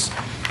 because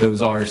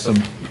those are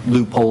some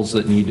loopholes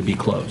that need to be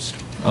closed.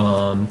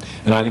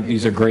 And I think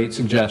these are great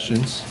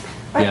suggestions.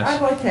 Yes?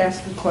 I'd like to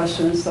ask a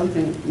question,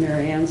 something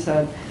Mary Ann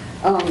said.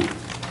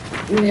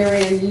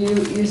 Mary Ann,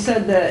 you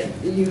said that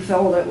you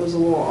felt it was a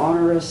little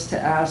onerous to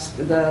ask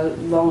the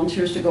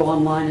volunteers to go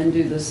online and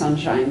do the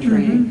sunshine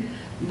training.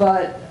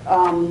 But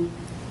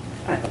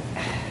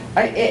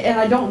and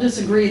I don't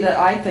disagree that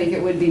I think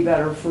it would be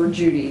better for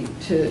Judy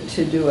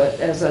to do it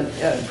as a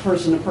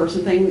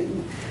person-to-person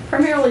thing,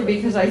 primarily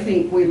because I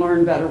think we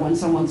learn better when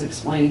someone's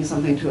explaining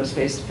something to us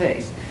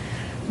face-to-face.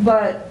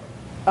 But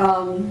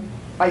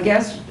I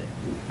guess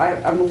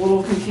I'm a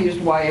little confused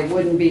why it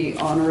wouldn't be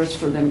onerous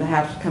for them to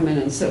have to come in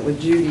and sit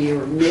with Judy,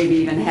 or maybe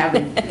even have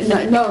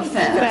no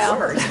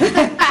offense.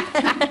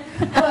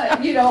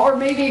 But, you know, or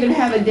maybe even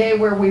have a day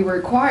where we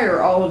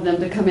require all of them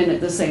to come in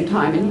at the same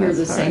time and hear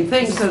the same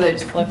thing, so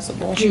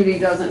that Judy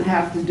doesn't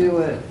have to do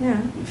it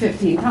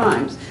 15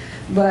 times.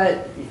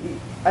 But,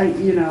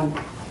 you know,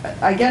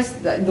 I guess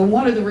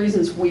one of the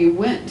reasons we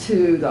went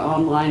to the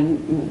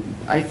online,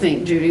 I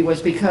think, Judy,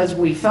 was because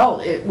we felt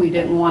we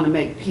didn't want to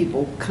make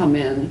people come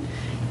in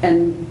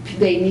and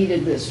they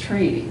needed this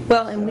training.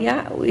 Well, and we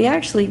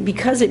actually,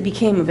 because it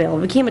became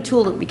available, it became a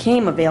tool that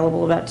became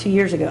available about 2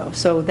 years ago.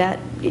 So that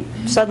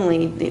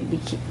suddenly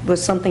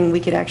was something we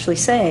could actually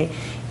say,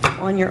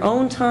 on your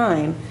own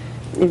time,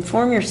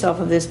 inform yourself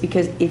of this,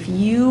 because if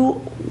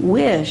you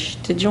wish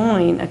to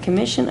join a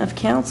commission of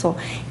council,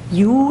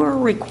 you are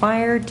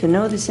required to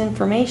know this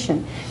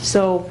information.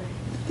 So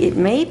it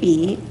may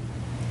be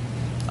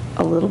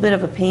a little bit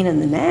of a pain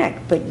in the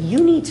neck, but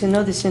you need to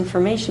know this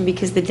information,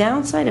 because the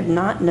downside of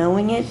not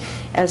knowing it,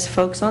 as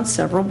folks on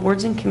several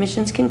boards and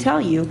commissions can tell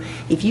you,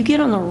 if you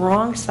get on the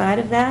wrong side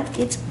of that,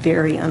 it's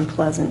very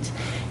unpleasant.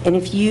 And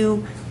if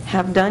you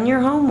have done your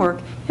homework,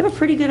 you have a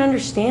pretty good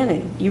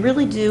understanding. You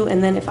really do.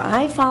 And then if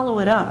I follow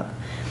it up,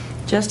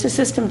 Justice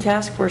System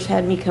Task Force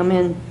had me come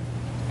in,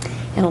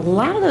 and a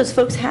lot of those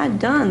folks had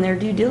done their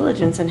due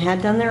diligence and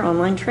had done their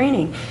online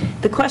training.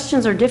 The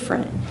questions are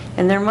different,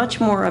 and they're much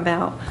more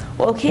about,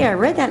 well, okay, I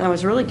read that and I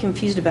was really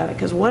confused about it,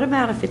 because what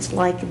about if it's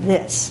like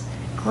this?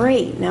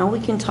 Great, now we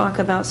can talk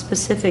about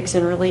specifics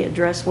and really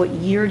address what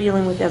you're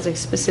dealing with as a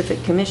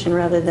specific commission,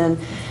 rather than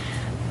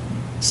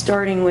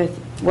starting with,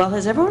 well,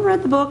 has everyone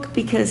read the book?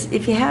 Because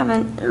if you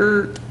haven't,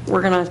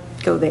 we're going to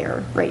go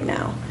there right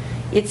now.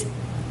 It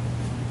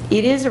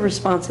is a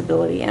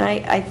responsibility, and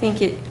I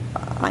think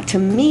to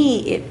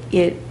me,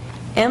 it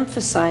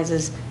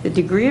emphasizes the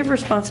degree of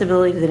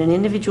responsibility that an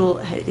individual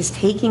is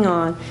taking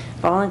on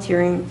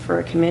volunteering for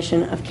a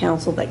commission of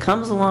council that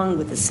comes along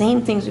with the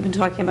same things we've been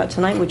talking about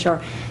tonight, which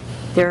are,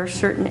 there are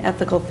certain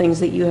ethical things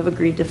that you have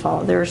agreed to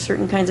follow. There are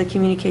certain kinds of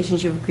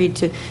communications you've agreed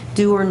to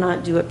do or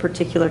not do at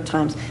particular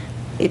times.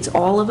 It's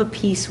all of a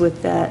piece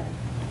with that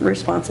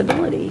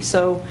responsibility.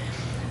 So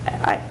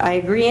I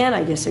agree and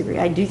I disagree.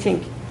 I do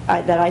think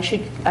that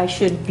I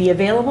should be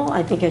available.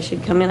 I think I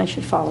should come in, I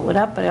should follow it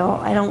up, but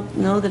I don't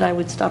know that I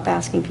would stop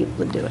asking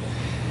people to do it.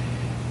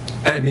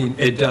 I mean,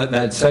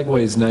 that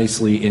segues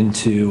nicely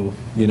into,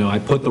 you know, I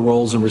put the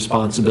roles and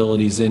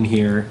responsibilities in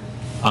here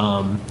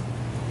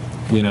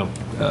you know,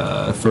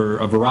 for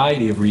a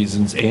variety of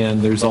reasons.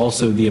 And there's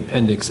also the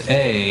Appendix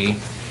A.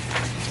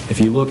 If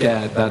you look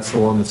at, that's the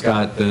one that's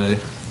got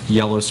the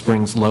Yellow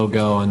Springs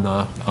logo and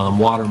the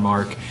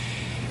watermark.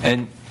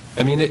 And,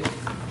 I mean,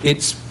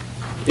 it's,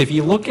 if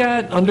you look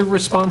at under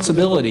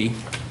responsibility,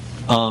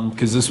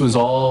 because this was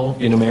all,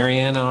 you know,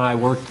 Marianne and I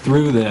worked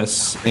through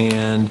this,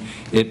 and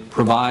it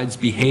provides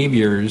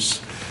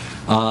behaviors,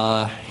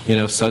 you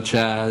know, such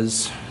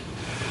as,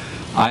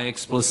 I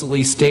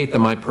explicitly state that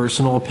my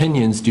personal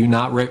opinions do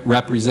not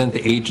represent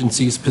the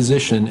agency's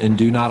position and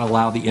do not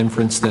allow the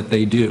inference that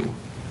they do.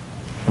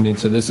 I mean,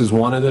 so this is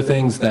one of the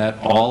things that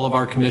all of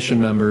our commission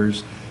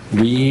members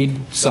read,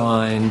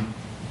 sign,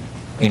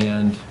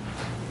 and,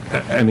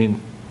 I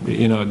mean,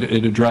 you know,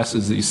 it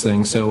addresses these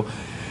things. So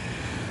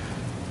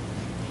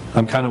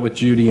I'm kind of with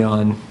Judy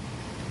on,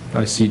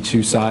 I see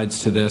two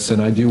sides to this,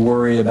 and I do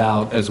worry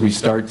about, as we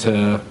start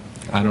to,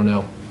 I don't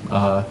know,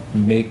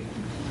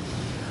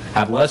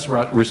 have less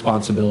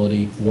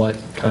responsibility, what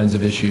kinds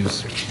of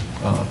issues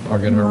are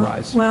going to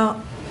arise.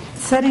 Well,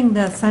 setting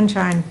the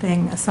sunshine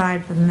thing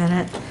aside for a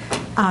minute,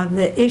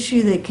 the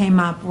issue that came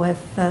up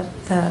with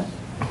the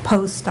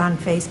post on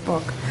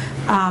Facebook,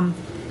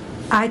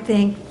 I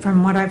think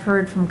from what I've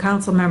heard from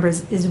council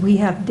members is we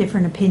have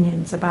different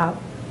opinions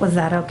about was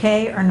that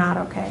okay or not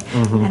okay.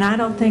 Mm-hmm. And I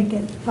don't think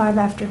at 5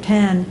 after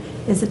 10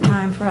 is a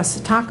time for us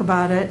to talk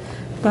about it,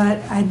 but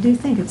I do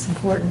think it's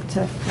important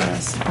for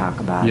us to talk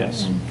about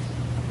Yes. it.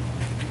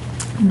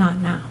 And not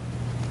now.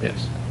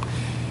 Yes.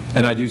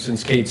 And I do,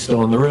 since Kate's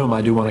still in the room,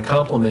 I do want to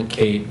compliment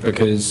Kate,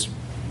 because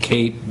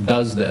Kate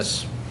does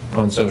this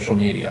on social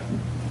media.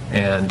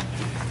 And,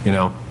 you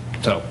know,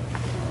 so.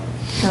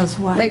 Does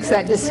what? Makes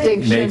that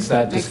distinction. Makes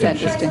that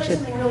distinction. Can I say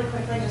something really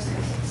quickly?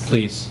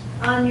 Please.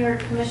 On your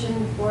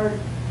commission board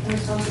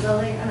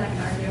responsibility, I'm not going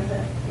to argue with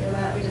it. You're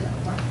right, we did that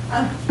before.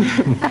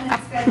 And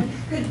it's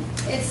good.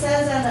 It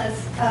says on this,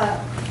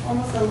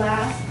 almost the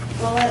last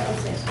bullet,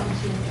 let's say it's 1, 2,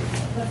 3,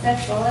 the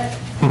 5th bullet.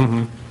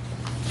 Mm-hmm.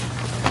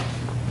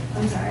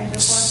 I'm sorry, the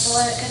 4th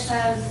bullet, it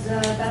says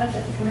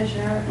benefit the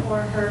commissioner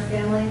or her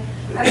family.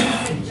 I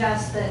would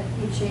suggest that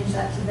you change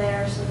that to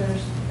there, so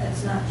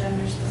it's not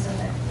gender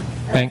specific.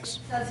 Thanks.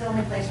 That's the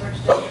only place where it's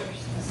gender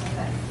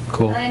specific.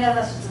 Cool. And I know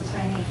that's just a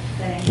tiny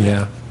thing.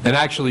 Yeah. And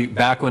actually,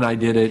 back when I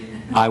did it,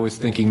 I was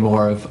thinking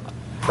more of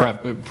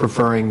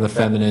preferring the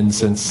feminine,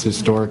 since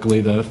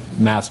historically the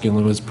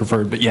masculine was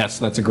preferred. But yes,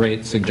 that's a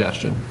great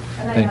suggestion.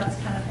 And I Thank know you.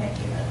 it's kind of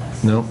picky, but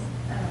that's... No?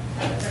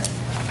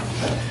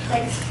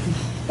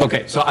 Thanks.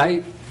 Okay, so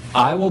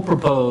I will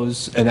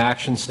propose an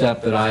action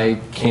step that I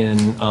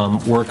can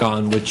work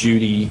on with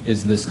Judy,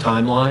 is this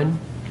timeline.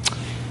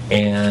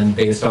 And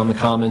based on the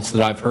comments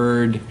that I've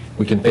heard,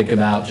 we can think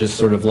about just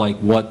sort of like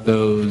what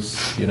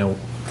those, you know,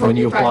 when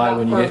you apply,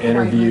 when you get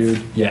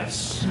interviewed,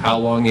 yes, how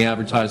long the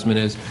advertisement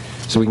is,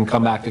 so we can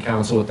come back to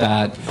council with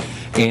that.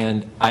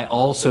 And I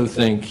also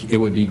think it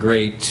would be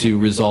great to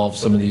resolve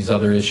some of these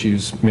other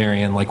issues,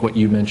 Marianne, like what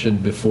you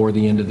mentioned before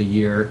the end of the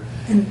year.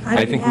 And I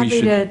I'd be think we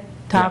happy should to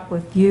talk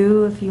with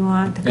you if you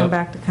want to come Yep.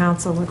 back to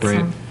council with Great.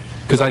 some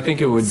Because I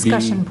think it would be...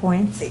 discussion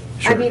points.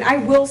 I mean, I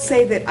will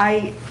say that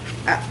I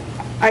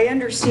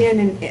understand,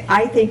 and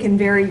I think in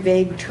very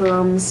vague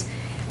terms,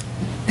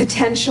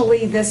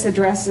 potentially this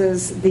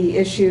addresses the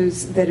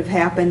issues that have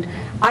happened.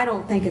 I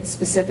don't think it's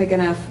specific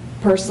enough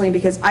personally,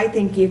 because I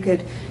think you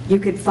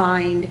could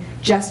find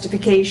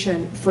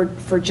justification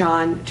for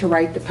John to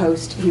write the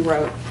post he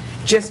wrote,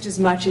 just as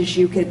much as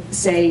you could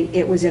say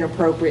it was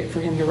inappropriate for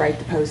him to write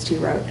the post he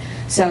wrote.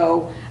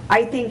 So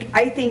I think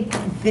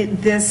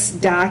that this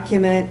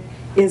document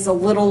is a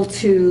little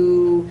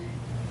too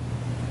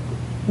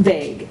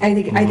vague. I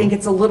think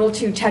it's a little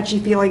too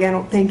touchy-feely. I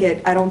don't think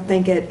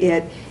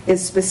it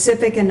is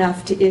specific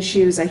enough to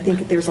issues. I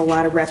think there's a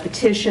lot of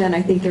repetition.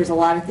 I think there's a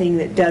lot of things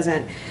that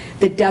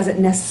doesn't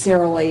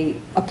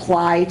necessarily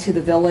apply to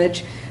the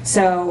village.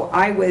 So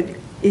I would,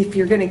 if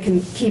you're going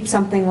to keep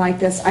something like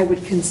this, I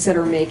would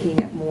consider making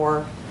it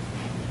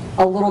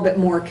a little bit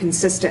more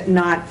consistent,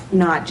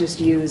 not just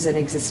use an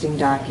existing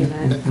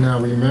document. Now,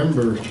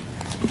 remember,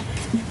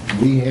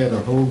 we had a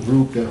whole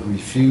group that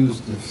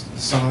refused to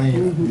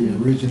sign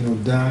the original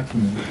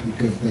document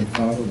because they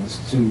thought it was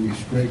too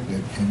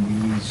restricted,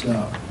 and we eased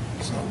up,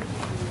 so.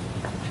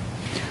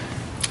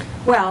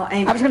 Well,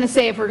 I was going to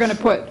say, if we're going to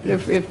put,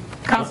 if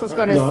council's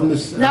going to...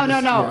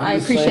 No, I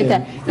appreciate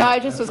that. No, I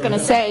just was going to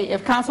say,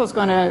 if council's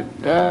going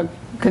to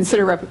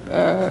consider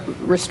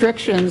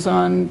restrictions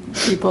on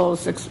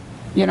people's,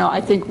 you know,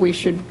 I think we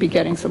should be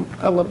getting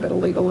a little bit of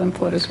legal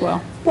input as well.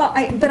 Well,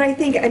 but I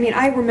think, I mean,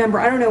 I remember,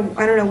 I don't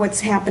know what's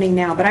happening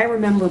now, but I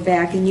remember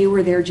back, and you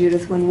were there,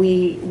 Judith, when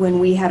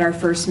we had our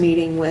first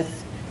meeting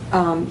with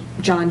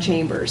John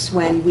Chambers,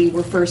 when we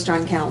were first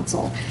on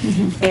council.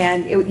 Mm-hmm.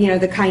 And, you know,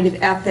 the kind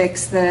of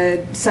ethics,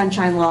 the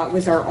Sunshine Law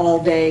was our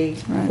all-day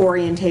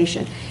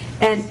orientation.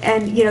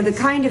 And, you know, the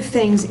kind of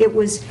things, it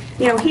was,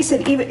 you know, he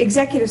said, even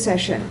executive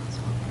session,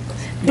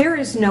 there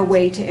is no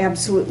way to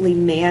absolutely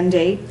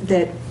mandate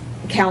that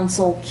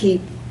council keep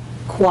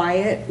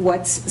quiet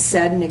what's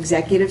said in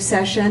executive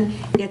session.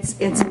 It's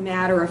a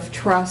matter of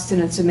trust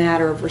and it's a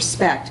matter of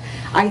respect.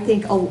 I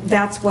think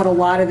that's what a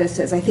lot of this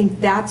is. I think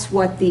that's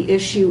what the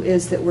issue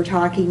is that we're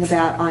talking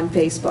about on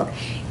Facebook.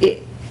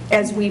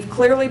 As we've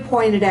clearly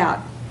pointed out,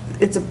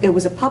 it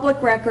was a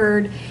public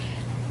record.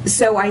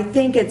 So I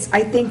think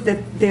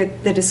that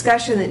the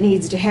discussion that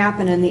needs to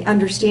happen and the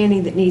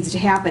understanding that needs to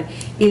happen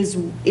is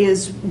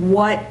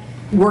what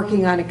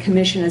working on a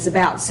commission is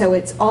about. So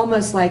it's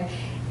almost like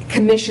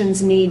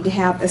commissions need to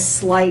have a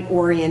slight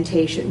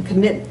orientation.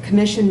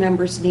 Commission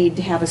members need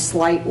to have a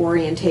slight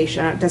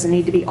orientation. It doesn't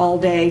need to be all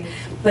day,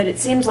 but it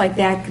seems like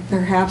that could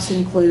perhaps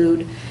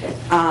include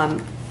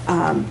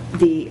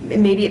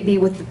maybe it be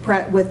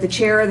with the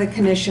chair of the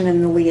commission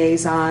and the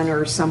liaison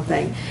or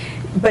something.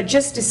 But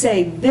just to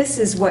say, this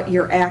is what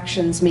your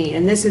actions mean,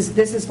 and this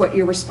is what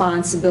your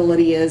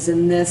responsibility is,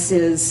 and this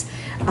is,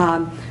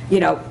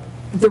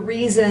 the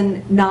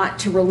reason not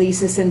to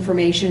release this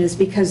information is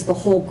because the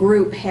whole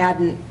group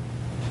hadn't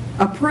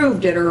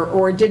approved it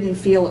or didn't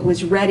feel it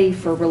was ready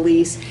for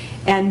release,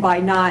 and by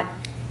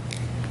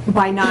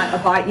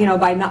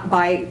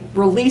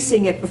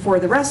releasing it before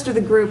the rest of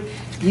the group,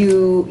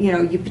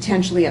 you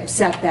potentially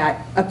upset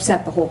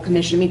the whole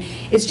commission. I mean,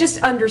 it's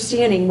just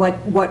understanding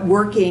what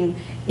working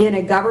in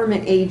a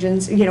government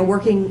agency,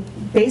 working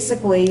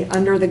basically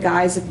under the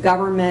guise of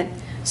government,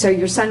 so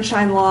your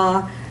sunshine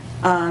law,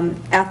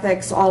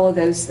 ethics, all of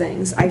those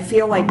things. I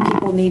feel like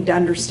people need to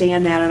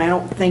understand that, and I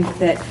don't think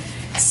that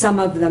some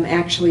of them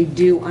actually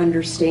do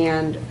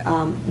understand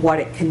what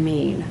it can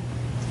mean.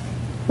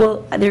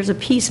 Well, there's a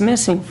piece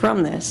missing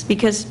from this,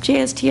 because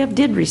JSTF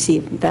did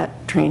receive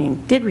that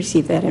training, did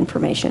receive that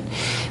information.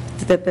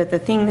 But the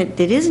thing that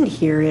isn't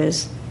here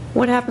is,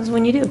 what happens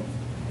when you do?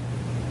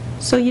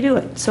 So you do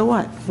it. So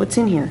what? What's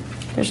in here?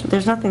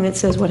 There's nothing that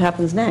says what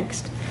happens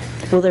next.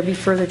 Will there be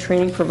further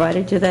training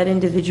provided to that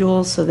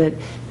individual so that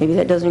maybe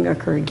that doesn't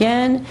occur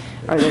again?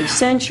 Are they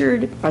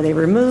censured? Are they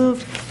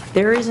removed?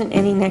 There isn't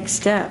any next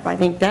step. I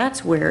think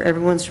that's where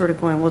everyone's sort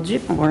of going, well,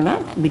 we're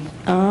not, what do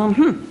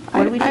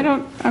we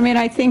do?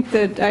 I think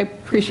that I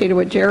appreciated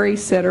what Jerry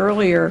said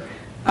earlier.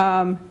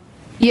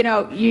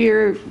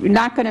 You're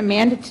not going to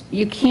mandate,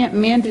 you can't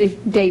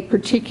mandate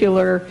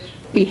particular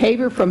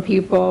behavior from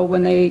people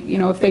when they,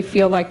 if they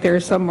feel like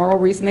there's some moral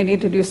reason they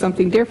need to do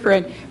something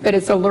different, but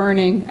it's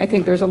I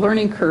think there's a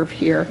learning curve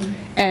here.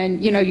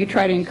 And, you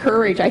try to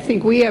encourage, I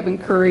think we have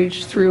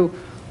encouraged through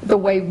the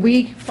way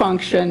we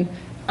function,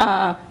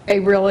 a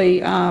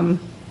really,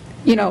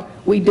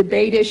 we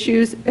debate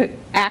issues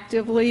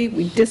actively,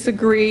 we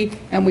disagree,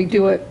 and we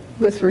do it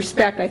with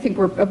respect. I think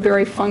we're a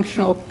very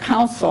functional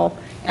council,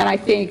 and I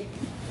think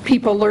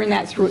people learn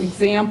that through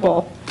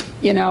example,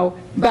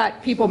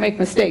 but people make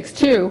mistakes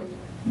too,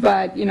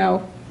 but,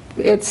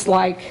 it's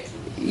like,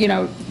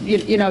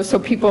 so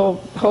people,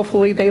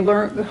 hopefully they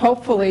learn,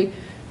 hopefully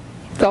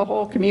the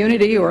whole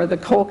community or the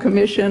whole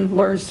commission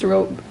learns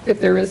through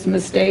if there is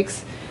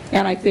mistakes.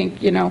 And I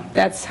think,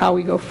 that's how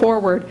we go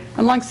forward.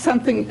 Unless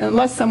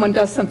someone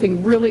does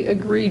something really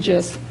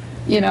egregious,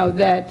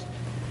 that,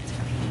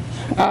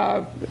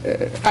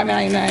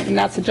 and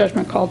that's a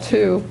judgment call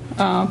too.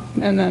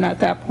 And then at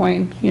that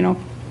point,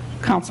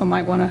 council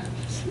might want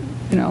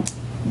to,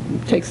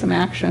 take some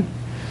action.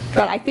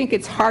 But I think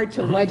it's hard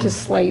to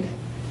legislate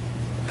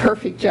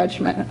perfect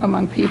judgment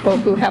among people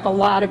who have a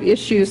lot of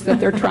issues that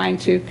they're trying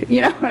to,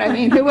 you know what I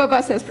mean? Who of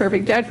us has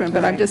perfect judgment?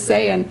 But I'm just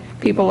saying,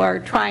 people are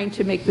trying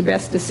to make the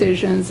best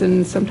decisions,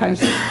 and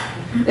sometimes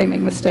they make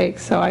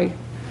mistakes. So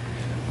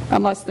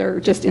unless they're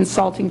just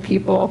insulting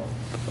people,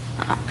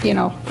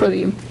 for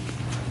the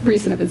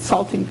reason of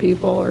insulting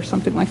people or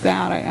something like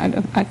that,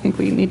 I think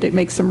we need to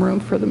make some room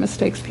for the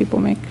mistakes people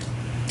make.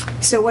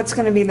 So what's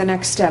going to be the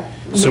next step?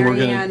 So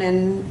Mary Ann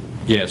and...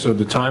 Yeah, so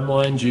the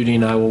timeline, Judy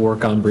and I will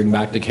work on bring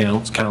back to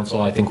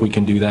council. I think we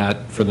can do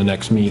that for the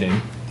next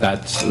meeting.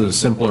 That's the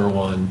simpler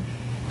one.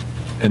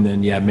 And then,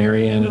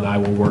 Mary Ann and I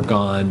will work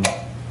on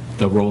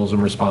the roles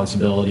and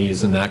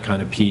responsibilities and that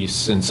kind of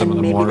piece and some of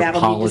the more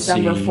policy.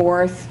 Maybe that'll be December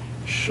 4th.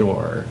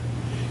 Sure.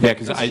 Yeah,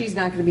 because she's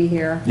not going to be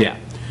here. Yeah.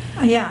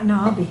 Yeah, no,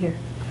 I'll be here.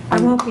 I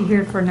won't be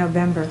here for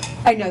November.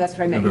 I know, that's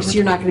what I meant. So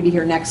you're not going to be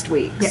here next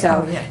week.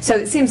 Yeah. So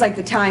it seems like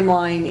the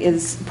timeline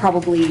is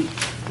probably,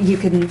 you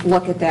can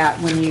look at that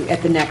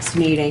at the next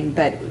meeting,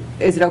 but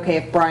is it okay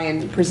if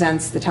Brian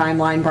presents the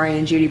timeline, Brian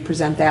and Judy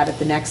present that at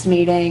the next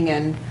meeting?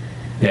 And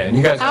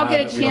you guys I'll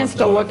get a chance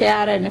to look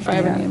at it, and if I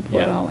have any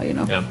input, I'll let you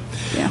know.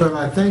 Yeah. But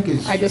I think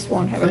I just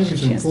won't have a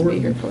chance to be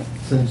here for it.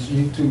 Since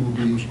you two will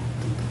be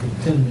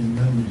continuing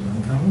members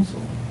on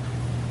council,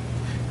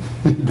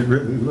 to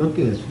really look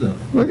at stuff.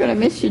 We're going to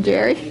miss you,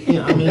 Jerry.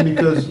 Yeah,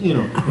 because,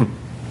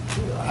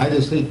 I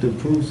just hate to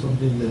approve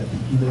something that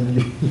then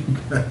you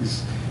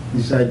guys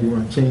decide you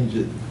want to change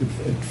it at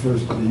the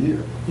first of the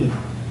year,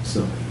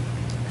 so.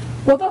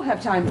 Well, they'll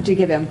have time to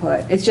give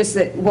input. It's just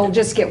that we'll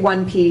just get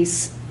one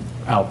piece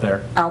out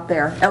there,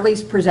 at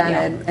least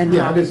presented. And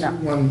I just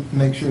want to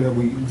make sure that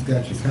we've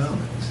got your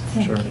comments.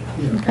 Sure.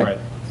 Right.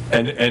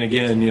 And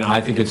again,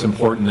 I think it's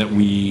important that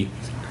we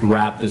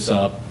wrap this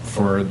up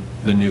for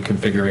the new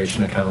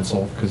configuration of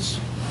council, because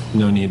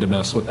no need to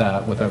mess with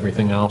that with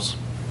everything else.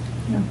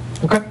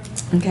 Okay.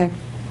 Okay.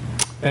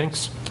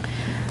 Thanks.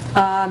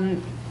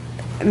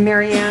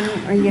 Mary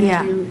Ann, are you going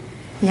to do?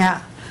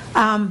 Yeah.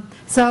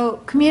 So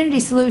Community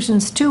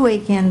Solutions 2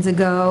 weekends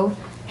ago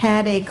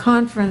had a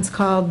conference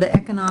called the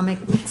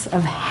Economics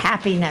of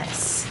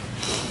Happiness.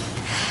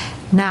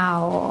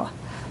 Now,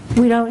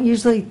 we don't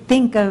usually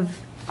think of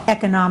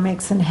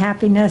economics and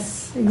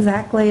happiness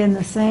exactly in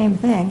the same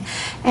thing.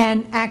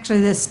 And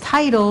actually this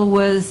title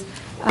was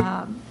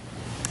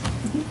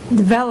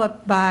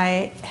developed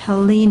by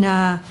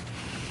Helena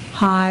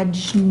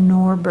Hodge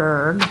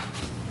Norberg,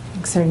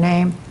 that's her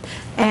name,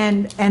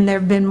 and there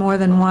have been more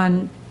than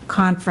one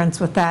conference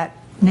with that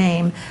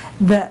name.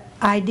 The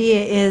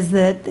idea is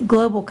that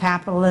global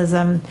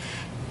capitalism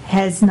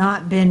has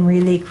not been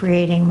really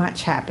creating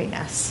much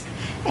happiness,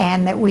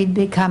 and that we've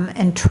become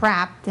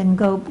entrapped in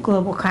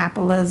global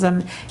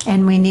capitalism,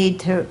 and we need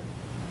to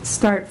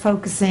start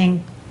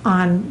focusing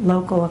on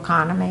local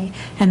economy,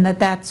 and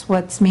that's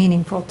what's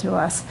meaningful to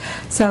us.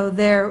 So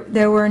there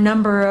were a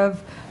number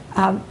of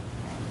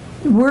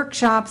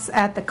workshops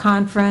at the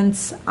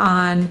conference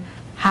on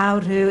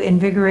how to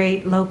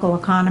invigorate local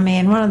economy,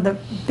 and one of the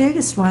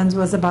biggest ones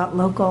was about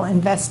local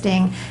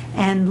investing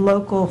and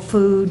local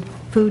food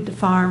to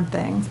farm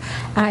things.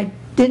 I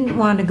didn't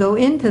want to go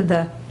into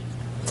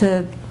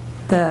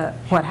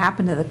what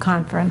happened to the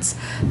conference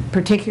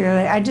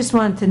particularly. I just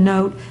wanted to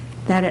note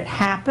that it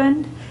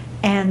happened,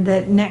 and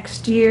that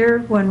next year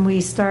when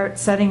we start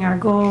setting our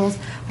goals,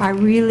 I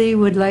really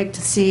would like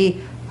to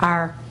see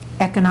our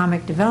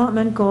economic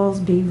development goals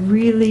be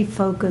really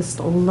focused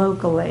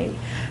locally,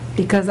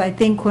 because I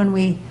think when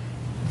we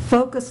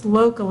focus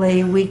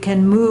locally, we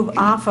can move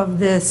off of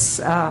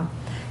this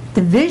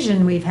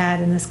division we've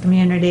had in this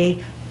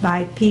community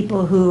by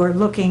people who are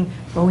looking,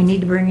 well, we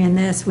need to bring in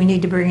this, we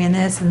need to bring in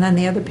this, and then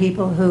the other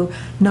people who,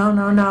 no,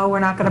 we're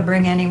not going to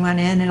bring anyone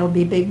in, it'll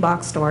be big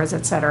box stores,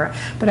 etc.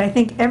 But I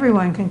think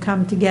everyone can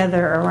come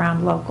together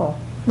around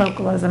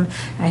localism.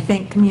 I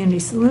think Community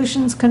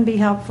Solutions can be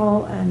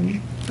helpful, and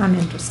I'm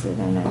interested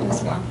in it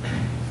as well.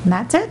 And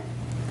that's it.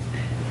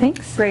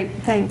 Thanks. Great,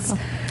 thanks.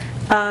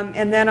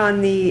 And then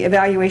on the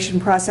evaluation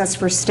process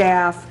for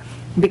staff,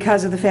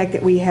 because of the fact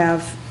that we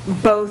have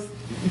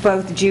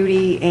both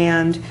Judy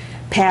and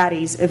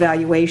Patty's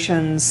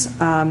evaluations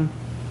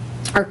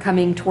are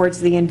coming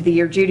towards the end of the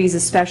year. Judy's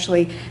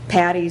especially,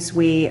 Patty's,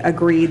 we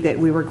agreed that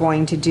we were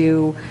going to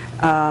do,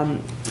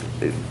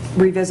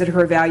 revisit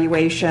her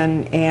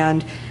evaluation,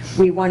 and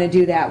we want to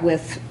do that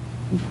with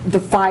the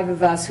 5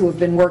 of us who have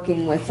been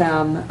working with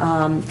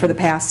them for the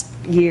past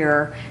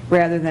year,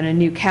 rather than a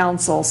new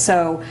council.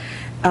 So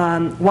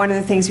one of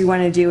the things we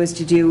want to do is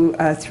to do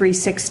a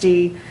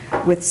 360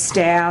 with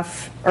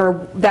staff,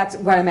 or that's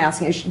what I'm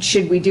asking,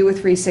 should we do a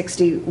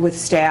 360 with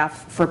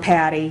staff for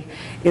Patty,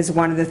 is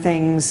one of the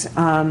things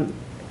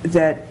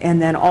that,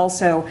 and then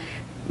also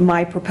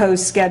my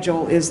proposed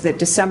schedule is that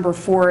December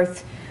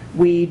 4th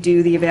we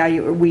do the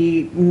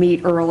we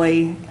meet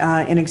early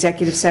in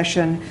executive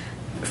session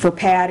for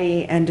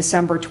Patty, and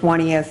December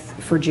 20th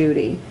for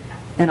Judy.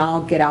 And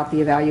I'll get out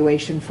the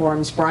evaluation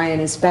forms. Brian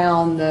has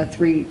found the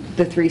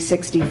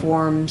 360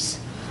 forms.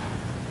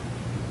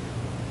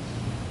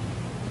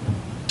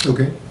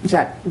 Okay. Does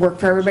that work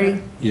for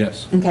everybody?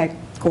 Yes. Okay,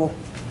 cool.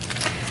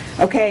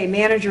 Okay,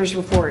 manager's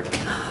report.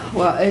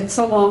 Well, it's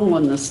a long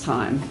one this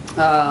time.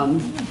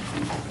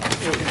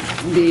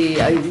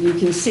 You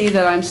can see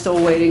that I'm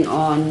still waiting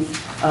on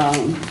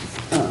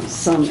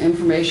some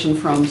information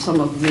from some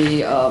of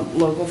the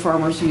local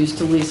farmers who used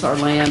to lease our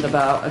land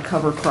about a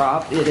cover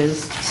crop. It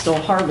is still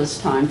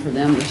harvest time for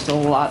them. There's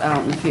still a lot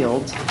out in the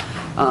fields.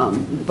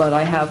 But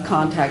I have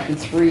contacted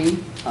three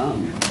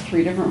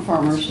different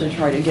farmers to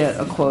try to get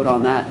a quote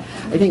on that.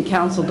 I think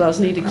council does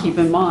need to keep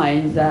in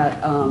mind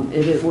that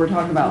we're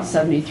talking about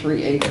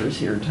 73 acres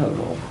here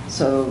total.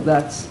 So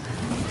that's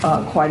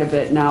quite a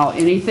bit. Now,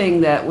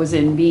 anything that was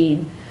in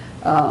bean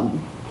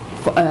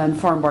and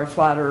farm by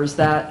flatters,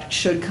 that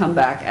should come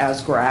back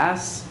as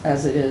grass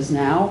as it is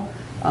now,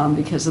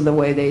 because of the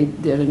way they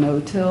did a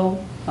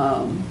no-till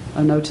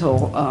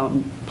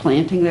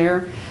planting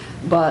there.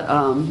 But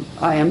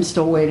I am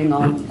still waiting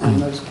on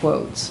those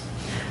quotes.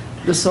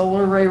 The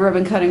solar array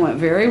ribbon cutting went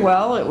very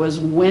well. It was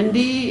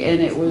windy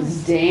and it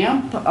was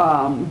damp,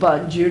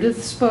 but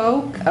Judith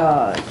spoke,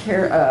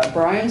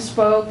 Brian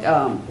spoke,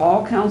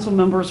 all council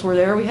members were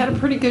there. We had a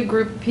pretty good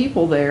group of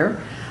people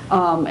there,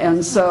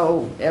 and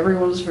so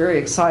everyone was very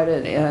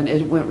excited, and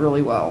it went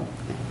really well.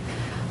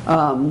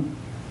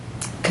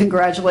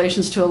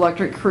 Congratulations to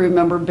electric crew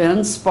member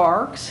Ben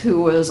Sparks,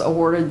 who was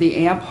awarded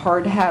the AMP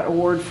Hard Hat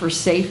Award for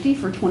Safety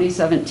for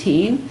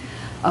 2017.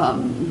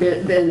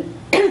 Ben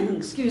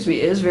excuse me,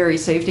 is very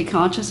safety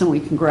conscious, and we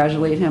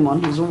congratulate him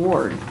on his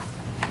award.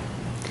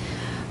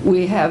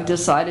 We have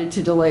decided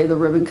to delay the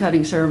ribbon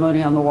cutting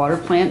ceremony on the water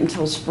plant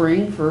until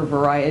spring for a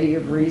variety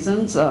of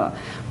reasons.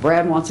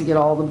 Brad wants to get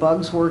all the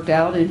bugs worked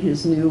out in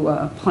his new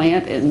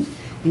plant and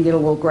get a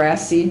little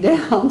grass seed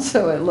down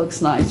so it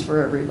looks nice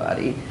for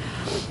everybody.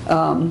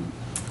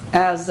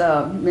 As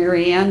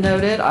Mary Ann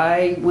noted,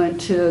 I went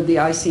to the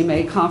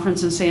ICMA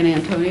conference in San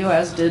Antonio,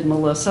 as did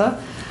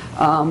Melissa.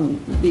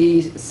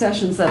 The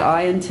sessions that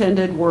I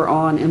attended were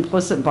on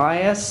implicit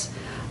bias,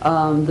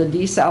 the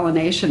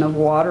desalination of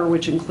water,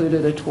 which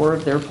included a tour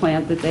of their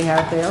plant that they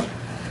have there,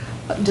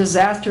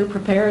 disaster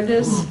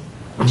preparedness,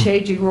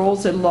 changing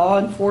roles in law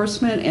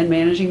enforcement, and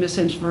managing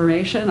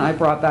misinformation. I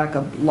brought back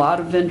a lot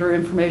of vendor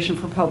information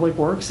for Public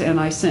Works, and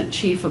I sent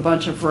Chief a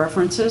bunch of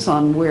references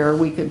on where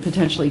we could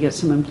potentially get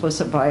some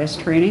implicit bias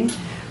training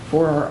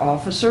for our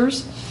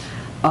officers.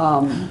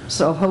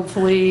 So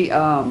hopefully,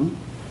 and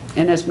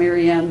as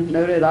Mary Ann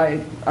noted,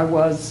 I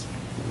was,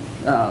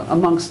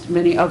 amongst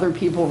many other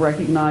people,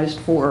 recognized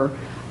for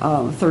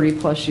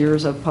 30-plus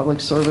years of public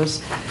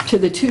service. To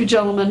the two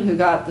gentlemen who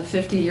got the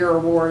 50-year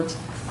awards,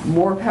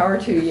 more power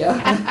to you,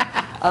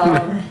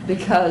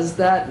 because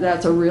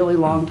that's a really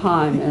long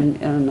time,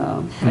 and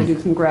I do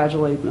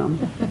congratulate them.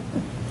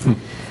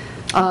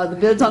 The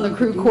bids on the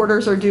crew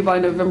quarters are due by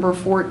November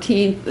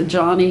 14th.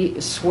 Johnny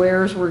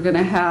swears we're going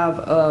to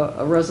have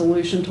a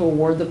resolution to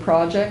award the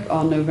project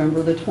on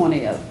November the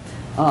 20th.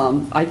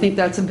 I think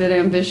that's a bit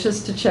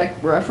ambitious to check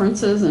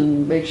references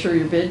and make sure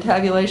your bid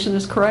tabulation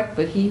is correct,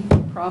 but he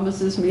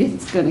promises me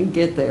it's going to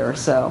get there.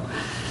 So.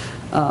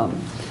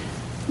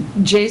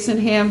 Jason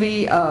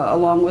Hamby,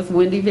 along with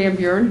Wendy Van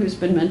Buren, who's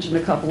been mentioned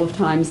a couple of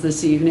times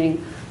this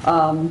evening,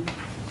 from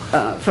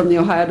the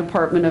Ohio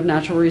Department of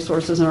Natural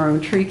Resources and our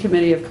own tree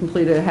committee, have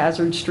completed a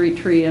hazard street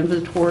tree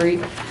inventory.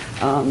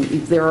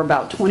 There are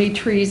about 20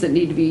 trees that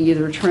need to be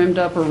either trimmed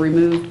up or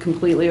removed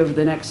completely over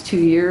the next 2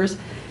 years.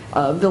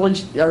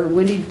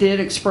 Wendy did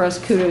express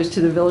kudos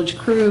to the village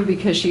crew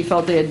because she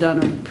felt they had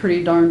done a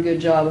pretty darn good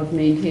job of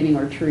maintaining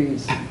our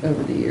trees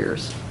over the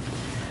years.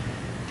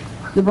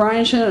 The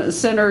Bryan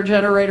Center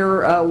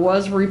generator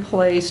was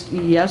replaced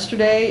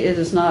yesterday. It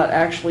is not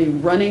actually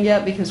running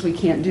yet because we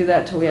can't do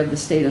that till we have the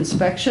state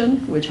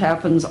inspection, which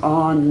happens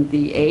on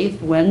the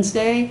 8th,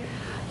 Wednesday.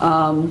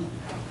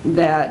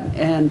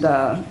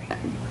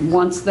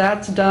 Once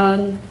that's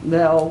done,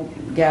 they'll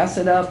gas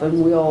it up,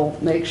 and we'll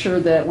make sure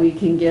that we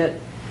can get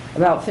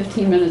about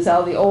 15 minutes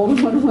out of the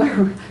old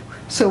one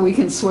so we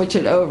can switch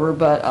it over.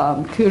 But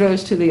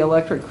kudos to the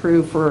electric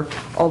crew for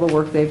all the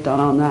work they've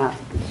done on that.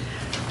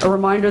 A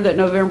reminder that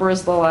November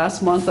is the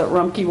last month that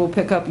Rumpke will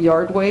pick up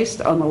yard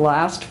waste on the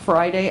last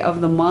Friday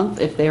of the month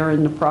if they are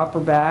in the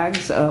proper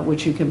bags,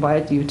 which you can buy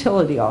at the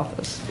utility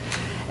office.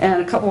 And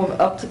a couple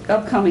of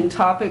upcoming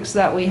topics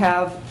that we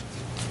have.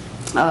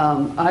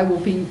 I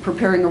will be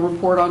preparing a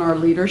report on our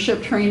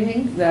leadership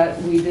training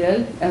that we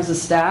did as a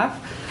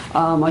staff.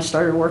 I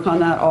started work on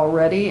that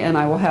already, and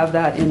I will have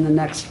that in the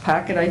next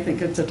packet. I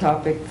think it's a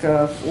topic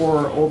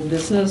for old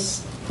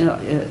business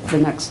at the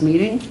next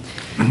meeting.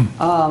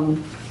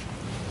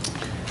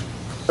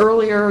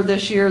 Earlier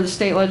this year, the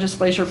state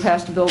legislature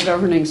passed a bill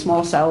governing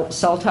small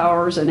cell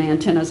towers and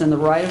antennas in the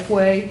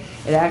right-of-way.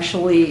 It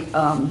actually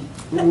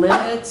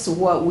limits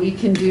what we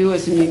can do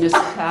as a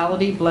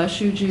municipality,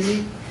 bless you,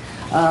 Judy,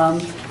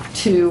 to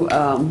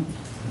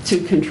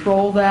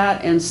control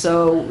that. And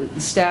so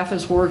the staff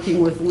is working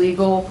with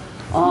legal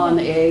on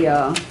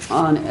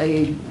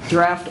a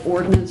draft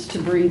ordinance to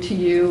bring to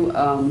you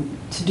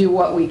to do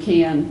what we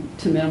can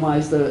to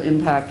minimize the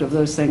impact of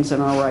those things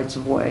in our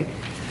rights-of-way.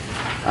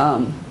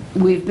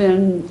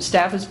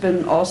 Staff has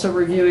been also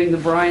reviewing the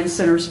Bryan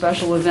Center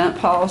special event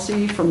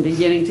policy from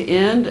beginning to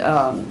end.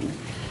 A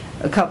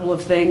couple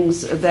of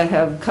things that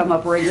have come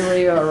up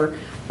regularly are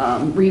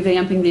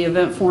revamping the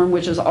event form,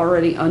 which is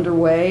already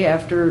underway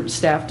after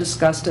staff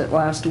discussed it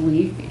last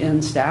week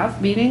in staff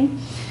meeting.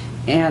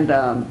 And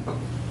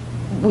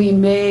we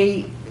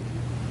may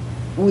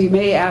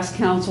ask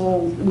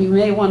council, we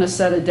may want to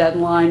set a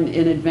deadline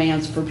in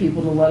advance for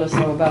people to let us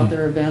know about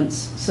their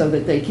events so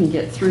that they can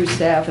get through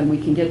staff and we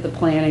can get the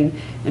planning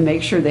and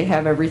make sure they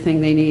have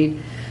everything they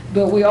need.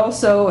 But we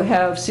also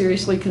have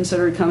seriously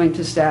considered coming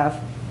to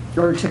staff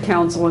or to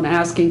council and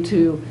asking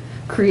to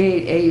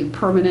create a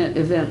permanent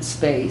event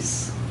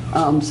space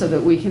so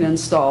that we can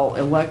install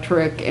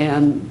electric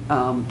and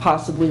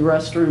possibly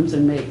restrooms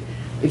and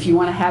if you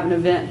want to have an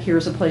event,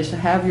 here's a place to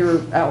have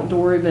your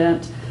outdoor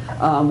event.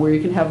 Where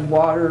you can have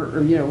water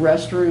or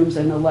restrooms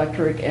and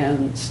electric,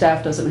 and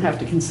staff doesn't have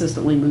to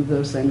consistently move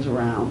those things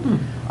around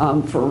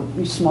for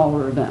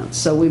smaller events.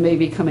 So we may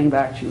be coming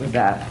back to you with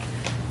that.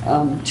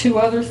 Two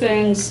other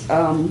things,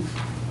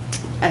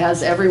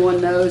 as everyone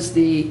knows,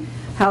 the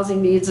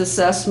housing needs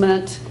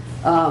assessment,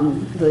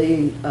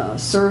 the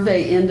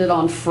survey ended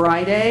on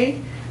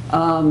Friday.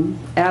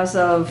 As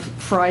of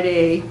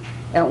Friday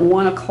at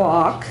 1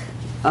 o'clock,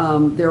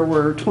 there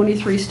were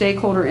 23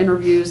 stakeholder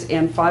interviews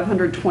and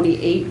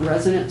 528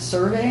 resident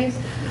surveys.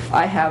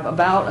 I have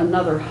about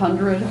another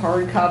 100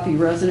 hard copy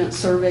resident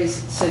surveys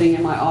sitting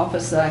in my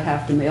office that I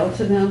have to mail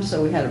to them,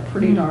 so we had a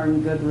pretty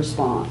darn good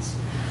response.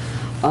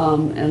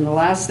 And the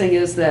last thing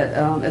is that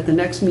at the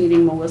next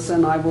meeting, Melissa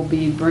and I will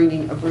be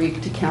bringing a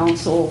brief to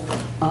council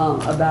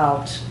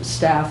about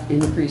staff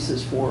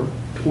increases for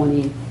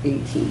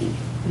 2018.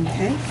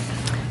 Okay.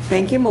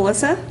 Thank you,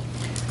 Melissa.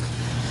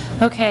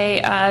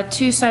 Okay,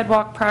 2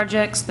 sidewalk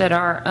projects that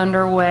are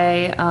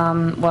underway,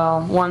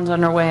 well, one's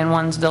underway and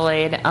one's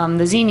delayed.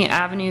 The Xenia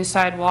Avenue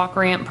sidewalk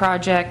ramp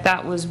project,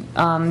 that was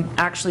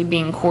actually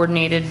being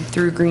coordinated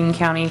through Greene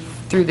County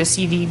through the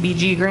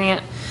CDBG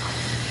grant.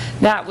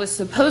 That was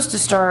supposed to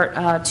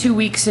start 2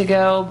 weeks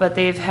ago, but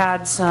they've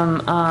had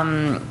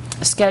some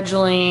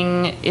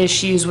scheduling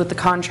issues with the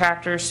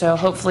contractor, so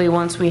hopefully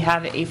once we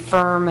have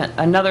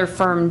another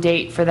firm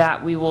date for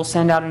that, we will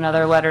send out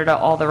another letter to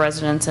all the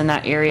residents in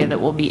that area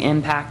that will be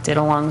impacted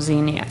along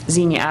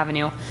Xenia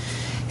Avenue.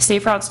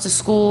 Safe Routes to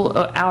School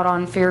out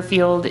on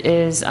Fairfield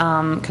is,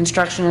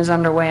 construction is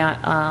underway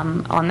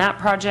on that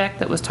project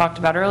that was talked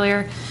about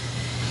earlier.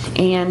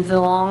 And the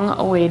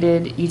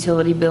long-awaited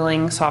utility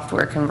billing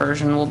software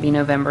conversion will be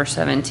November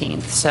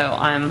 17th. So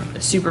I'm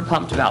super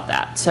pumped about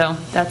that. So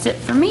that's it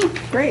for me.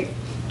 Great.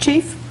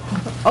 Chief?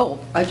 Oh,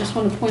 I just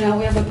want to point out,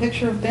 we have a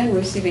picture of Ben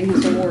receiving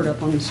his award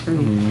up on the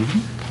screen.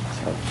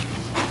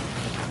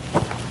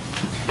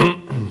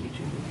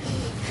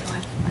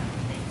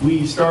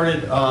 We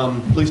started,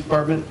 police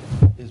department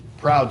is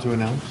proud to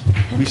announce,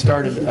 we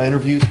started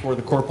interviews for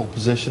the corporal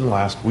position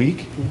last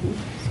week.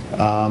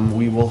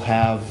 We will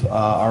have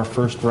our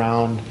first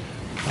round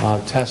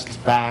tests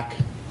back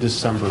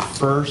December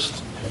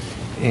 1st,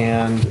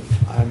 and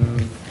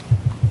I'm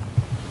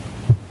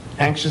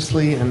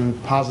anxiously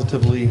and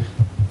positively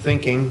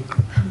thinking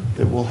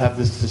that we'll have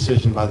this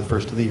decision by the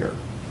first of the year.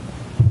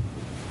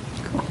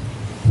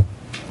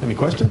 Any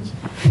questions?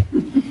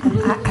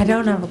 I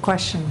don't have a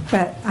question,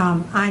 but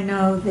I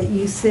know that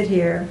you sit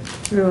here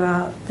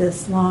throughout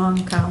this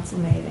long council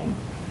meeting.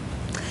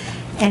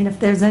 And if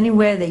there's any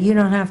way that you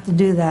don't have to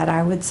do that,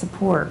 I would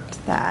support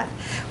that.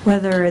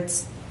 Whether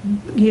it's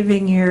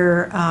giving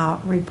your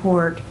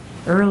report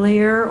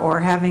earlier or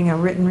having a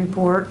written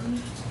report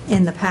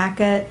in the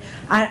packet.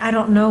 I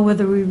don't know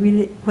whether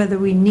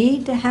we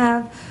need to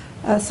have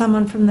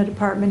someone from the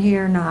department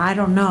here or not. I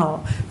don't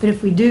know. But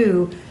if we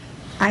do,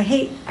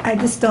 I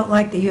just don't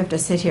like that you have to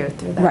sit here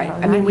through that. Right.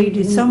 I mean, we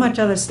do so much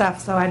other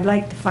stuff, so I'd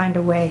like to find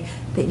a way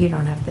that you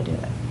don't have to do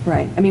it.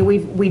 Right. I mean,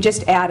 we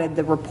just added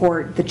the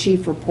report, the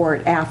chief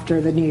report,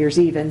 after the New Year's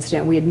Eve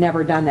incident. We had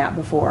never done that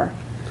before.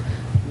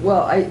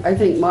 Well, I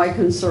think my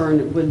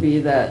concern would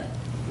be that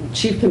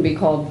chief can be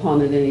called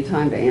upon at any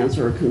time to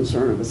answer a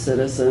concern of a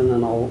citizen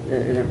and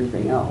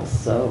everything else,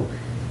 so.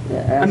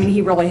 I mean,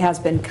 he really has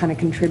been kind of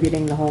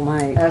contributing the whole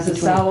night. As a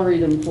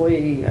salaried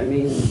employee, I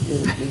mean,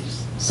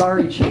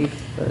 sorry,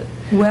 chief, but.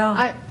 Well,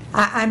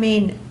 I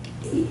mean,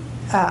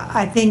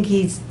 I think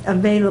he's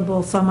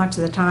available so much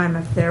of the time.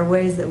 If there are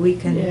ways that we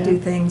can do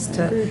things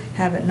to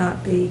have it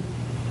not be,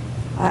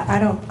 I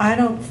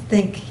don't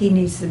think he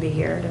needs to be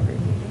here at every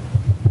meeting.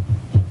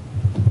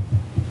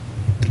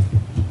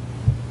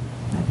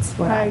 That's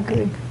what I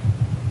agree.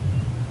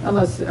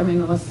 Unless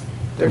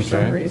there's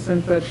some reason,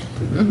 but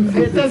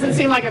it doesn't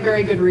seem like a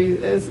very good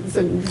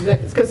reason,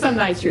 because some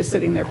nights you're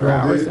sitting there for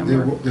hours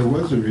somewhere. There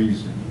was a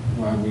reason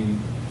why we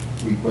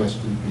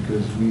requested,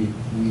 because we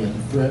had a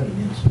threat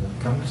against the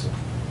council.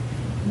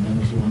 And that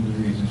was one of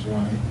the reasons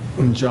why.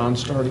 When John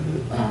started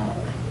it?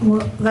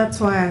 Well, that's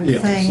why I'm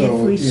saying if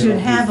we should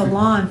have a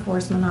law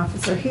enforcement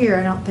officer here,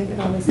 I don't think it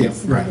always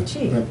needs to be the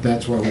chief. But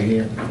that's why we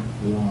have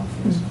the law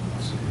enforcement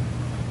officer.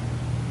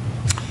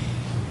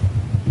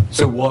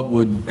 So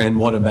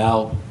what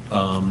about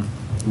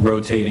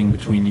rotating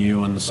between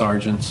you and the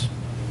sergeants?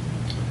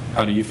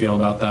 How do you feel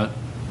about that?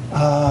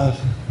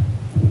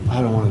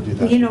 I don't want to do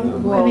that. You know,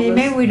 I mean,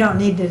 maybe we don't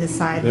need to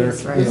decide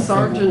this right The away.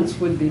 sergeants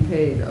would be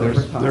paid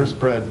overtime. They're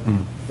spread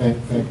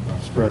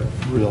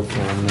real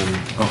thin.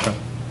 Okay.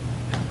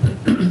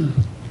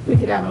 We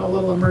could have a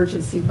little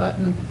emergency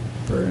button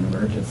for an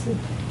emergency.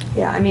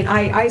 Yeah, I mean,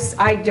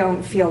 I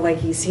don't feel like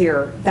he's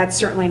here. That's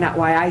certainly not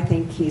why I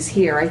think he's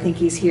here. I think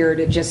he's here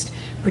to just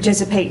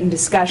participate in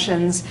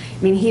discussions.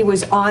 I mean, he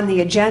was on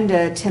the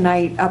agenda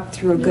tonight up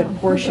through a good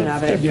portion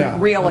of it,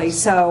 really.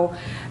 So,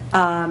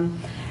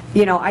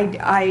 you know,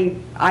 I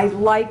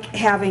like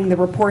having the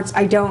reports.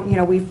 I don't, you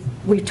know,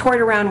 we've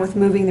toyed around with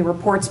moving the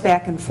reports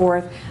back and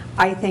forth.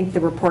 I think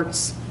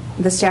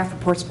the staff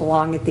reports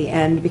belong at the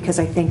end, because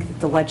I think that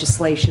the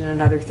legislation and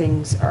other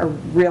things are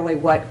really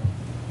what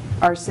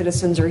our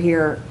citizens are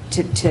here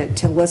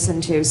to listen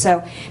to. So,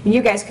 I mean,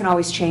 you guys can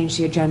always change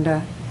the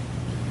agenda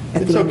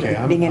at the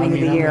beginning of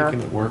the year. I'm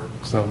making it work.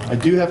 So I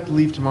do have to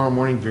leave tomorrow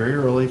morning very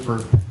early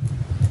for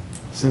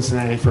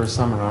Cincinnati for a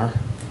seminar.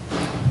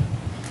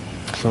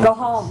 So Go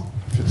home.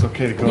 If it's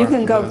okay to go. You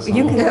can go.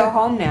 You can go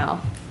home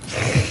now.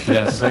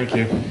 Yes. Thank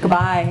you.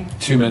 Goodbye.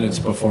 2 minutes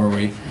before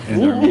we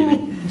end our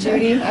meeting.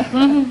 Judy?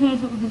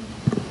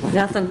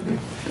 Nothing.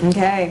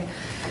 Okay.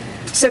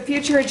 So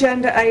future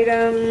agenda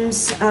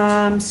items,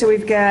 so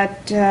we've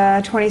got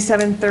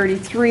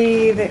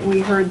 2733 that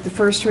we heard the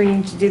first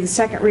reading to do the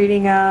second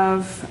reading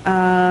of.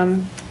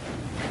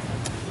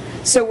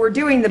 So we're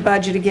doing the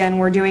budget again,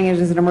 we're doing it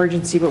as an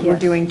emergency, but we're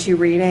doing 2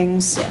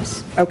 readings?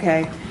 Yes.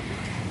 Okay.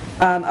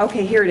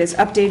 Okay, here it is,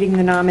 updating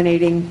the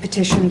nominating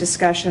petition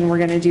discussion, we're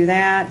going to do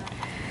that.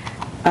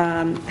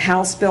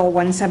 House Bill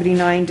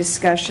 179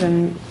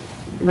 discussion,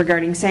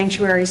 regarding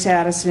sanctuary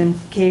status and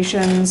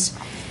implications,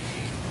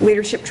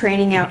 leadership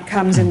training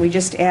outcomes, and we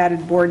just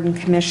added board and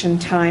commission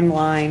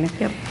timeline.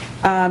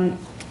 Yep.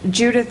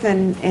 Judith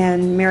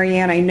and Mary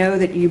Ann, I know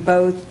that you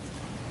both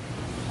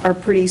are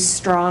pretty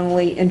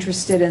strongly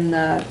interested in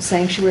the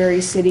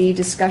sanctuary city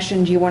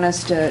discussion. Do you want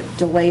us to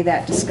delay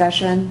that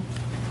discussion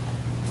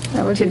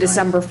to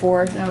December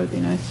 4th? That would be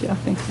nice, yeah,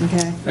 thanks.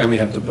 Okay. And we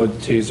have to put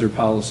taser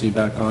policy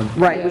back on.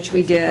 Right, which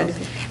we did.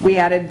 We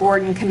added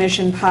board and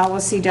commission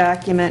policy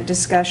document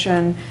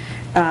discussion,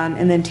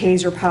 and then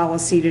taser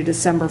policy to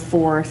December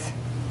 4th.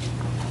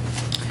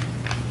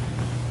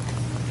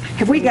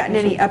 Have we gotten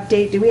any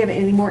update? Do we have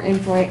any more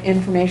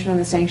information on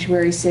the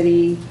sanctuary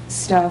city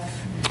stuff?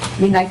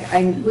 I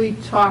mean, We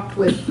talked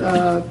with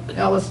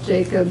Ellis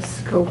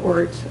Jacobs'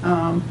 cohort,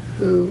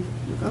 who,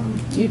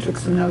 you took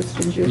some notes,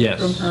 didn't you? Yes,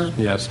 From her.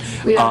 yes.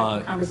 We had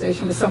a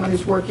conversation with someone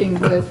who's working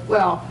with,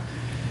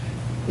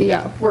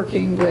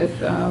 working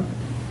with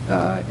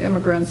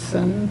immigrants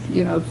and,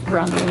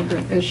 around the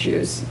immigrant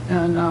issues.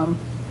 And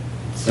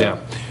so. Yeah.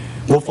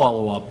 We'll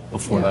follow up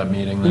before that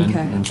meeting then Okay.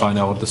 and find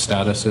out what the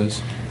status is.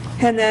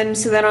 And then,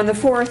 so then on the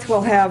 4th,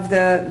 we'll have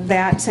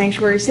that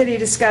sanctuary city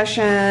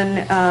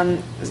discussion,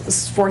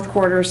 fourth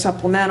quarter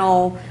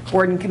supplemental,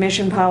 board and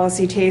commission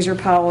policy, taser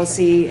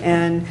policy,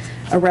 and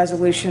a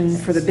resolution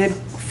for the bid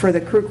for the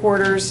crew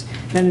quarters.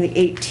 Then the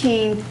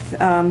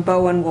 18th,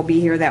 Bowen will be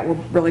here. That will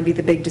really be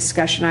the big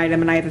discussion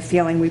item, and I have a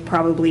feeling we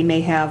probably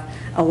may have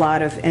a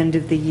lot of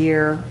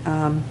end-of-the-year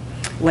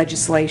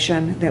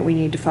legislation that we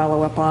need to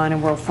follow up on,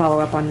 and we'll follow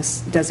up on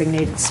this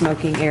designated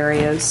smoking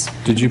areas.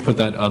 Did you put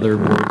that other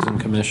boards and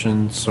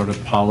commissions sort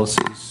of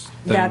policies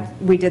thing?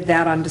 That, we did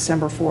that on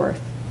December 4th.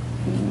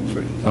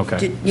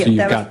 Okay, yeah, so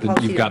that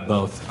was you've got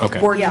both, okay.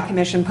 Board and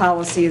commission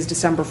policy is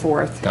December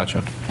 4th.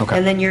 Gotcha, okay.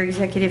 And then your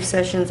executive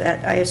sessions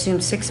at, I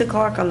assume, 6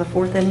 o'clock on the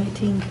 4th and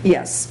 18th?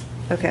 Yes.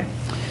 Okay.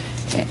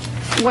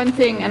 One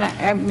thing,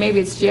 and maybe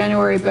it's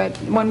January, but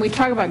when we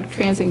talk about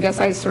transient guests,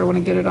 I sort of want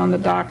to get it on the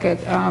docket.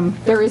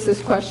 There is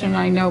this question,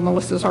 I know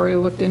Melissa's already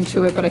looked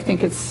into it, but I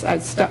think it's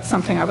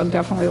something I would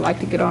definitely like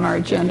to get on our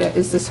agenda,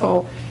 is this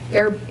whole,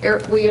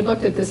 we had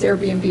looked at this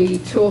Airbnb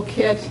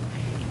toolkit,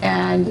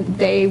 and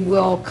they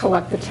will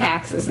collect the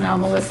taxes. Now,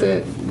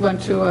 Melissa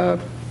went to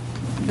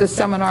the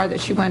seminar that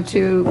she went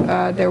to.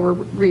 There were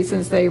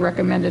reasons they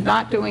recommended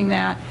not doing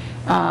that.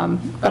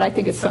 But I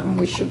think it's something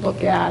we should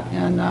look at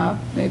and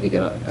maybe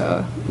get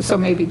so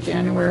maybe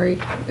January,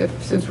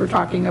 since we're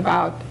talking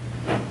about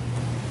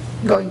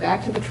going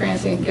back to the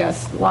transient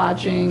guest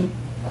lodging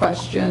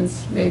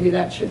questions, maybe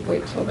that should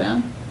wait till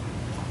then.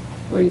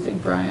 What do you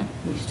think, Brian?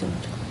 We still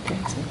have to collect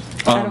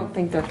taxes. I don't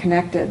think they're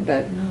connected,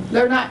 but...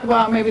 They're not,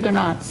 well, maybe they're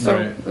not. So,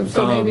 Right.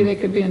 so maybe they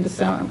could be in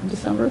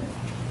December?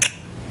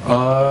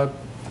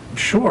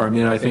 Sure, I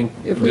mean, I think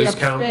If we this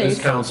have this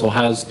space. council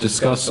has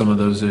discussed some of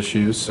those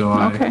issues, so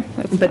Okay.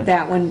 But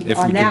that one, If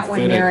on we that can one,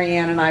 fit it. Mary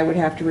Ann and I would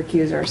have to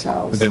recuse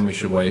ourselves. then we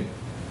should wait,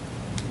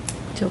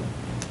 Till-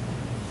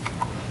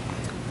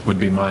 would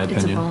be my It's a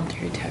opinion.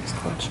 voluntary tax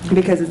collection.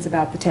 Because it's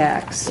about the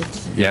tax.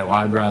 Yeah, well,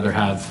 I'd rather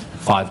have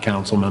 5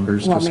 council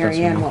members Well,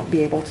 discussing Mary Ann it. won't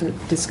be able to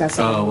discuss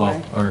it Oh,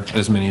 anyway. well, or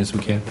as many as we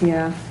can,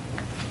 Yeah.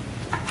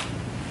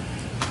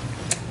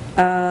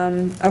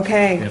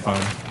 Okay. if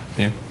I'm,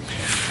 yeah.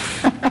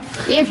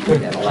 If we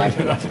get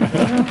elected.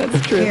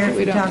 That's true. Here, but if we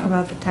you don't talk know.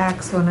 about the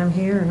tax when I'm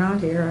here or not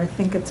here, I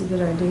think it's a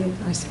good idea.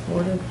 I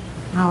support it,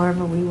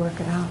 however we work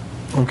it out.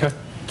 Okay,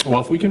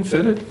 well, if we can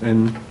fit it,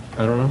 and,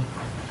 I don't know.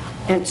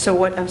 And so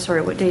what, I'm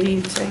sorry, what date are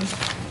you saying?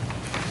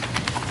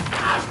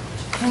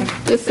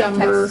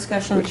 December, Tax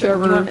discussion.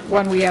 whichever Do you want-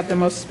 one we have the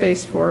most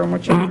space for, and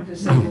whichever.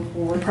 December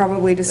 4th.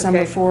 Probably December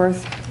Okay.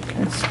 4th.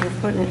 We're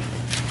putting it.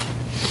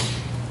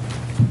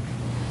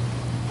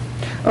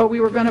 Oh,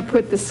 we were going to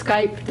put the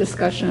Skype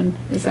discussion,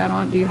 is that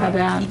on, do you have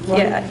that?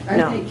 Yeah,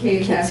 no. I think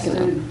Kate has Kate's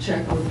to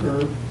check with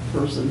her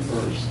person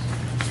first.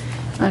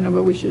 I know,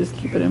 but we should just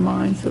keep it in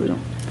mind so we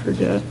don't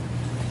forget,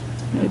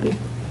 maybe.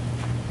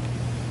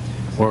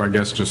 Or I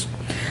guess just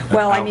an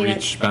Well, I mean,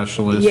 outreach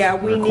specialist Yeah, or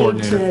we need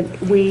coordinator.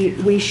 to,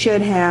 we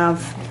should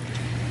have,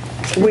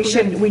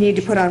 we need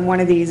to put on one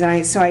of these,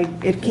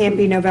 it can't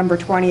be November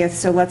 20th,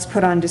 so let's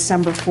put on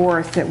December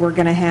 4th, that we're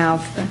going to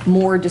have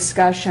more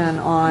discussion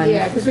on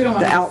Yeah, because we don't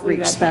want the to see outreach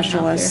that hanging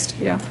out there. specialist.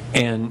 Yeah.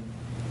 And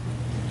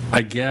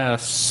I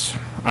guess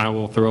I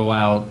will throw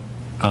out,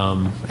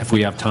 if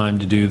we have time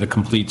to do the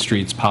complete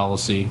streets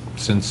policy,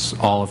 since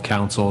all of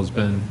council has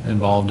been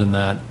involved in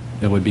that,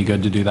 it would be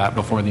good to do that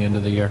before the end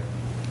of the year.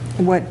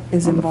 What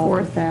is On the involved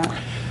 4th? with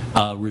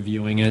that?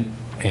 Reviewing it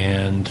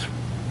and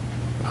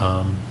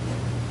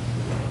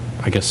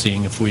I guess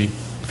seeing if we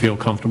feel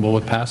comfortable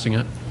with passing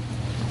it.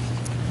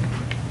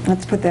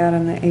 Let's put that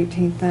on the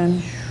 18th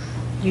then.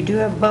 You do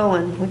have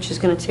Bowen, which is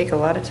going to take a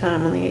lot of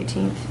time on the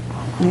 18th.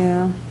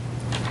 Yeah.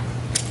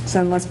 So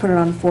then let's put it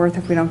on the 4th.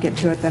 If we don't get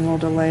to it, then we'll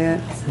delay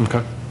it.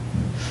 Okay.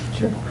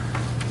 Sure.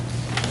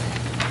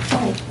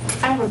 Oh,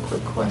 I have a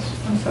quick question,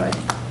 I'm sorry.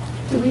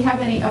 Do we have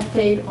any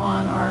update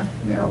on our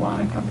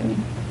marijuana company?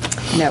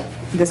 No,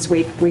 this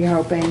week, we're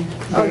hoping.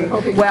 Oh, you're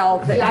hoping.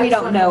 Well, Yeah, I we just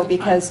don't wanna know know.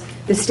 because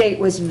the state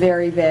was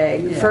very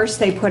vague. First,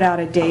 they put out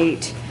a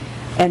date,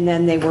 and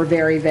then they were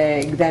very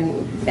vague.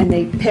 And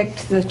they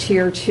picked the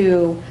Tier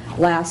 2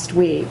 last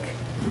week.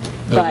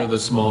 Those are But the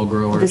small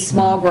growers. the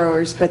small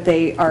growers, but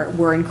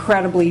were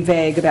incredibly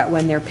vague about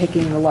when they're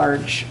picking the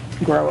large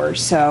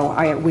growers. So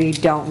we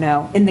don't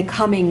know. In the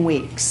coming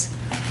weeks.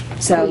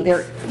 So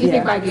they're. You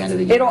think by the end of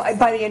the year?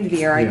 By the end of the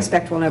year, I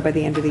expect we'll know by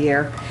the end of the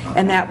year.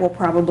 And that will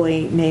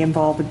may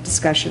involve a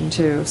discussion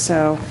too.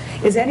 So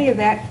does any of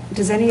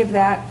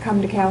that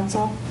come to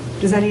council?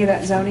 Does any of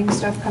that zoning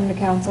stuff come to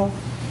council?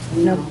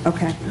 No.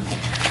 Okay.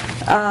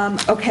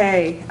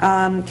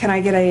 Can I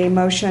get a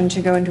motion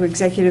to go into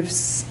executive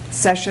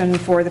session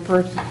for the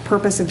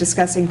purpose of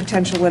discussing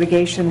potential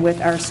litigation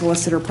with our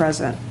solicitor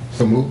present?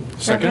 So move.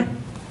 Second?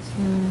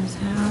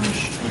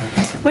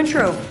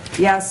 Wintrow?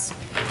 Yes.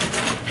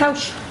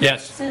 Hausch?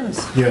 Yes. Sims?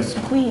 Yes.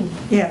 Queen?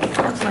 Yes.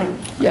 Kutzman?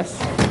 Yes.